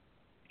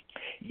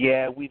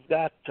 Yeah, we've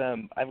got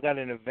I've got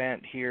an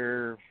event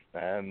here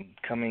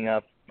coming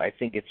up. I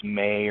think it's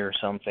May or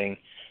something,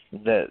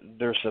 that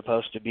there's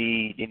supposed to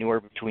be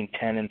anywhere between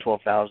 10 and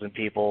 12,000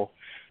 people.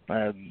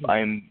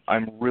 I'm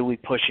really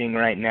pushing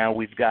right now.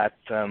 We've got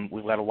a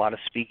lot of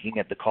speaking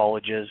at the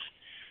colleges.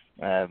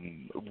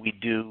 We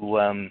do.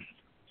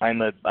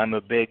 I'm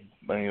a big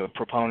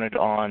proponent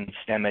on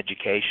STEM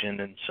education,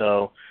 and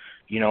so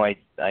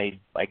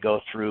I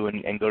go through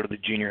and go to the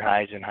junior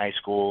highs and high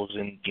schools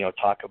and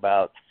talk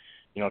about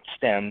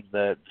STEM,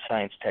 the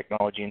science,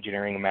 technology,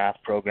 engineering, and math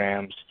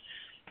programs.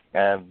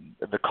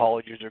 The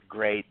colleges are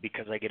great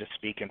because I get to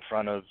speak in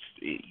front of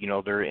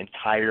their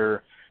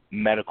entire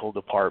medical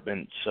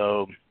department.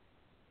 So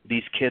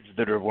these kids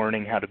that are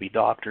learning how to be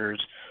doctors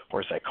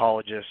or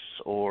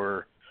psychologists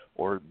or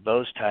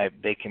those type,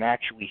 they can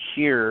actually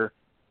hear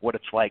what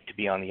it's like to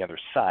be on the other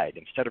side.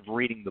 Instead of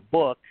reading the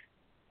book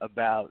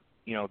about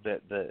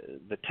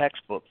the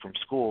textbook from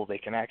school, they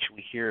can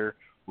actually hear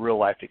real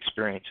life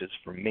experiences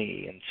from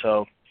me. And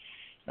so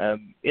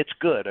it's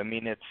good. I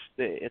mean,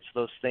 it's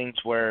those things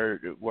where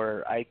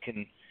I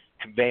can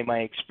convey my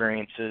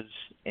experiences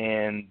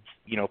and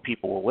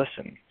people will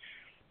listen.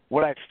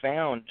 What I've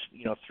found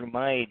through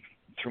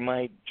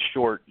my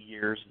short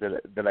years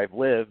that I've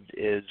lived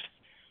is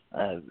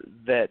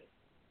that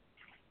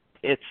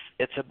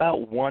it's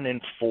about 1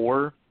 in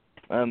 4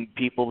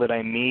 people that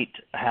I meet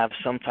have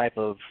some type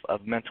of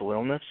mental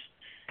illness,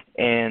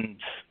 and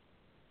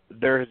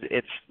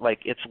it's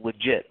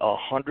legit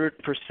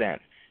 100%.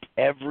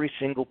 Every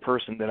single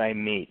person that I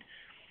meet,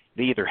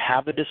 they either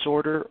have a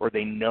disorder or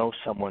they know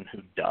someone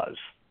who does.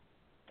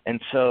 And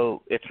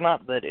so it's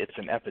not that it's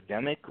an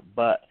epidemic,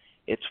 but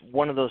it's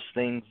one of those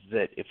things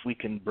that if we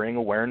can bring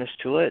awareness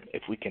to it,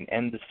 if we can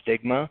end the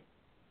stigma,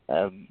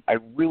 I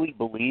really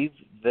believe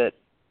that.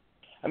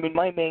 I mean,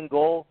 my main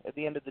goal at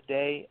the end of the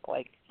day,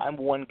 I'm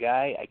one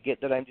guy. I get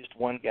that I'm just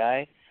one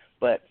guy,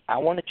 but I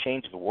want to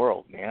change the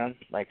world, man.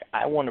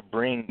 I want to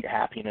bring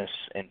happiness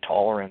and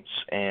tolerance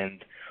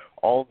and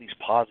all these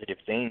positive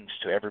things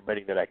to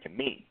everybody that I can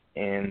meet.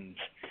 And,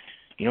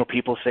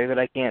 people say that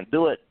I can't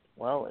do it.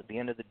 Well, at the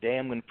end of the day,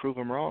 I'm going to prove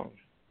them wrong.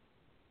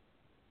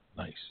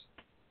 Nice.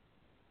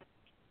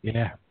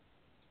 Yeah.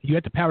 You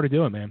got the power to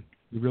do it, man.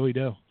 You really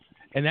do.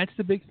 And that's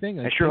the big thing.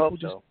 I sure hope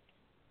so.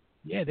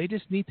 Yeah, they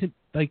just need to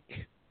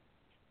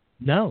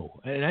know,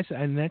 and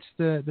that's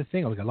the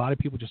thing. A lot of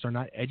people just are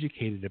not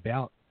educated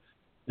about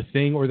the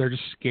thing, or they're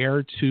just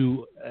scared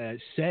to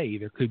say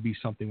there could be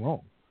something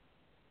wrong.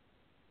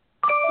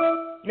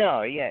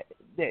 No, yeah,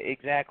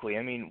 exactly.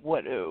 I mean,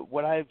 what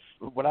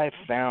I've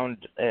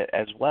found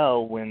as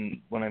well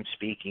when I'm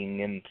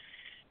speaking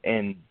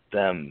and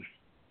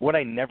what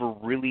I never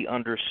really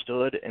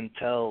understood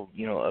until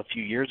a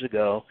few years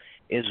ago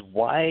is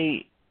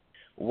why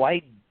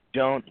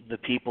don't the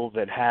people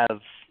that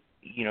have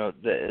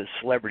the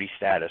celebrity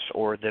status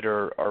or that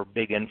are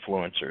big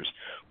influencers,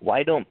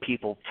 why don't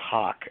people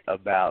talk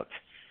about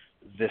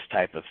this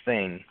type of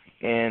thing?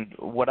 And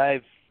what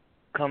I've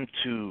come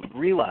to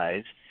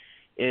realize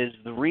is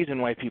the reason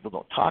why people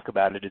don't talk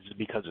about it is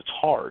because it's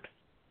hard.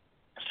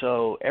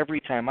 So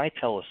every time I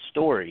tell a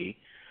story,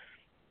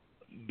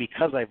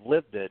 because I've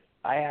lived it,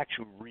 I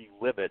actually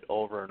relive it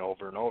over and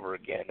over and over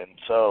again. And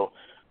so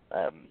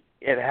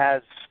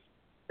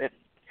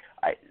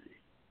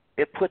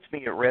it puts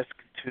me at risk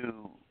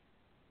to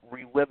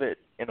relive it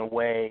in a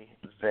way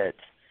that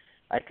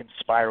I can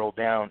spiral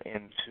down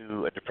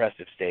into a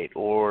depressive state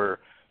or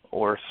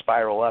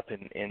spiral up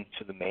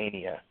into the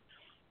mania.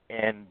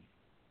 And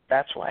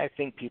that's why I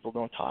think people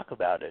don't talk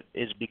about it,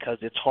 is because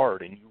it's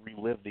hard and you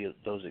relive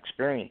those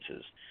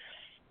experiences.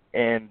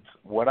 And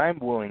what I'm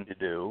willing to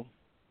do,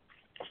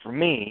 for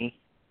me,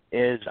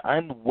 is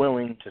I'm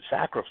willing to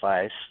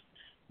sacrifice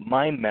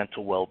my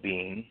mental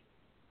well-being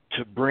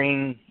to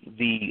bring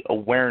the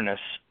awareness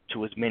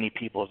to as many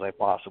people as I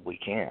possibly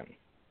can.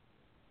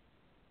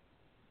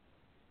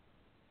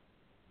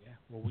 Yeah,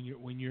 well,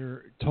 when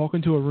you're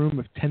talking to a room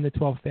of 10 to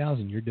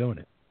 12,000, you're doing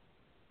it.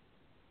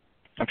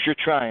 I'm sure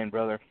trying,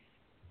 brother.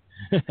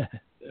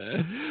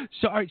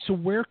 So, all right. So,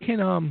 where can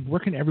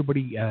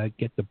everybody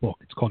get the book?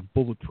 It's called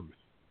Bulletproof.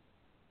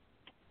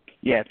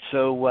 Yeah.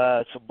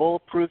 So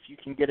Bulletproof, you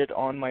can get it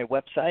on my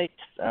website.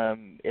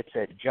 It's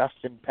at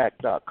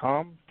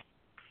justinpeck.com.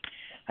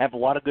 I have a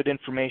lot of good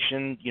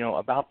information,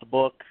 about the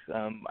book.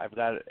 I've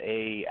got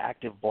a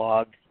active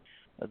blog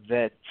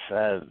that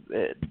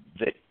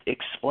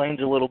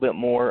explains a little bit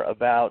more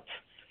about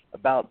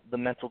the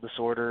mental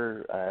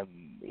disorder.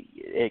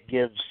 It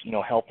gives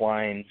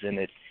helplines, and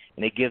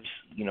it gives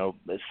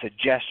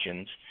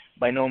suggestions.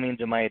 By no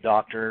means am I a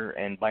doctor,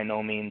 and by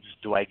no means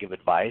do I give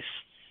advice,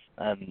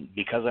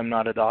 because I'm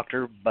not a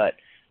doctor. But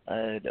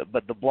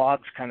the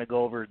blogs kind of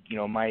go over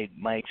my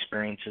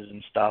experiences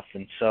and stuff,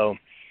 and so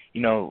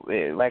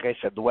like I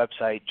said, the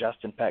website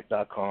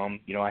justinpeck.com.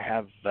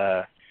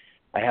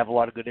 I have a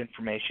lot of good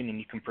information, and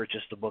you can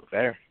purchase the book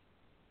there.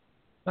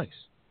 Nice,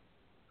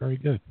 very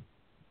good.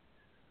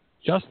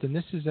 Justin,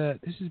 this has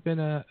been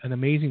an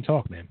amazing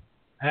talk, man.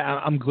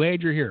 I'm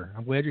glad you're here.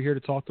 I'm glad you're here to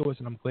talk to us,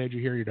 and I'm glad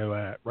you're here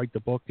to write the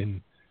book and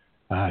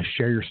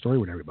share your story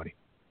with everybody.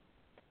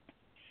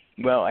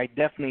 Well, I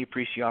definitely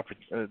appreciate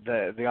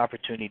the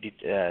opportunity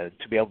to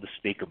be able to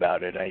speak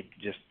about it. I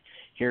just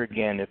here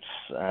again,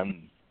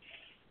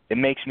 it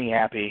makes me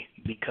happy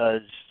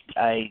because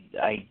I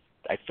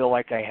feel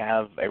like I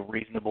have a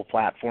reasonable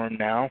platform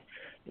now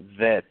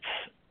that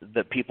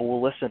people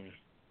will listen,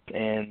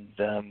 and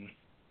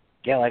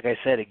like I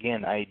said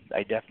again, I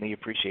definitely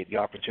appreciate the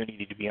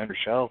opportunity to be on your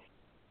show.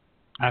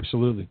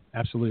 Absolutely,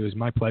 it was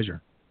my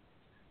pleasure.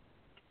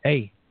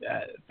 Hey,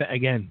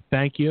 again,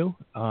 thank you.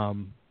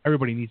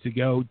 Everybody needs to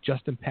go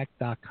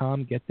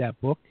justinpeck.com, get that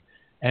book,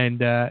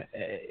 and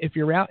if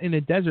you're out in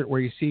the desert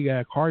where you see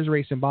cars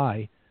racing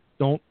by,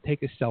 don't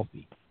take a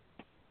selfie.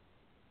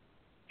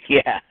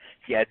 Yeah,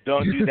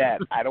 don't do that.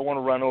 I don't want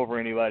to run over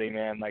anybody,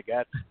 man. Like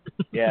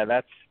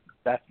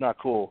that's not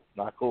cool.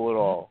 Not cool at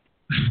all.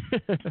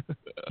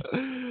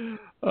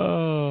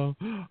 All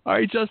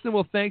right, Justin.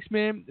 Well, thanks,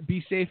 man.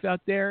 Be safe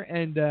out there,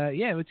 and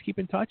let's keep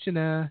in touch,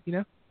 and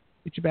get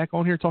you back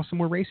on here, talk some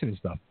more racing and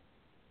stuff.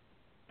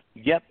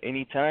 Yep,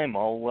 anytime.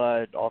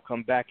 I'll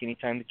come back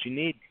anytime that you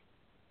need.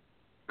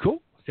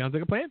 Cool. Sounds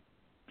like a plan.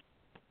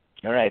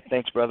 All right.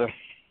 Thanks, brother.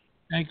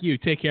 Thank you.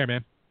 Take care,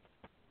 man.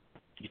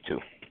 You too.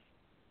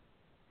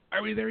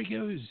 All right, there he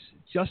goes.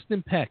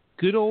 Justin Peck,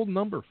 good old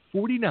number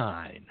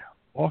 49,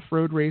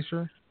 off-road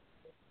racer.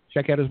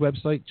 Check out his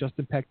website,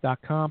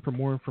 justinpeck.com, for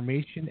more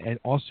information and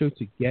also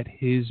to get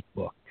his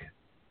book.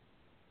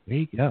 There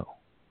you go.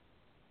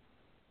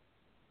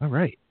 All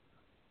right.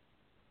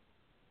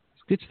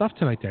 It's good stuff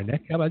tonight there,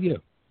 Nick. How about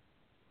you?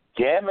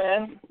 Yeah,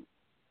 man.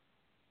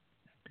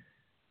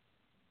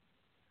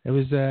 It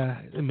was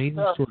an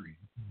amazing story.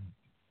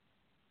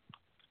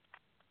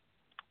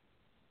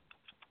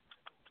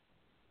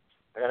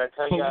 I gotta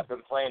tell you, I've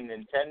been playing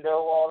Nintendo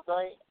all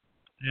night.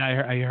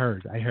 Yeah, I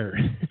heard.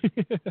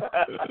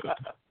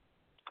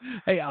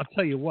 Hey, I'll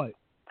tell you what.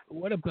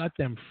 What about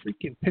them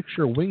freaking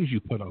picture wings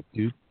you put up,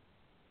 dude?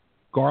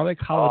 Garlic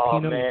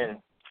jalapeno. Oh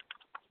man.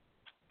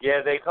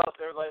 Yeah, they're called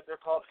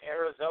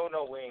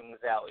Arizona wings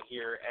out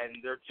here,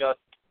 and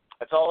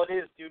that's all it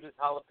is, dude. Is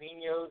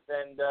jalapenos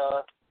and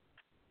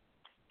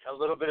a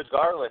little bit of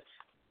garlic,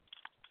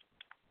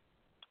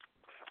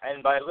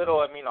 and by little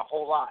I mean a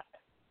whole lot.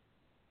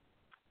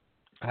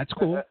 That's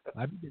cool.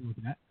 I've been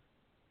with that.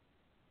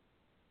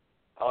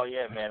 Oh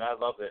yeah, man, I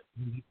love it.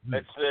 Mm-hmm.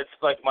 It's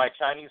like my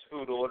Chinese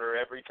food order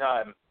every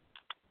time.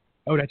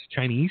 Oh, that's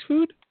Chinese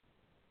food?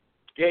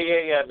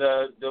 Yeah.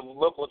 The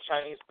local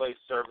Chinese place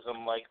serves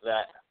them like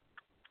that.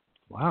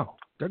 Wow,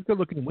 they're good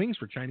looking wings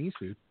for Chinese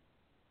food.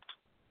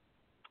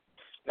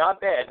 Not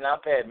bad,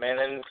 man.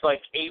 And it's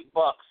like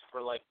 $8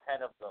 for like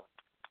 10 of them.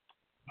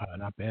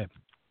 Not bad.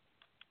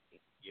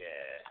 Yeah.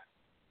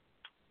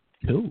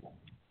 Cool.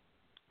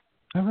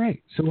 All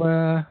right,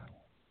 so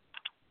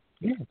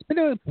it's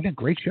been a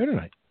great show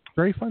tonight.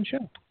 Very fun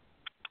show.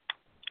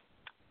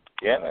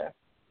 Yeah, man.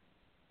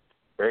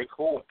 Very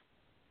cool.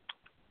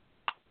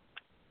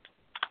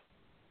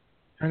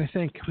 Trying to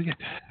think, we got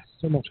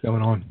so much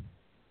going on.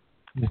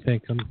 Let me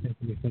think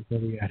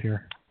what we got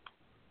here.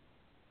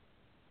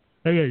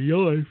 I got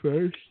Yolo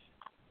first.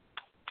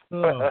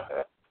 Oh.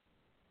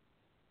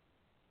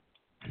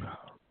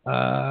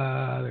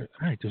 All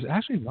right, there's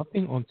actually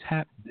nothing on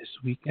tap this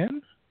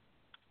weekend.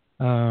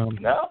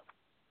 No?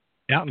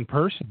 Out in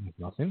person,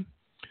 nothing.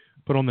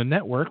 But on the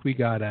network, we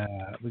got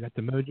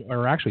the Mojo,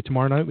 or actually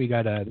tomorrow night we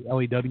got the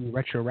LEW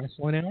Retro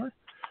Wrestling Hour.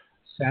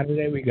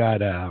 Saturday we got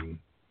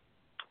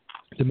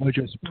the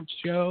Mojo Sports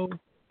Show.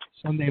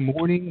 Sunday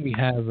morning we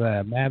have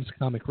Mavs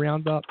Comic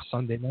Roundup.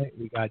 Sunday night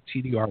we got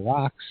TDR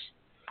Rocks.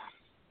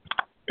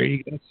 There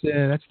you go.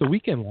 That's the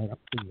weekend lineup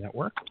for the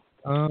network.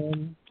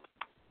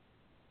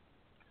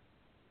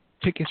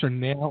 Tickets are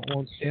now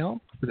on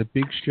sale for the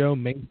big show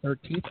May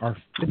 13th, our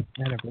 5th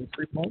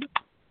anniversary party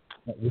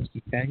at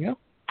Whiskey Tango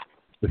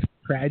with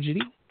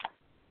Tragedy,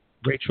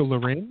 Rachel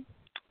Loren,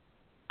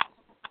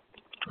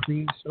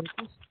 Cream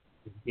Circus,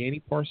 and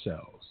Danny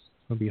Parcells.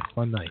 It's going to be a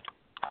fun night.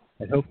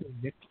 And hopefully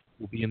Nick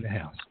will be in the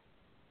house.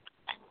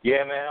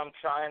 Yeah, man, I'm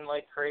trying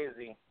like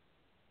crazy.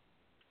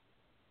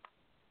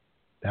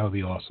 That would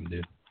be awesome,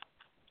 dude.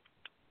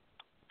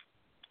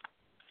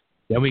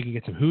 Then we can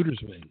get some Hooters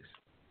wings.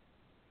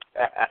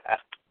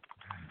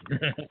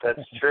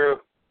 That's true.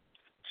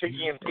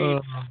 Chicky and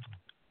Pete's.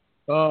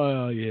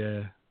 Oh,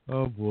 yeah.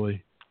 Oh,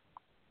 boy.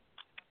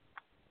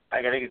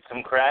 I gotta get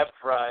some crab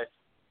fries.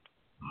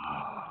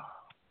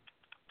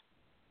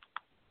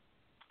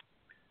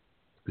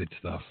 Good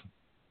stuff.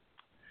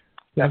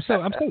 Yeah, I'm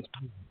so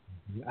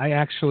I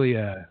actually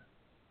I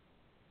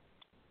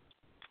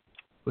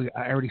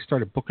already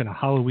started booking a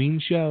Halloween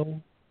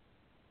show.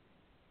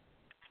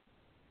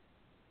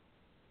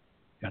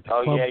 Got the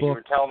club yeah, book. you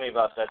were telling me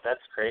about that.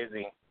 That's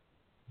crazy.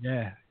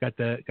 Yeah, got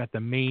the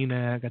main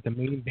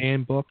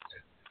band booked.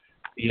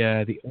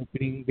 The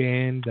opening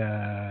band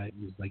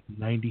is like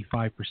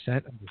 95%.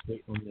 I'm just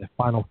waiting on the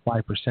final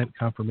 5%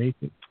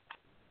 confirmation.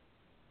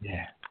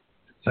 Yeah,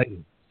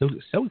 exciting.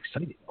 So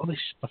excited. All this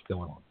stuff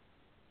going on.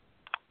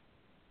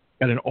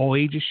 Got an all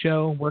ages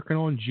show working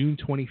on June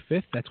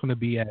 25th. That's going to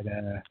be at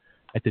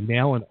the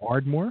Nail in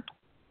Ardmore.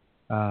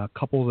 A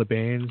couple of the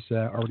bands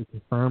already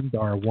confirmed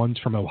are ones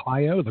from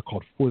Ohio. They're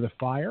called For the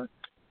Fire.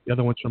 The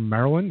other one's from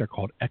Maryland. They're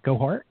called Echo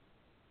Heart.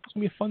 It's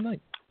going to be a fun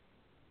night.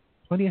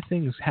 Plenty of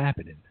things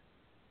happening.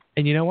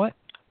 And you know what?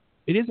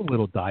 It is a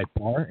little dive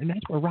bar, and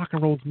that's where rock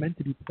and roll is meant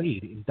to be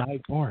played, in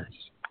dive bars.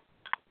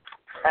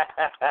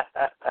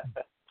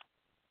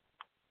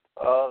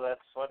 Oh, that's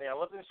funny. I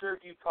wasn't sure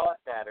if you caught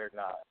that or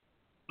not.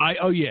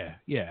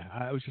 Yeah.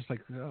 I was just like,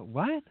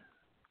 what?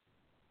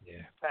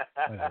 Yeah.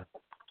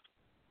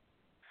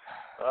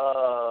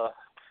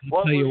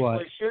 What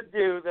we should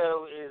do,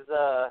 though, is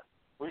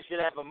we should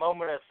have a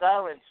moment of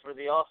silence for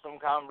the awesome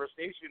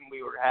conversation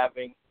we were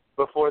having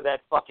before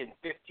that fucking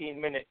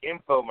 15-minute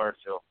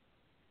infomercial.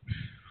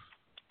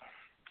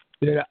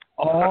 Dude,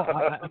 I'm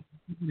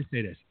going to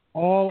say this.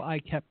 All I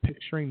kept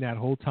picturing that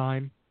whole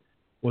time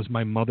was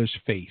my mother's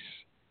face,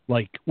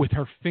 like with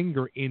her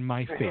finger in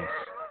my face,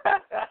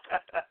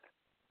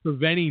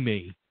 preventing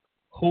me,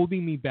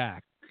 holding me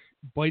back,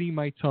 biting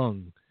my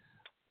tongue.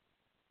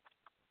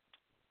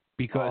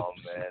 Because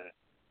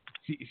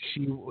she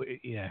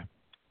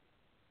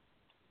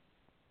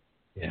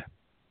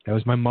that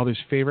was my mother's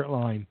favorite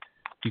line.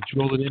 She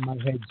drilled it in my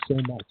head so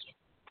much.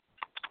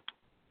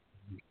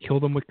 Kill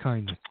them with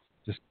kindness.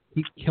 Just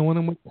keep killing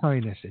them with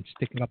kindness and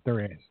sticking up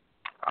their ass.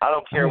 I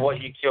don't care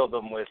what you kill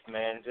them with,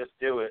 man. Just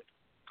do it.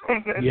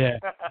 Yeah.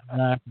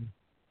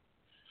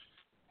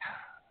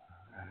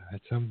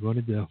 That's what I'm going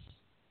to do.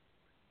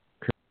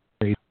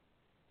 Crazy.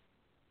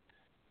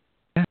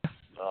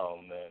 Oh,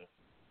 man.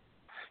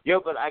 Yo,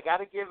 but I got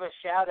to give a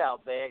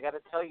shout-out, Bay. I got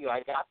to tell you,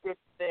 I got this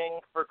thing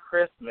for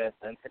Christmas,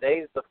 and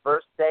today's the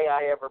first day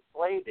I ever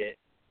played it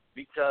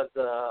because,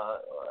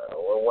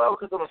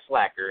 because I'm a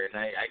slacker, and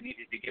I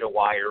needed to get a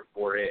wire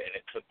for it, and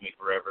it took me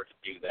forever to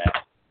do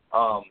that.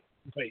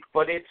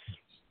 But it's...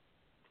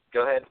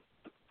 Go ahead.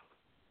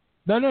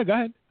 No, go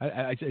ahead.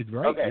 I said,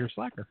 right, okay. You're a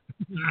slacker.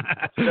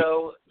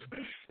 So,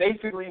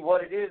 basically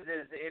what it is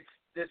it's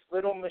this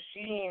little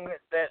machine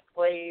that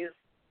plays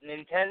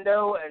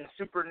Nintendo and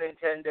Super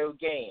Nintendo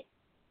games.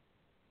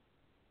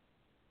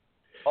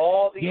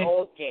 All the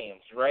old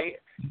games, right?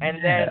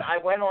 And then I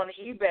went on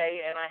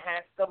eBay and I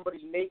had somebody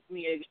make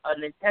me a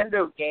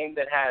Nintendo game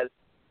that has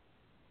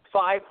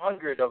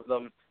 500 of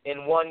them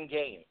in one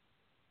game.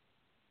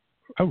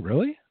 Oh,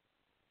 really?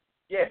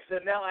 Yeah, so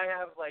now I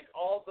have like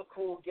all the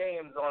cool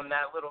games on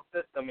that little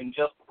system in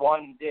just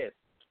one disc.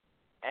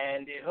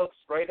 And it hooks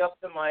right up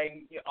to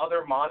my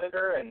other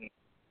monitor, and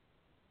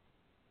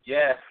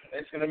yeah,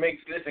 it's going to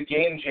make this a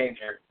game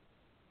changer.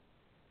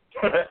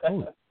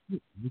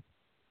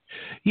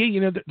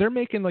 Yeah, they're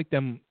making like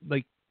them,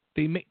 like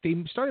they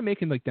started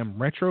making like them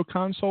retro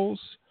consoles.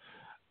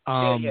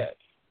 Yeah.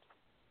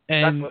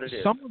 And that's what it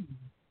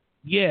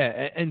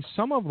is. And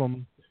some of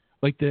them,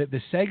 like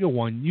the Sega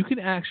one, you can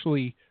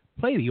actually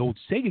play the old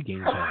Sega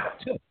games on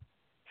it too.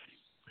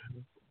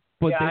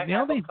 But I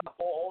now have a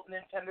couple old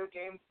Nintendo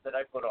games that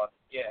I put on.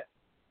 Yeah.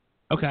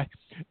 Okay,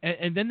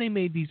 and then they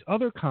made these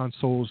other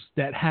consoles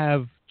that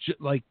have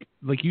like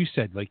you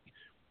said, like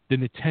the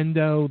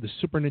Nintendo, the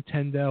Super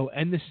Nintendo,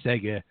 and the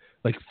Sega,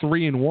 like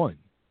 3-in-1.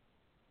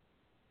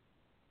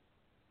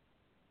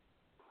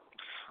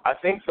 I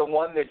think the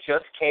one that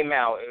just came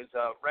out is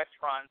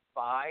Retron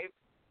 5,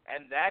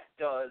 and that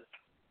does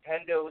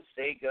Nintendo,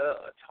 Sega,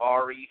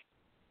 Atari.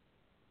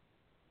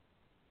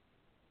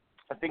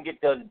 I think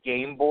it does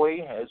Game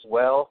Boy as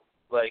well.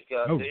 Like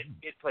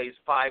it plays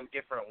 5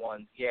 different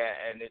ones. Yeah,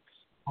 and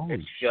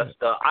it's just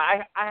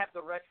I have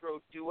the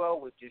Retro Duo,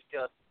 which is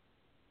just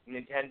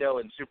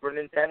Nintendo and Super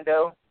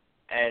Nintendo,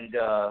 and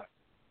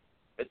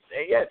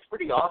it's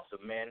pretty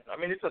awesome, man. I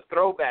mean, it's a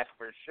throwback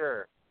for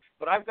sure.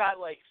 But I've got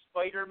like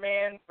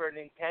Spider-Man for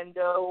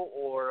Nintendo,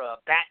 or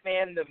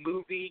Batman the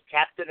movie,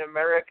 Captain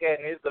America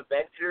and His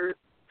Adventures.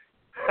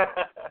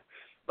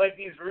 Like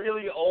these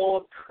really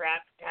old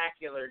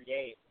craptacular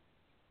games.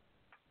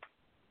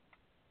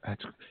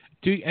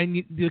 Dude,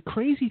 and the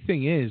crazy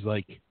thing is,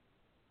 like,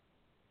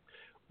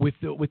 with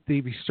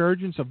the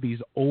resurgence of these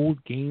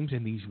old games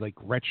and these like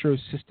retro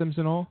systems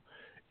and all,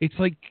 it's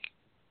like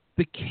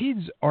the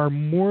kids are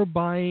more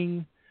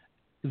buying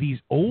these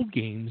old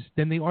games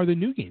than they are the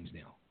new games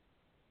now.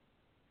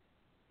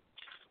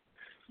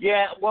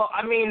 Yeah, well,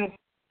 I mean,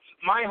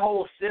 my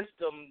whole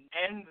system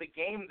and the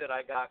game that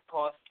I got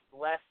cost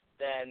less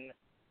than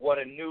what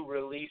a new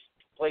released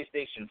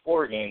PlayStation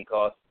 4 game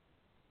costs.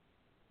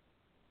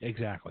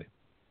 Exactly.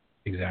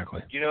 You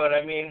know what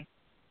I mean?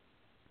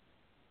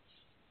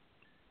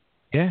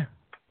 Yeah.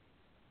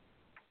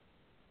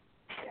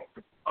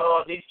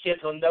 Oh, these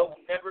kids will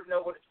never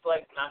know what it's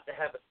like not to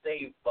have a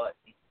save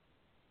button.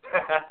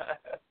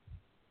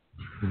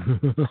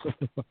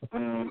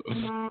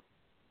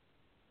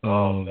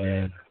 Oh,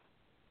 man.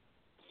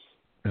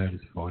 That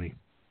is funny.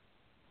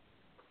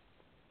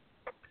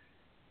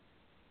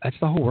 That's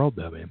the whole world,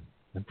 though, man.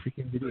 Them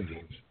freaking video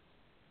games.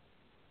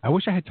 I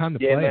wish I had time to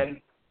play.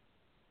 Man.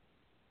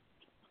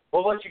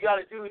 Well, what you got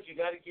to do is you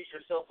got to get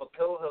yourself a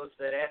co-host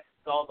that asks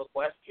all the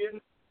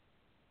questions.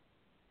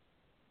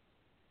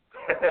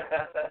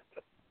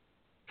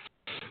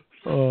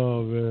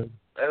 Oh, man.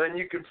 And then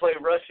you can play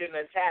Russian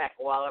Attack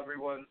while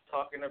everyone's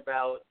talking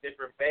about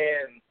different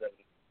bands and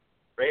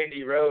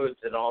Randy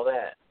Rhoads and all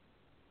that.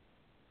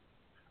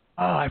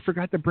 Oh, I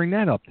forgot to bring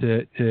that up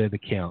to the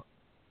count.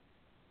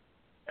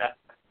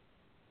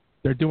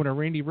 They're doing a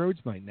Randy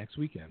Rhoads night next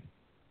weekend.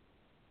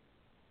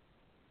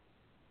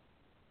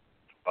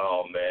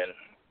 Oh, man.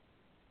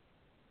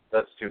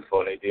 That's too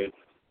funny, dude.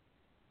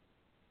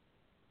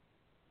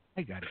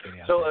 I got to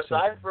get out So there.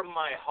 aside from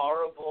my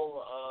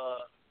horrible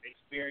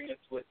experience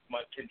with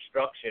my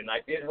construction, I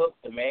did hook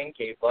the man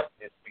cave up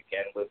this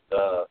weekend with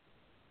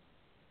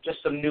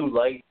just some new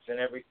lights and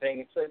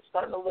everything. It's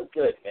starting to look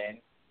good,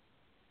 man.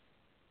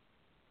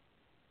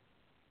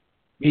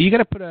 Yeah, you got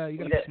to put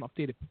some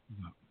updated.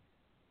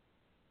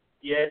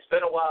 Yeah, it's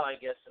been a while, I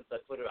guess, since I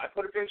put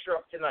a picture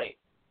up tonight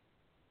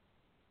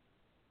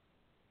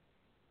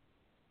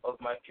of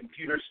my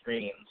computer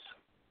screens.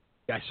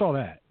 Yeah, I saw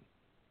that.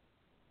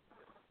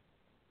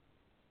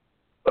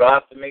 But I'll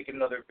have to make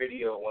another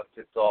video once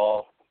it's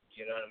all,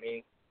 you know what I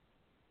mean?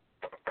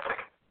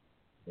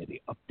 Yeah,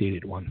 the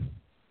updated one.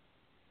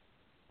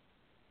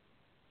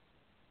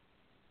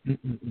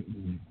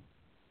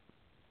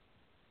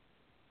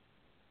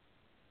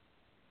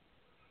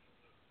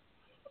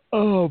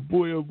 Oh,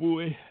 boy, oh,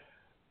 boy.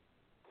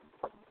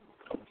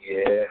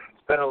 Yeah,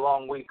 it's been a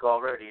long week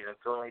already, and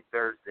it's only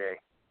Thursday.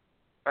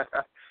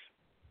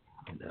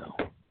 No.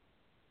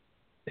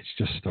 It's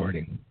just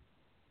starting.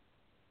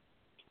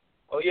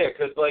 Oh, yeah,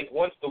 because, like,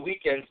 once the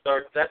weekend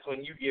starts, that's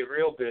when you get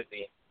real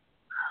busy.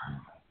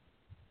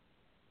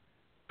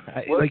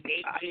 What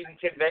 18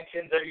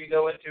 conventions are you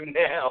going to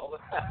now?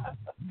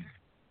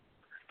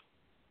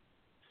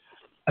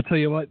 I tell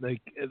you what,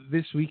 like,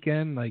 this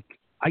weekend, like,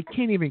 I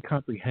can't even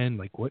comprehend,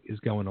 like, what is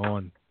going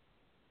on.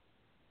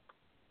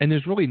 And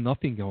there's really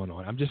nothing going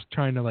on. I'm just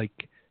trying to,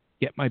 like,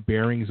 get my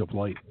bearings of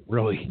life,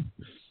 really.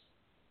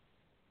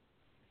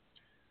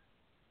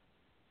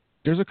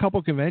 There's a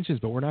couple conventions,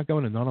 but we're not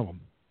going to none of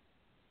them.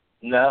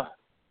 No.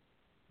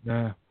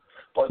 Nah.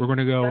 We're going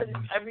to go.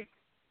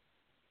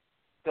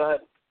 Go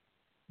ahead.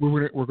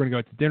 We're going to go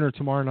out to dinner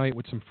tomorrow night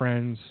with some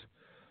friends.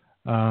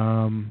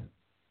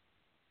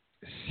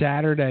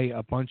 Saturday,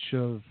 a bunch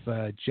of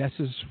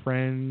Jess's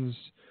friends.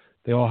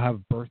 They all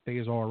have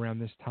birthdays all around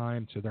this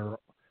time, so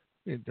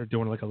they're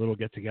doing like a little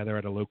get together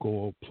at a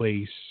local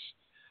place.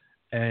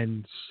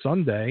 And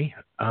Sunday,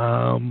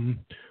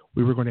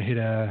 we were going to hit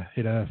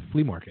a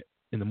flea market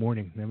in the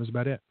morning. That was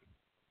about it.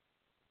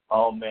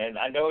 Oh, man,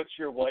 I know it's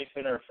your wife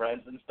and her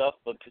friends and stuff,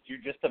 but could you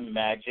just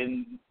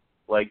imagine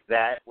like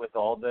that with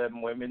all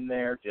them women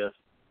there just...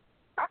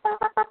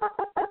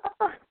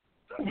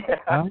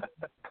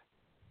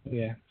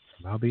 Yeah,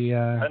 I'll be...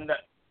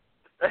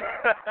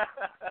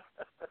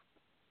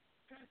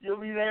 You'll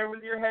be there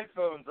with your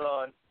headphones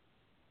on.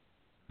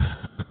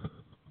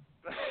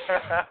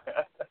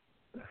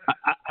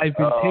 I've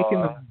been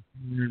taking them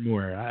more and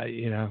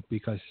more,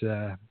 because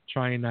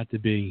trying not to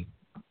be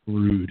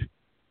rude.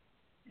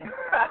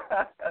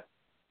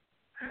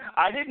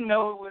 I didn't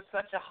know it was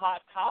such a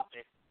hot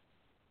topic.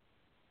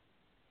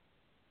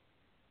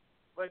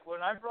 Like,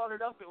 when I brought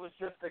it up, it was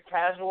just a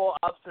casual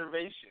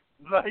observation.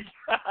 Like,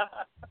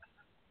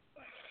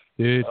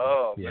 dude.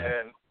 Oh, yeah.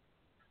 man.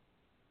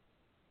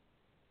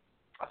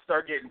 I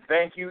start getting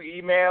thank you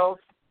emails.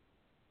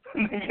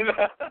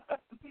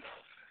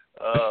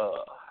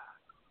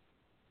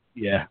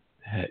 Yeah.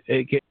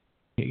 It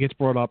gets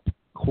brought up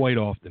quite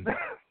often.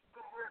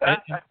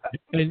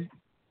 and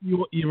you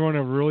want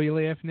to really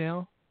laugh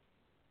now?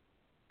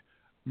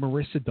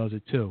 Marissa does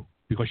it too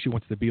because she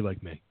wants to be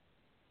like me.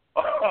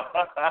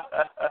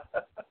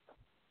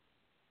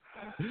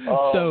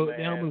 So man.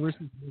 now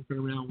Marissa's walking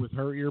around with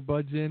her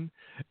earbuds in,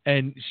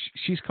 and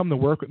she's come to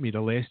work with me the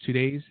last 2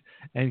 days.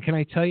 And can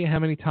I tell you how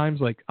many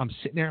times, like, I'm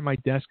sitting there at my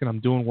desk and I'm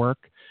doing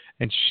work,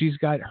 and she's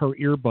got her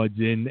earbuds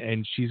in,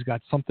 and she's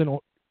got something.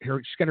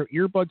 She's got her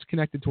earbuds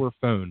connected to her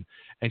phone,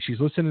 and she's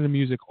listening to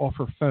music off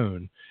her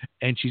phone,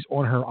 and she's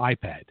on her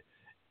iPad.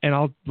 and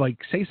I'll like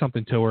say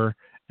something to her,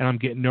 and I'm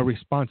getting no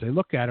response. I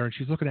look at her, and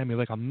she's looking at me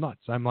like I'm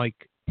nuts. I'm like,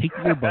 take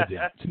your earbuds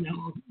out.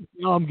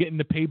 Now I'm getting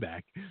the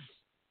payback.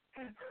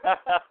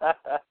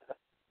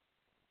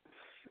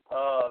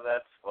 Oh,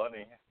 that's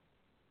funny.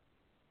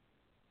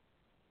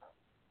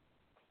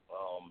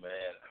 Oh,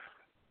 man.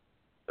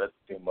 That's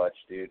too much,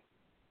 dude.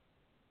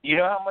 You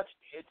know how much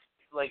it's,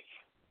 like,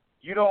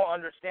 you don't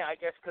understand, I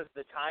guess, because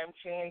the time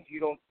change,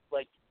 you don't,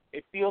 like,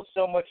 it feels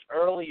so much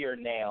earlier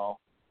now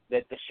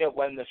that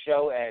when the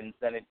show ends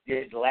than it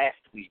did last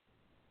week.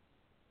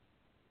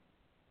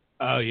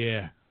 Oh,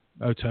 yeah.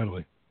 Oh,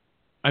 totally.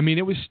 I mean,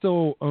 it was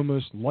still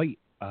almost light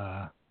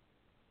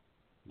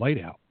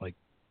out, like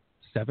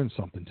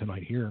 7-something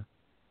tonight here.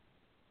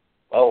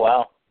 Oh,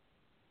 wow.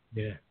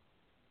 Yeah.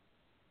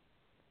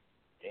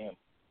 Damn.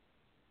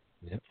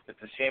 Yep.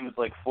 It's a shame it's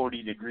like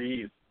 40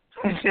 degrees.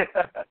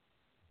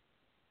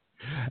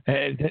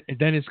 And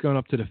then it's going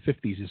up to the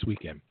 50s this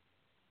weekend.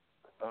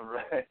 All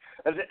right.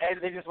 And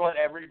they just want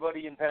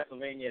everybody in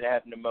Pennsylvania to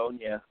have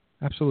pneumonia.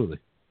 Absolutely.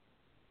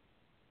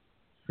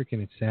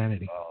 Freaking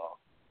insanity. Oh,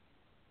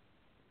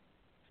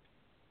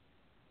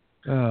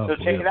 So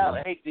check it out.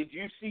 boy. Hey, did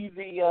you see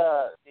the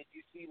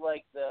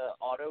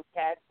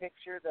AutoCAD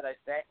picture that I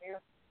sent you?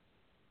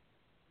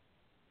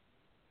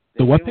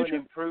 The what new picture?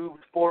 and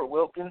improved Fort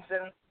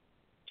Wilkinson.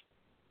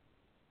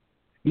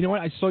 You know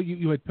what? I saw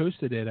you had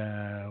posted it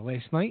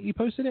last night. You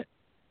posted it,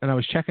 and I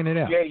was checking it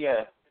out.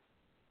 Yeah.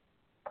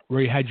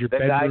 Where you had your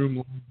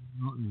bedroom.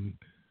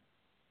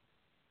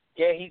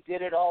 Yeah, he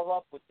did it all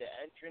up with the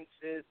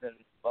entrances and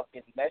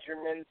fucking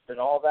measurements and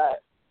all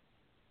that.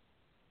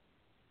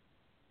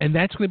 And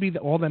that's going to be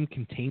all them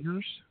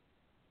containers?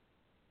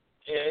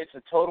 Yeah, it's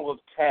a total of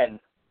 10.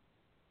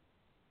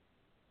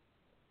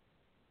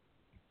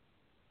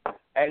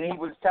 And he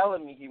was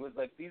telling me, he was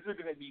like, these are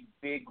going to be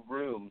big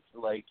rooms.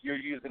 Like, you're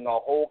using a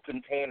whole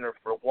container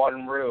for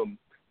one room.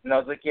 And I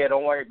was like, yeah,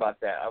 don't worry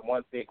about that. I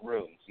want big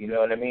rooms. You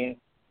know what I mean?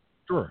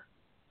 Sure.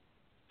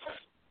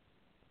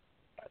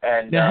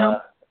 And now,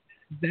 how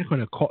is that going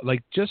to cost?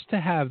 Like, just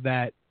to have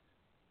that,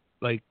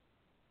 like,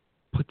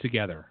 put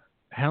together,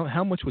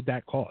 how much would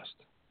that cost?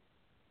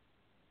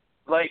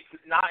 like,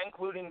 not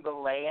including the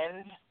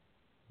land.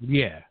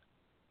 Yeah.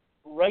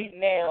 Right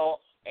now,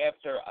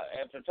 after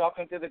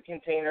talking to the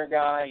container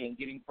guy and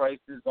getting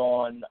prices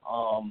on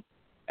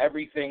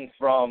everything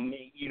from,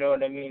 you know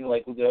what I mean,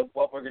 like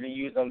what we're going to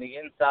use on the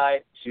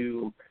inside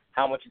to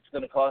how much it's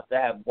going to cost to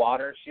have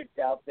water shipped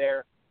out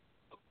there.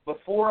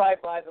 Before I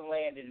buy the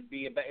land,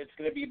 it's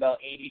going to be about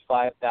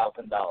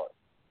 $85,000.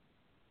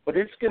 But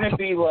it's going to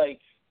be like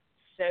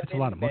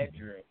 7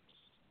 bedrooms.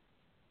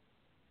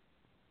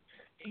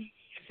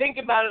 Think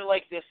about it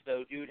like this,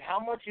 though, dude. How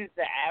much is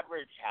the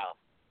average house?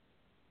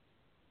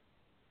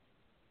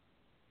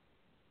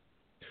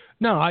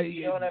 No,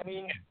 you know what I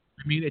mean?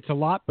 I mean, it's a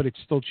lot, but it's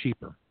still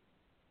cheaper.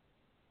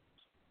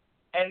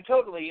 And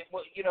totally,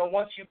 you know,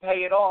 once you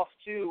pay it off,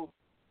 too,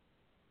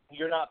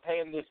 you're not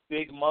paying this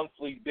big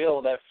monthly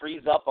bill that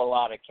frees up a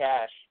lot of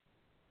cash.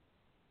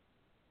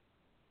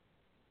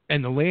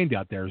 And the land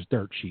out there is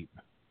dirt cheap.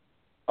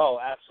 Oh,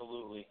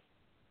 absolutely.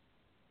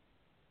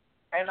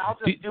 And I'll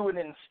just do it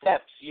in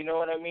steps, you know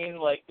what I mean?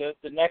 Like, the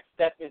next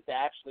step is to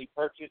actually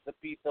purchase a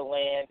piece of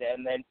land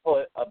and then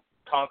put a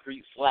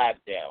concrete slab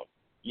down.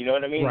 You know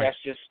what I mean? Right. That's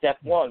just step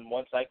one.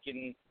 Once I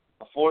can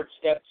afford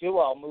step two,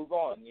 I'll move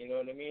on. You know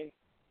what I mean?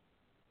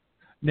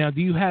 Now,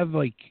 do you have,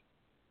 like,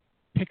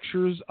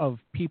 pictures of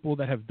people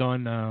that have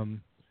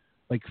done,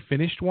 like,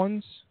 finished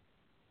ones?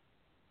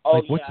 Oh,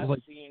 like, yeah,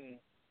 I've seen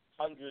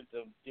hundreds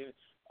of dudes.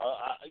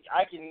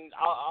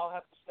 I'll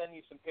have to send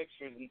you some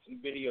pictures and some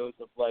videos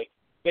of, like,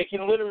 they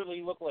can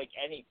literally look like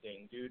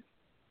anything, dude.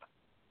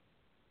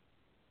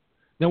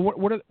 Now,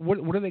 what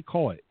do they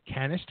call it?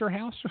 Canister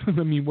house? I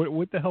mean,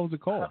 what the hell is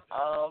it called?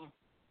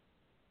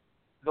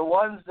 The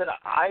ones that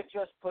I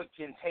just put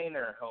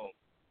container home.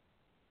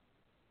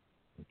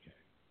 Okay.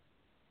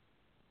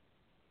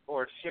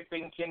 Or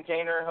shipping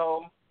container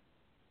home.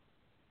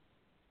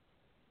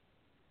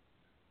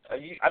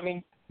 I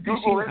mean,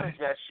 Google image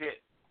that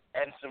shit,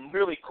 and some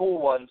really cool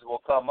ones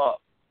will come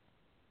up.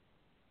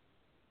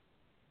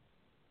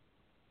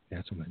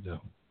 That's what I do.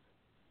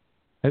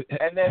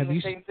 And then the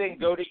same thing,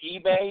 go to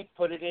eBay,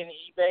 put it in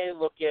eBay,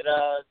 look at,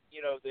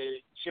 the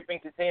shipping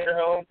container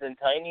homes and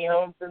tiny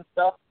homes and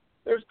stuff.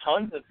 There's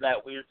tons of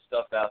that weird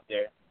stuff out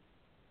there.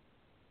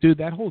 Dude,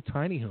 that whole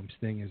tiny homes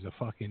thing is a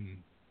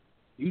fucking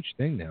huge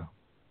thing now.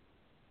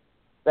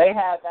 They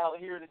have out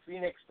here in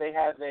Phoenix, they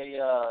have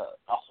a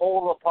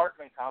whole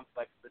apartment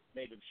complex that's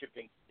made of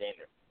shipping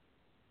containers.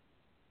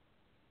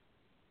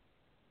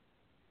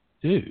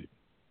 Dude.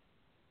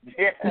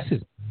 Yeah. This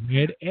is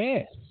red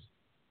ass.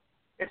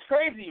 It's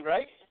crazy,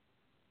 right?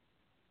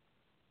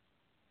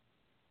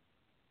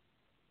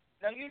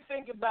 Now you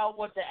think about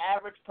what the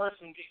average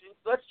person,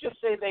 let's just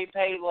say they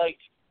pay like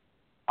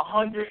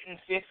 $150,000.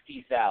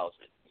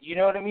 You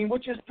know what I mean?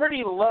 Which is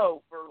pretty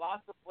low for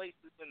lots of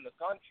places in the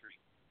country.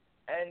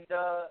 And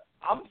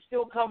I'm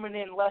still coming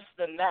in less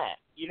than that.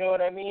 You know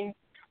what I mean?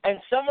 And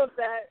some of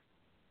that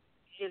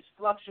is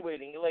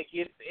fluctuating. Like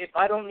if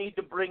I don't need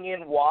to bring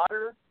in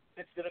water,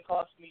 it's going to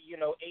cost me,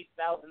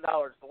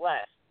 $8,000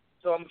 less.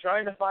 So I'm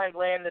trying to find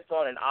land that's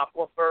on an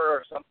aquifer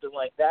or something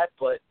like that.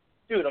 But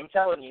dude, I'm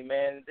telling you,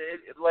 man,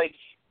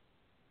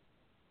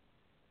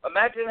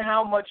 imagine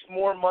how much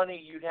more money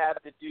you'd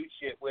have to do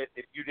shit with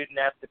if you didn't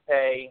have to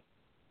pay,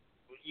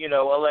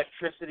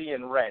 electricity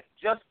and rent.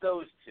 Just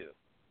those two.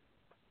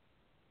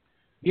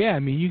 Yeah, I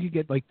mean, you could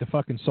get like the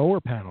fucking solar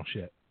panel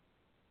shit.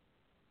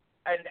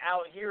 And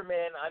out here,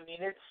 man, I mean,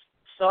 it's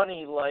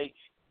sunny like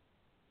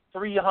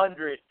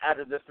 300 out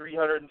of the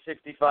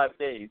 365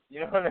 days.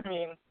 You know what I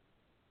mean?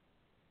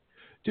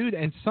 Dude,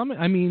 and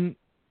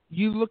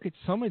you look at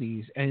some of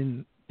these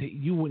and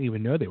you wouldn't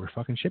even know they were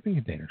fucking shipping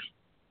containers.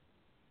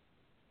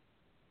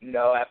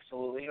 No,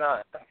 absolutely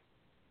not.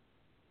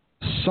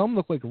 Some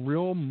look like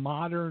real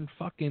modern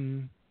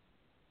fucking...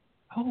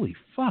 Holy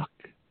fuck.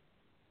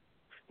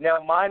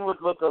 Now, mine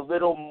would look a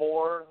little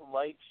more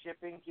like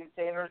shipping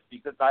containers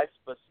because I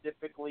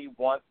specifically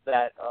want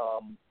that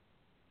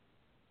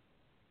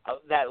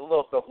that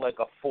look of like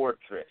a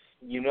fortress.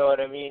 You know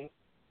what I mean?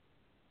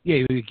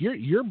 Yeah, like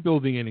you're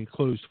building an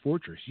enclosed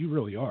fortress. You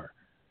really are.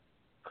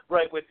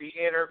 Right, with the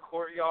inner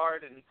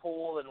courtyard and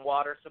pool and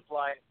water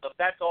supply and stuff.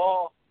 That's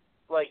all,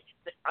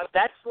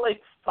 that's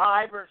like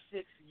 5 or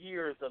 6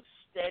 years of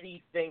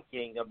steady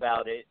thinking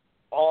about it,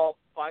 all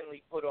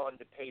finally put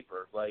onto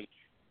paper. Like,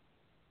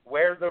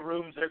 where the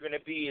rooms are going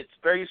to be, it's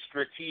very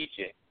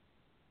strategic.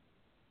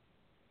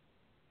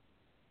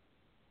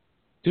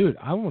 Dude,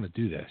 I want to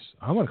do this.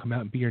 I want to come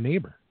out and be your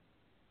neighbor.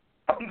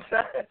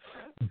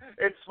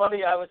 It's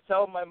funny. I was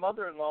telling my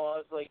mother-in-law, I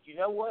was like, you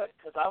know what?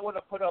 Because I want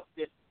to put up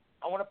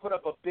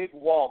a big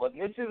wall.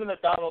 And this isn't a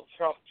Donald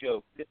Trump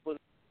joke. This was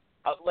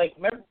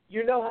remember,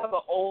 how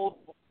the old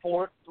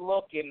forts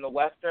look in the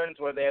westerns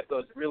where they have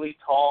those really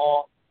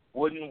tall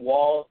wooden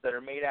walls that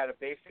are made out of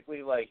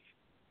basically like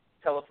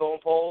telephone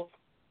poles?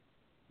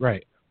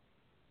 Right.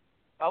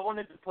 I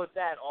wanted to put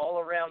that all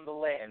around the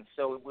land,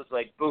 so it was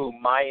like,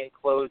 boom, my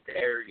enclosed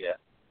area.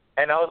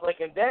 And I was like,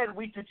 and then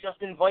we could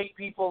just invite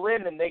people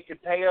in, and they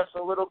could pay us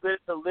a little bit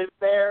to live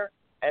there,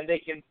 and they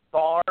can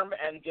farm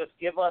and just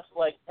give us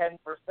like 10%.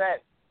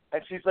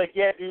 And she's like,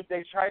 yeah, dude,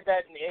 they tried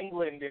that in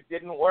England. It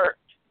didn't work.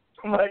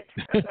 I'm like,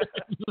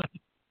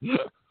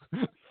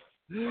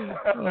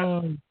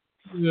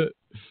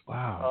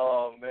 wow.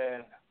 Oh,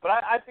 man. But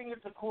I think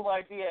it's a cool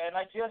idea, and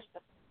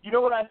you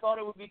know what I thought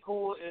it would be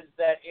cool is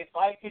that if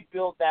I could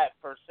build that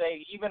for,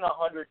 say, even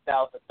 $100,000,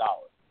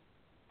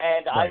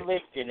 and I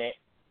lived in it,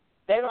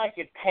 then I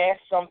could pass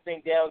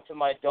something down to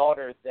my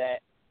daughter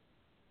that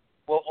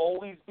will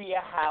always be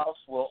a house,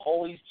 will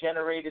always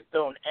generate its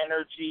own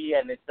energy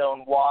and its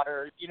own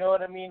water. You know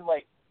what I mean?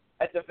 Like,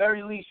 at the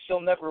very least,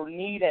 she'll never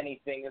need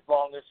anything as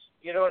long as,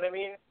 you know what I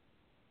mean?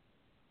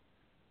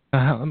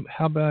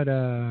 How about,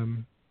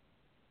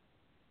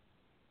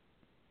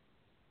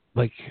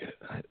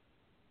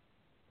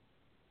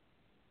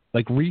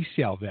 like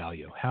resale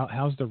value?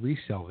 How's the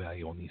resale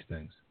value on these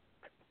things?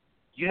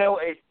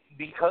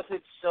 Because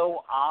it's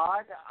so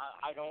odd,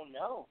 I don't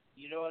know.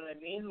 You know what I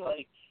mean?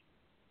 Like,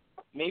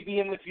 maybe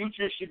in the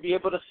future she'd be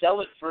able to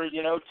sell it for,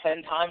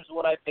 10 times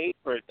what I paid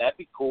for it. That'd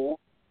be cool.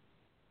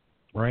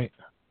 Right.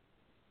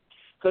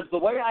 Because the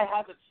way I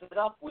have it set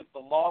up with the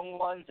long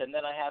ones and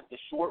then I have the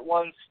short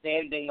ones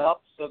standing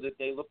up so that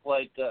they look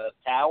like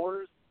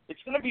towers, it's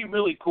going to be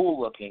really cool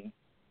looking.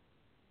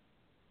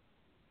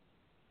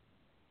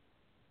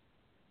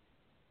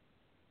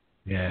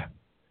 Yeah.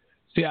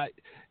 See,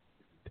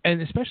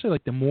 and especially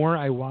like the more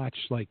I watch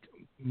like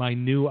my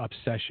new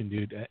obsession,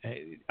 dude,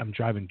 I'm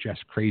driving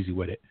just crazy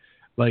with it.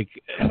 Like,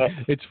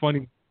 it's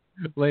funny.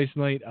 Last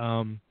night,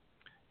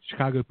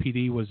 Chicago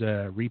PD was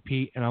a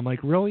repeat, and I'm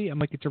like, really? I'm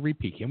like, it's a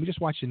repeat. Can we just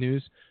watch the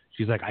news?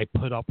 She's like, I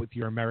put up with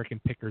your American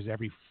pickers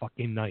every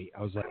fucking night.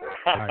 I was like,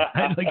 all right.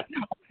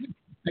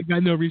 I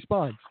got no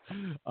response.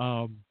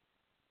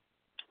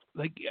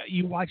 Like,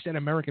 you watch that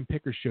American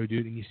Pickers show,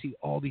 dude, and you see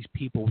all these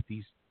people with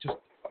these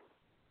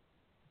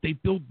they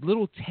build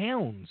little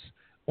towns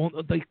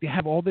like they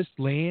have all this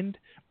land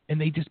and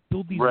they just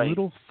build these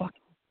little fucking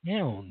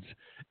towns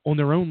on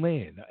their own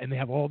land, and they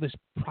have all this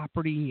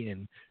property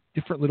and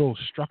different little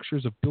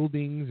structures of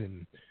buildings,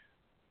 and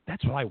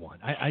that's what I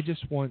want. I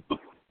just want.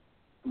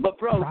 But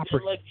bro,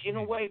 property. Like in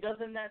a way,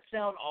 doesn't that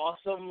sound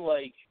awesome?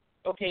 Like,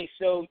 okay,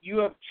 so you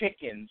have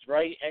chickens,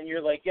 right? And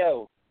you're like,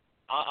 yo,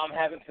 I'm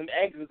having some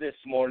eggs this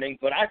morning,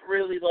 but I'd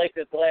really like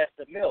a glass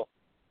of milk.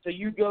 So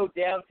you go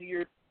down to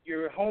your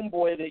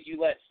homeboy that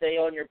you let stay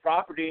on your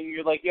property, and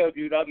you're like, yo,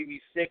 dude, I'll give you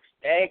 6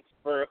 eggs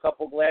for a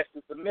couple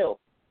glasses of milk.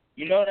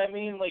 You know what I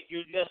mean? Like,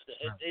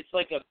 it's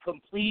like a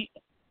complete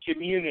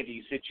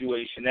community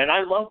situation, and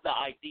I love the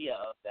idea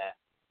of that.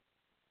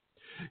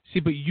 See,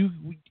 but you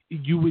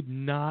would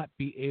not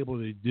be able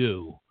to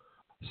do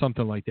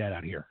something like that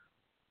out here.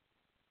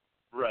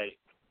 Right.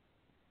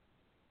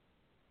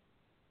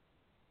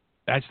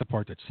 That's the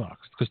part that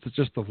sucks,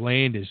 because the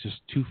land is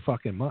just too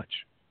fucking much.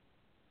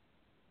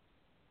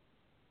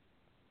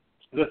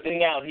 The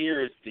thing out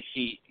here is the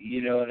heat,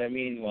 you know what I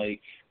mean?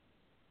 Like,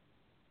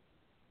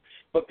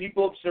 But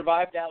people have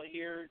survived out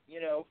here,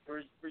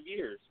 for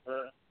years.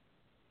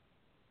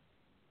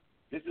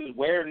 This is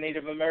where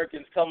Native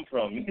Americans come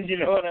from. You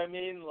know what I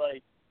mean?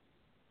 Like,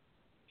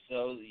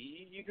 so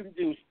you can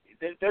do.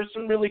 There's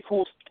some really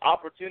cool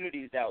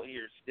opportunities out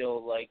here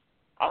still. Like,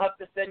 I'll have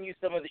to send you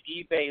some of the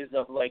eBays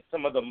of like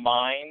some of the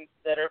mines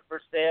that are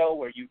for sale,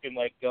 where you can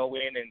like go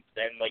in and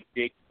like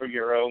dig for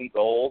your own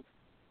gold.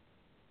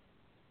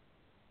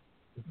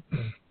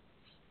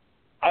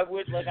 I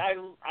would like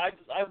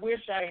I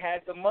wish I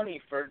had the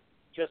money for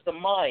just a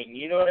mine.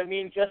 You know what I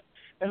mean?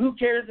 And who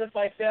cares if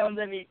I found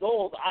any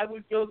gold? I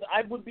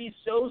would be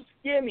so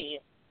skinny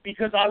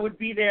because I would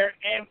be there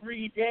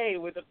every day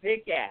with a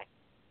pickaxe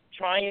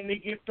trying to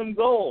get some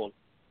gold.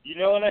 You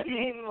know what I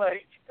mean?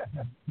 Like,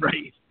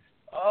 right.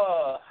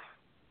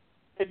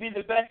 It'd be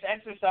the best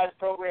exercise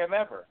program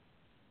ever.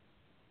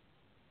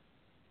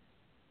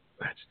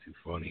 That's too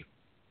funny.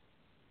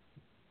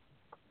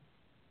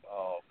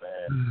 Oh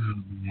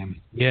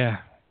man. Yeah.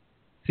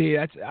 See,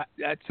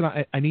 that's not.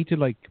 I need to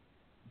like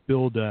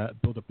build a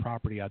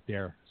property out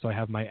there. So I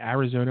have my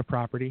Arizona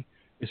property.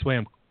 This way,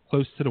 I'm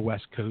close to the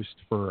West Coast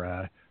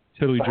for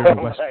totally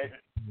driven West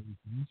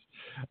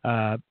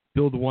Coast.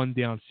 Build one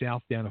down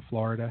south, down to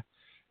Florida.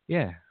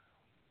 Yeah.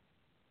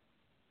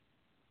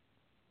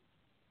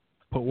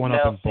 Put one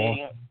up in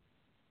Boston.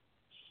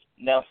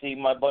 Now, see,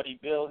 my buddy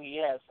Bill, he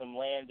has some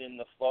land in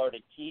the Florida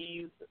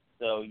Keys.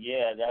 So,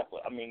 yeah,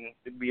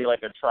 it'd be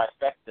like a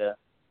trifecta.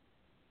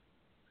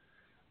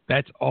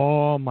 That's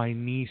all my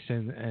niece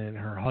and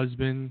her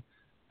husband,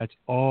 that's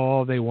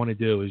all they want to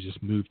do is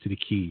just move to the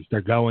Keys.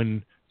 They're going,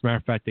 as a matter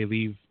of fact, they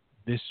leave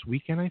this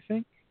weekend, I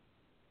think,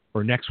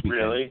 or next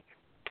weekend. Really?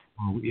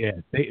 Oh, yeah.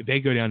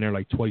 They go down there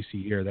like twice a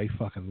year. They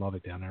fucking love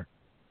it down there.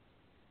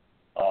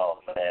 Oh,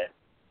 man.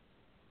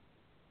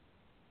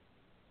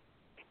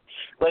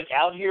 Like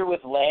out here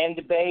with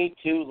Land Bay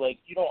too, like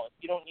you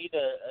don't need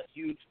a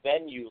huge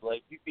venue.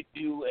 Like you could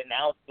do an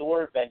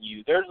outdoor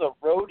venue. There's a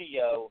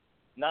rodeo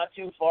not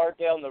too far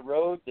down the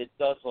road that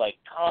does like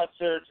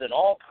concerts and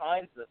all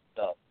kinds of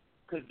stuff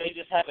because they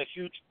just have a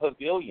huge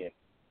pavilion.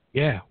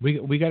 Yeah,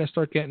 we got to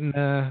start getting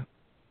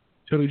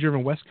totally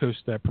driven West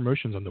Coast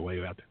promotions on the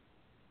way out there.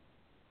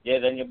 Yeah,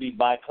 then you'll be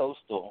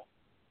bi-coastal.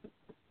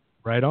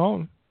 Right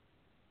on.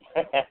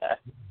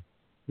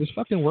 This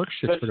fucking work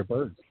shit for the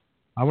birds.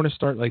 I want to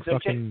start like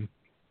fucking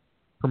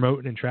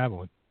promoting and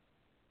traveling.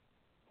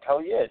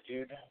 Hell yeah,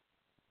 dude.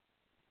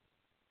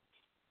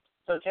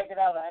 So check it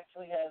out. I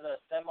actually have a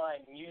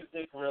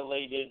semi-music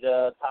related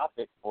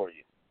topic for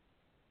you.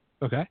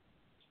 Okay.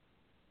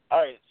 All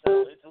right,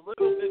 so it's a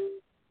little bit,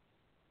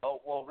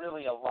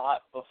 really a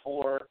lot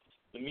before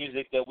the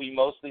music that we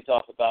mostly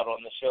talk about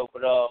on the show.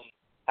 But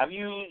have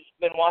you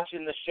been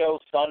watching the show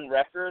Sun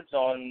Records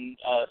on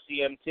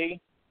CMT?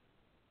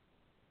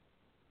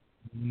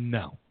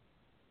 No.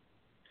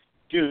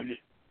 Dude,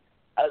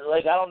 I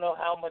don't know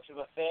how much of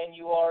a fan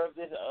you are of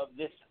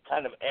this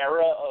kind of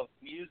era of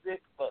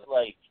music, but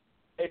like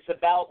it's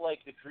about like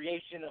the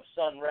creation of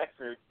Sun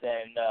Records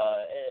and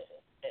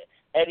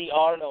Eddie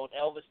Arnold,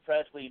 Elvis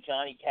Presley,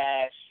 Johnny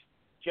Cash,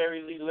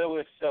 Jerry Lee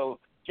Lewis. So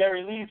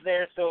Jerry Lee's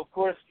there, so of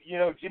course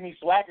Jimmy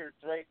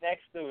Swaggart's right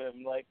next to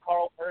him, like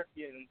Carl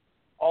Perkins,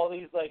 all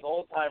these like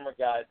old timer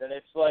guys, and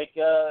it's like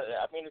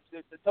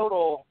it's a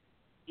total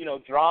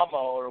drama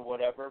or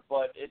whatever,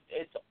 but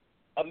it's.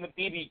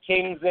 B.B.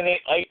 King's in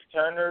it. Ike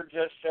Turner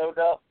just showed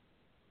up.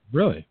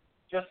 Really?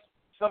 Just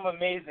some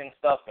amazing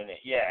stuff in it.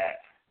 Yeah.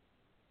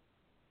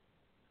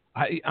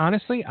 I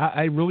honestly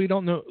really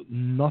don't know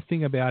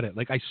nothing about it.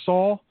 Like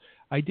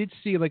I did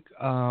see like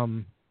a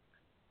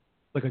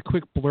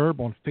quick blurb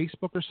on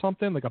Facebook or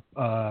something, like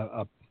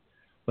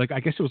I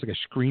guess it was like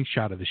a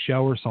screenshot of the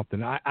show or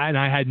something. I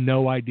had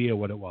no idea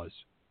what it was.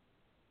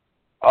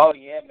 Oh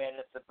yeah, man.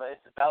 It's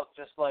about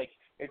just like.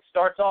 It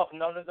starts off,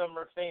 none of them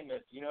are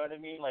famous, you know what I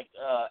mean? Like,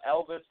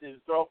 Elvis, his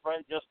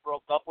girlfriend just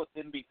broke up with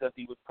him because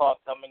he was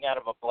caught coming out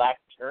of a black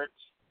church.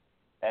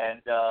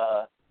 And,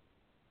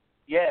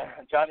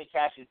 Johnny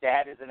Cash's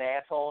dad is an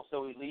asshole,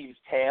 so he leaves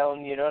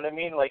town, you know what I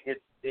mean? Like, it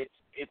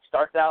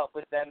starts out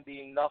with them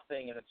being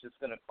nothing, and it's just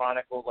going to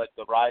chronicle, like,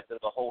 the rise of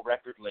the whole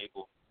record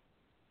label.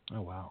 Oh,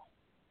 wow.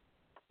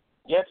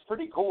 Yeah, it's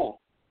pretty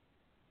cool.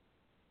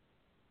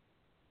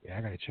 Yeah,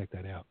 I got to check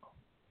that out.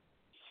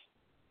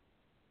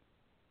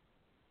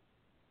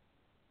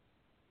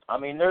 I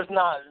mean, there's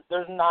not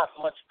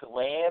much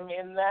glam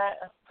in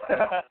that,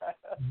 but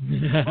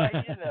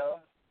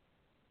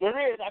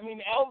there is. I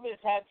mean,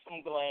 Elvis had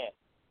some glam.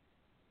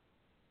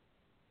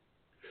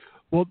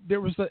 Well,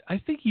 there was I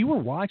think you were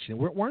watching.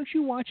 Weren't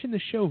you watching the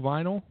show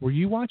Vinyl? Were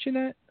you watching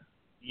that?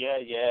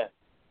 Yeah.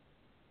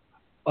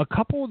 A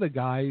couple of the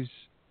guys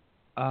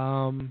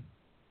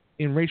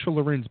in Rachel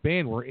Loren's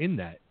band were in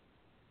that.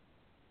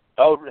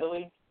 Oh,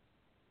 really?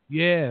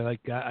 Yeah,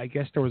 like I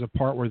guess there was a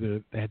part where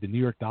they had the New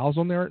York Dolls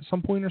on there at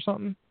some point or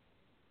something.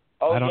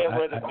 Oh yeah,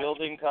 where the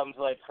building comes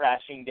like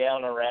crashing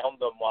down around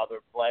them while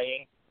they're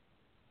playing.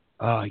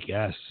 Oh, I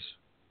guess.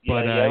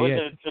 Yeah, but,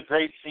 it's a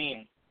great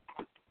scene.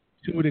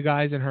 Two of the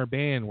guys in her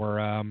band were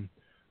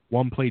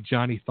One played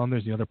Johnny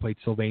Thunders, the other played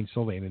Sylvain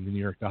in the New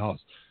York Dolls.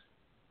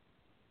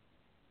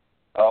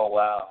 Oh,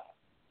 wow.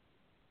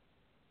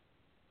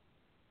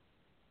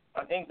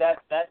 I think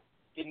that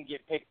didn't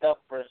get picked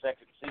up for a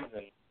second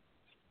season.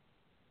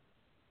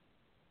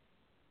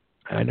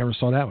 I never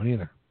saw that one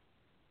either.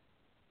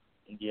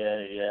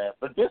 Yeah.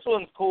 But this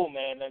one's cool,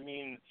 man. I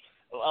mean,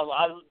 a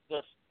lot of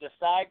the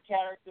side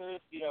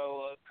characters,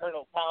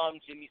 Colonel Tom,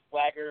 Jimmy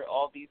Swagger,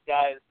 all these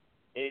guys,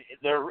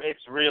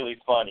 it's really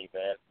funny,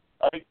 man.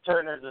 I think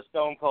Turner's a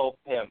stone cold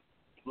pimp.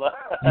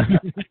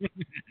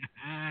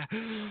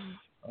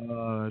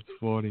 Oh, that's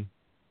funny.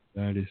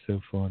 That is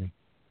so funny.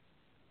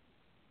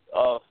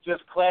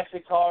 Just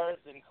classic cars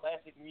and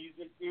classic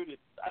music, dude.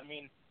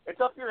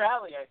 It's up your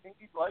alley. I think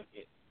you'd like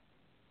it.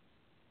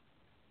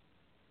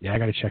 Yeah, I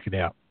got to check it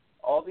out.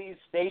 All these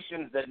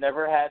stations that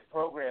never had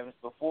programs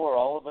before,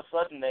 all of a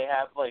sudden they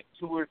have like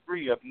 2 or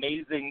 3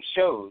 amazing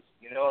shows.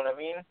 You know what I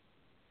mean?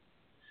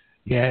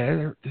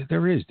 Yeah,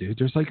 there is, dude.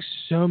 There's like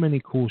so many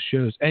cool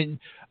shows. And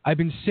I've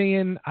been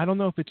seeing, I don't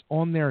know if it's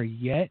on there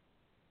yet,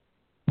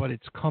 but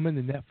it's coming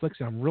to Netflix,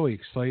 and I'm really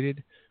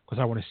excited because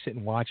I want to sit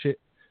and watch it.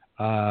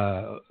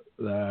 What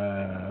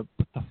the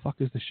fuck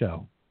is the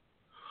show?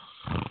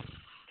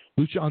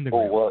 Lucha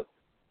Underground. Oh, what?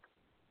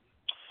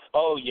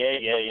 Oh,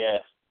 yeah.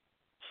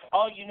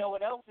 Oh, you know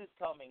what else is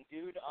coming,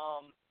 dude?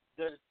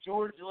 The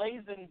George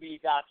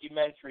Lazenby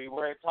documentary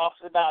where it talks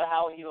about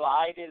how he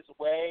lied his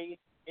way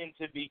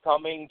into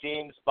becoming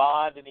James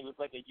Bond, and he was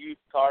like a used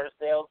car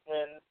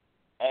salesman,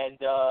 and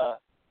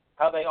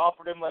how they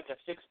offered him like a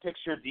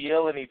 6-picture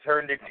deal, and he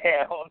turned it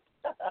down.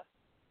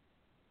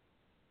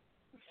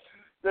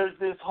 There's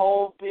this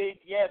whole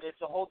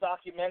there's a whole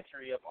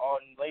documentary on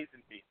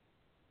Lazenby.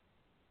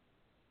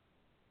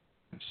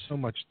 So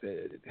much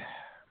I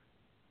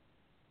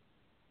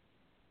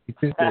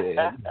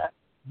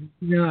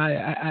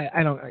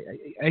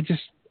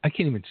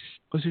can't even,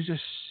 because there's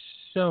just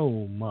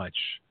so much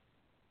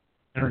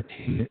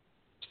entertainment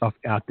stuff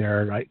out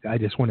there. I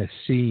just want to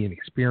see and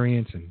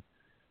experience, and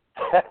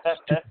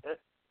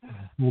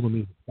holding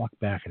me the fuck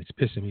back, and it's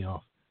pissing me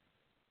off.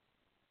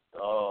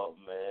 Oh,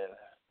 man.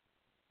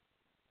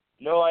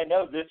 No, I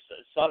know this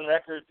Sun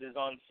Records is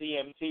on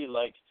CMT.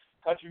 Like,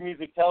 Country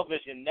Music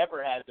Television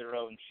never had their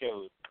own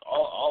shows.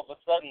 All of a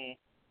sudden,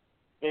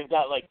 they've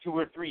got like 2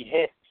 or 3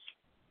 hits.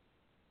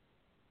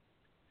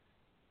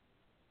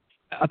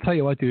 I'll tell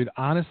you what, dude.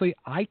 Honestly,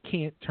 I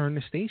can't turn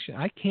the station.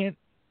 I can't.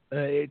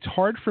 It's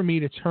hard for me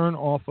to turn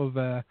off of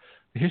the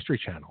History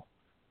Channel,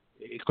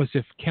 because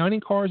if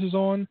Counting Cars is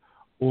on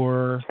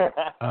or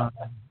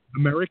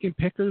American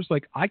Pickers,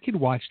 like, I could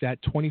watch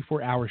that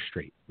 24 hours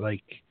straight,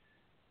 like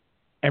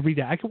every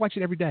day. I could watch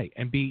it every day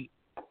and be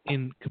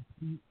in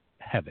complete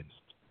heaven.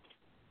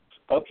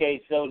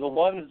 Okay, so the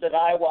ones that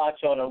I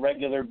watch on a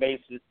regular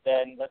basis,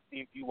 then let's see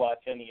if you watch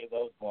any of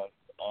those ones.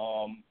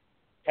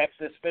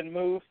 Texas Spin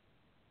Move.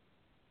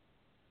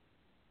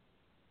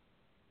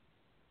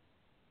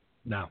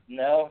 No.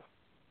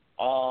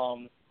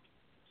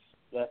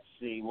 Let's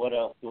see. What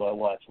else do I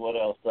watch? What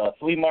else?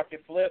 Flea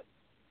Market Flip.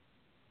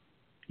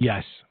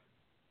 Yes.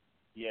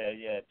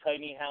 Yeah.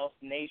 Tiny House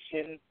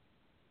Nation.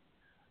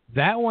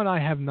 That one I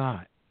have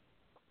not.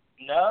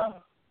 No.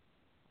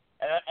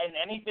 And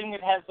anything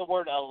that has the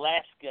word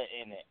Alaska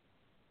in it.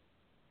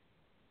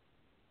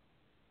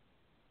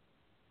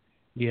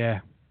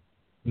 Yeah.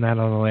 Not an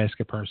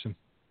Alaska person.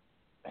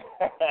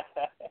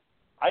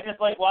 I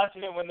just like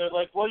watching it when they're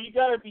like, well, you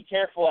got to be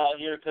careful out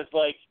here because,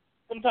 like,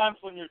 sometimes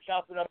when you're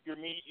chopping up your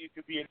meat, you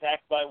could be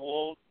attacked by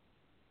wolves.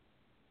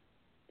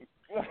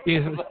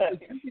 Yeah,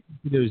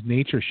 those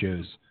nature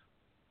shows.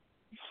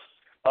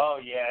 Oh,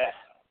 yeah.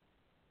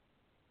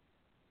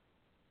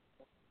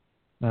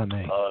 Not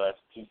me. Oh, that's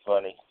too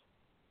funny.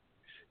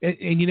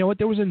 And you know what?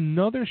 There was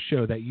another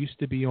show that used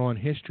to be on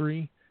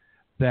History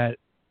that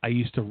I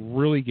used to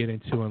really get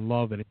into and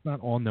love, and it's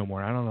not on no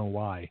more. I don't know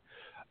why.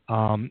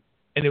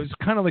 And it was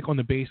kind of like on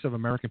the base of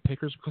American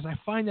Pickers, because I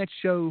find that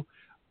show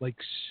like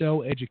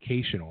so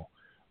educational,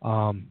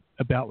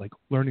 about like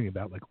learning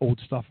about like old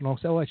stuff and all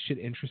that shit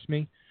interests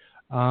me.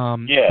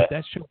 Yeah.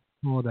 That show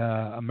called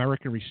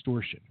American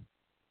Restoration.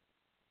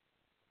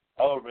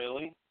 Oh,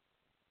 really?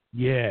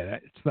 Yeah,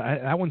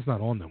 that one's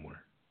not on no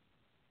more.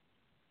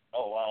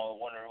 Oh, wow,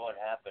 I wonder what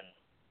happened.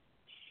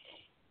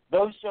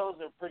 Those shows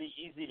are pretty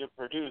easy to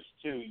produce,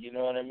 too, you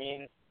know what I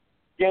mean?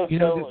 Yo,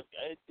 so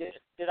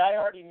did I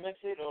already miss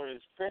it, or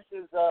is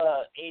Chris's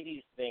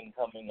 80s thing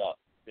coming up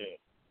soon?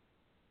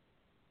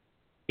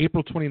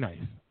 April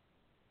 29th.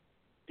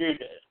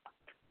 Dude,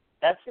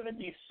 that's going to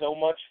be so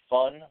much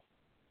fun.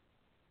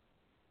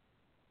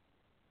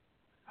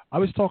 I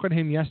was talking to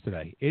him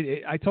yesterday.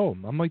 I told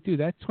him, I'm like,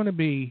 dude, that's going to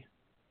be,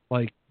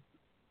 like,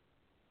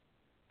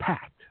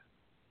 packed.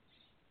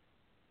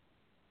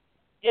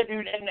 Yeah,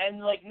 dude, and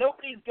like,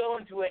 nobody's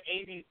going to an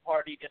 80s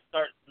party to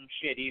start some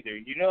shit either.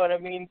 You know what I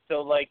mean? So,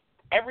 like,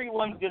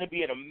 everyone's going to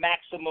be in a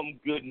maximum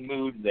good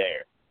mood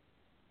there.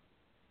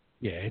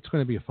 Yeah, it's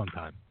going to be a fun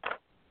time.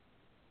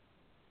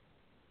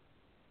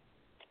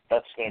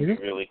 That's going to be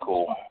really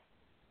cool.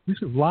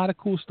 There's a lot of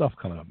cool stuff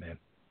coming up, man.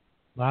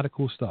 A lot of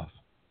cool stuff.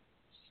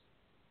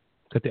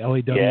 Got the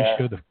LAW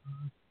show.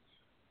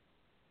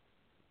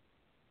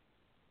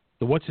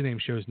 The what's the name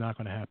show is not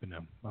going to happen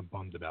now. I'm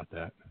bummed about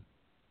that.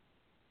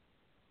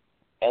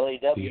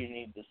 LAW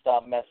need to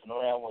stop messing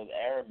around with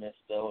Aramis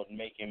though and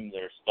make him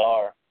their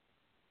star.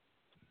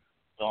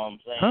 That's all I'm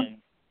saying. Huh?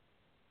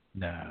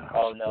 No.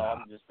 Oh no,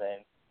 I'm just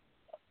saying.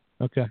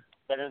 Okay.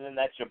 Better than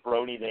that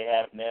jabroni they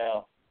have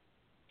now.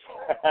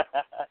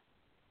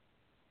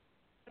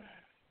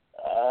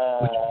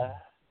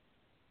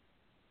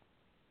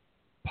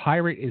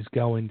 Pirate is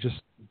going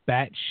just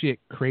batshit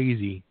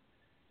crazy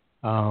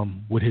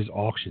with his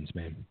auctions,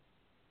 man.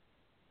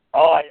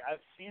 Oh, I've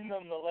seen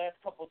them the last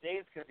couple of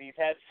days because he's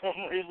had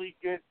some really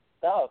good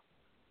stuff.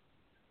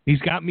 He's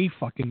got me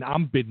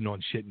I'm bidding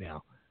on shit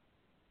now.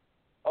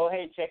 Oh,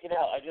 hey, check it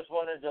out. I just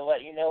wanted to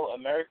let you know,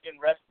 American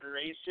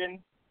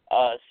Restoration,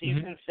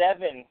 Season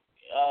 7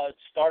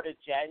 started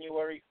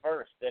January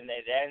 1st, and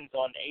it ends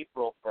on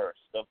April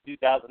 1st of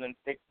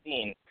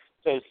 2016.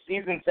 So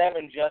Season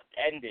 7 just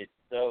ended,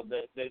 so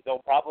they'll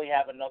probably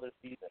have another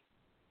season.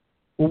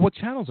 Well, what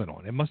channel is it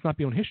on? It must not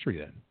be on History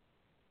then.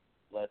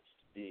 Let's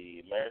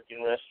see.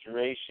 American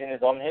Restoration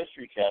is on the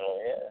History Channel,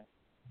 yeah.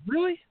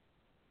 Really?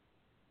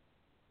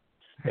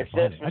 It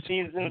says for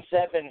Season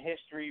 7,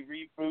 History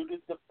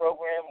rebooted the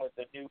program with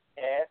a new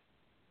cast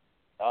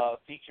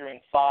featuring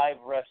 5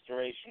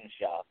 restoration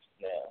shops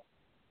now.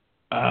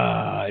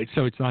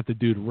 So it's not the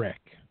dude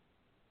Rick.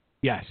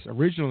 Yes,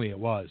 originally it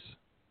was.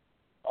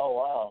 Oh,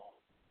 wow.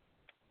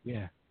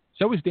 Yeah.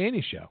 So was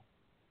Danny's show.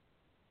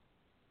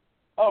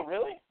 Oh,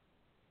 really?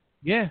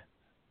 Yeah.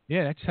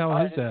 Yeah, that's how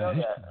I his didn't know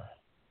that.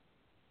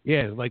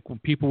 Yeah, like when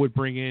people would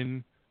bring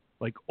in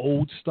like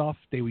old stuff,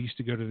 they used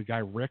to go to the guy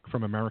Rick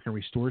from American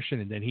Restoration,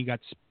 and then he got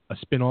a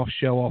spin-off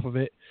show off of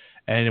it.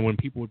 And then when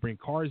people would bring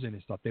cars in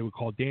and stuff, they would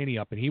call Danny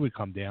up, and he would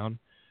come down,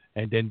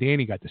 and then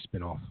Danny got the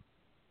spin-off.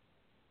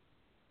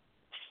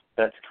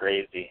 That's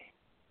crazy.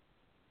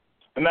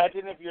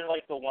 Imagine if you're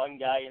like the one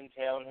guy in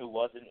town who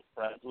wasn't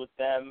friends with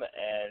them,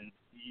 and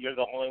you're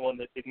the only one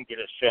that didn't get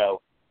a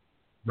show.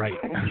 Right.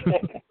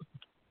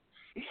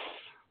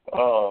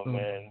 Oh,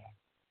 man.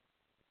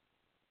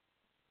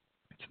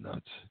 It's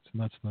nuts. It's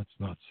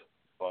nuts.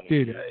 Funny.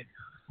 Dude,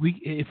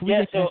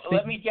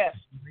 let me guess.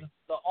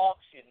 The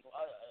auction.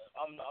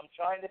 I'm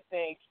trying to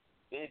think.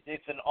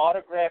 It's an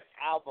autographed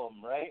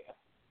album, right?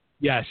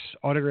 Yes,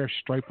 autographed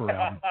Striper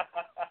album.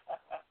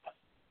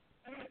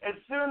 As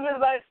soon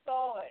as I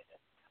saw it,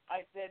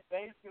 I said,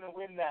 Bay's going to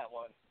win that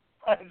one.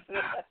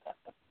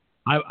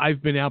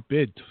 I've been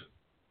outbid.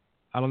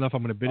 I don't know if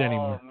I'm going to bid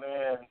anymore. Oh,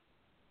 man.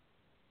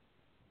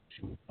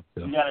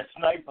 You got to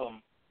snipe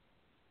him.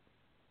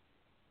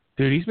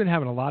 Dude, he's been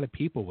having a lot of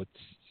people with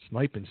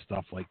sniping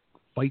stuff, like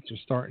fights are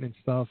starting and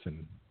stuff.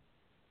 And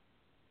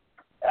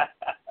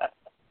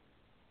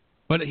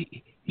but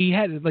he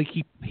had, like,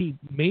 he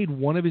made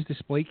one of his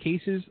display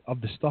cases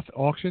of the stuff at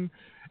auction,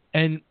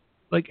 and,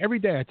 like, every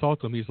day I talk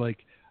to him, he's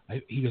like,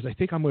 he goes, I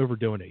think I'm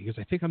overdoing it. He goes,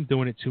 I think I'm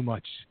doing it too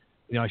much.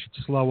 You know, I should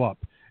slow up.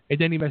 And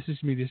then he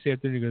messaged me this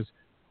afternoon. He goes,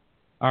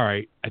 all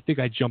right, I think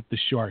I jumped the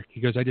shark. He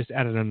goes, I just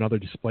added another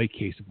display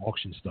case of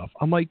auction stuff.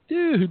 I'm like,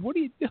 dude, what are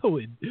you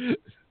doing?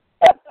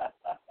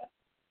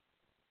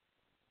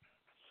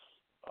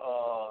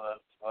 Oh,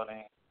 that's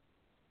funny.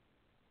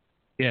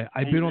 Yeah,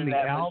 I've been on the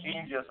album.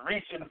 Machine just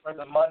reaching for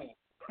the money.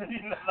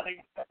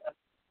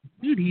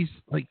 Dude, he's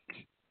like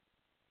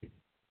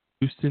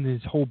boosting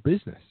his whole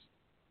business.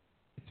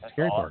 It's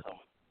scary part.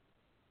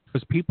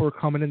 Because people are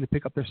coming in to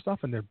pick up their stuff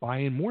and they're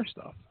buying more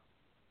stuff.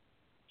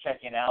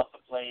 Checking out the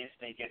place,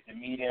 they get to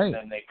meet him,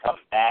 then they come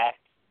back,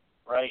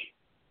 right?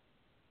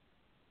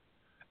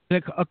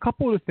 And a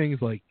couple of the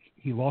things, like,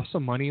 he lost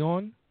some money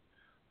on,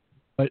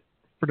 but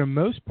for the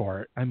most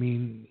part, I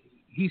mean,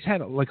 he's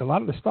had, like, a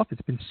lot of the stuff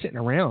that's been sitting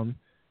around,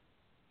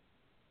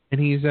 and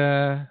he's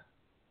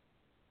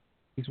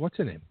what's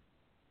in him?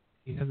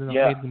 He hasn't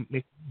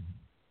made.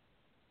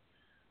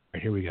 All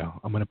right, here we go.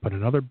 I'm going to put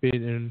another bid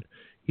in.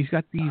 He's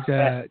got these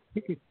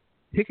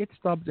ticket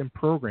stubs and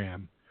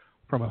program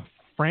from a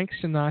Frank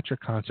Sinatra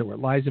concert with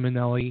Liza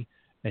Minnelli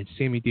and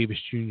Sammy Davis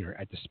Jr.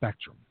 at the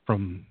Spectrum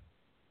from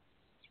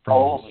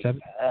Holy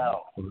 7.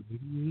 hell.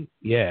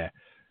 Yeah.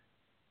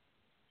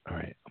 All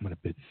right, I'm going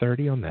to bid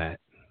 30 on that.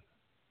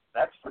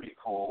 That's pretty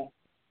cool.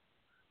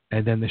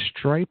 And then the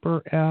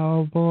Striper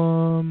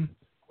album,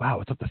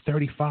 wow, it's up to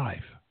 35.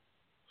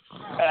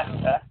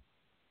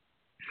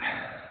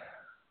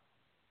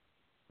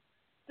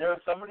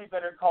 Somebody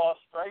better call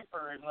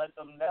Striper and let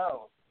them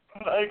know.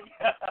 Like,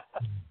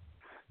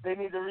 they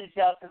need to reach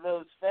out to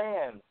those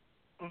fans.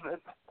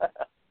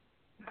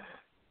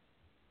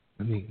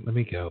 Let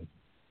me go.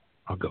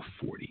 I'll go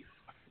 40.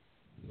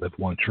 Live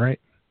once, right?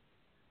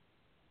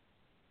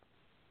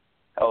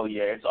 Oh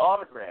yeah, it's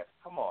autographed.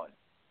 Come on.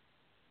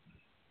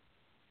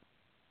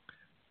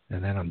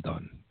 And then I'm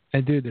done.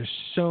 And dude, there's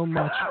so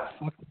much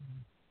fucking.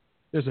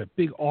 There's a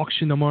big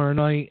auction tomorrow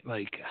night.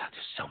 Like,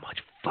 there's so much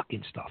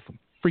fucking stuff. I'm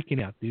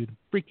freaking out, dude.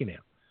 Freaking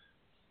out.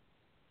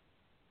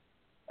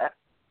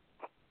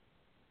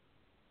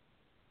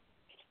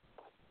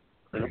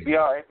 It'll be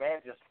all right, man.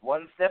 Just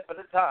one step at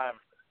a time.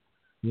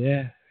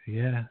 Yeah.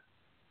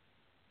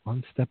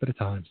 One step at a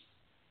time.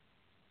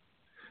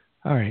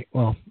 All right.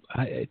 Well,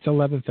 it's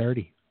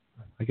 11:30.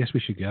 I guess we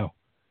should go.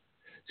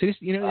 So this,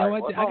 you know what?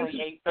 Well, it's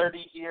only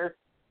 8:30 here,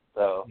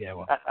 so. Yeah.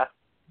 Well,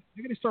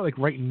 we're gonna start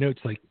writing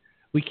notes.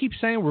 We keep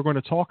saying we're going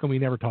to talk and we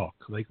never talk.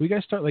 We got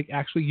to start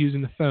actually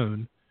using the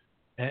phone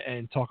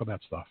and talk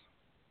about stuff.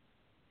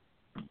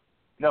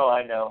 No,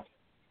 I know.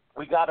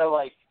 We got to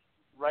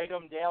write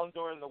them down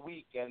during the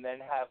week and then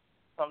have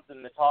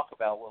something to talk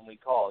about when we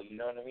call. You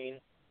know what I mean?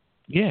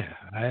 Yeah.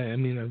 I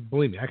mean,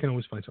 believe me, I can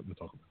always find something to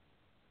talk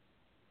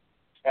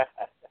about.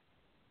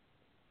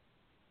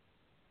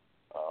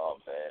 Oh,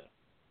 man.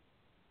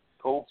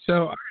 Cool. So,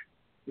 all right.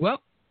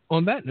 Well,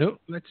 on that note,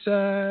 let's,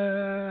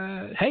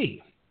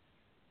 hey,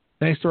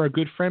 thanks to our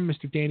good friend,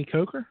 Mr. Danny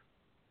Koker.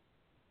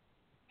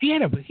 You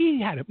got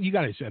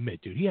to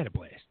admit, dude, he had a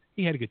blast.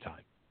 He had a good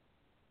time.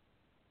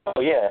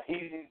 Oh, yeah.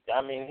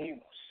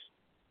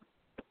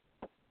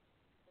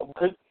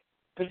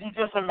 Could you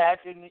just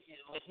imagine,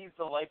 he's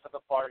the life of the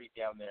party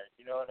down there.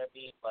 You know what I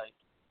mean?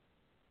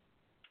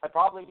 I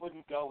probably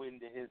wouldn't go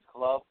into his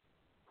club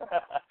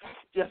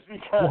just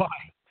because. Why?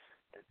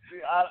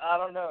 I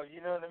don't know.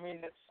 You know what I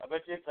mean? I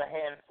bet you it's a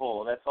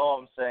handful. That's all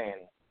I'm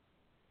saying.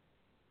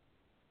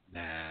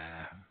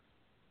 Nah.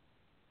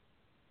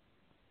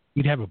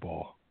 You'd have a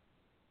ball.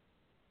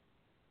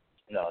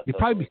 No. You'd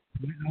probably be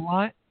sweating a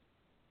lot,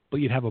 but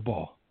you'd have a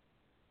ball.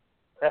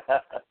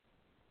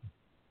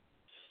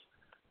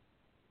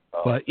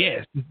 But,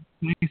 yeah,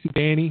 thanks to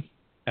Danny.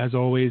 As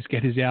always,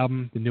 get his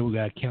album, the new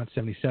Count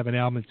 77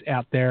 album. It's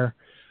out there.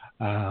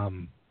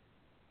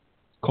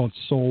 Called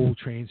Soul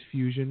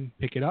Transfusion.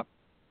 Pick it up.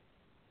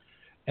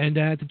 And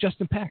to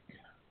Justin Peck,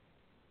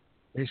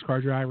 race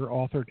car driver,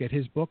 author, get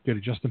his book. Go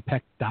to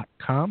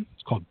justinpeck.com.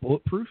 It's called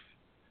Bulletproof.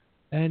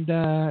 And,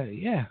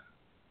 yeah,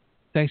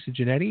 thanks to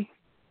Jannetty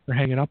for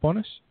hanging up on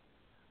us.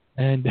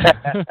 And,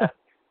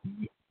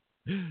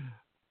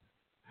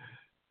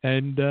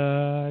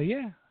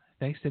 yeah,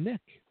 thanks to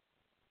Nick.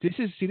 This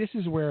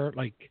is where,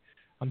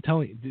 I'm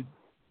telling you,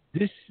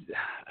 this,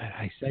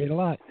 I say it a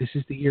lot. This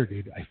is the year,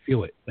 dude. I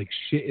feel it.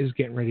 Shit is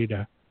getting ready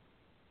to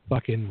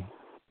fucking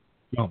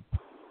jump.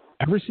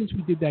 Ever since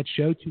we did that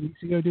show 2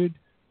 weeks ago, dude,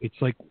 it's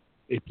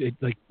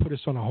it put us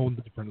on a whole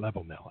different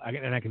level now.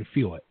 And I can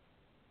feel it.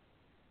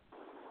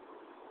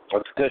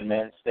 That's good,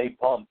 man. Stay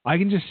pumped. I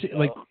can just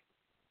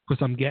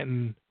because I'm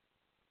getting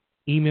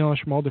emails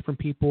from all different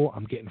people.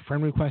 I'm getting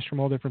friend requests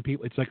from all different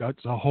people. It's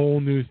it's a whole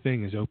new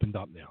thing has opened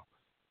up now.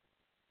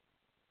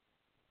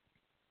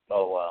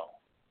 Oh, wow.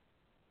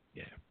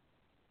 Yeah.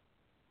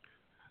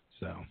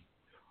 So,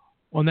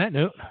 on that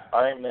note.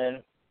 All right,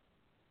 man.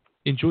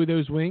 Enjoy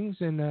those wings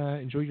and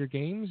enjoy your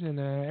games. And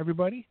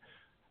everybody,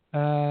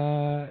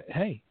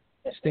 hey,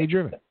 stay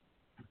driven.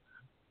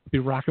 I'll be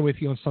rocking with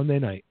you on Sunday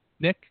night.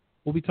 Nick,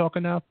 we'll be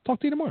talking now. Talk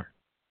to you tomorrow.